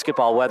and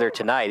basketball weather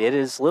tonight. It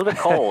is a little bit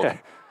cold.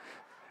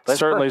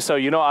 Certainly so.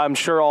 You know, I'm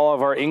sure all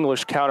of our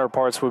English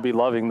counterparts would be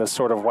loving this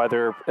sort of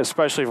weather,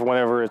 especially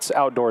whenever it's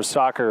outdoor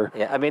soccer.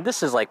 Yeah, I mean,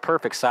 this is like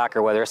perfect soccer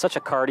weather. It's such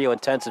a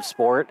cardio-intensive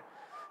sport.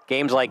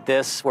 Games like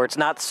this, where it's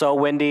not so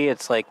windy,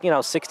 it's like,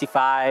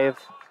 65.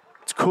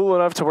 It's cool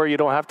enough to where you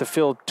don't have to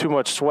feel too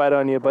much sweat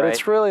on you, but Right.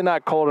 it's really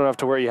not cold enough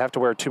to where you have to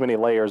wear too many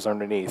layers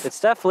underneath.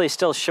 It's definitely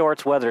still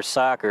shorts weather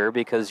soccer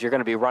because you're going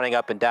to be running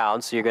up and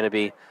down, so you're going to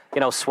be,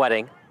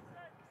 sweating.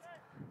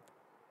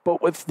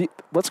 But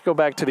let's go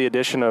back to the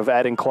addition of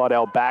adding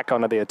Claudel back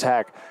onto the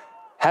attack.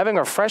 Having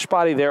a fresh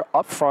body there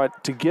up front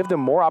to give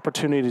them more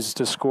opportunities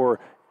to score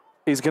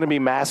is going to be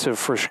massive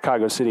for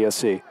Chicago City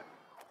SC.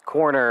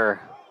 Corner.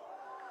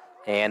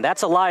 And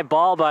that's a live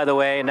ball, by the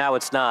way. Now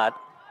it's not.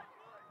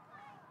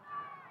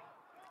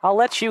 I'll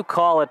let you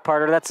call it,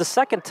 partner. That's the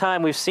second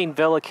time we've seen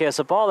Villikiss,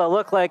 a ball that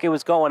looked like it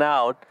was going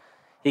out.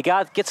 He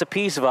gets a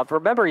piece of it.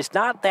 Remember, he's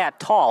not that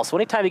tall, so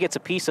anytime he gets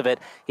a piece of it,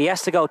 he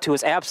has to go to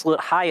his absolute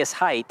highest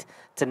height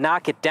to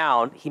knock it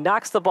down. He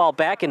knocks the ball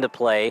back into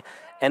play,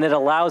 and it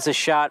allows a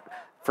shot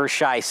for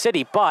Chi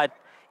City. But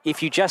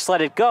if you just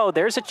let it go,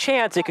 there's a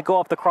chance it could go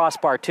off the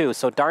crossbar too.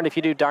 So darn if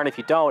you do, darn if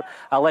you don't.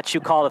 I'll let you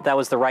call if that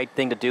was the right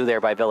thing to do there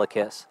by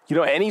Villikiss.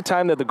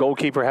 Anytime that the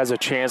goalkeeper has a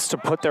chance to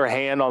put their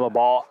hand on the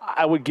ball,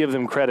 I would give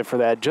them credit for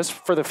that, just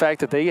for the fact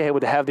that they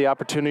would have the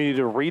opportunity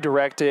to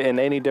redirect it in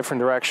any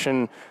different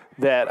direction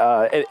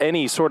that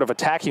any sort of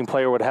attacking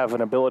player would have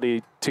an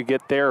ability to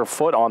get their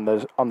foot on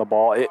the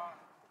ball.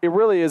 It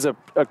really is a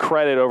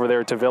credit over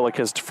there to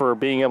Villikiss for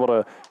being able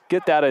to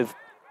get that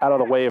out of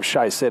the way of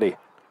Chi City.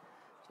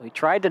 So he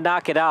tried to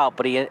knock it out,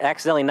 but he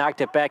accidentally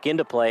knocked it back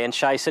into play, and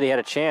Chi City had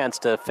a chance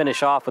to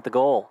finish off with the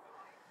goal.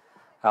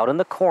 Out in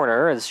the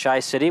corner as Chi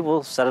City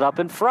will set it up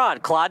in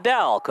front.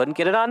 Claudel couldn't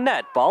get it on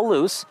net. Ball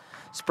loose.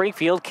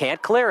 Springfield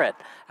can't clear it.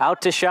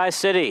 Out to Chi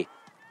City.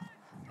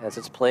 As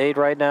it's played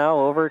right now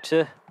over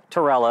to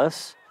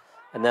Torellis,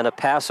 and then a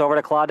pass over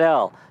to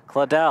Claudel.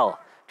 Claudel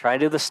trying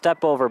to do the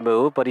step-over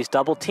move, but he's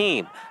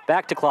double-teamed.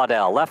 Back to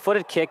Claudel.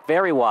 Left-footed kick,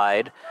 very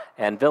wide,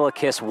 and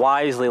Villikiss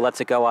wisely lets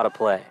it go out of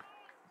play.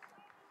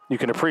 You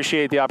can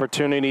appreciate the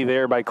opportunity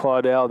there by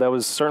Claudel. That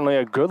was certainly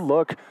a good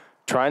look,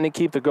 trying to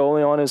keep the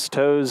goalie on his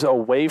toes,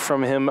 away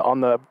from him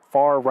on the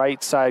far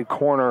right side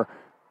corner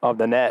of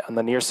the net, on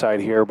the near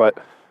side here, but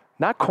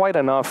not quite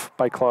enough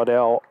by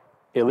Claudel,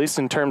 at least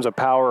in terms of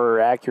power or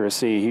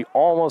accuracy. He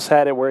almost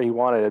had it where he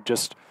wanted it,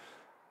 just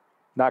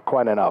not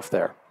quite enough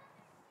there.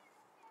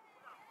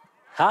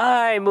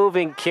 High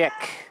moving kick.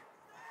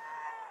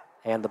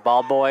 And the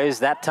ball boys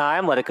that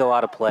time let it go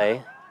out of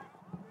play.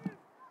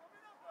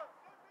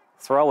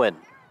 Throw in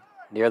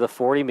near the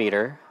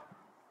 40-meter.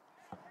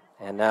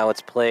 And now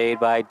it's played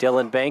by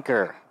Dylan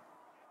Banker.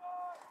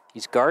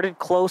 He's guarded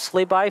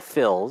closely by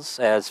Phils,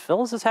 as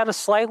Phils has had a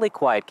slightly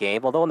quiet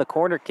game, although in the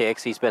corner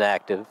kicks he's been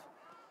active.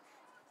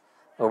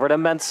 Over to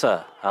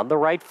Mensah on the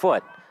right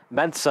foot.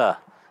 Mensah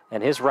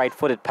and his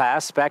right-footed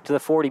pass back to the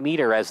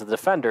 40-meter as the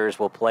defenders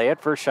will play it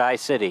for Chi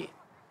City.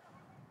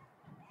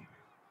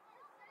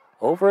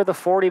 Over the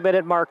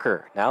 40-minute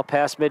marker, now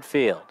past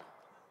midfield.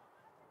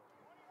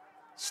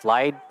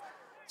 Slides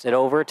it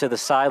over to the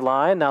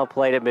sideline, now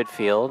played at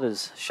midfield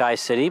as Chi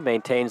City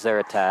maintains their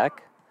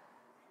attack.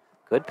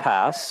 Good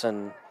pass,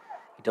 and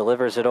he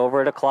delivers it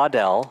over to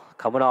Claudel,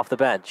 coming off the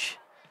bench.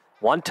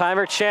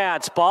 One-timer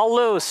chance, ball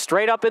loose,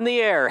 straight up in the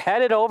air,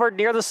 headed over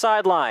near the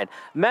sideline.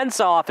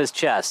 Mensah off his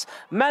chest.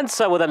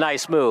 Mensah with a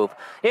nice move.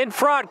 In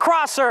front,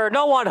 crosser,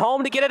 no one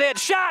home to get it in.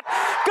 Shot,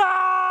 goal!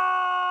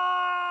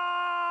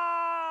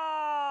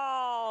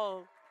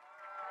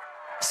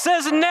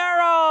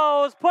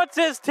 Cisneros puts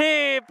his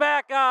team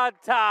back on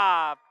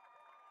top.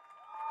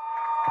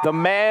 The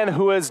man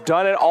who has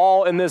done it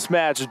all in this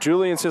match,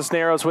 Julian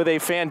Cisneros, with a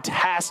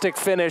fantastic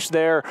finish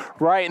there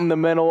right in the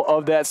middle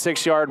of that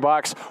 6-yard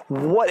box.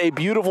 What a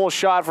beautiful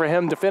shot for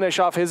him to finish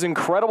off his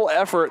incredible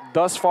effort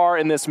thus far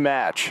in this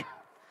match.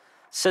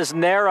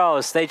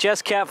 Cisneros, they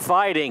just kept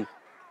fighting.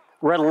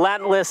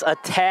 Relentless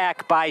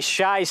attack by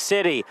Chi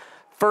City.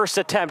 First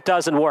attempt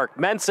doesn't work.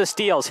 Mensah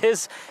steals.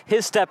 His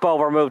step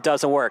over move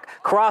doesn't work.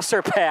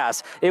 Crosser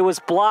pass. It was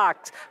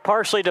blocked,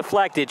 partially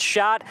deflected.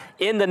 Shot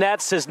in the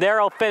net.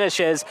 Cisneros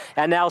finishes.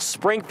 And now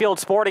Springfield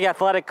Sporting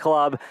Athletic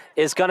Club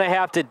is going to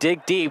have to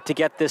dig deep to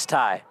get this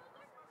tie.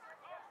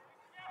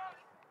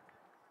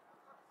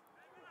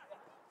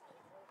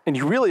 And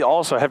you really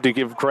also have to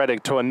give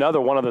credit to another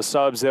one of the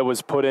subs that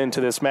was put into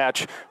this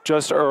match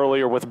just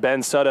earlier with Ben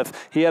Sudduth.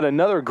 He had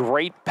another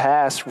great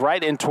pass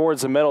right in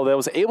towards the middle that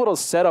was able to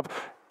set up.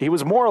 He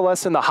was more or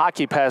less in the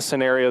hockey pass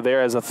scenario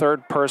there as a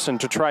third person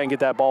to try and get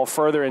that ball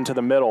further into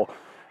the middle.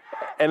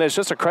 And it's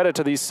just a credit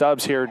to these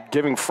subs here,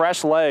 giving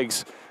fresh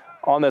legs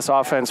on this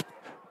offense.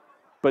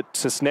 But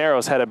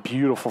Cisneros had a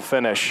beautiful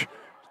finish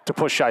to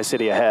push Chi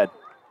City ahead.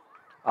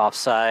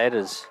 Offside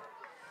is...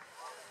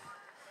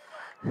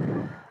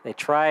 They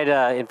tried,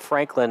 in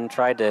Franklin,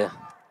 tried to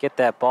get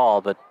that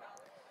ball, but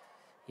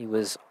he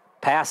was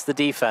past the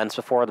defense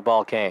before the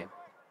ball came.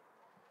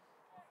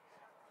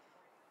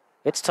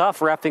 It's tough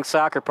reffing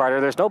soccer,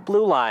 partner. There's no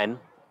blue line,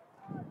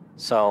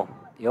 so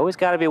you always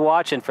got to be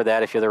watching for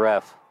that if you're the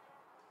ref.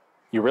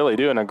 You really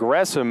do. An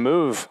aggressive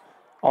move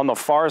on the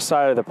far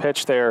side of the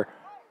pitch there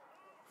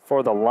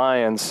for the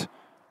Lions,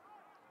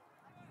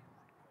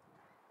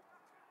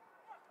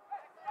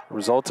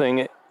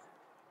 resulting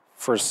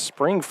for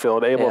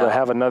Springfield able to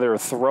have another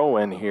throw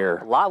in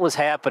here. A lot was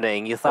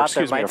happening. You thought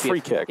there might be a free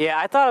kick. Yeah,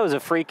 I thought it was a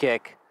free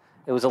kick.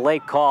 It was a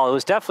late call. It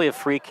was definitely a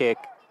free kick.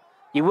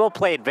 You will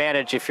play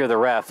advantage if you're the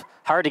ref.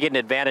 Hard to get an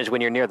advantage when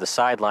you're near the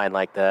sideline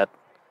like that.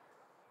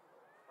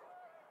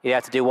 You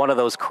have to do one of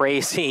those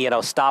crazy,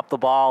 stop the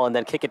ball and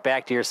then kick it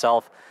back to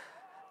yourself.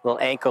 Little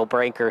ankle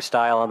breaker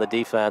style on the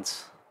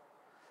defense.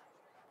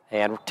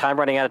 And time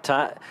running out.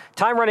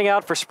 Time running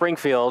out for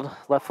Springfield.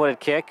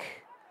 Left-footed kick.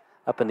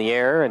 Up in the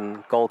air,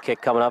 and goal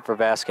kick coming up for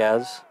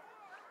Vasquez.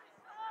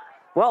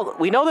 Well,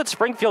 we know that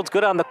Springfield's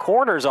good on the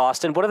corners,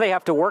 Austin. What do they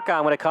have to work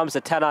on when it comes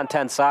to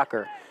 10-on-10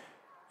 soccer?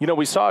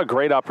 We saw a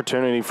great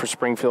opportunity for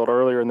Springfield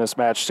earlier in this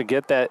match to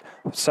get that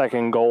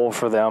second goal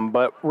for them,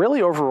 but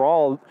really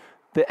overall,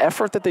 the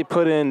effort that they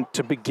put in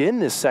to begin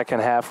this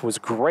second half was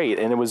great,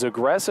 and it was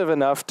aggressive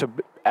enough to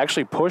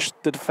actually push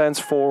the defense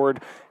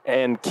forward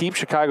and keep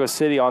Chicago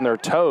City on their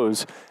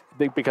toes,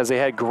 because they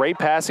had great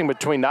passing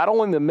between not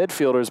only the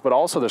midfielders, but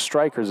also the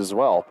strikers as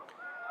well.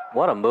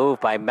 What a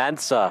move by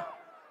Mensah.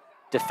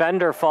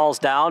 Defender falls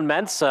down.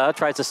 Mensah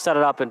tries to set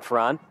it up in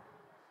front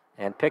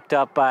and picked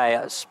up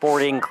by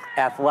Sporting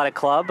Athletic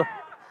Club.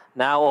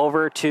 Now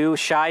over to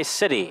Chi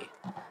City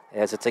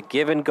as it's a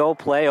give-and-go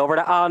play over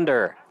to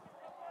Onder.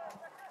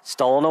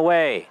 Stolen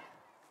away.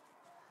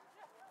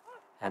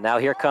 And now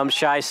here comes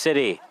Chi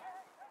City.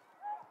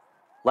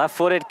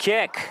 Left-footed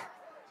kick.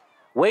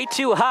 Way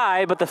too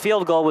high, but the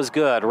field goal was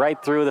good,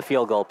 right through the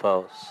field goal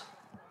post.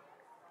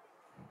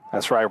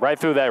 That's right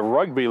through that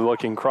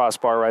rugby-looking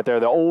crossbar right there,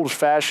 the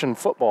old-fashioned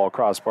football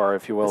crossbar,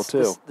 if you will,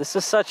 too. This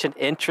is such an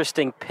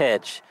interesting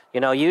pitch.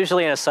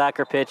 Usually in a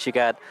soccer pitch, you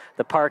got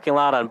the parking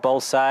lot on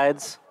both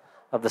sides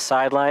of the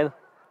sideline.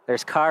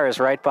 There's cars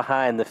right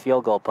behind the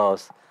field goal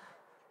post.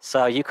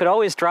 So you could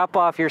always drop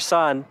off your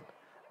son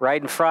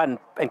right in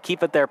front and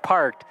keep it there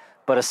parked,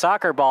 but a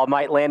soccer ball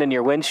might land in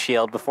your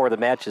windshield before the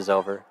match is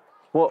over.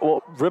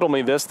 Well, riddle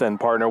me this then,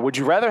 partner. Would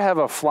you rather have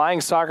a flying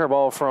soccer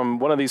ball from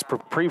one of these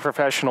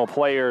pre-professional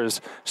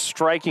players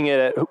striking it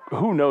at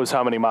who knows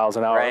how many miles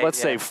an hour, let's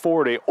say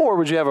 40, or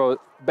would you have a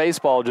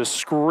baseball just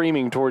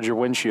screaming towards your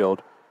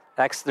windshield?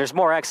 There's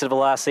more exit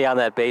velocity on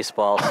that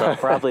baseball, so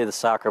probably the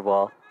soccer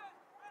ball.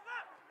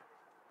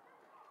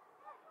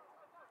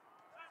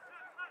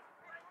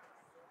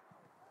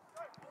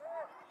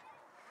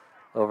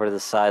 Over to the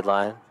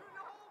sideline.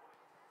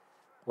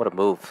 What a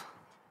move.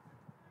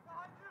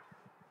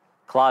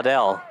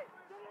 Claudel,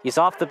 he's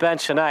off the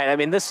bench tonight. I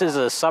mean, this is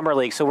a summer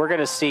league, so we're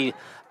going to see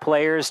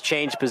players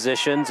change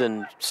positions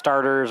and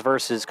starters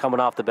versus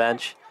coming off the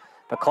bench.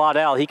 But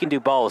Claudel, he can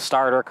do both,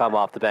 start or come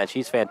off the bench.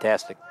 He's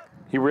fantastic.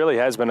 He really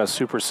has been a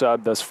super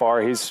sub thus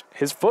far. His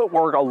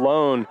footwork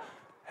alone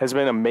has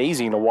been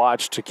amazing to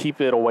watch to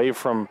keep it away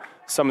from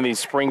some of these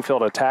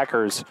Springfield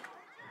attackers.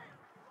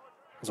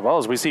 As well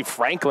as we see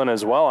Franklin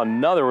as well,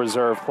 another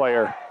reserve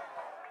player.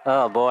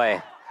 Oh,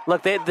 boy.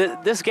 Look,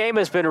 this game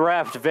has been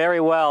reffed very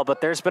well,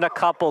 but there's been a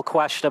couple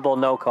questionable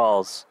no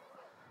calls.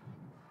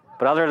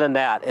 But other than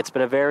that, it's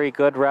been a very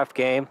good ref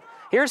game.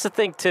 Here's the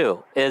thing,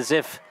 too, is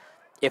if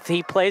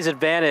he plays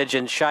advantage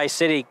and Chi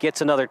City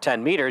gets another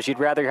 10 meters, you'd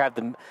rather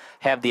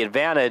have the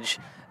advantage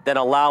than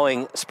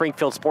allowing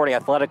Springfield Sporting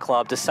Athletic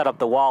Club to set up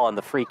the wall on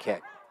the free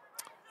kick.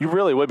 You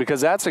really would, because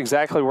that's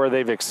exactly where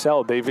they've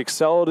excelled. They've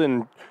excelled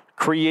in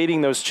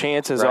creating those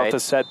chances off the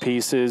set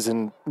pieces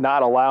and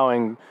not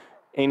allowing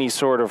any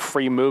sort of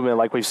free movement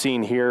like we've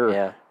seen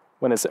here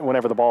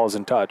whenever the ball is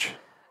in touch.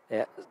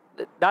 Yeah.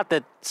 Not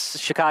that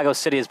Chicago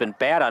City has been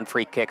bad on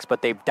free kicks,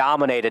 but they've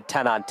dominated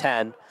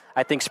 10-on-10.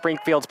 I think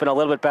Springfield's been a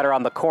little bit better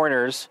on the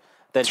corners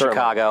than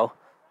Chicago,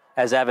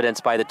 as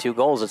evidenced by the 2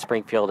 goals that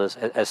Springfield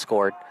has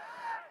scored.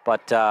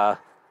 But,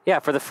 yeah,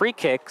 for the free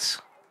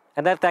kicks,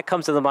 and that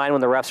comes to the mind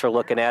when the refs are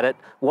looking at it.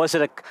 Was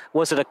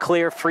it a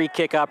clear free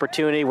kick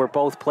opportunity where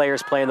both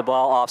players playing the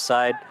ball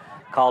offside,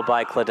 called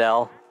by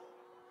Claudel?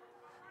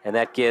 And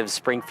that gives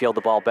Springfield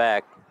the ball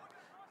back.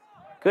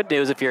 Good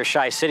news if you're a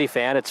Chi City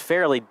fan, it's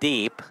fairly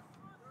deep,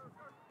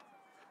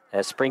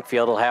 as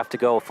Springfield will have to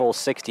go a full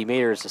 60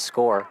 meters to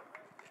score.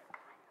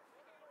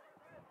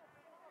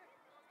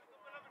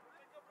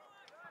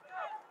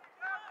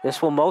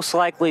 This will most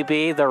likely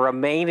be the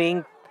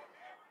remaining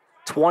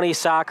 20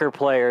 soccer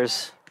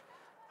players,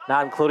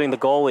 not including the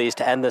goalies,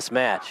 to end this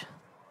match,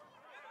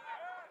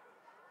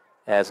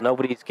 as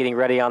nobody's getting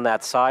ready on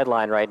that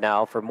sideline right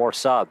now for more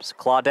subs.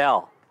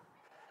 Claudel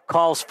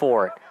calls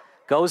for it,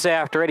 goes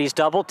after it. He's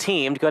double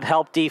teamed. Good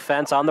help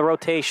defense on the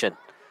rotation.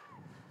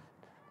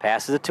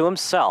 Passes it to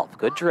himself.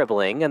 Good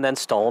dribbling, and then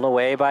stolen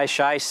away by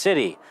Chi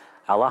City.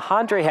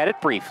 Alejandre had it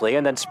briefly,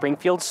 and then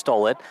Springfield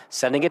stole it,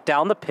 sending it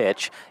down the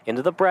pitch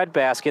into the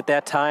breadbasket,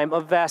 that time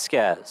of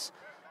Vasquez.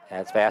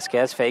 As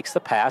Vasquez fakes the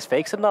pass,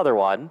 fakes another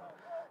one,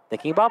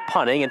 thinking about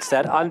punting,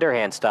 instead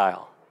underhand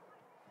style.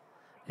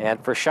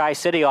 And for Chi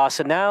City,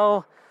 Austin,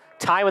 now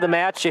time of the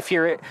match, if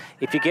you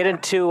get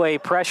into a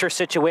pressure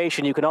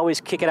situation, you can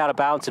always kick it out of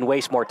bounds and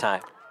waste more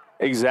time.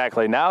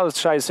 Exactly. Now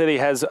Chi City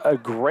has a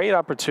great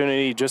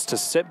opportunity just to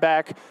sit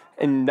back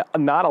and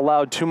not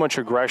allow too much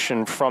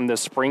aggression from the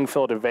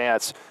Springfield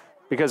advance,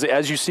 because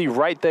as you see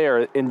right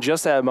there in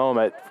just that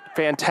moment,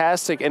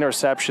 fantastic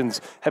interceptions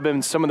have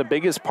been some of the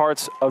biggest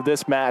parts of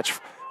this match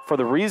for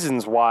the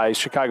reasons why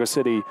Chicago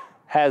City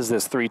has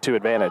this 3-2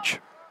 advantage.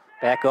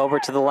 Back over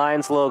to the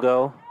Lions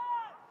logo.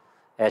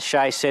 As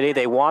Chi City,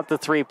 they want the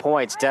 3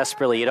 points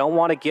desperately. You don't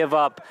want to give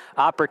up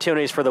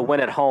opportunities for the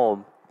win at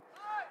home,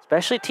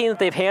 especially a team that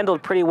they've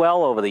handled pretty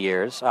well over the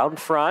years. Out in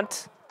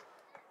front,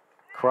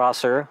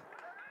 crosser.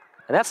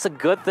 And that's the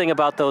good thing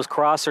about those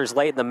crossers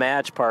late in the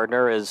match,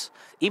 partner, is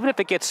even if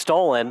it gets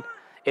stolen,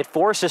 it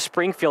forces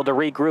Springfield to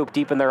regroup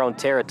deep in their own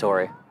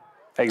territory.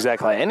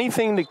 Exactly.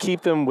 Anything to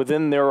keep them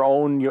within their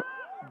own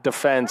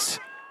defense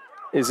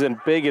is a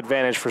big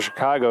advantage for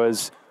Chicago,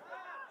 as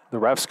the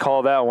refs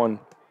call that one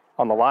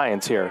on the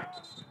Lions here.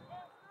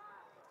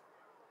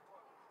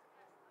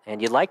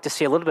 And you'd like to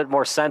see a little bit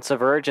more sense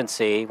of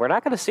urgency. We're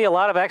not going to see a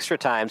lot of extra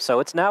time, so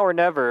it's now or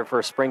never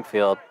for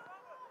Springfield.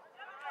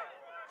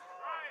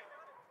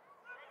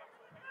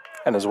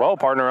 And as well,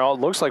 partner, it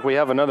looks like we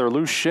have another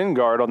loose shin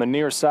guard on the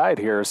near side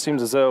here. It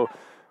seems as though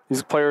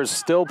these players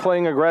still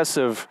playing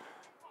aggressive,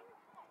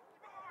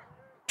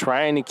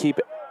 trying to keep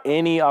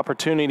any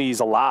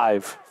opportunities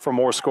alive for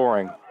more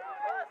scoring.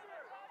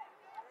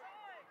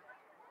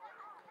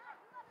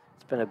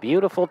 It's been a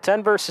beautiful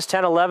 10 versus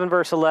 10, 11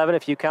 versus 11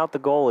 if you count the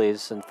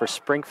goalies. And for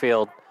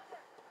Springfield,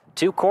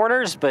 2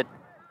 corners, but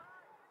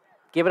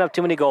giving up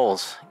too many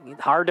goals.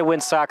 Hard to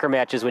win soccer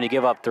matches when you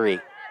give up 3.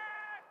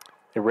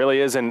 It really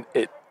is, and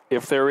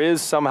if there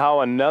is somehow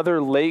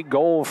another late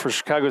goal for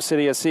Chicago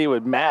City SC, it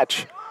would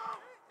match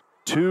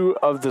 2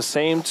 of the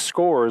same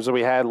scores that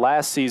we had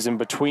last season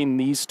between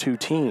these 2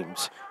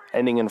 teams,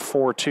 ending in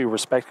 4-2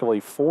 respectively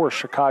for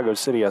Chicago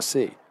City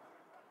SC.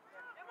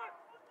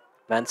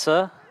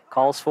 Mensa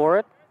calls for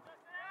it,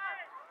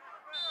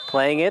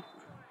 playing it,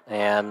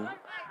 and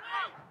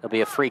there'll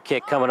be a free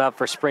kick coming up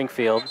for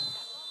Springfield.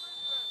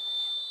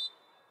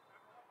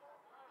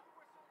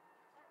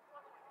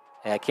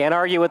 I can't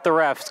argue with the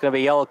ref. It's going to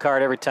be a yellow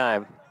card every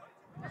time.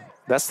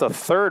 That's the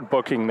 3rd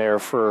booking there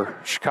for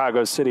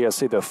Chicago City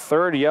SC, the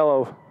 3rd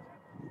yellow.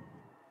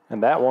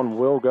 And that one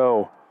will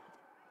go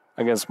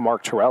against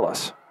Mark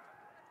Torellis.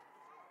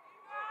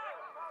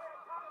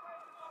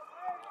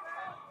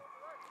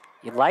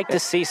 You'd like to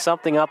see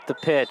something up the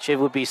pitch. It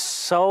would be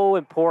so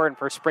important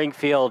for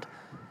Springfield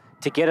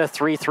to get a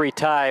 3-3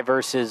 tie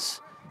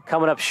versus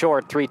coming up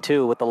short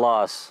 3-2 with the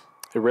loss.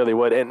 It really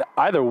would. And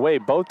either way,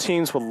 both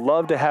teams would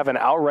love to have an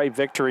outright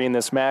victory in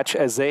this match,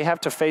 as they have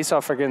to face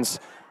off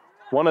against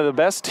one of the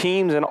best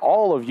teams in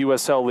all of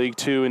USL League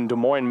Two in Des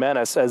Moines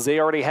Menace, as they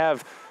already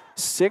have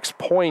 6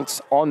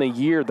 points on the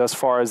year thus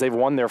far as they've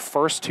won their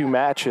first 2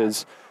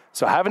 matches.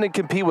 So having to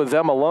compete with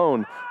them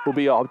alone will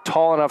be a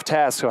tall enough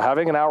task. So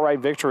having an outright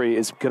victory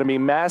is going to be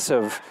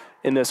massive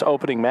in this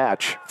opening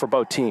match for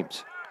both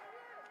teams.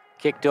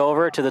 Kicked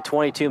over to the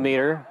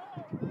 22-meter.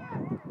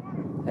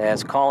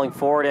 As calling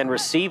forward and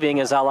receiving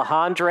is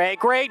Alejandre.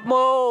 Great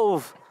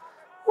move!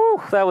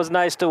 Woo, that was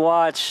nice to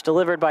watch.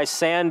 Delivered by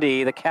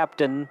Sandy, the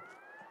captain.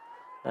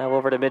 Now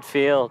over to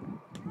midfield.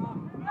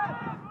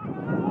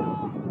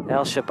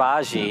 El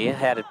Shabaji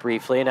had it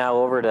briefly. Now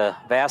over to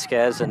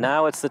Vasquez. And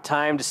now it's the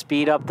time to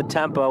speed up the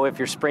tempo if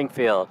you're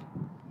Springfield.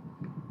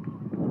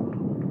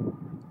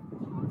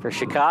 For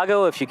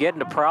Chicago, if you get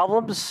into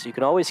problems, you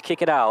can always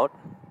kick it out.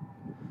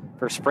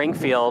 for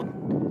Springfield.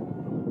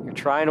 You're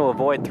trying to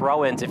avoid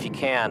throw-ins if you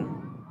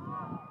can.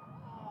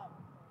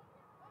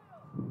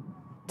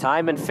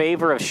 Time in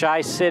favor of Chi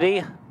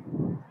City.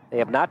 They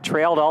have not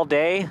trailed all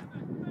day.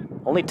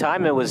 Only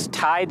time it was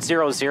tied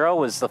 0-0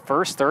 was the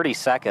first 30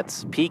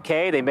 seconds.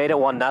 PK, they made it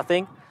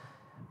 1-0.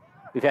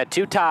 We've had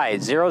 2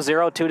 ties,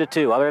 0-0,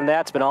 2-2. Other than that,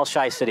 it's been all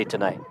Chi City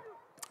tonight.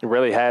 It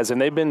really has, and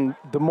they've been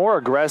the more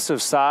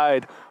aggressive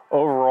side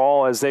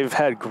overall as they've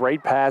had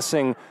great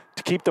passing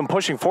to keep them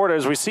pushing forward.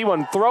 As we see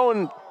one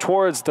thrown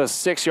towards the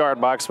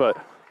 6-yard box, but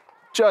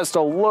just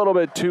a little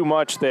bit too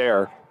much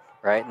there.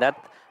 Right, and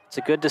it's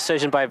a good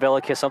decision by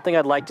Villicus. Something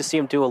I'd like to see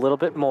him do a little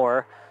bit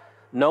more.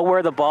 Know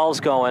where the ball's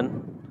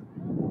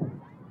going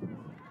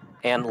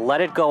and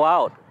let it go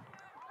out.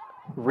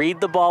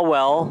 Read the ball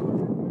well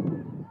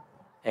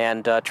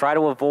and try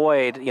to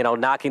avoid,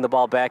 knocking the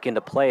ball back into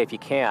play if you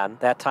can.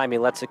 That time he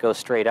lets it go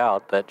straight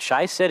out. But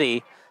Chi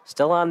City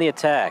still on the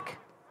attack,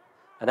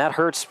 and that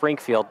hurts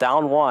Springfield.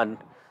 Down 1.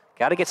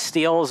 Got to get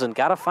steals and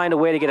got to find a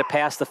way to get it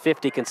past the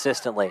 50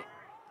 consistently.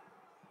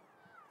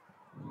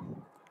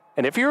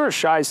 And if you're a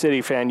Chi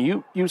City fan,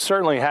 you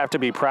certainly have to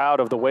be proud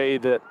of the way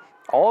that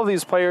all of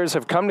these players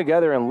have come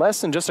together in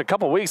less than just a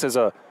couple weeks. As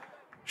a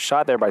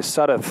shot there by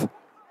Sudduth.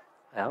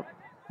 Yep.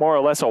 More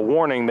or less a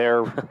warning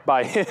there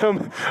by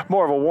him.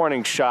 More of a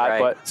warning shot, right.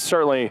 But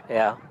certainly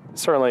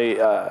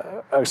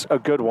a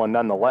good one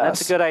nonetheless.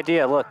 That's a good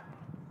idea. Look,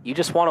 you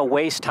just want to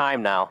waste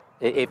time now.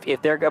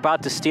 If they're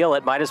about to steal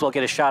it, might as well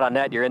get a shot on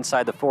net. You're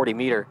inside the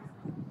 40-meter.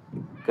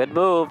 Good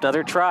move.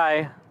 Another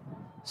try.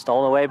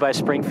 Stolen away by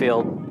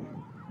Springfield.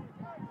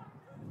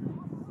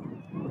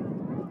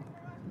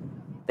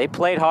 They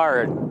played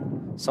hard,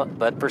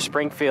 but for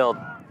Springfield,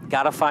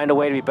 got to find a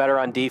way to be better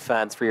on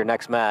defense for your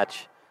next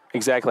match.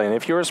 Exactly, and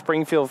if you're a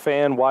Springfield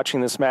fan watching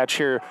this match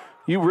here,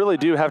 you really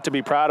do have to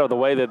be proud of the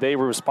way that they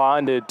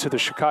responded to the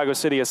Chicago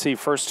City SC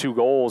first 2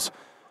 goals,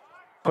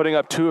 putting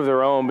up 2 of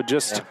their own, but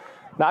just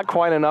not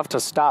quite enough to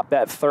stop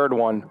that third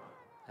one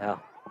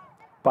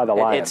by the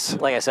Lions.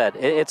 Like I said,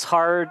 it's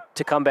hard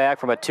to come back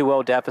from a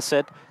 2-0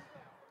 deficit.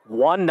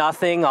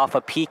 1-0 off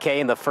a PK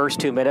in the first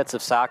 2 minutes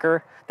of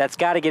soccer. That's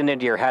got to get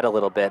into your head a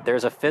little bit.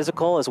 There's a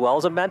physical as well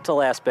as a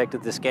mental aspect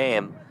of this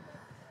game.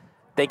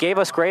 They gave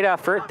us great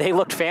effort. They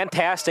looked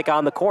fantastic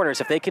on the corners.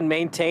 If they can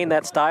maintain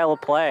that style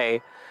of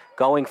play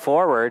going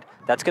forward,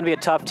 that's going to be a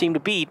tough team to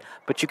beat,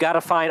 but you got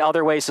to find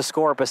other ways to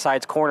score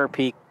besides corner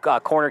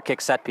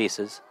kick set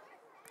pieces.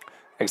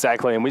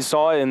 Exactly, and we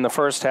saw it in the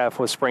first half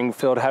with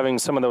Springfield having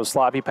some of those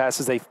sloppy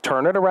passes. They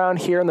turn it around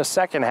here in the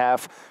second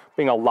half,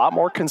 being a lot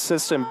more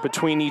consistent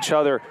between each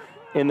other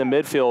in the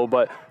midfield,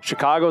 but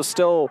Chicago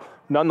still,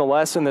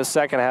 nonetheless, in this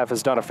second half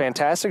has done a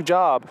fantastic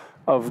job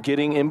of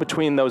getting in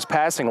between those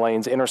passing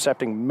lanes,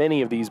 intercepting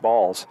many of these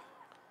balls.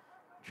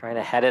 Trying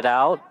to head it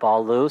out,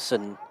 ball loose,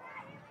 and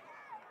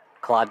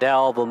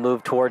Claudel will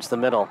move towards the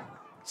middle.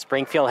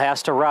 Springfield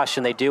has to rush,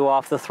 and they do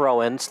off the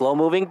throw-in.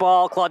 Slow-moving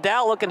ball.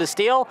 Claudel looking to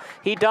steal.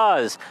 He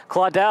does.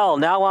 Claudel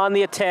now on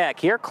the attack.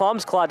 Here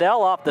comes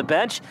Claudel off the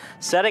bench,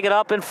 setting it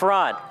up in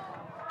front.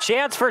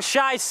 Chance for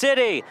Chi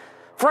City.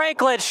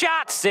 Franklin,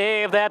 shot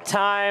save that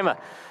time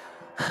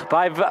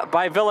by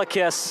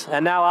Villicus,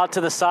 and now out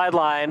to the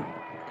sideline.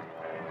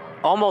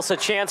 Almost a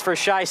chance for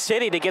Chi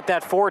City to get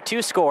that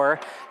 4-2 score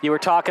you were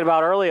talking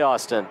about early,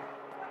 Austin.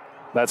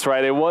 That's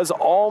right. It was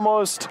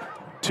almost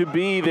to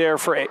be there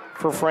for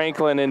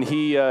Franklin, and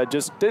he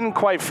just didn't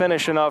quite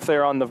finish enough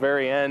there on the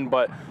very end,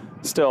 but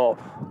still,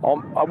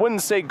 I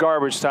wouldn't say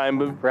garbage time,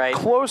 but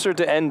closer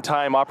to end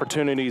time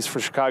opportunities for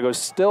Chicago,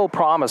 still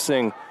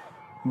promising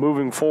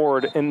moving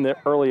forward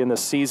early in the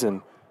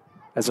season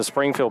as a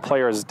Springfield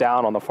player is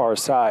down on the far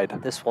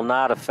side. This will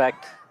not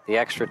affect the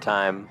extra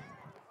time.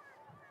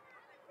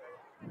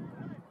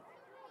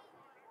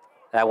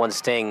 That one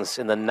stings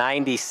in the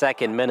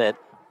 92nd minute,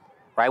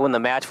 right when the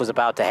match was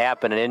about to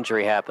happen, an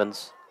injury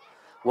happens.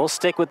 We'll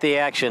stick with the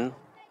action.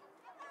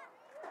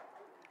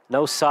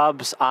 No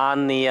subs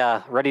on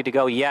the ready to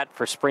go yet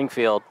for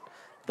Springfield.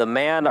 The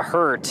man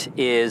hurt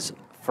is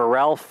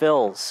Pharrell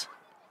Fills.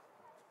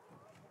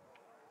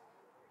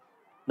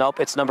 Nope,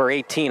 it's number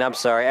 18, I'm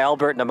sorry,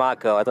 Albert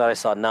Namako. I thought I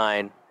saw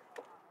 9.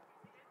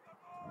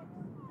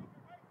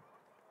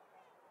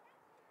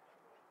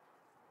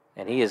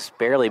 And he is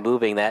barely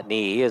moving that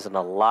knee. He is in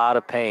a lot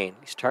of pain.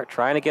 He's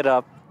trying to get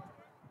up.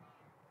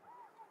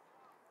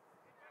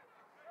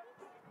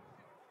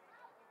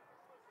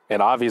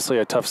 And obviously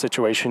a tough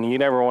situation. You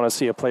never want to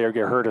see a player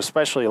get hurt,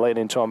 especially late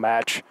into a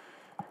match.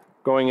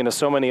 Going into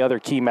so many other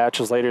key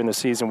matches later in the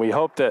season, we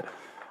hope that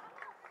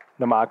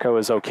Namako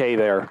is okay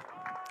there,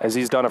 as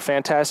he's done a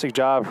fantastic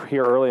job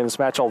here early in this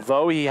match.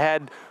 Although he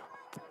had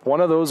one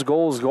of those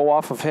goals go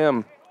off of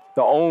him,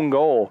 the own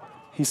goal,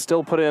 he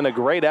still put in a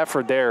great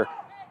effort there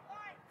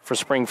for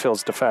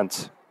Springfield's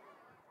defense.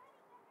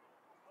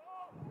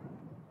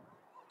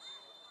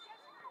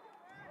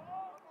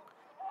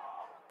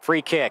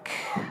 Free kick,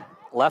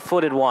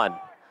 left-footed one,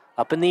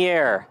 up in the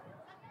air,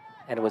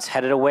 and it was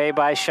headed away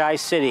by Chi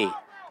City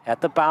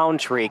at the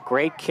boundary.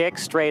 Great kick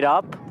straight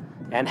up.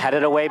 and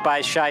headed away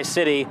by Chi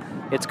City.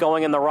 It's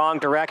going in the wrong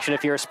direction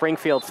if you're a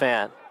Springfield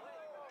fan.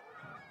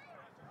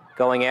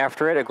 Going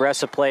after it,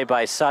 aggressive play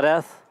by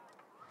Sudeth,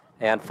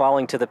 and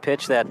falling to the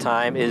pitch that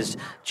time is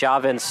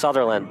Javin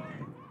Sutherland.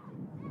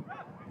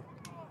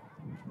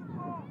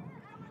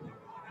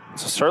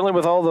 So certainly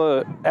with all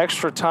the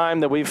extra time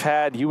that we've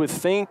had, you would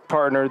think,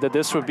 partner, that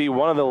this would be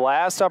one of the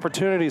last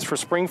opportunities for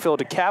Springfield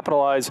to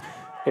capitalize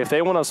if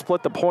they want to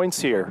split the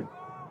points here.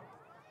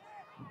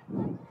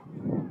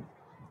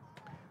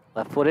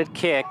 Left-footed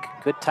kick,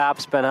 good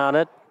topspin on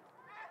it.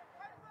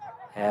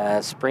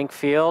 As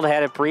Springfield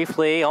had it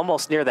briefly,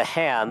 almost near the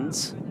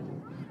hands,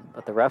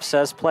 but the ref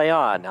says play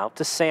on. Out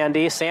to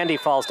Sandy. Sandy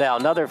falls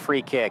down, another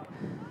free kick.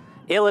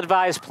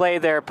 Ill-advised play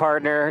there,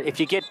 partner. If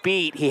you get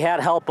beat, he had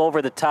help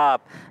over the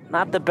top.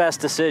 Not the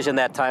best decision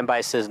that time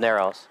by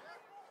Cisneros.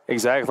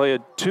 Exactly,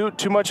 too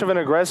much of an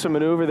aggressive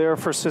maneuver there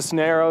for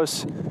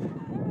Cisneros,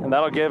 and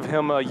that'll give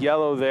him a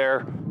yellow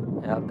there.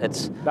 Yeah,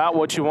 it's not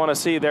what you want to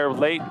see there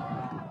late,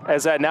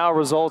 as that now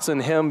results in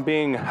him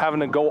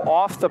having to go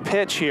off the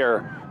pitch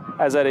here,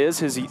 as that is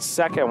his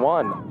second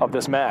one of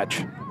this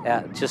match.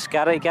 Yeah, just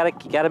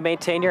gotta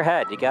maintain your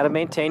head. You gotta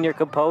maintain your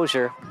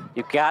composure.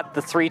 You got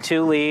the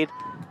 3-2 lead.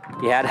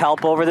 You had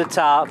help over the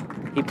top.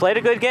 He played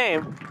a good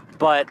game,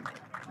 but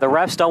the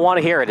refs don't want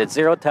to hear it. It's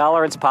zero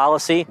tolerance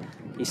policy.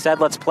 He said,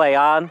 let's play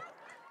on.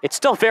 It's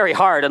still very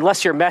hard,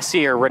 unless you're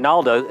Messi or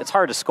Ronaldo, it's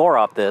hard to score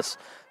off this.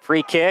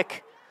 Free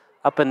kick,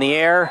 up in the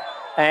air,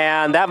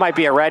 and that might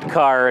be a red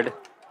card,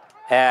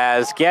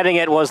 as getting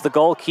it was the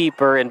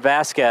goalkeeper in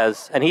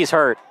Vasquez, and he's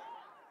hurt.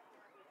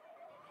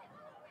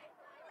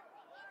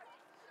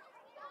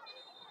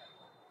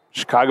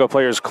 Chicago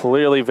players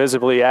clearly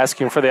visibly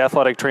asking for the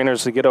athletic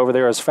trainers to get over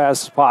there as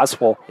fast as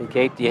possible. You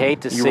hate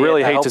to see it. You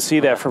really hate to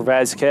see that for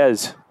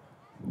Vasquez.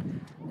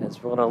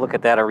 As we're going to look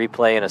at that on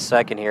replay in a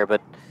second here,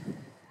 but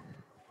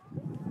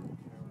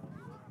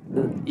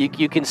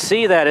you can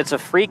see that it's a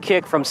free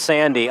kick from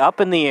Sandy,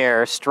 up in the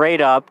air, straight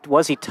up.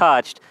 Was he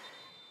touched?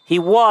 He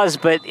was,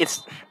 but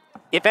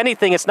if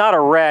anything, it's not a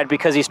red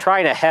because he's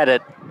trying to head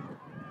it.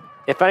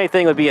 If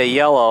anything, it would be a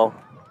yellow.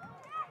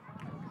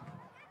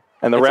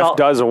 And the ref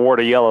does award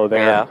a yellow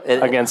there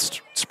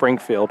against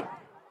Springfield.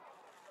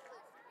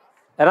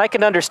 And I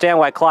can understand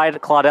why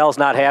Claudell's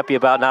not happy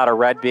about not a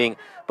red being,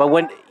 but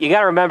when you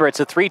got to remember it's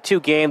a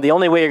 3-2 game. The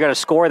only way you're going to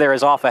score there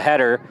is off a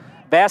header.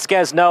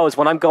 Vasquez knows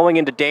when I'm going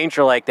into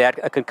danger like that,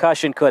 a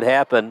concussion could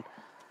happen.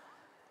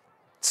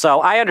 So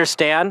I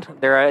understand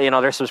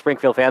there's some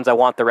Springfield fans that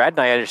want the red,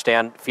 and I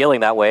understand feeling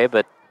that way,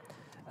 but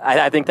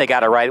I think they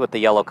got it right with the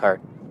yellow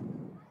card.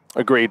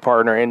 Agreed,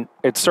 partner. And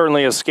it's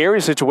certainly a scary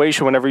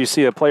situation whenever you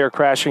see a player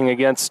crashing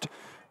against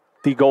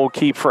the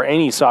goalkeeper for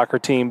any soccer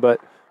team,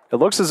 but it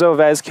looks as though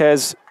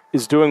Vasquez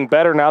is doing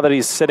better now that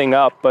he's sitting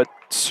up, but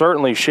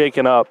certainly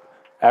shaken up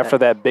after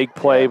that big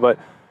play. But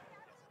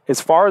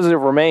as far as it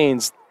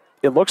remains,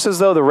 it looks as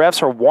though the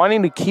refs are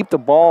wanting to keep the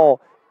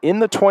ball in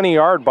the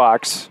 20-yard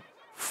box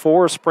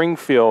for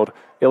Springfield.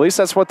 At least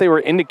that's what they were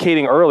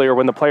indicating earlier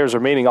when the players were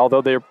meeting,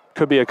 although there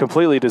could be a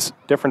completely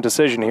different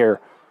decision here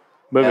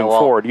moving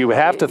forward. You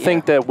have to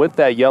think that with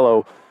that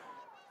yellow,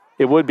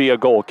 it would be a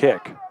goal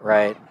kick.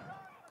 Right.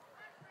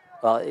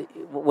 Well,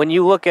 when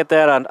you look at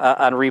that on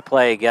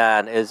replay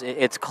again,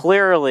 it's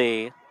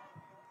clearly,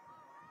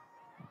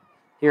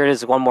 here it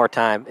is one more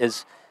time,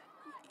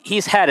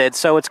 he's headed,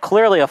 so it's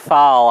clearly a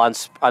foul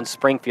on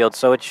Springfield,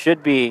 so it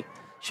should be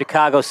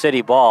Chicago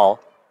City ball.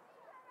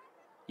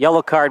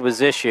 Yellow card was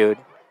issued.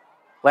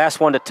 Last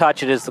one to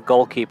touch it is the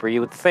goalkeeper.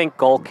 You would think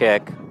goal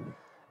kick.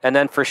 And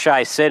then for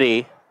Chi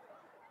City,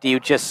 do you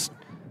just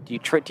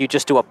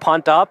do a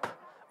punt up,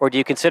 or do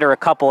you consider a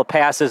couple of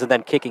passes and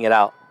then kicking it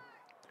out?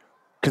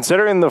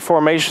 Considering the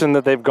formation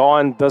that they've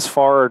gone thus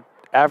far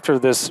after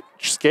this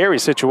scary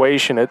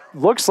situation, it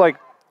looks like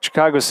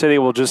Chicago City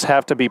will just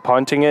have to be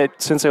punting it.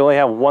 Since they only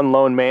have one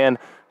lone man,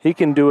 he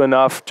can do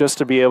enough just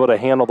to be able to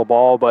handle the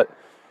ball, but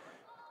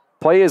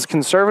play as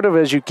conservative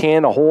as you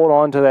can to hold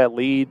on to that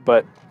lead.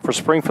 But for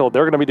Springfield,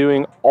 they're going to be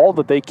doing all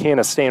that they can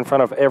to stay in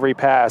front of every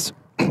pass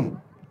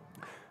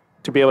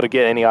to be able to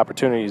get any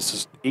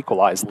opportunities to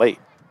equalize late.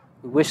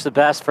 We wish the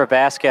best for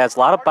Vasquez. A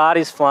lot of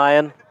bodies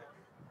flying.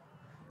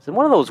 It's in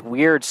one of those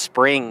weird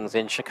springs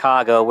in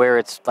Chicago where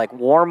it's like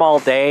warm all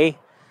day,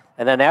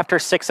 and then after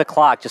 6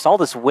 o'clock, just all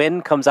this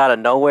wind comes out of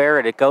nowhere,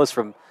 and it goes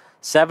from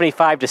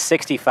 75 to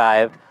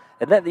 65.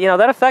 And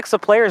that affects the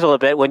players a little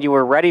bit. When you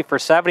were ready for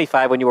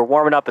 75, when you were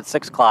warming up at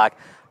 6 o'clock,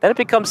 then it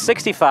becomes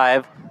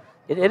 65.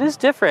 It is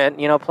different,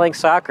 playing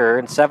soccer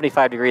in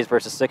 75 degrees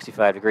versus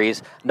 65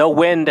 degrees. No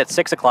wind at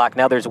 6 o'clock.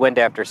 Now there's wind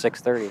after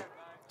 6:30.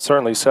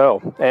 Certainly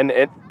so. And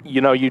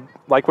you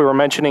like we were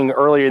mentioning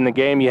earlier in the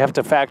game, you have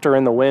to factor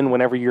in the wind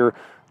whenever you're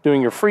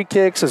doing your free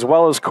kicks as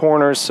well as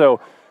corners. So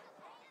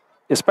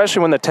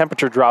especially when the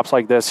temperature drops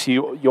like this,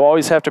 you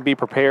always have to be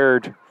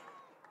prepared.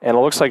 And it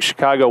looks like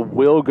Chicago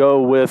will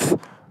go with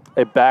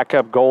a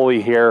backup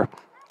goalie here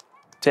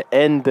to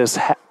end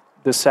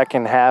the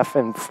second half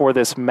and for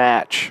this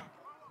match.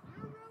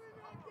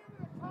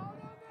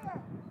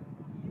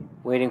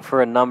 waiting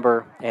for a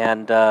number,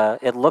 and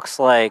it looks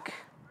like,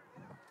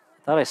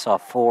 I thought I saw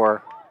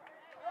 4.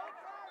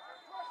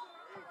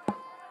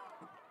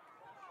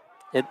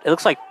 It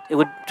looks like it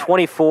would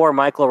 24,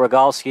 Michael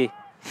Rogalski.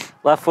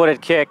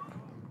 Left-footed kick,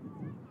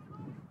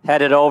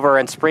 headed over,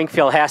 and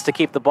Springfield has to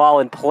keep the ball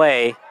in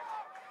play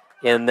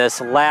in this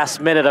last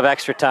minute of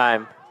extra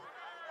time.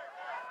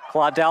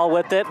 Claudel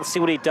with it. Let's see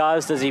what he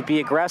does. Does he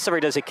be aggressive or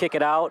does he kick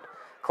it out?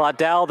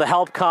 Claudel, the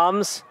help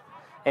comes,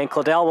 and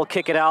Claudel will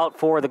kick it out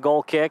for the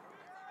goal kick.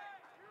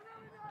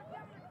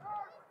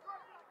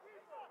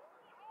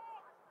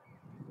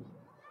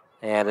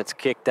 And it's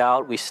kicked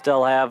out. We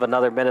still have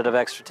another minute of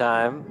extra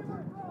time.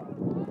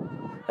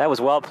 That was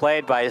well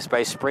played by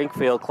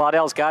Springfield.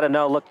 Claudel's got to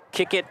know, look,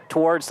 kick it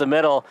towards the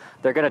middle.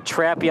 They're going to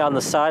trap you on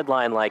the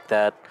sideline like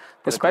that.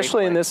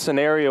 Especially in this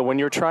scenario when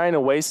you're trying to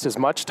waste as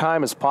much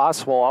time as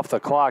possible off the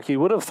clock. You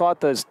would have thought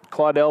that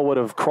Claudel would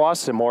have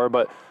crossed it more,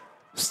 but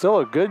still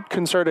a good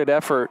concerted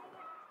effort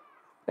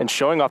and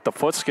showing off the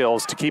foot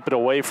skills to keep it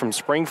away from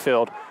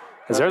Springfield.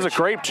 As there's a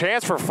great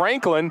chance for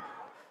Franklin.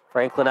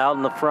 Franklin out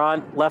in the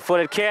front,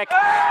 left-footed kick.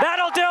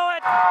 That'll do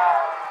it!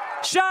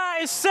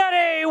 Chi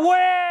City wins!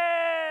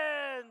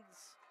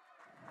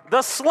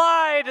 The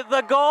slide,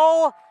 the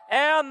goal,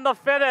 and the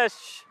finish.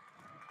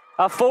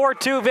 A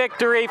 4-2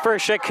 victory for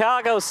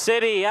Chicago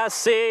City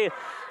SC.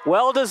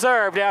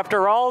 Well-deserved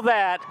after all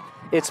that.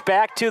 It's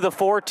back to the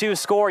 4-2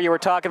 score you were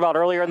talking about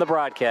earlier in the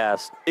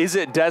broadcast. Is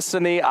it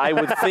destiny? I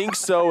would think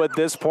so at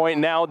this point.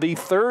 Now, the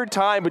third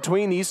time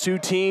between these two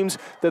teams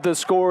that the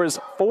score is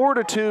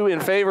 4-2 in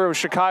favor of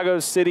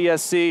Chicago City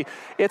SC.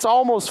 It's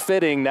almost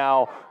fitting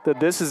now that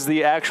this is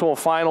the actual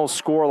final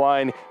score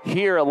line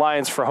here at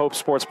Lions for Hope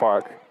Sports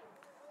Park.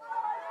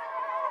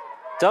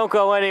 Don't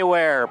go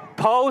anywhere.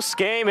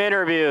 Post-game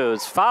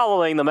interviews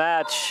following the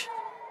match.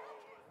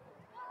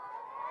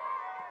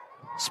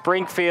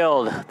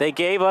 Springfield, they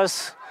gave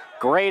us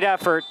great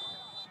effort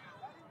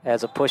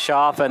as a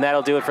push-off, and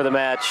that'll do it for the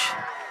match.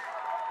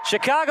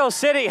 Chicago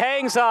City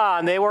hangs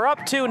on. They were up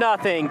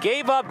 2-0,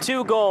 gave up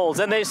 2 goals,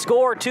 and they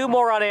scored 2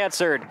 more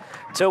unanswered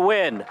to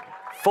win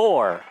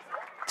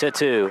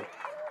 4-2.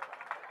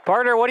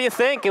 Partner, what do you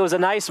think? It was a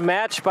nice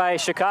match by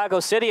Chicago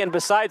City, and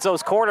besides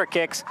those corner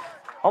kicks,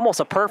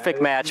 almost a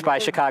perfect match by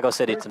Chicago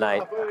City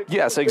tonight.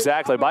 Yes,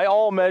 exactly. By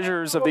all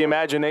measures of the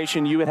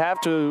imagination, you would have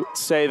to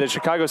say that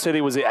Chicago City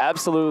was the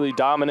absolutely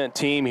dominant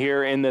team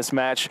here in this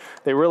match.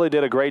 They really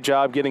did a great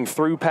job getting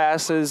through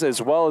passes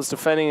as well as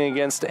defending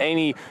against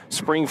any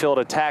Springfield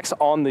attacks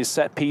on the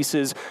set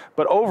pieces.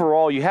 But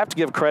overall, you have to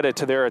give credit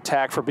to their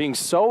attack for being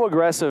so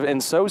aggressive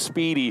and so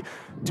speedy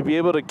to be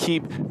able to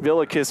keep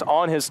Villikis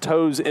on his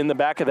toes in the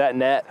back of that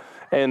net.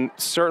 And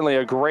certainly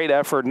a great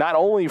effort, not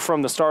only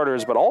from the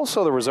starters, but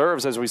also the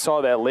reserves, as we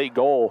saw that late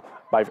goal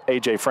by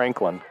A.J.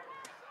 Franklin.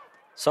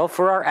 So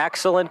for our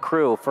excellent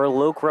crew, for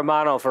Luke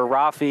Romano, for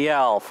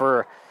Raphael,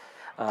 for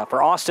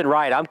Austin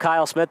Wright, I'm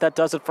Kyle Smith. That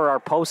does it for our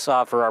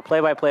for our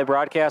play-by-play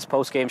broadcast.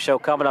 Post-game show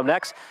coming up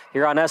next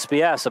here on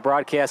SBS, the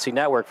broadcasting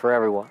network for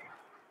everyone.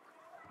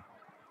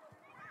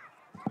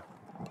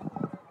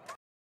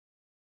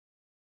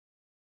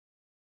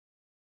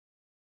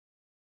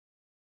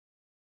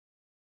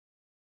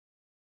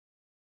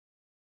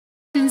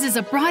 Is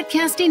a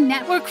broadcasting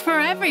network for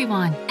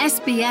everyone.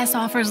 SBS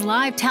offers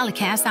live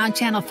telecast on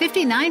channel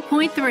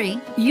 59.3,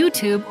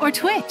 YouTube, or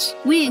Twitch.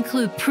 We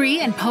include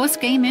pre- and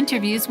post-game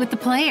interviews with the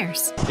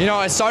players. You know,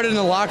 I started in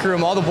the locker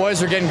room. All the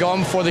boys were getting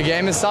going before the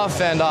game and stuff,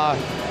 and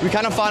we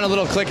kind of found a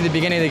little click at the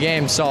beginning of the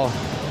game, so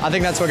I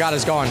think that's what got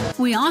us going.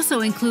 We also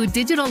include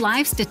digital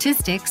live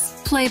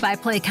statistics,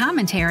 play-by-play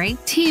commentary,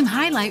 team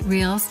highlight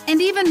reels,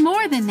 and even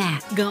more than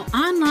that. Go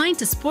online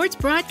to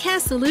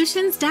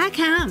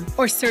sportsbroadcastsolutions.com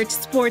or search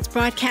Sports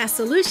Broadcast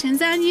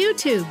Solutions on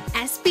YouTube.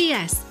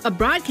 SBS, a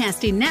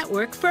broadcasting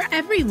network for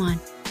everyone.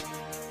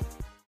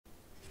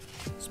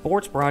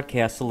 Sports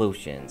Broadcast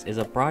Solutions is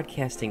a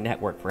broadcasting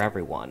network for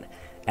everyone.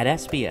 At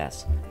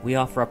SBS, we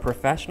offer a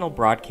professional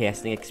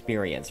broadcasting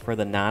experience for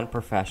the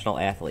non-professional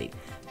athlete.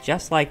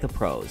 Just like the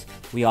pros,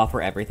 we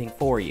offer everything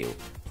for you.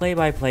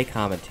 Play-by-play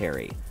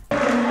commentary.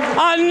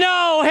 A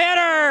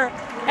no-hitter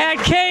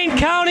at Kane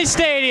County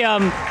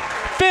Stadium.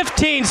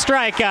 15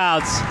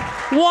 strikeouts,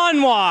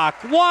 1 walk,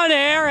 1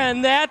 error,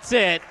 and that's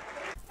it.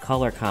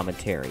 Color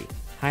commentary,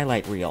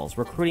 highlight reels,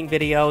 recruiting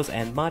videos,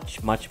 and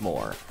much, much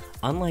more.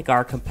 Unlike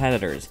our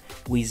competitors,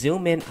 we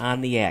zoom in on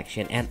the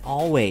action and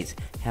always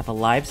have a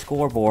live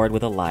scoreboard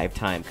with a live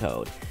time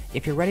code.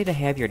 If you're ready to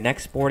have your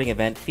next sporting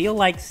event feel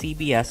like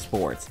CBS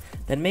Sports,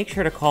 then make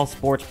sure to call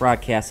Sports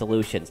Broadcast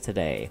Solutions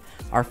today.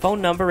 Our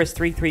phone number is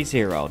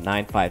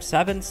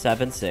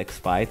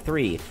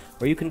 330-957-7653,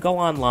 or you can go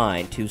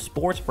online to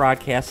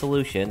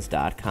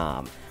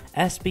sportsbroadcastsolutions.com.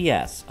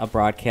 SBS, a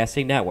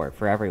broadcasting network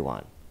for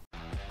everyone.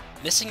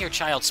 Missing your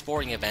child's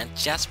sporting event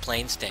just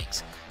plain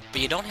stinks. But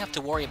you don't have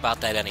to worry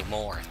about that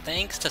anymore,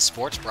 thanks to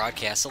Sports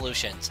Broadcast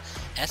Solutions.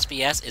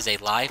 SBS is a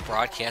live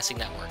broadcasting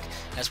network,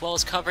 as well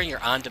as covering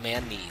your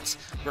on-demand needs,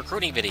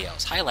 recruiting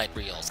videos, highlight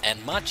reels,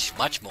 and much,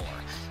 much more.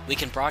 We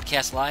can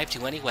broadcast live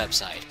to any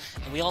website,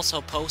 and we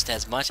also post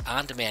as much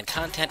on-demand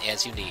content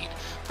as you need.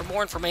 For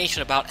more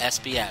information about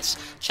SBS,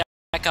 check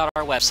out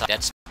our website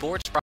at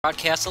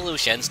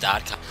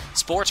sportsbroadcastsolutions.com.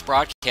 Sports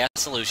Broadcast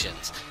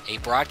Solutions, a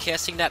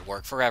broadcasting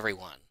network for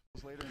everyone.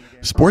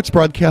 Sports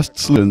Broadcast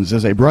Solutions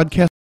is a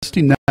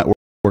broadcasting network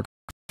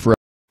for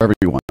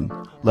everyone.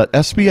 Let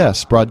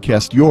SBS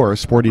broadcast your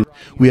sporting.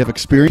 We have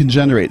experience can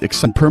generate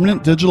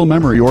permanent digital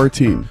memory of your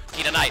team.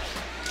 Tonight.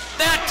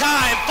 That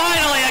time,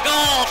 finally a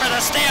goal for the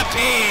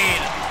Stampede.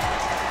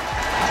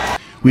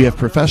 We have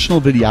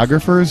professional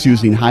videographers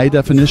using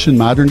high-definition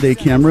modern-day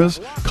cameras,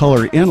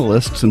 color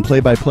analysts, and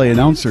play-by-play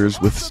announcers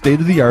with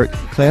state-of-the-art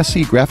Class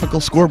C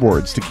graphical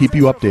scoreboards to keep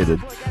you updated.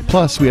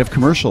 Plus, we have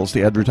commercials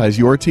to advertise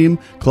your team,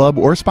 club,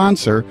 or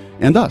sponsor,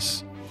 and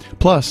us.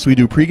 Plus, we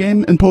do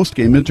pregame and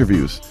postgame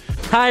interviews.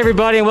 Hi,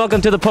 everybody, and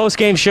welcome to the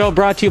postgame show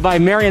brought to you by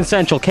Marion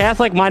Central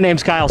Catholic. My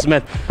name's Kyle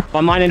Smith.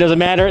 But my name doesn't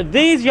matter.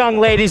 These young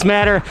ladies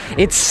matter.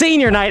 It's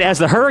senior night as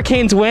the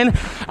Hurricanes win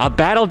a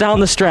battle down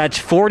the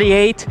stretch,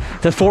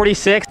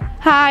 48-46.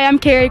 Hi, I'm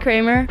Carrie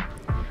Kramer.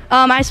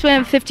 I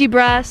swim 50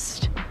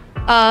 breast,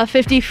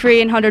 50 free,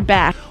 and 100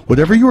 back.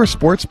 Whatever your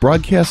sports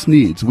broadcast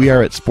needs, we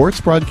are at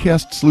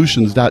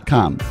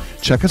sportsbroadcastsolutions.com.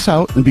 Check us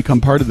out and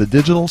become part of the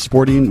digital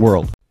sporting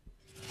world.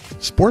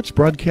 Sports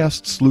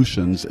Broadcast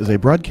Solutions is a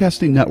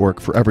broadcasting network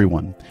for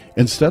everyone.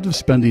 Instead of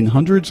spending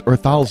hundreds or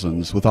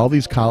thousands with all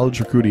these college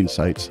recruiting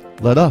sites,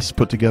 let us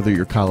put together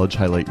your college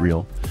highlight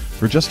reel.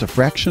 For just a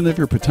fraction of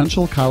your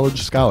potential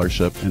college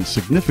scholarship and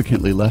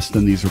significantly less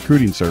than these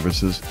recruiting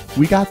services,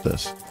 we got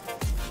this.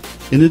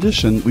 In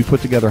addition, we put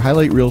together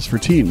highlight reels for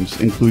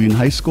teams, including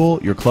high school,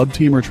 your club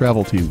team, or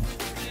travel team.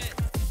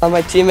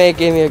 My teammate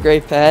gave me a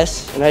great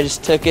pass, and I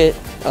just took it.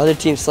 Other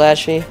team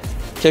slashed me,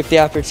 took the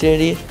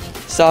opportunity.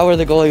 Saw where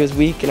the goalie was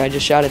weak, and I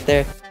just shot it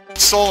there.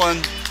 Solon,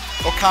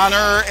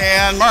 O'Connor,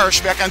 and Marsh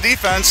back on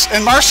defense.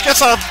 And Marsh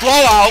gets a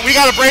blowout. We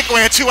got a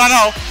breakaway at 2-0.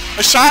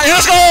 A shot, and a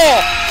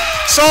goal!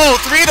 So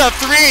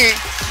 3-3.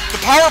 The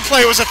power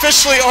play was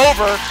officially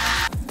over.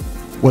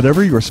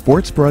 Whatever your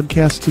sports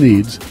broadcast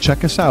needs,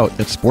 check us out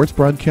at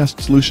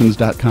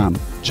sportsbroadcastsolutions.com.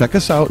 Check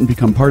us out and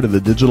become part of the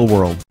digital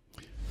world.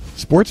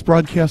 Sports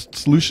Broadcast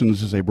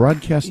Solutions is a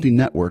broadcasting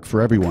network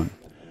for everyone.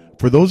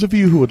 For those of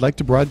you who would like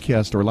to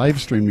broadcast or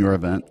live stream your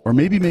event, or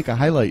maybe make a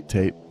highlight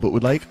tape, but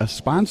would like a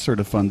sponsor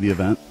to fund the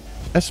event,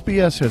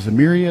 SBS has a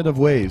myriad of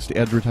ways to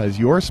advertise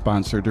your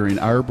sponsor during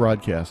our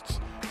broadcasts.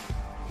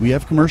 We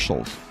have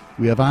commercials.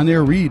 We have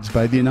on-air reads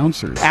by the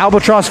announcers.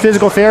 Albatross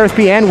Physical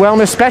Therapy and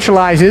Wellness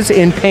specializes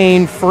in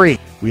pain-free.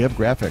 We have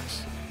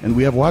graphics, and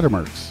we have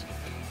watermarks.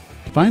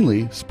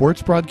 Finally,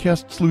 Sports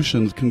Broadcast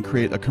Solutions can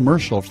create a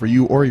commercial for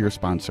you or your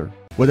sponsor.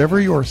 Whatever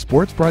your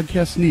sports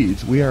broadcast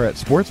needs, we are at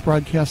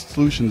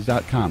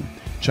sportsbroadcastsolutions.com.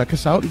 Check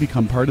us out and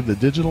become part of the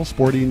digital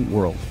sporting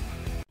world.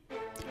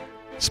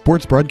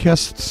 Sports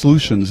Broadcast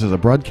Solutions is a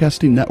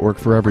broadcasting network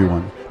for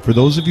everyone. For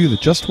those of you that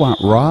just want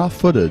raw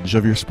footage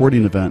of your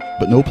sporting event,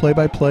 but no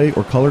play-by-play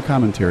or color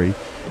commentary,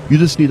 you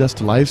just need us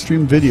to live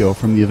stream video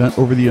from the event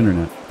over the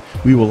internet.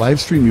 We will live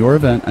stream your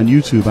event on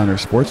YouTube on our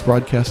Sports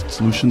Broadcast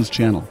Solutions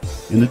channel.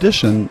 In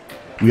addition,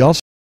 we also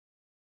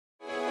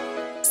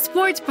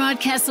Sports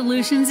Broadcast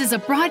Solutions is a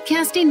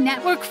broadcasting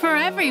network for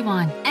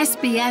everyone.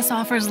 SBS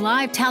offers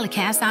live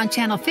telecasts on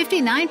channel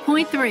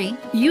 59.3,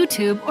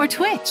 YouTube, or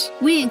Twitch.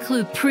 We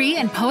include pre-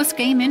 and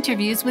post-game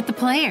interviews with the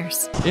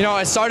players. You know,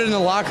 I started in the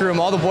locker room.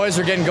 All the boys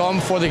were getting going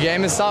before the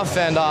game and stuff,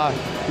 and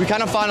we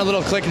kind of found a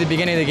little click at the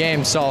beginning of the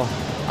game, so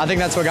I think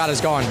that's what got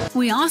us going.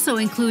 We also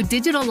include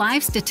digital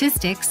live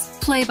statistics,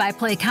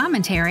 play-by-play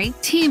commentary,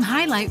 team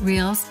highlight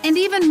reels, and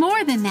even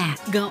more than that.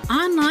 Go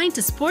online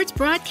to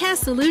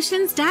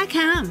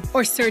sportsbroadcastsolutions.com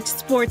or search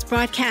Sports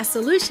Broadcast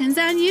Solutions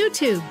on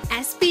YouTube.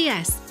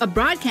 SBS, a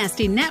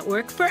broadcasting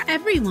network for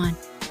everyone.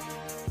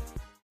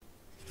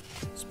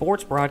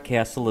 Sports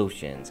Broadcast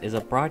Solutions is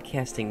a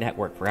broadcasting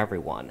network for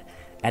everyone.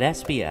 At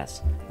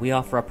SBS, we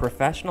offer a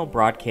professional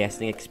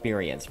broadcasting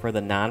experience for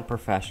the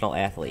non-professional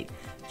athlete.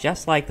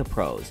 Just like the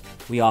pros,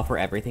 we offer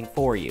everything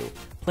for you.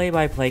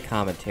 Play-by-play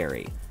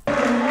commentary.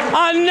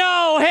 A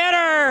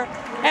no-hitter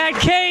at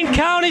Kane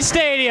County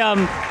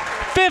Stadium.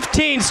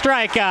 15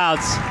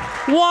 strikeouts,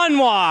 1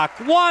 walk,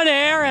 1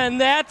 error,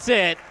 and that's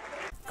it.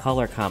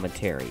 Color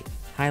commentary,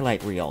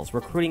 highlight reels,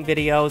 recruiting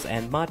videos,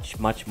 and much,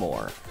 much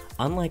more.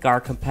 Unlike our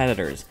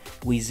competitors,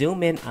 we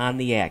zoom in on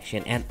the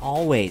action and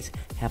always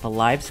have a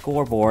live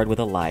scoreboard with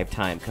a live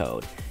time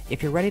code.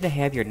 If you're ready to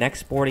have your next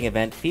sporting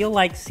event feel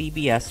like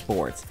CBS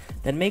Sports,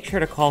 then make sure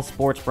to call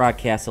Sports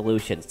Broadcast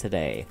Solutions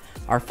today.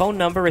 Our phone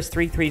number is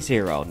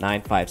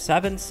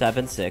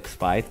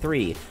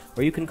 330-957-7653,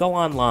 or you can go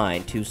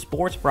online to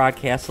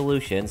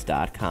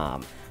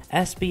sportsbroadcastsolutions.com.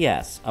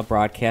 SBS, a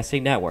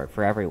broadcasting network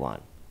for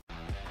everyone.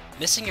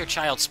 Missing your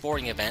child's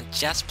sporting event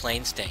just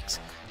plain stinks.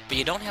 But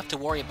you don't have to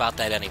worry about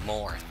that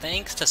anymore,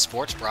 thanks to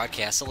Sports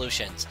Broadcast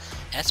Solutions.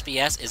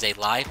 SBS is a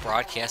live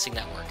broadcasting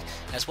network,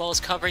 as well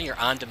as covering your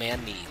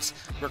on-demand needs,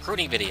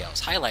 recruiting videos,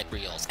 highlight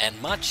reels, and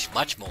much,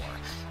 much more.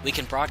 We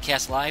can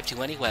broadcast live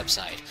to any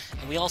website,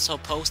 and we also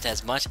post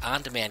as much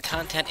on-demand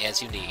content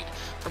as you need.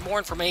 For more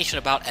information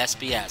about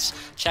SBS,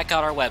 check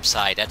out our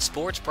website at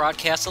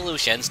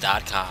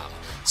sportsbroadcastsolutions.com.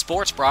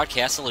 Sports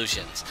Broadcast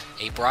Solutions,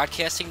 a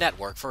broadcasting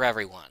network for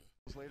everyone.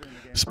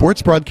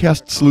 Sports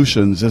Broadcast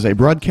Solutions is a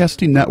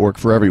broadcasting network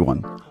for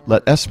everyone.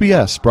 Let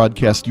SBS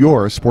broadcast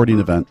your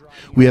sporting event.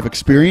 We have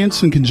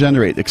experience and can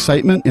generate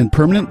excitement and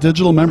permanent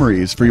digital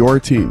memories for your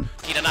team.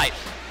 Tonight.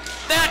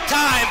 That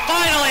time,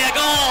 finally a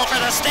goal for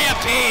the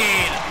Stampede!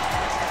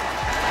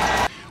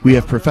 We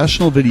have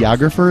professional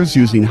videographers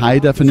using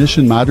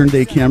high-definition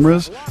modern-day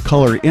cameras,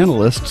 color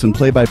analysts, and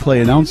play-by-play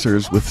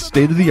announcers with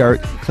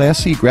state-of-the-art,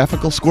 classy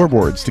graphical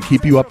scoreboards to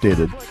keep you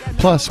updated.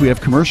 Plus, we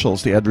have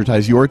commercials to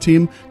advertise your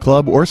team,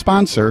 club, or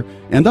sponsor,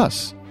 and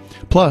us.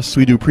 Plus,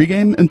 we do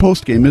pregame and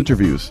postgame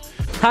interviews.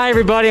 Hi,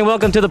 everybody, and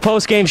welcome to the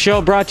postgame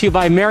show brought to you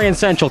by Marion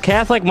Central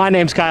Catholic. My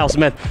name's Kyle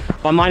Smith.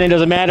 But my name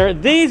doesn't matter.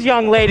 These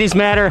young ladies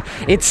matter.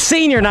 It's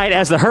senior night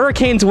as the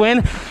Hurricanes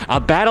win a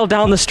battle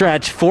down the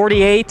stretch,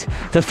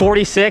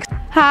 48-46.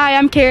 Hi,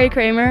 I'm Carrie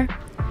Kramer.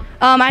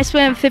 I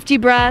swim 50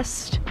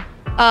 breast,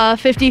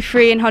 50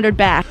 free, and 100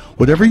 back.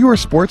 Whatever your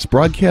sports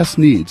broadcast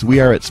needs, we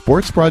are at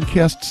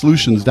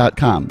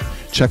sportsbroadcastsolutions.com.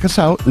 Check us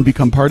out and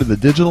become part of the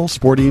digital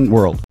sporting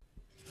world.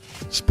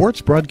 Sports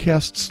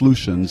Broadcast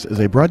Solutions is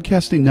a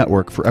broadcasting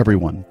network for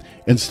everyone.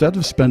 Instead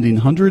of spending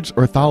hundreds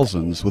or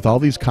thousands with all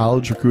these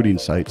college recruiting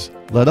sites,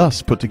 let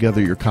us put together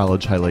your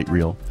college highlight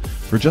reel.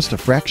 For just a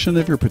fraction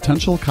of your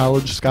potential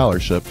college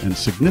scholarship and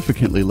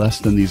significantly less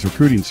than these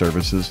recruiting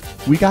services,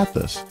 we got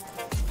this.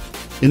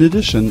 In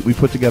addition, we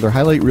put together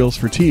highlight reels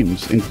for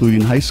teams,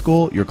 including high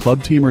school, your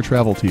club team, or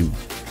travel team.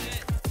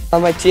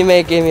 My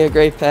teammate gave me a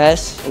great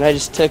pass, and I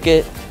just took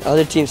it. The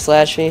other team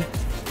slashed me,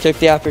 took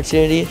the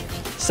opportunity,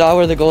 saw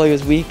where the goalie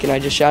was weak, and I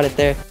just shot it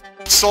there.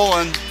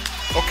 Stolen.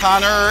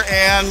 O'Connor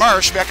and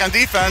Marsh back on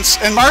defense,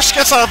 and Marsh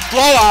gets a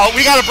blowout.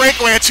 We got a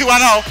breakaway at 2-0.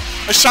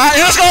 A shot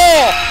and a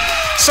goal!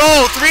 So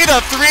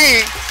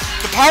 3-3.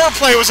 The power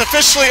play was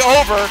officially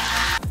over.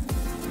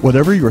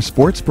 Whatever your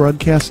sports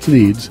broadcast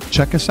needs,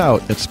 check us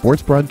out at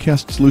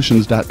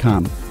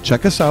sportsbroadcastsolutions.com.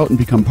 Check us out and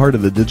become part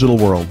of the digital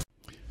world.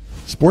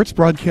 Sports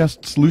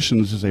Broadcast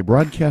Solutions is a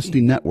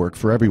broadcasting network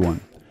for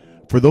everyone.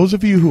 For those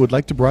of you who would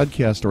like to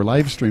broadcast or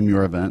live stream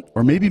your event,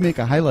 or maybe make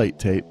a highlight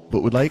tape,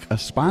 but would like a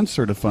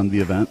sponsor to fund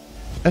the event,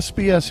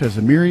 SBS has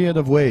a myriad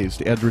of ways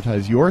to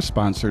advertise your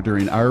sponsor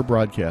during our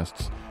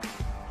broadcasts.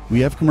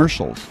 We have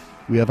commercials.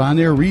 We have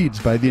on-air reads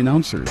by the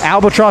announcers.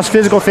 Albatross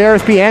Physical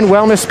Therapy and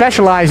Wellness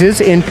specializes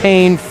in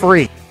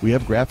pain-free. We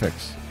have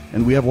graphics,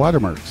 and we have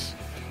watermarks.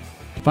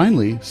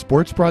 Finally,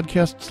 Sports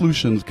Broadcast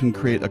Solutions can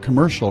create a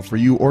commercial for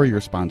you or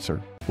your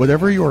sponsor.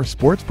 Whatever your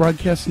sports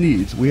broadcast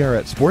needs, we are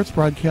at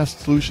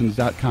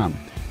sportsbroadcastsolutions.com.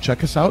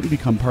 Check us out and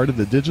become part of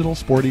the digital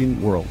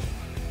sporting world.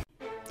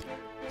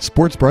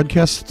 Sports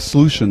Broadcast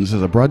Solutions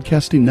is a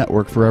broadcasting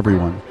network for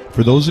everyone.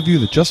 For those of you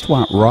that just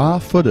want raw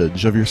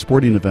footage of your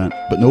sporting event,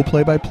 but no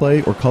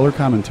play-by-play or color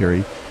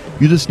commentary,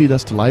 you just need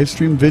us to live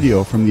stream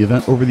video from the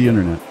event over the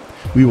internet.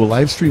 We will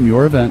live stream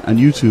your event on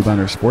YouTube on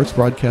our Sports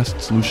Broadcast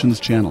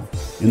Solutions channel.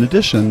 In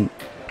addition,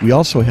 we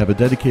also have a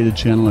dedicated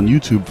channel on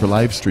YouTube for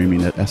live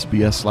streaming at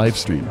SBS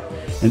Livestream.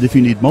 And if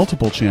you need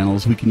multiple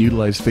channels, we can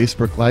utilize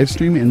Facebook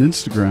Livestream and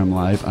Instagram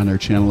Live on our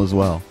channel as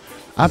well.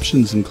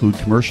 Options include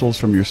commercials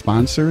from your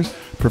sponsors,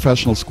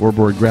 professional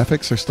scoreboard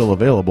graphics are still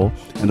available,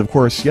 and of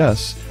course,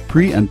 yes,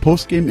 pre- and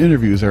post-game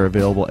interviews are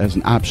available as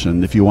an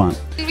option if you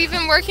want. We've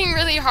been working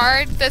really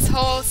hard this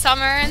whole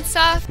summer and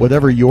stuff.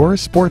 Whatever your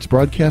sports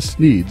broadcast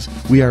needs,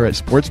 we are at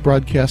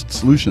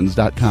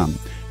sportsbroadcastsolutions.com.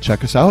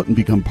 Check us out and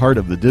become part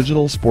of the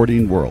digital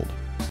sporting world.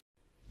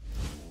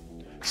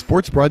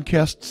 Sports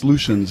Broadcast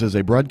Solutions is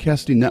a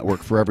broadcasting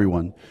network for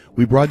everyone.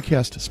 We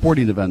broadcast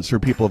sporting events for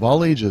people of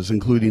all ages,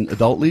 including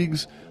adult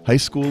leagues, high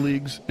school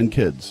leagues, and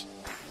kids.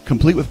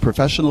 Complete with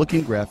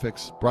professional-looking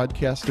graphics,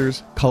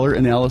 broadcasters, color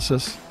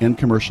analysis, and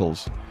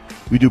commercials.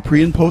 We do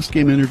pre- and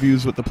post-game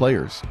interviews with the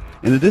players.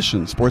 In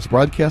addition, Sports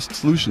Broadcast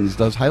Solutions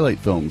does highlight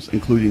films,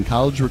 including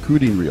college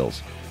recruiting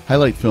reels,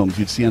 highlight films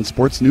you'd see on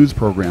sports news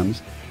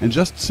programs, and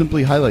just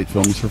simply highlight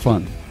films for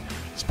fun.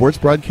 Sports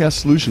Broadcast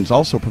Solutions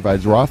also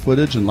provides raw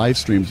footage and live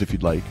streams if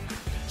you'd like.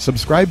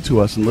 Subscribe to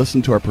us and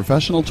listen to our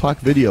professional talk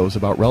videos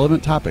about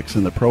relevant topics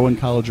in the pro and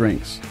college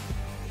ranks.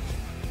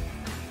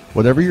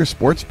 Whatever your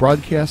sports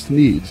broadcast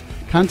needs,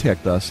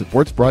 contact us at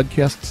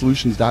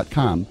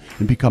sportsbroadcastsolutions.com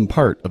and become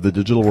part of the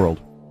digital world.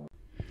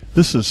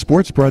 This is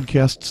Sports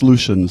Broadcast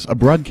Solutions, a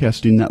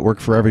broadcasting network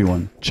for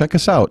everyone. Check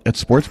us out at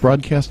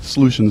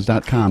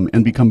sportsbroadcastsolutions.com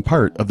and become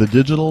part of the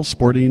digital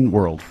sporting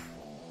world.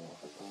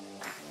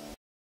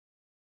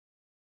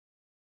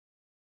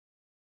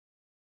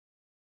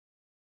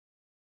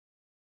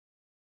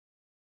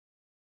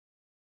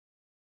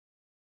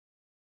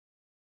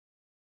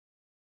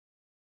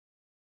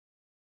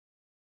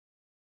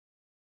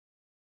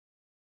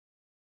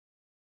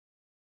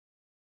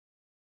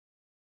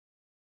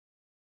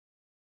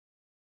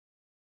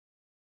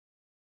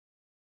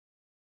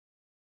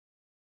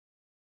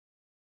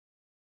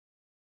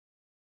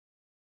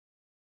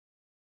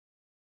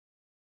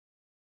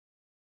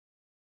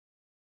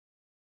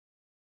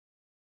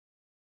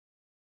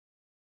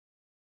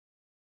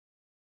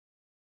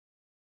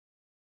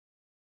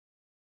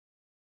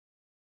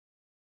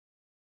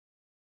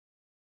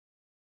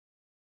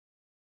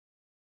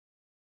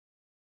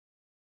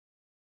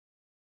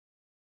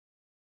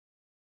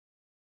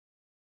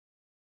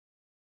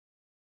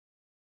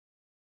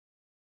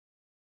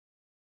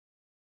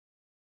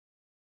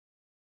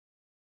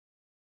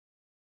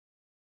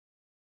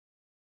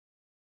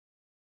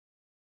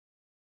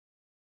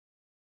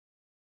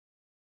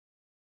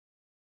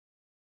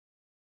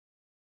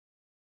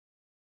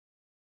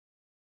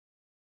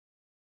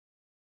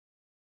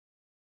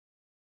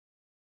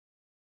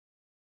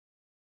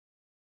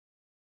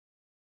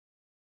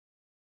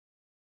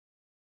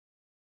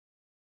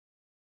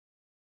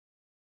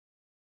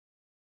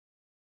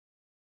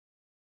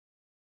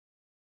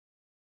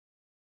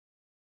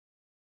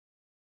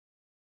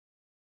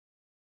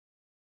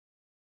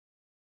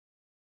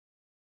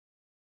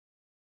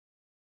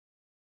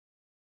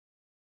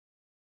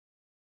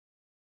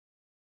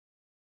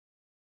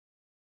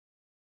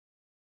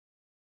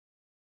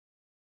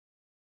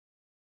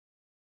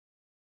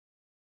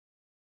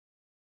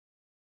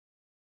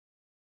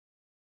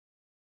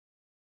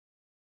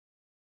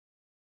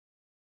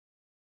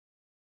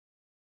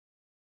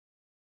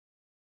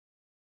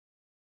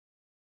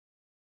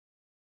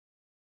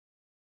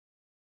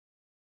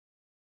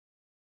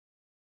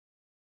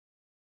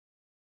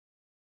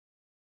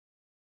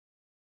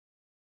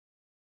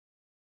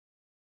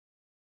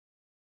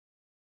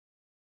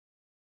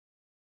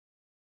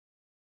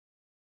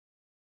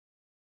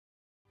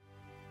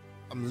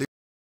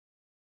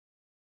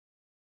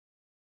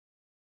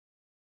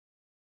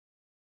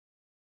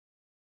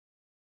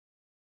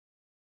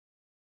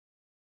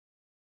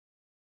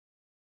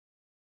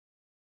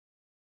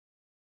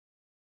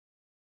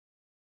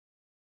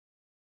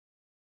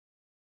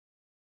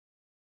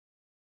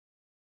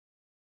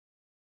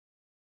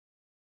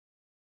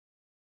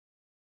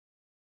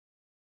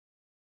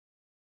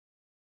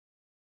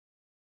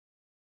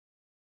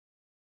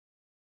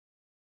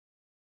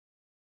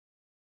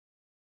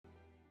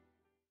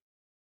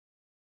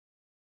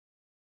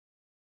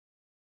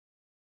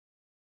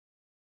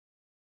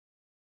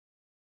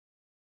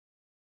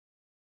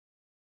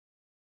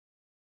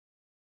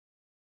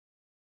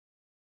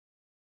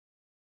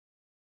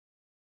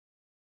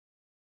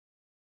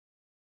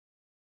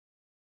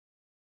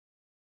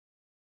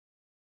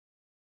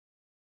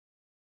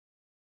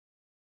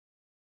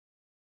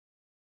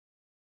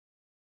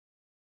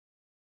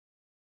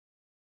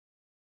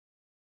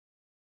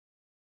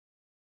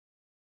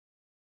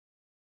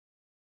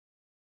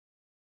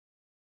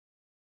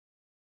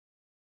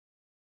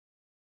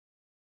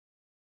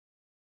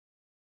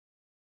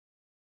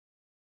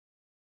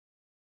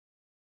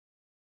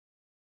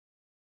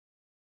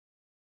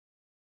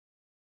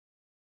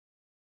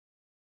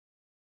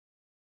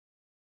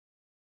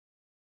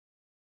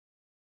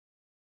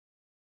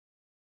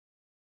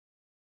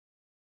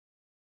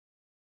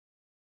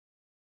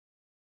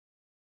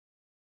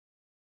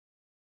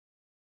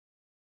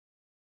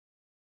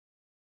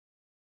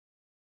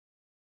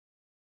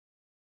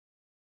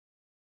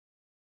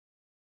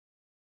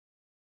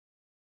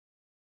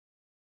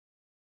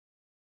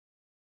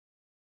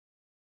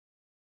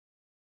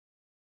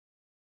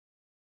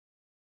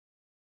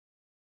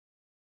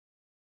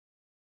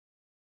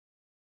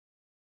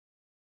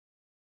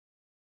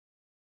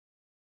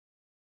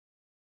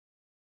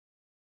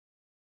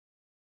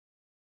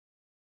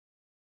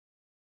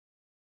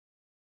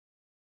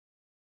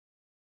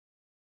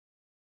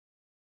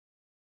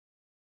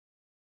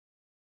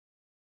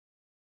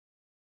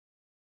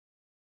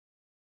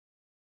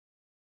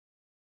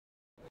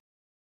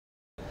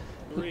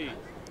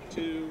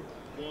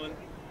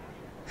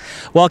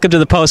 Welcome to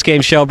the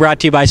postgame show brought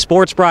to you by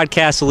Sports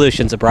Broadcast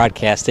Solutions, a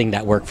broadcasting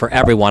network for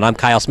everyone. I'm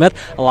Kyle Smith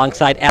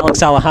alongside Alex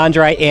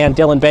Alejandre and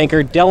Dylan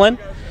Banker. Dylan,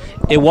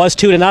 it was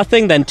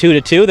 2-0, then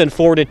 2-2, then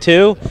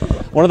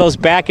 4-2. One of those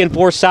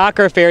back-and-forth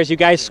soccer affairs. You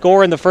guys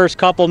score in the first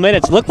couple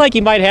minutes. Looked like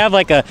you might have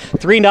like a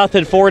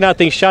 3-0, 4-0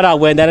 shutout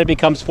win. Then it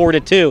becomes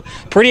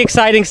 4-2. Pretty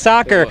exciting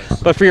soccer,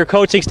 but for your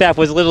coaching staff,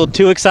 was it a little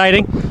too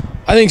exciting?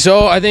 I think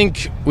so. I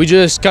think we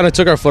just kind of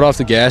took our foot off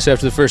the gas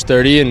after the first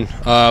 30,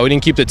 and we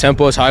didn't keep the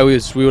tempo as high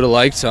as we would have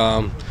liked.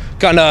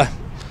 Kind of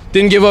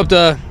didn't give up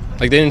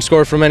they didn't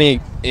score from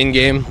any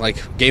in-game,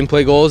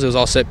 gameplay goals. It was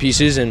all set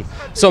pieces, and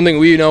something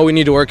we know we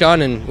need to work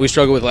on, and we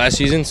struggled with last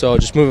season. So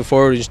just moving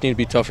forward, we just need to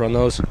be tougher on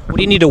those. What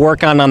do you need to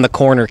work on the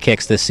corner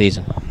kicks this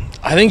season?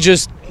 I think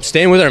just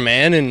staying with our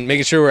man and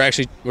making sure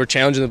we're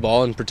challenging the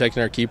ball and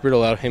protecting our keeper to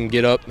allow him to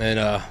get up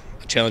and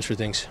challenge for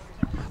things.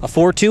 A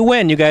 4-2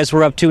 win. You guys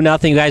were up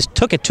 2-0. You guys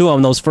took it to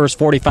them those first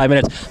 45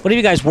 minutes. What have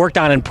you guys worked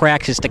on in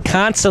practice to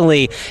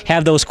constantly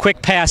have those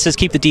quick passes,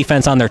 keep the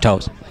defense on their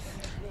toes?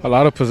 A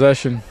lot of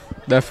possession.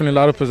 Definitely a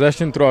lot of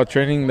possession throughout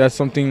training. That's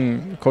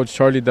something Coach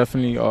Charlie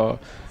definitely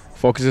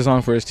focuses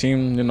on for his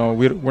team. You know,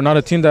 we're not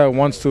a team that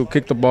wants to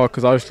kick the ball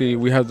because obviously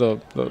we have a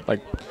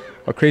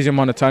crazy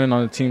amount of talent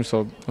on the team.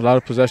 So a lot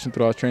of possession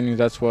throughout training.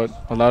 That's what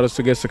allowed us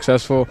to get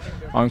successful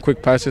on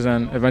quick passes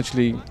and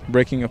eventually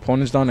breaking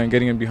opponents down and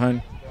getting in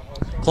behind.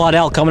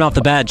 Claudel coming off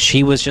the bench,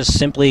 he was just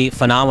simply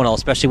phenomenal,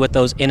 especially with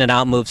those in and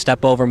out moves,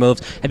 step over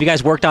moves. Have you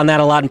guys worked on that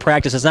a lot in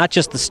practice? It's not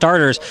just the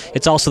starters,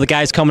 it's also the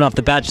guys coming off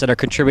the bench that are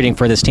contributing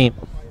for this team.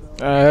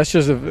 That's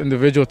just an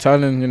individual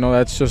talent, you know.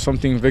 That's just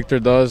something Victor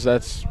does.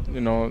 That's,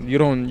 you know, you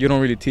don't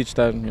really teach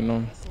that, you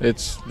know.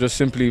 It's just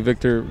simply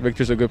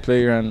Victor's a good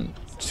player, and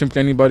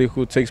simply anybody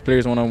who takes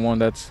players one-on-one,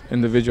 that's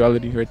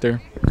individuality right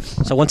there.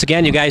 So once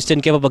again, you guys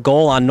didn't give up a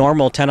goal on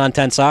normal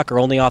 10-on-10 soccer,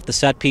 only off the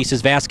set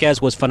pieces.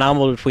 Vasquez was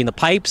phenomenal between the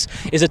pipes.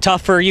 Is it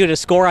tough for you to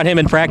score on him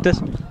in practice?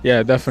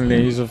 Yeah,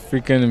 definitely. He's a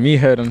freaking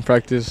meathead in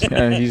practice,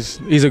 and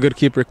he's a good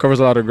keeper,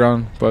 covers a lot of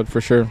ground, but for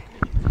sure.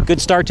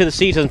 Good start to the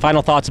season.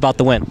 Final thoughts about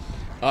the win?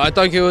 I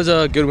thought it was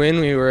a good win.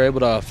 We were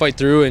able to fight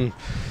through, and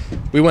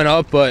we went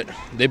up, but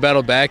they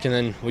battled back, and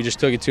then we just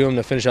took it to them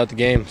to finish out the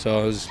game.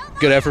 So it was a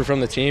good effort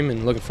from the team,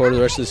 and looking forward to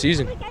the rest of the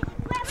season.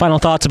 Final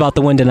thoughts about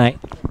the win tonight?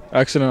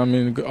 Excellent. I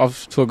mean,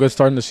 off to a good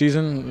start in the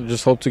season.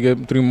 Just hope to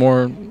get 3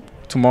 more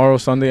tomorrow,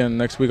 Sunday, and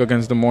next week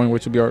against Des Moines,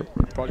 which will be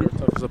probably our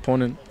toughest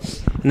opponent.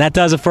 And that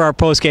does it for our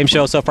post-game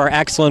show. So for our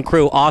excellent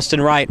crew, Austin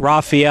Wright,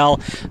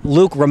 Raphael,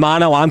 Luke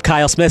Romano, I'm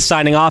Kyle Smith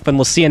signing off, and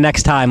we'll see you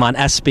next time on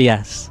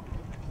SBS.